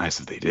sure would be nice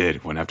if they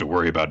did. Wouldn't have to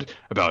worry about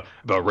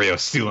Reo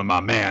stealing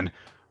my man.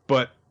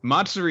 But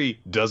Matsuri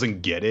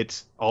doesn't get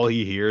it. All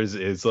he hears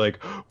is like,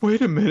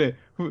 wait a minute.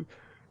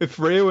 If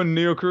Reo and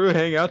Ni no Kuru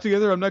hang out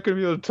together, I'm not going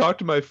to be able to talk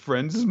to my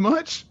friends as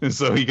much. And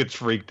so he gets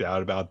freaked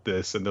out about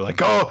this. And they're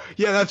like, oh,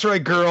 yeah, that's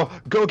right, girl.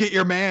 Go get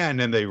your man.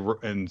 And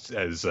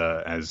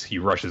as he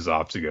rushes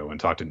off to go and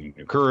talk to Ni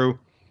no Kuru,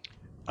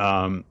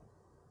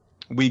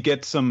 we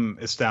get some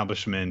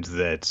establishment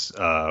that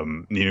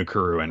Ni no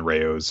Kuru and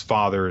Reo's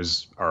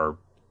fathers are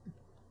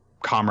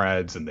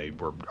comrades and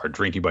are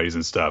drinking buddies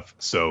and stuff.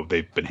 So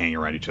they've been hanging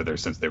around each other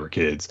since they were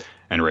kids.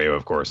 And Reo,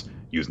 of course,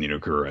 used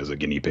Ninokuru as a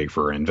guinea pig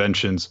for her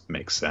inventions.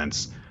 Makes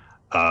sense.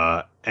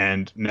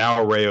 And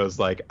now Reo's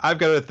like, I've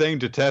got a thing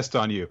to test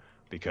on you,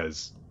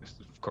 because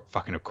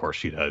fucking of course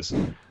she does.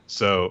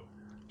 So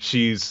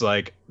she's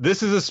like,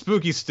 this is a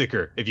spooky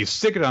sticker. If you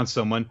stick it on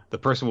someone, the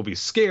person will be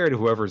scared of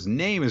whoever's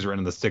name is written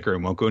on the sticker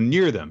and won't go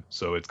near them.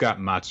 So it's got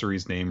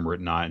Matsuri's name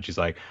written on it. And she's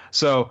like,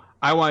 so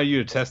I wanted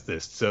you to test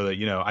this so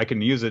that, I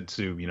can use it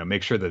to,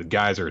 make sure that the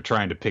guys are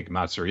trying to pick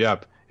Matsuri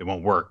up. It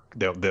won't work.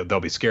 They'll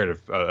be scared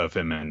of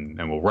him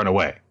and will run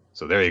away.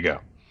 So there you go.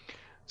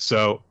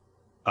 So,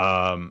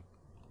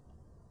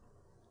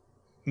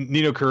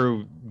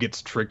 Ninokuru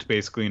gets tricked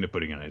basically into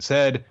putting it on his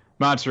head.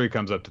 Matsuri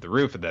comes up to the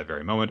roof at that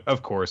very moment.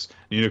 Of course,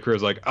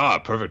 Ninokuru's like,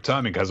 perfect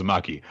timing,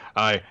 Kazumaki.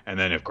 And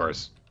then, of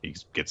course, he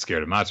gets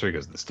scared of Matsuri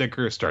because of the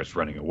sticker, starts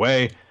running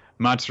away.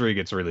 Matsuri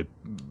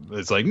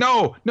it's like,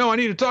 no, I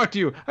need to talk to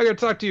you. I got to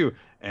talk to you.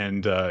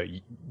 And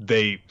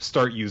they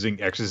start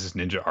using Exorcist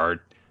Ninja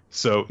art.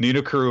 So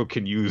Ninokuru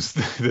can use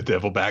the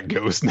Devil Bat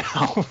Ghost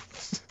now.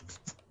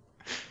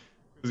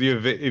 He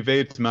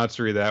evades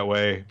Matsuri that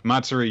way.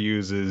 Matsuri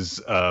uses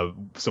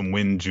some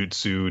wind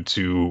jutsu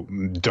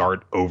to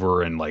dart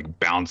over and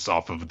bounce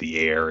off of the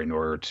air in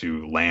order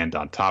to land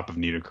on top of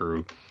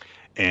Ninokuru.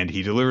 And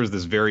he delivers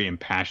this very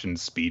impassioned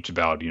speech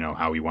about,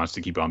 how he wants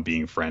to keep on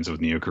being friends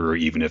with Ninokuru,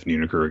 even if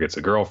Ninokuru gets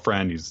a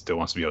girlfriend. He still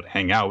wants to be able to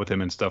hang out with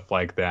him and stuff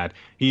like that.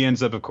 He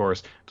ends up, of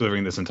course,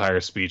 delivering this entire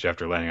speech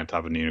after landing on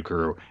top of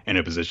Ninokuru in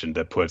a position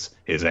that puts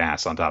his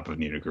ass on top of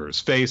Ninokuru's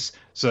face.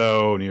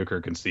 So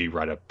Ninokuru can see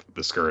right up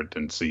the skirt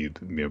and see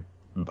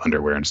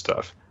underwear and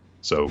stuff.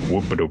 So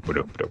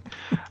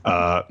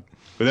whoop-a-doop-a-doop-a-doop.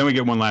 But then we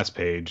get one last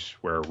page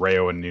where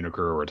Reo and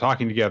Ninokuru are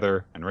talking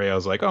together, and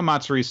Reo's like, oh,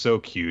 Matsuri's so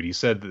cute. He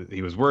said that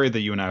he was worried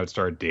that you and I would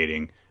start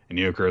dating. And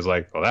Ninokuru's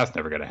like, well, that's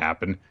never going to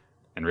happen.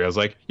 And Reo's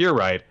like, you're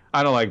right.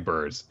 I don't like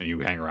birds. And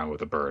you hang around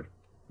with a bird.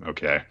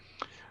 Okay.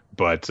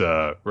 But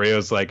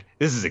Reo's like,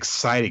 this is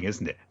exciting,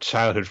 isn't it?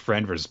 Childhood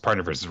friend versus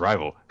partner versus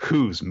rival.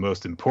 Who's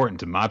most important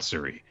to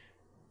Matsuri?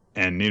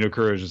 And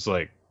Ninokuru is just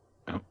like,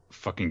 I don't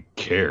fucking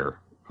care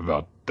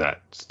about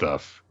that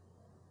stuff.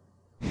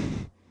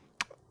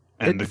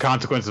 And the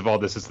consequence of all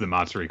this is that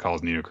Matsuri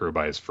calls Ninokuru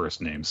by his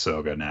first name,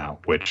 Soga, now,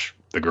 which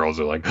the girls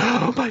are like,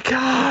 oh my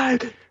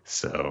god!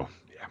 So,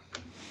 yeah.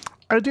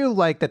 I do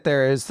like that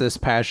there is this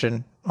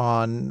passion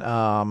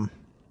on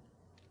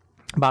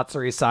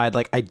Matsuri's side.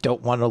 I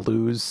don't want to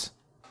lose,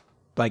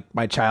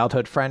 my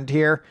childhood friend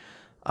here.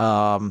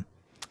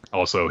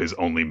 Also, his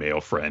only male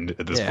friend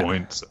at this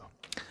point, so.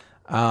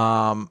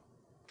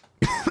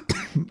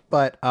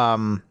 But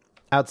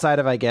outside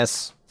of, I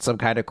guess, some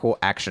kind of cool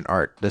action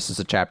art, this is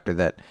a chapter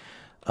that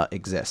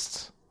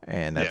exists,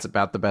 and that's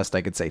about the best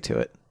I could say to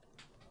it.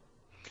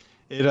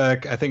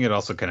 I think it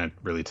also kind of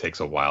really takes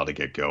a while to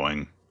get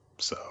going,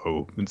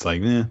 so it's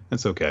like,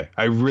 it's okay.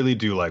 I really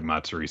do like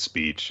Matsuri's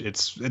speech.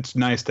 It's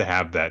nice to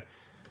have that.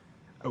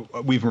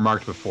 We've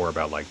remarked before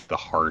about the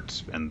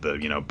heart and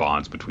the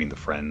bonds between the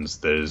friends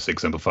that is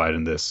exemplified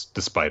in this,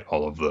 despite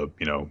all of the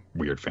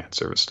weird fan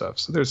service stuff.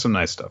 So there's some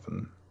nice stuff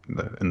in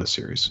the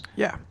series.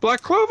 Yeah.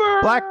 Black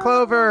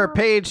Clover,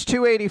 page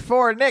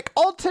 284. Nick,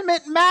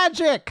 ultimate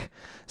magic.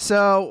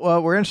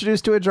 So we're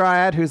introduced to a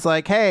dryad who's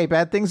like, hey,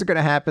 bad things are going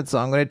to happen, so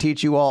I'm going to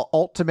teach you all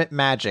ultimate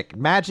magic.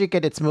 Magic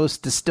at its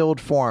most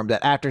distilled form,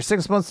 that after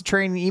 6 months of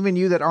training, even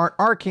you that aren't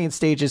arcane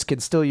stages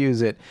can still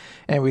use it.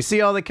 And we see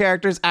all the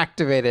characters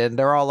activated, and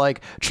they're all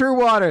like, true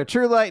water,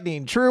 true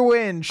lightning, true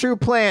wind, true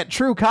plant,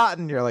 true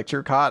cotton. You're like,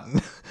 true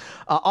cotton.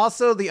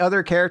 Also, the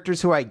other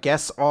characters who I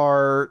guess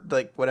are,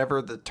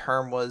 whatever the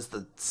term was,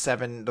 the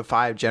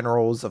 5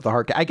 generals of the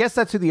heart. I guess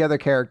that's who the other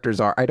characters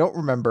are. I don't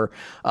remember.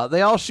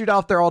 They all shoot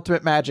off their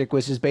ultimate magic,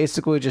 which is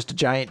basically just a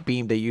giant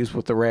beam they use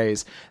with the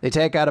rays. They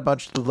take out a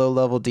bunch of the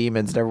low-level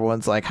demons, and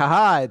everyone's like,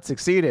 haha, it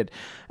succeeded.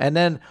 And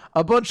then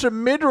a bunch of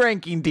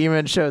mid-ranking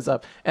demons shows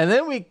up. And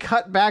then we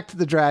cut back to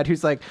the Dryad,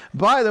 who's like,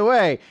 by the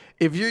way,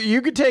 if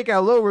you could take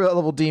out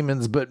low-level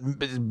demons, but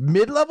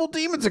mid-level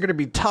demons are going to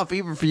be tough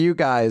even for you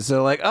guys.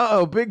 So like,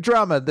 uh-oh, big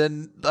drama.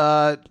 Then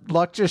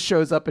Luck just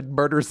shows up and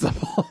murders them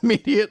all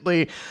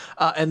immediately.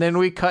 And then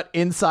we cut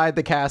inside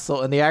the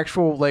castle, and the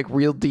actual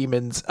real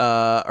demons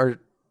or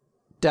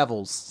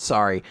devils,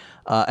 sorry,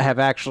 have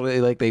actually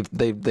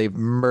they've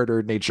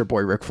murdered Nature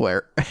Boy Ric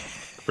Flair.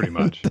 Pretty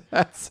much.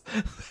 That's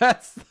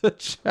the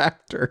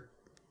chapter.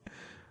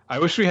 I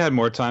wish we had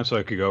more time so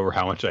I could go over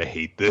how much I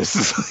hate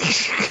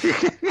this.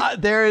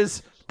 There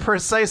is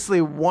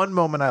precisely one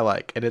moment I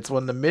like, and it's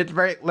when the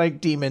mid-rank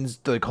demons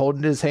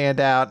holding his hand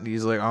out, and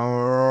he's like,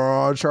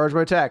 "Oh, charge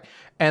my attack!"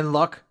 And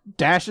Luck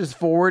dashes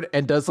forward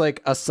and does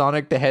a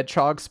Sonic the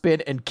Hedgehog spin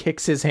and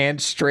kicks his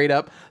hand straight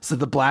up, so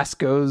the blast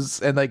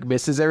goes and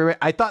misses everybody.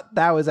 I thought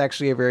that was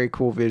actually a very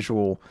cool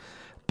visual,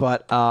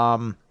 but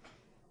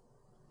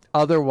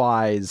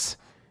otherwise.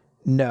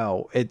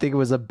 No, I think it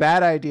was a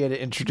bad idea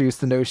to introduce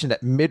the notion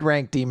that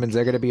mid-rank demons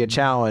are going to be a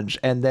challenge,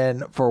 and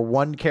then for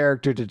one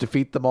character to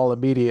defeat them all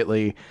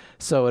immediately.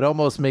 So it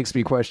almost makes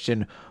me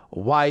question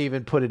why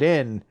even put it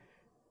in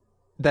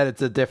that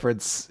it's a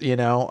difference, you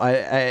know.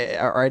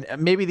 Or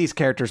maybe these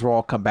characters will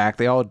all come back.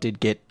 They all did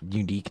get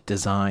unique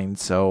design,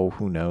 so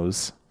who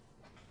knows?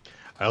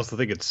 I also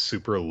think it's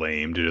super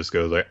lame to just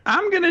go like,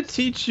 I'm gonna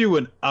teach you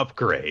an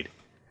upgrade,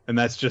 and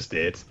that's just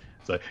it.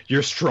 It's like,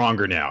 you're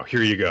stronger now.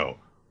 Here you go.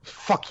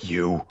 Fuck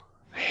you.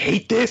 I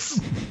hate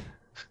this.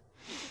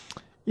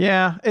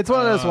 Yeah, it's one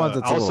of those ones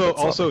that's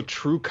also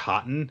True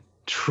Cotton.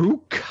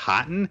 True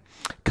Cotton?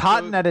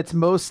 Cotton at its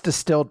most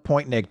distilled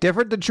point, Nick.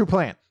 Different than True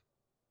Plant.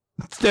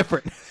 It's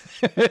different.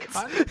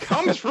 Cotton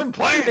comes from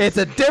plants. It's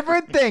a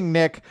different thing,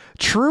 Nick.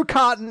 True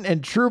Cotton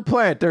and True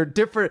Plant, they're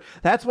different.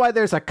 That's why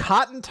there's a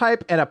cotton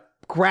type and a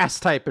grass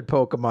type in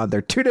Pokemon.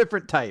 They're two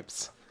different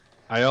types.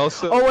 I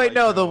also Oh wait,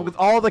 no,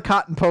 all the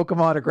cotton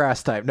Pokemon are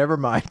grass type. Never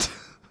mind.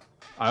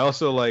 I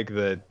also like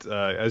that,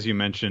 as you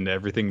mentioned,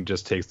 everything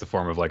just takes the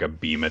form of like a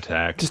beam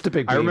attack. Just a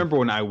big beam. I remember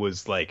when I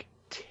was like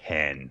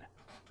 10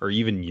 or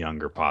even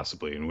younger,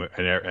 possibly,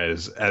 and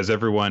as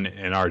everyone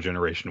in our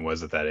generation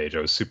was at that age,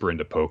 I was super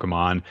into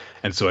Pokemon,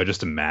 and so I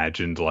just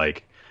imagined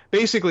like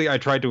basically I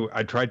tried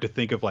to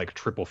think of like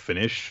triple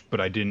finish,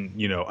 but I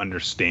didn't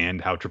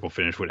understand how triple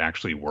finish would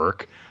actually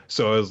work.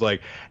 So I was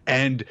like,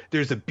 and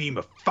there's a beam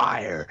of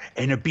fire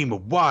and a beam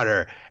of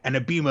water and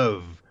a beam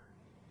of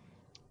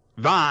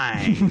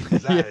vine.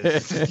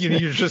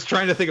 You're just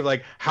trying to think of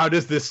like, how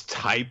does this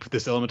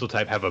elemental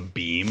type have a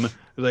beam?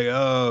 Like,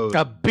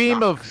 a beam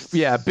rocks.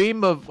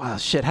 Oh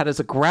shit, how does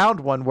a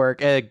ground one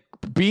work? A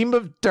beam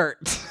of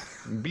dirt.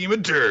 Beam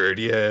of dirt,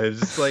 yeah.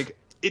 It's like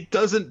it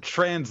doesn't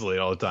translate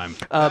all the time.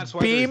 That's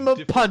why beam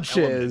of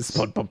punches.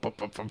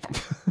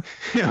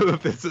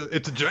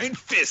 It's a giant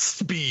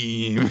fist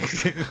beam.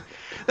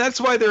 That's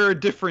why there are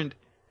different.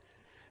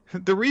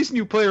 The reason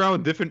you play around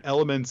with different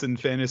elements in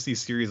fantasy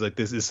series like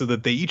this is so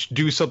that they each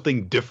do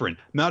something different,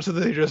 not so that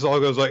they just all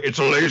goes like, it's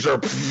a laser.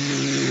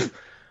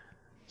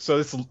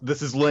 So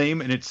this is lame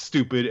and it's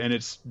stupid and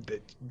it's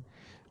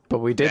but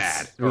we did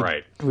bad. All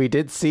right. We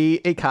did see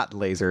a cotton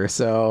laser,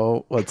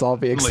 so let's all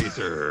be excited.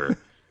 Laser.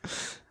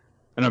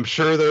 And I'm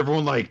sure that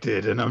everyone liked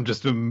it, and I'm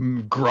just a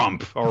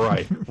grump. All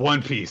right,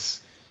 One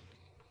Piece.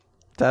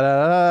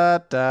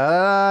 I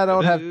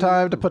don't have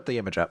time to put the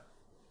image up.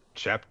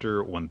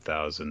 Chapter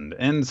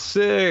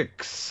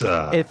 1006.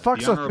 It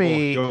fucks with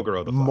me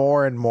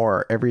more and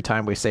more every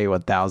time we say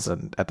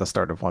 1000 at the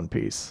start of One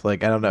Piece.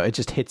 Like, I don't know. It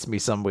just hits me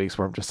some weeks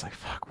where I'm just like,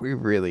 fuck, we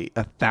really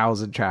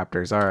 1,000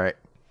 chapters. All right.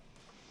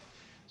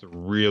 It's a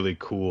really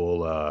cool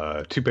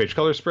 2-page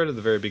color spread at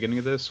the very beginning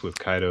of this with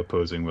Kaido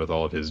posing with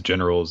all of his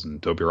generals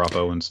and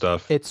Tobirappo and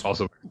stuff. It's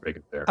also very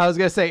good there. I was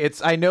going to say,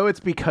 I know it's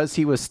because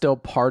he was still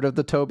part of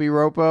the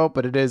Tobirappo,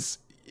 but it is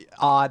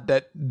odd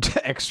that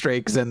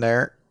X-Drake's in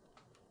there.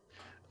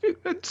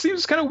 It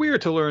seems kind of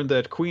weird to learn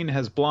that Queen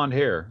has blonde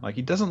hair. Like,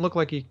 he doesn't look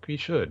like he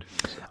should.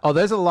 Oh,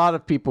 there's a lot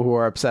of people who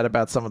are upset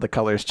about some of the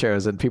colors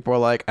chosen. People are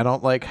like, I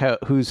don't like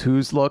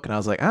who's look. And I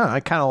was like,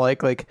 I kind of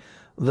like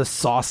the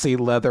saucy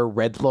leather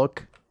red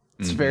look.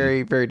 It's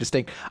very, very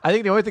distinct. I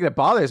think the only thing that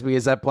bothers me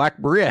is that Black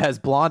Maria has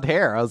blonde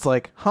hair. I was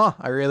like,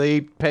 I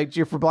really pegged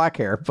you for black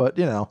hair. But,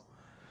 At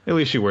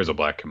least she wears a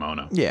black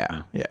kimono.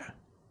 Yeah.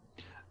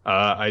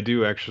 I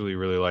do actually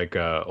really like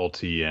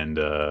Ulti and...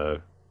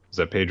 is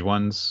that page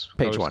 1's?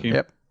 Page 1, scheme?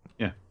 Yep.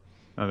 Yeah,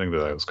 I think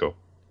that was cool.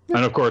 Yeah.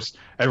 And of course,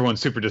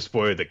 everyone's super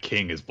disappointed that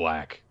King is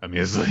black. I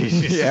mean, it's like...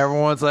 yeah,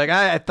 everyone's like,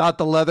 I thought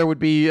the leather would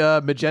be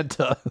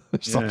magenta.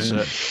 Some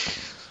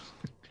shit.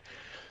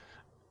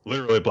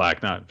 Literally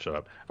black, not shut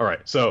up. All right,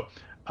 so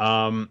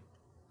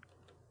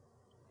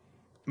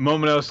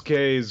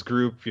Momonosuke's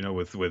group,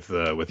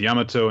 with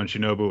Yamato and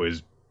Shinobu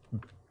is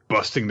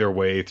busting their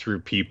way through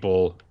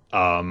people.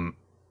 I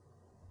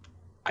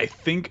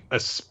think a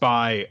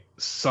spy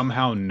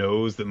somehow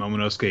knows that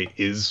Momonosuke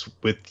is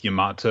with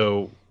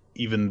Yamato,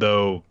 even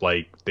though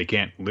they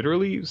can't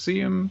literally see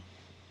him.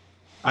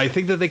 I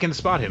think that they can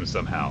spot him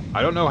somehow.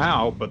 I don't know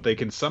how, but they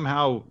can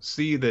somehow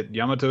see that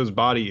Yamato's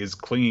body is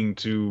clinging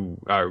to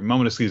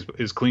Momonosuke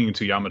is clinging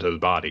to Yamato's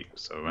body.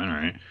 So all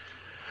right,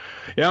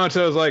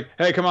 Yamato's like,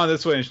 "Hey, come on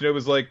this way," and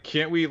Shinobu's like,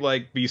 "Can't we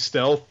be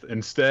stealth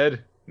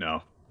instead?"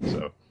 No.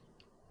 So,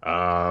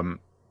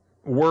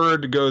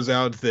 word goes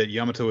out that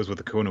Yamato is with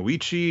the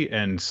Kunoichi,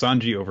 and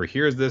Sanji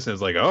overhears this and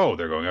is like, "Oh,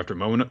 they're going after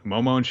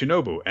Momo and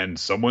Shinobu and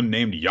someone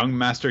named Young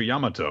Master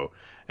Yamato."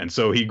 And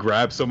so he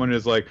grabs someone and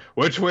is like,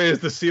 "Which way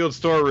is the sealed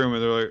storeroom?"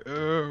 And they're like,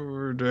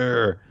 "Over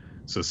there."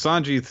 So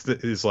Sanji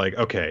is like,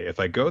 "Okay, if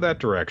I go that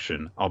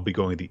direction, I'll be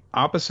going the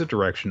opposite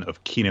direction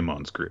of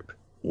Kinemon's group.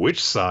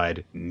 Which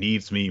side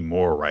needs me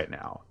more right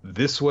now?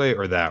 This way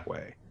or that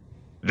way?"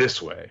 This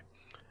way.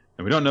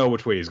 And we don't know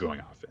which way he's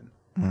going off in.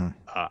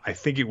 I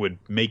think it would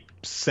make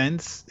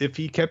sense if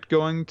he kept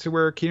going to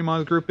where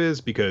Kinemon's group is,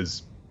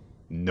 because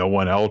no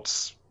one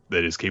else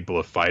that is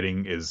capable of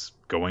fighting is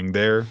going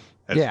there.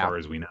 As far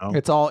as we know,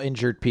 it's all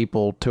injured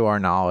people to our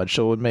knowledge,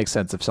 so it would make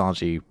sense if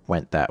Sanji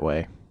went that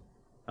way.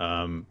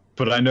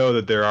 But I know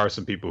that there are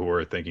some people who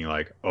are thinking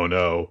like, "Oh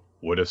no,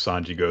 what if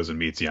Sanji goes and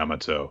meets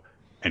Yamato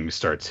and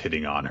starts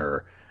hitting on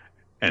her?"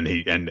 And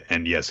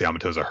yes,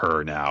 Yamato's a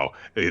her now,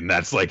 and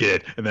that's like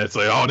it. And that's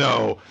like, oh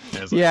no.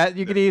 Yeah,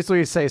 you could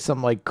easily say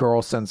some like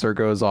girl sensor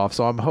goes off.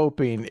 So I'm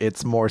hoping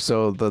it's more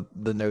so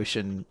the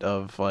notion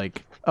of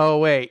like, oh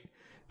wait,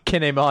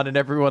 Kinemon and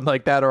everyone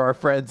like that are our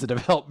friends and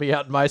have helped me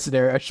out in my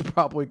scenario. I should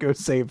probably go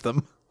save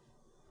them.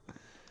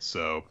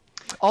 So,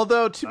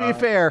 although to be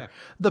fair,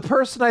 the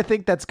person I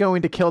think that's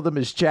going to kill them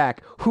is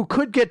Jack, who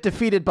could get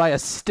defeated by a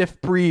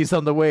stiff breeze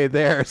on the way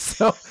there.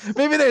 So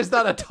maybe there's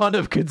not a ton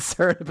of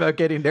concern about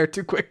getting there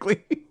too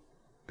quickly.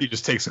 He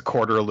just takes a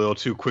quarter a little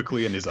too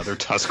quickly in his other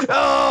tusk.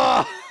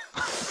 Oh,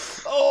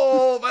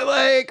 my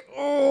leg.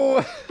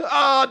 Oh,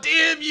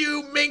 damn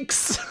you,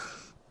 minx.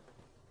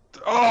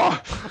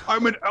 Oh,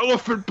 I'm an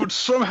elephant, but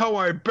somehow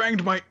I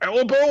banged my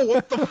elbow?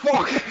 What the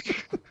fuck?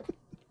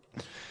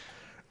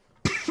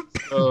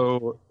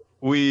 So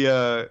we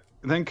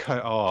then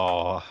cut.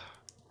 Oh,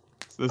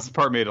 this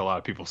part made a lot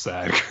of people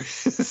sad. To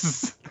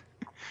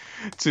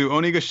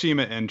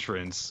Onigashima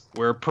entrance,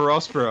 where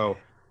Perospero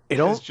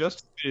has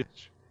just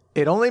finished.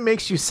 It only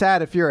makes you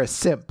sad if you're a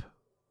simp.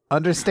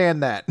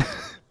 Understand that.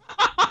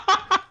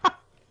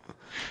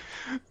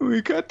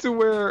 We cut to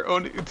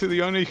the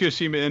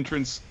Onigashima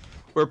entrance,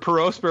 where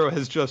Perospero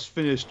has just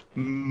finished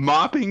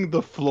mopping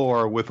the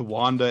floor with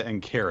Wanda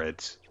and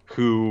Carrot,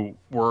 who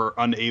were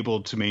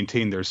unable to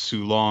maintain their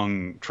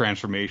Sulong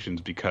transformations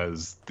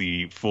because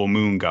the full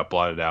moon got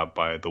blotted out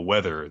by the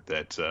weather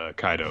that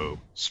Kaido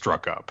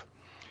struck up.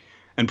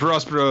 And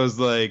Perospero is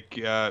like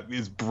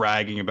is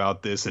bragging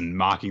about this and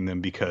mocking them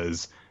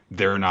because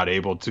they're not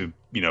able to,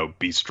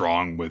 be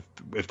strong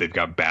if they've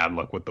got bad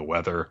luck with the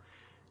weather.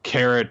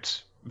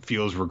 Carrot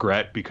feels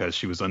regret because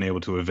she was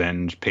unable to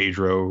avenge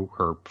Pedro,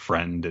 her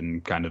friend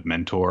and kind of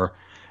mentor.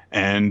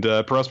 And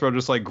Perospero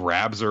just like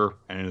grabs her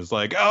and is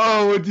like,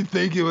 "Oh, what do you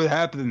think it would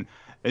happen?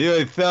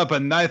 You set up a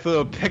nice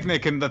little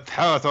picnic in the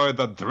territory of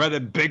the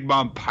dreaded Big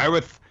Mom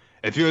Pirates.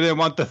 If you didn't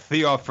want to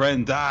see your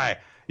friend die,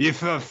 you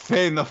should have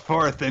stayed in the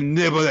forest and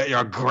nibbled at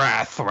your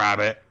grass,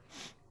 rabbit."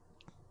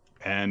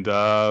 And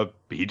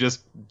he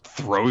just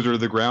throws her to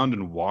the ground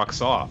and walks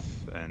off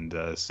and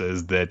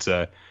says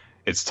that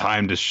it's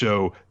time to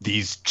show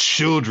these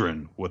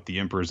children what the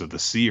Emperors of the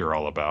Sea are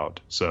all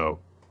about. So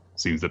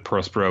seems that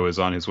Perospero is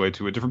on his way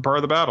to a different part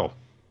of the battle.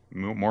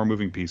 More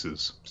moving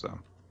pieces. So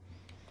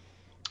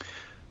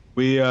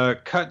we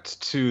cut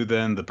to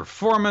then the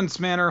Performance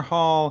Manor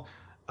Hall,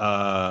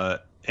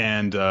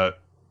 and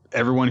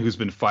everyone who's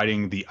been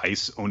fighting the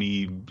Ice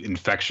Oni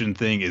infection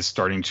thing is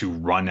starting to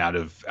run out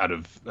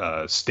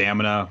of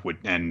stamina,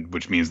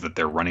 which means that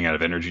they're running out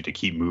of energy to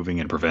keep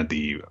moving and prevent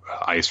the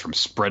ice from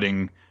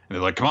spreading. And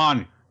they're like, "Come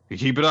on, you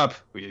keep it up,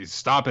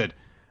 stop it."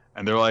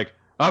 And they're like,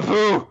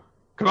 "Apu,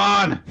 come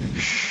on,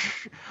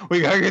 we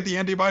gotta get the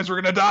antibodies.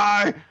 We're gonna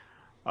die."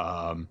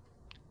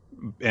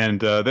 And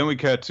then we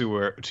cut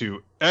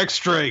to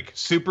X-Drake,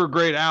 super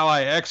great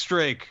ally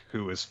X-Drake,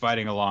 who is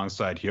fighting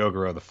alongside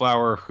Hyogoro the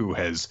Flower, who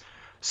has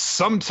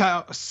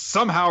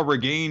somehow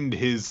regained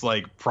his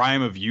like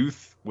prime of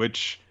youth,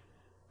 which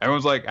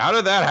everyone's like, "How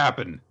did that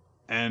happen?"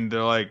 And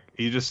they're like,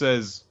 he just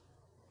says,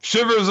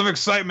 "Shivers of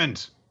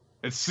excitement.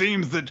 It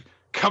seems that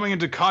coming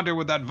into contact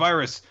with that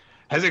virus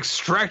has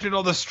extracted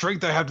all the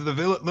strength I have to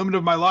the limit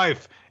of my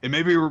life. It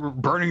may be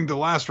burning the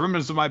last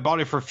remnants of my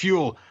body for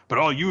fuel, but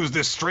I'll use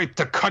this strength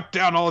to cut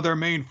down all of their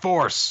main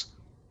force."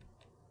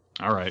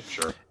 All right,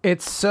 sure.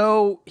 It's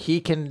so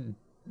he can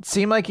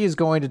seem like he's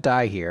going to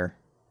die here,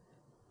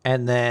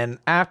 and then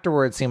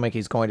afterwards seem like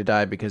he's going to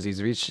die because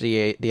he's reached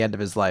the end of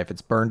his life.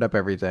 It's burned up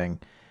everything.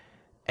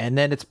 And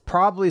then it's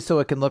probably so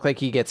it can look like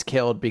he gets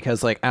killed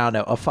because, like, I don't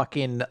know, a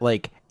fucking,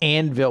 like,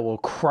 anvil will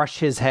crush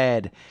his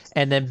head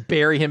and then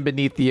bury him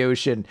beneath the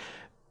ocean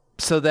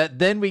so that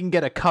then we can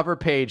get a cover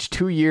page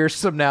 2 years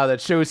from now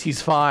that shows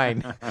he's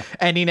fine.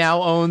 And he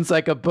now owns,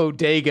 like, a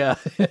bodega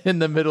in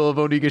the middle of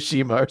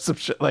Onigashima or some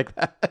shit like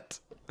that.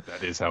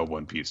 That is how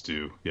One Piece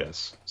do,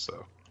 yes.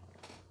 So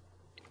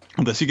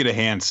unless you get a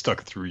hand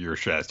stuck through your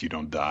chest, you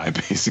don't die,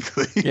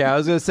 basically. Yeah, I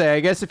was gonna say, I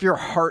guess if your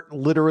heart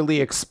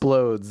literally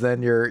explodes,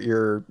 then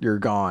you're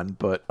gone.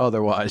 But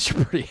otherwise,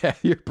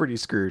 you're pretty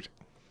screwed.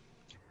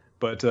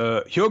 But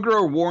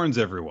Hyogoro warns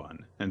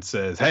everyone and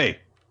says, "Hey,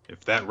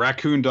 if that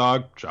raccoon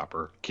dog,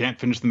 Chopper, can't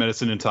finish the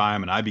medicine in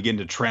time and I begin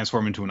to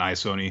transform into an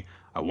Ice Oni,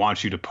 I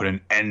want you to put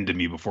an end to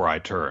me before I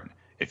turn.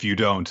 If you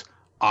don't,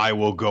 I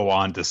will go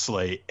on to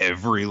slay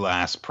every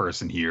last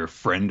person here,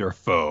 friend or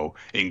foe,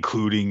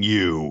 including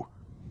you."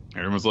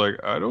 Everyone's like,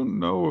 "I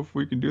don't know if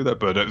we can do that,"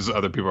 but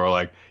other people are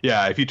like,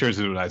 "Yeah, if he turns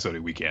into an Ice Oni,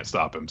 we can't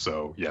stop him.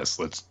 So yes,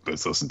 let's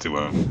listen to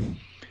him."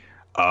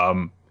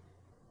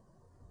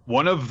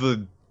 One of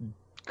the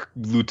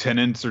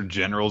lieutenants or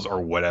generals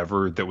or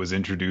whatever that was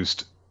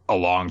introduced a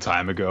long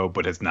time ago,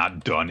 but has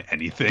not done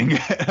anything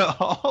at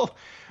all,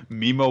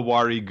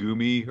 Mimawari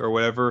Gumi or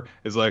whatever,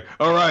 is like,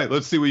 "All right,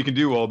 let's see what you can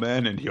do, old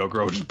man." And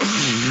Hyogoro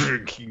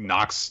just he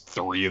knocks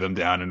 3 of them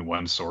down in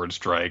one sword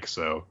strike.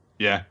 So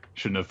yeah,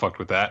 shouldn't have fucked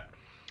with that.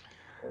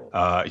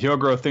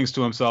 Hyogoro thinks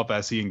to himself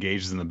as he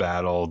engages in the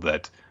battle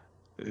that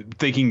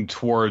thinking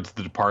towards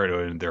the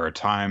departed, there are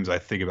times I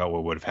think about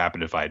what would have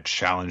happened if I had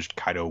challenged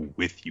Kaido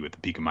with you at the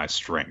peak of my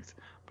strength.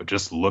 But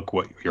just look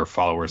what your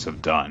followers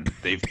have done.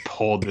 They've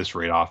pulled this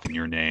raid off in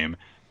your name,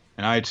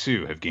 and I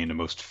too have gained a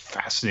most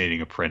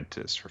fascinating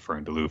apprentice,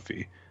 referring to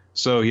Luffy.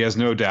 So he has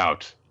no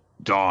doubt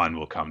dawn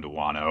will come to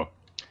Wano.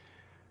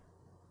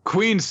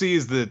 Queen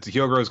sees that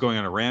Hyogoro is going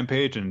on a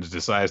rampage and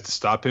decides to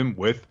stop him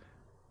with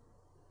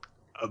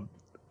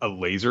a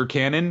laser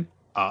cannon.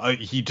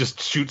 He just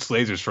shoots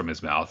lasers from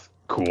his mouth.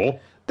 Cool.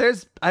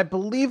 I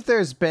believe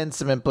there's been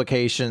some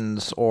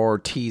implications or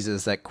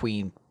teases that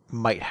Queen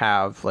might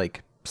have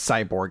like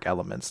cyborg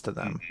elements to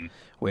them,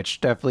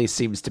 which definitely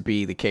seems to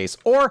be the case.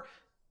 Or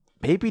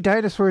maybe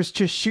dinosaurs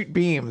just shoot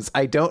beams.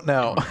 I don't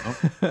know.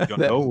 We don't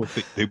know.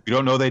 We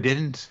don't know they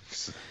didn't.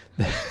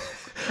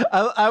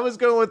 I was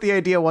going with the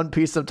idea One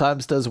Piece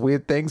sometimes does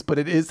weird things, but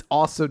it is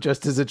also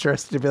just as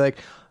interesting to be like,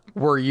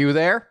 were you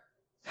there?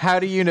 How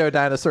do you know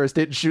dinosaurs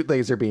didn't shoot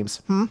laser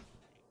beams?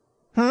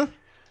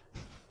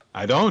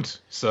 I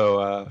don't.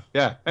 So,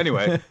 yeah.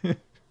 Anyway.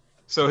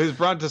 So his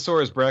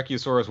Brontosaurus,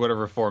 Brachiosaurus,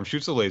 whatever form,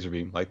 shoots a laser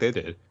beam like they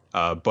did.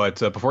 But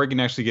before he can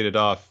actually get it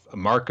off,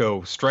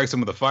 Marco strikes him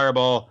with a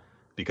fireball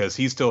because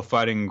he's still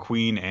fighting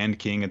Queen and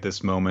King at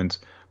this moment.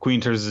 Queen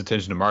turns his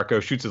attention to Marco,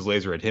 shoots his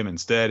laser at him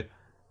instead.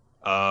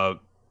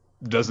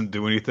 Doesn't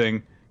do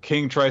anything.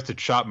 King tries to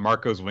chop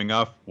Marco's wing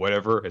off.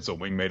 Whatever. It's a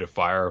wing made of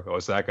fire.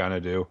 What's that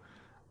gonna do?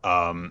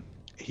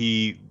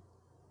 He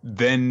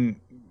then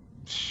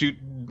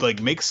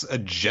makes a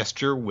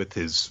gesture with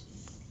his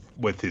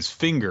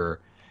finger,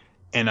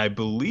 and I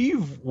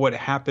believe what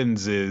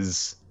happens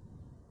is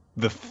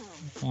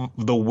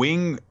the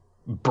wing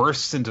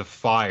bursts into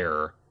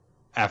fire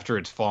after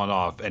it's fallen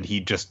off, and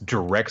he just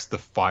directs the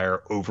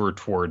fire over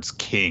towards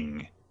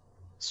King.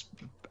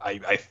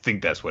 I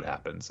think that's what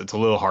happens. It's a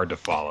little hard to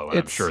follow, and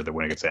I'm sure that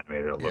when it gets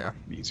animated, it'll look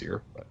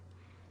easier.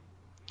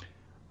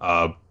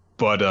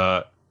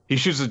 But he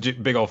shoots a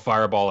big old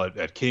fireball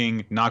at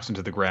King, knocks him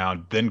to the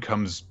ground, then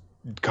comes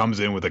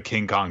in with a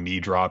King Kong knee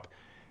drop.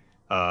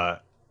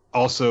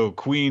 Also,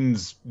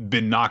 Queen's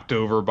been knocked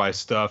over by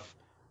stuff.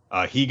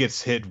 He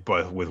gets hit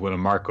with one of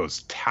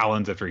Marco's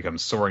talons after he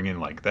comes soaring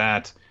in like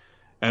that.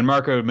 And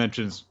Marco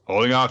mentions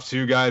holding off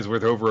two guys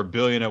worth over $1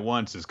 billion at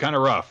once is kind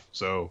of rough.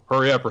 So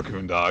hurry up,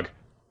 Raccoon Dog.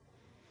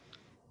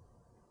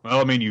 Well,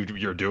 I mean,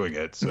 you're doing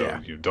it, so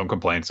you don't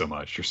complain so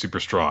much. You're super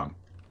strong.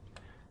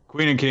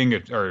 Queen and King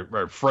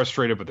are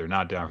frustrated, but they're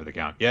not down for the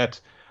count yet.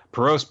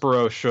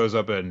 Perospero shows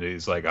up and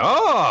he's like,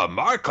 "Oh,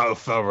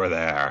 Marco's over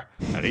there,"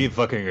 and he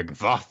fucking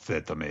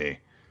exhausted to me.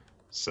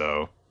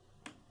 So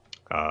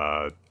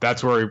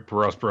that's where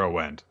Perospero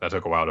went. That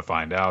took a while to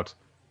find out,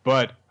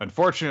 but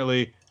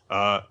unfortunately,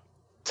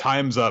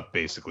 time's up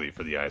basically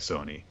for the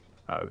Isoni.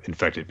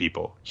 Infected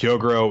people.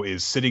 Hyogoro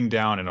is sitting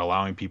down and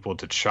allowing people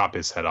to chop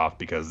his head off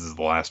because this is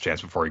the last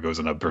chance before he goes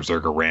on a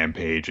berserker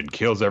rampage and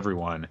kills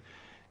everyone.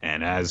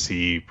 And as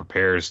he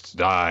prepares to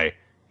die,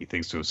 he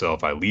thinks to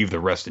himself, "I leave the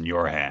rest in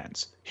your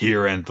hands.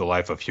 Here ends the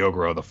life of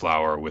Hyogoro the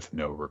Flower with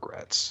no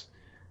regrets."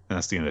 And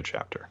that's the end of the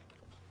chapter.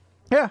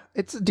 Yeah,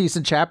 it's a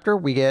decent chapter.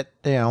 We get,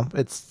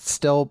 it's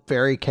still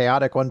very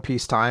chaotic One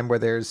Piece time where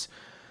there's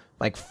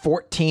like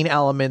 14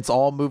 elements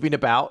all moving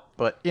about,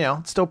 but,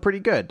 it's still pretty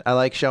good. I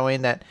like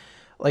showing that,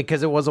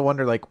 because it was a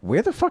wonder,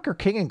 where the fuck are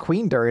King and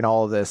Queen during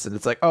all of this? And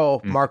it's like,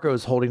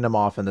 Marco's holding them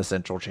off in the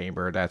central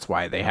chamber. That's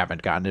why they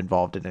haven't gotten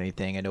involved in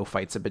anything. And no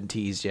fights have been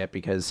teased yet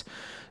because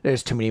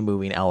there's too many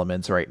moving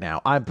elements right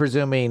now. I'm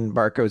presuming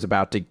Marco's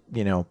about to,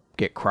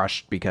 get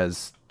crushed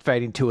because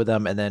fighting two of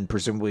them and then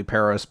presumably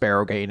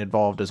Perospero getting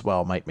involved as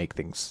well might make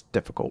things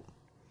difficult.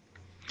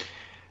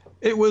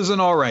 It was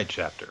an all right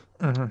chapter.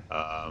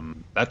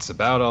 That's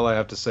about all I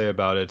have to say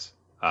about it.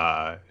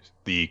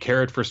 The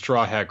Carrot for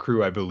Straw Hat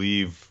crew, I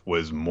believe,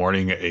 was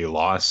mourning a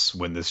loss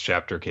when this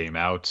chapter came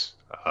out.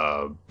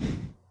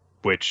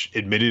 Which,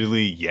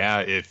 admittedly,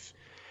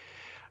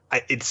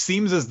 it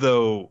seems as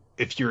though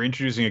if you're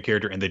introducing a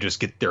character and they just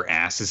get their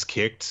asses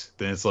kicked,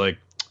 then it's like,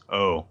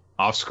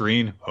 off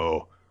screen,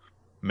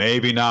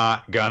 maybe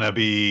not gonna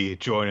be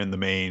joining the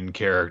main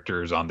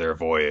characters on their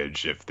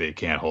voyage if they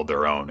can't hold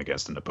their own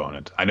against an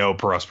opponent. I know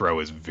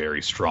Perospero is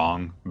very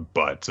strong,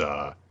 but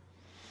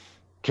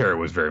Carrot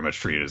was very much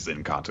treated as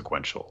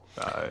inconsequential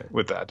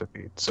with that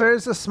defeat. So.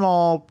 There's a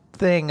small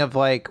thing of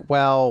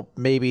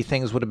maybe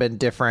things would have been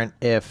different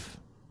if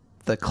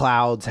the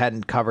clouds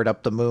hadn't covered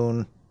up the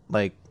moon,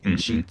 and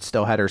she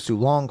still had her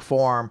Sulong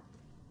form,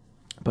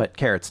 but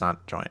Carrot's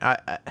not joining.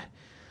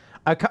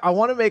 I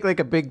want to make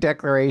a big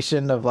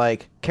declaration of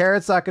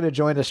Carrot's not going to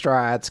join the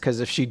Straw Hats because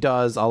if she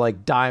does, I'll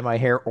dye my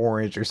hair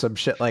orange or some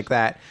shit like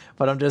that.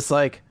 But I'm just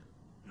what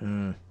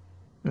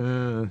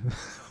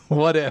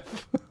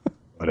if?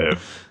 What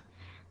if?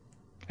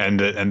 And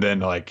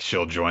then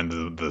she'll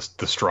join the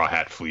Straw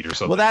Hat fleet or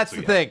something. Well, that's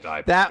the thing.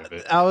 That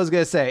I was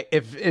gonna say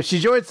if she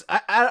joins,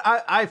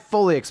 I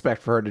fully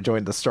expect for her to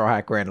join the Straw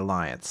Hat Grand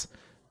Alliance.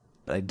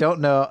 But I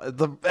don't know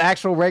the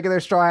actual regular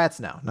Straw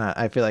Hats. No,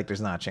 I feel like there's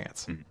not a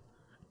chance.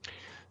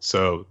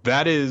 So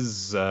that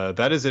is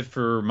it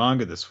for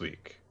manga this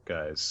week,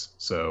 guys.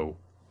 So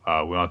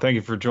We want to thank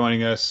you for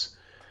joining us.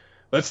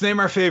 Let's name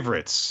our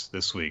favorites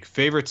this week.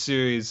 Favorite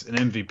series and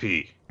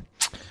MVP.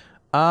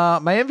 My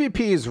MVP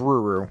is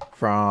Ruru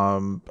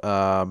from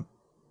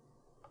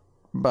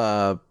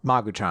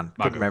Magu-chan.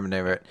 Couldn't remember the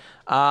name of it.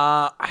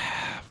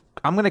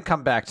 I'm going to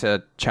come back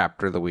to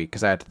chapter of the week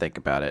because I had to think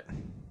about it.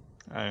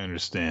 I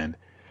understand.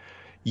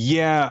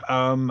 Yeah,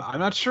 I'm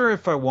not sure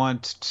if I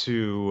want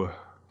to...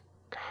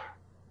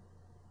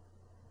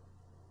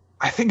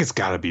 I think it's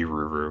got to be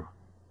Ruru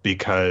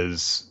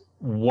because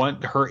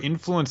her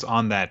influence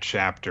on that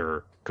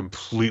chapter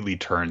completely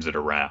turns it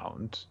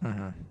around.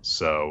 Mm-hmm.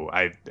 So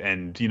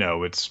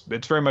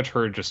it's very much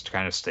her just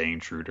kind of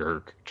staying true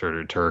to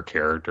her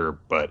character,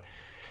 but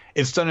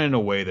it's done in a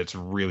way that's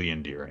really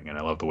endearing, and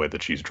I love the way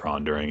that she's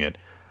drawn during it.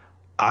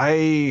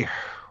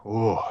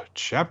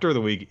 Chapter of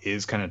the week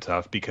is kind of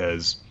tough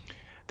because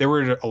there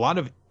were a lot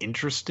of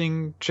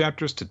interesting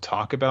chapters to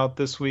talk about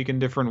this week in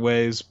different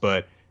ways,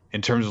 but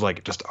in terms of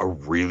like just a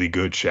really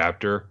good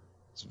chapter,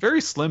 it's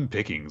very slim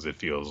pickings, it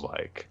feels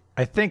like.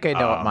 I think I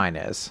know what mine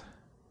is.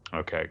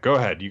 Okay, go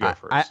ahead. You go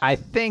first. I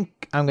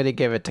think I'm going to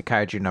give it to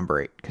Kaiju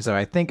number 8 because if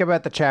I think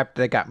about the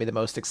chapter that got me the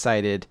most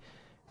excited,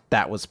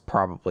 that was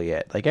probably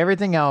it. Like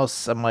everything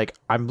else,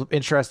 I'm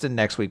interested in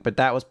next week, but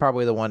that was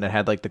probably the one that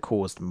had like the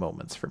coolest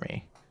moments for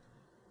me.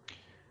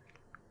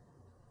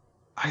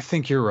 I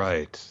think you're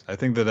right. I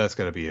think that's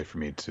got to be it for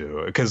me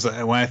too. Because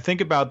when I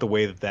think about the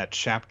way that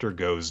chapter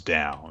goes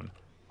down,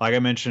 like I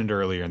mentioned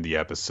earlier in the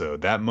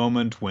episode, that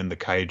moment when the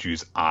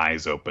Kaiju's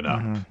eyes open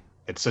up,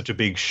 it's such a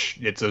big,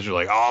 it's such a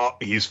like, oh,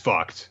 he's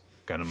fucked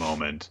kind of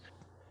moment.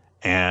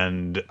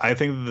 And I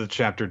think that the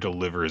chapter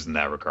delivers in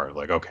that regard.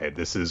 Like, okay,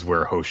 this is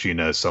where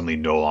Hoshina suddenly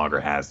no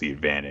longer has the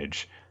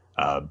advantage.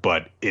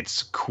 But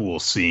it's cool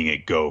seeing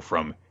it go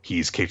from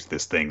he's kicked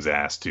this thing's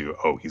ass to,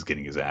 oh, he's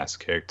getting his ass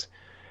kicked.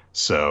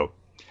 So,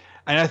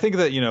 and I think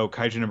that,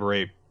 Kaiju number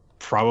 8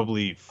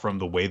 probably from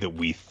the way that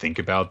we think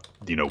about,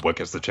 what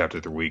gets the chapter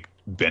of the week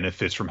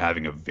benefits from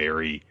having a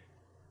very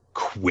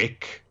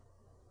quick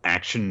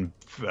action-packed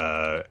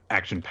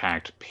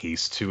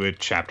pace to it,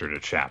 chapter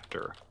to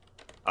chapter.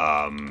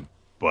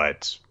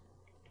 But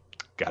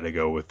gotta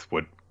go with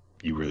what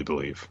you really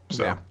believe.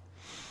 So.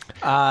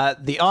 Yeah.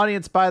 The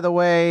audience, by the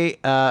way,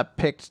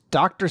 picked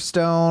Dr.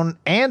 Stone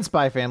and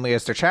Spy Family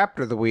as their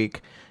chapter of the week.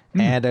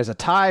 And there's a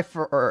tie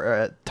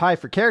for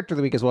character of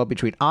the week as well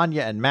between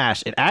Anya and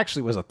Mash. It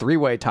actually was a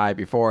 3-way tie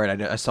before,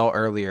 and I saw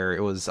earlier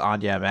it was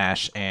Anya,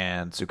 Mash,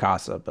 and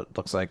Tsukasa, but it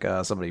looks like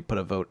somebody put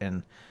a vote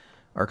in,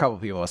 or a couple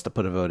of people must have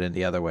put a vote in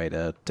the other way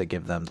to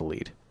give them the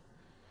lead.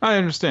 I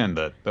understand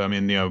that. I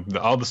mean,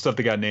 all the stuff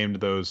that got named,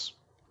 those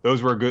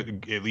were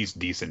good, at least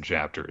decent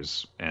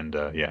chapters, and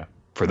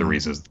for the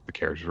reasons the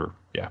characters were.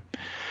 Yeah.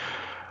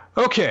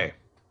 Okay,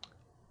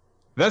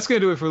 that's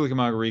gonna do it for Weekly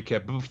Manga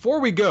Recap. But before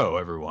we go,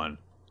 everyone.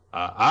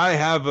 I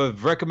have a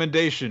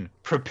recommendation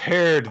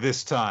prepared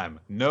this time.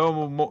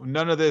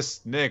 None of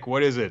this. Nick,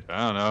 what is it?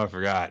 I don't know. I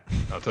forgot.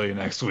 I'll tell you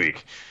next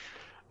week.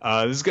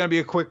 This is going to be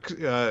a quick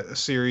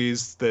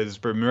series that has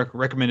been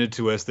recommended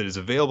to us that is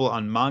available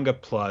on Manga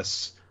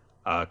Plus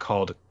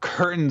called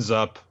Curtains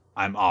Up,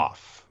 I'm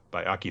Off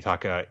by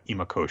Akitaka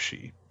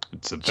Imakoshi.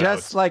 It's about...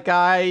 Just like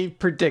I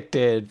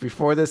predicted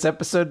before this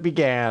episode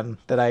began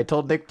that I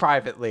told Nick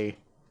privately.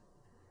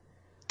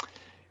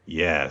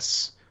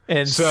 Yes.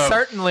 And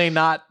certainly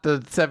not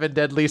the 7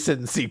 Deadly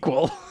Sins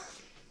sequel.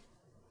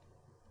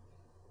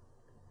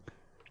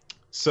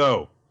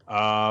 So,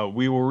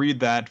 we will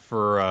read that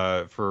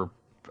for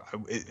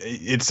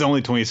it's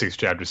only 26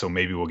 chapters, so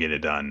maybe we'll get it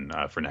done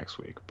for next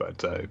week.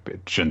 But it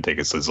shouldn't take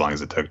us as long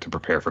as it took to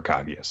prepare for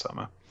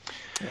Kaguya-sama.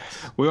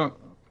 Yes. We want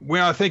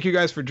to thank you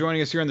guys for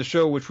joining us here on the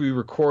show, which we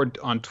record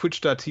on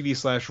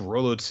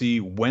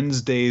twitch.tv/RoloT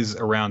Wednesdays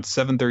around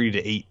 7:30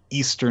 to 8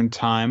 Eastern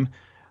Time.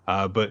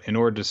 But in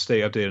order to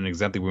stay updated on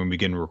exactly when we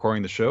begin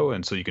recording the show,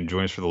 and so you can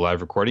join us for the live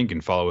recording, you can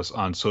follow us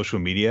on social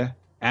media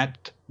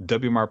at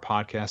WMR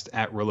Podcast,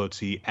 at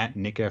RoloT, at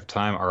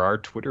NickFTime are our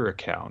Twitter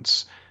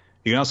accounts.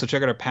 You can also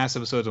check out our past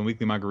episodes on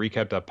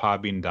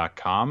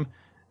weeklymangarecap.podbean.com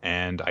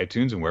and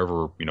iTunes and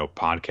wherever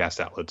podcast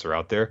outlets are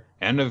out there.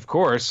 And of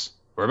course,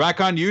 we're back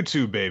on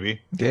YouTube,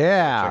 baby.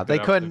 Yeah, they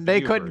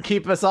couldn't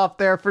keep us off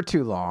there for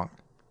too long.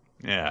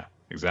 Yeah,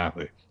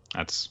 exactly.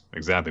 That's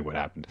exactly what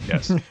happened.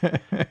 Yes.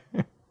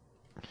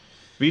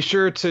 Be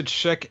sure to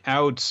check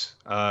out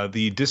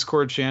the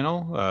Discord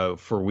channel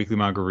for Weekly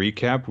Manga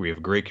Recap. We have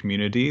a great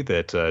community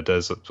that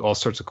does all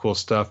sorts of cool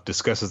stuff,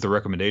 discusses the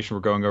recommendation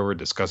we're going over,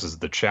 discusses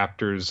the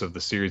chapters of the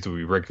series that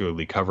we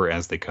regularly cover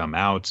as they come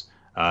out,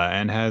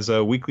 and has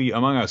weekly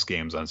Among Us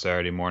games on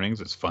Saturday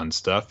mornings. It's fun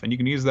stuff. And you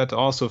can use that to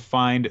also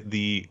find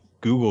the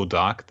Google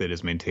Doc that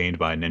is maintained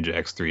by Ninja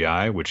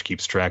X3i, which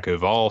keeps track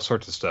of all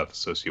sorts of stuff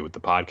associated with the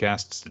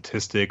podcast,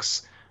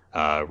 statistics,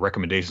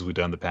 recommendations we've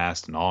done in the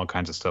past, and all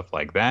kinds of stuff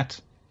like that.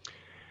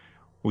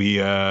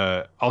 We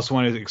also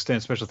want to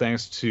extend special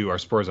thanks to our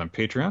supporters on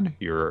Patreon.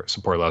 Your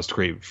support allows us to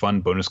create fun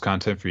bonus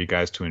content for you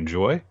guys to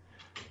enjoy.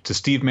 To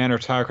Steve Mann or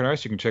Tyler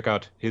Canaris, you can check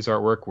out his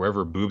artwork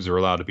wherever boobs are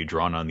allowed to be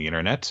drawn on the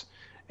internet.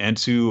 And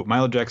to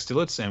Milo Jack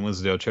Stillitz and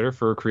Winsdale Cheddar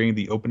for creating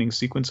the opening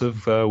sequence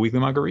of Weekly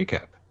Manga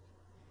Recap.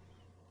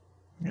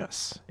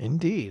 Yes,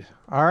 indeed.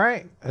 All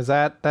right.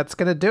 That's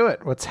going to do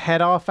it. Let's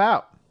head off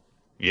out.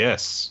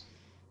 Yes.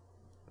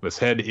 Let's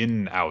head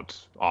in, out,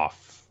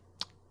 off.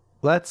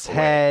 Let's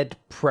head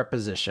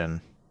preposition.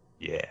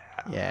 Yeah.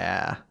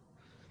 Yeah.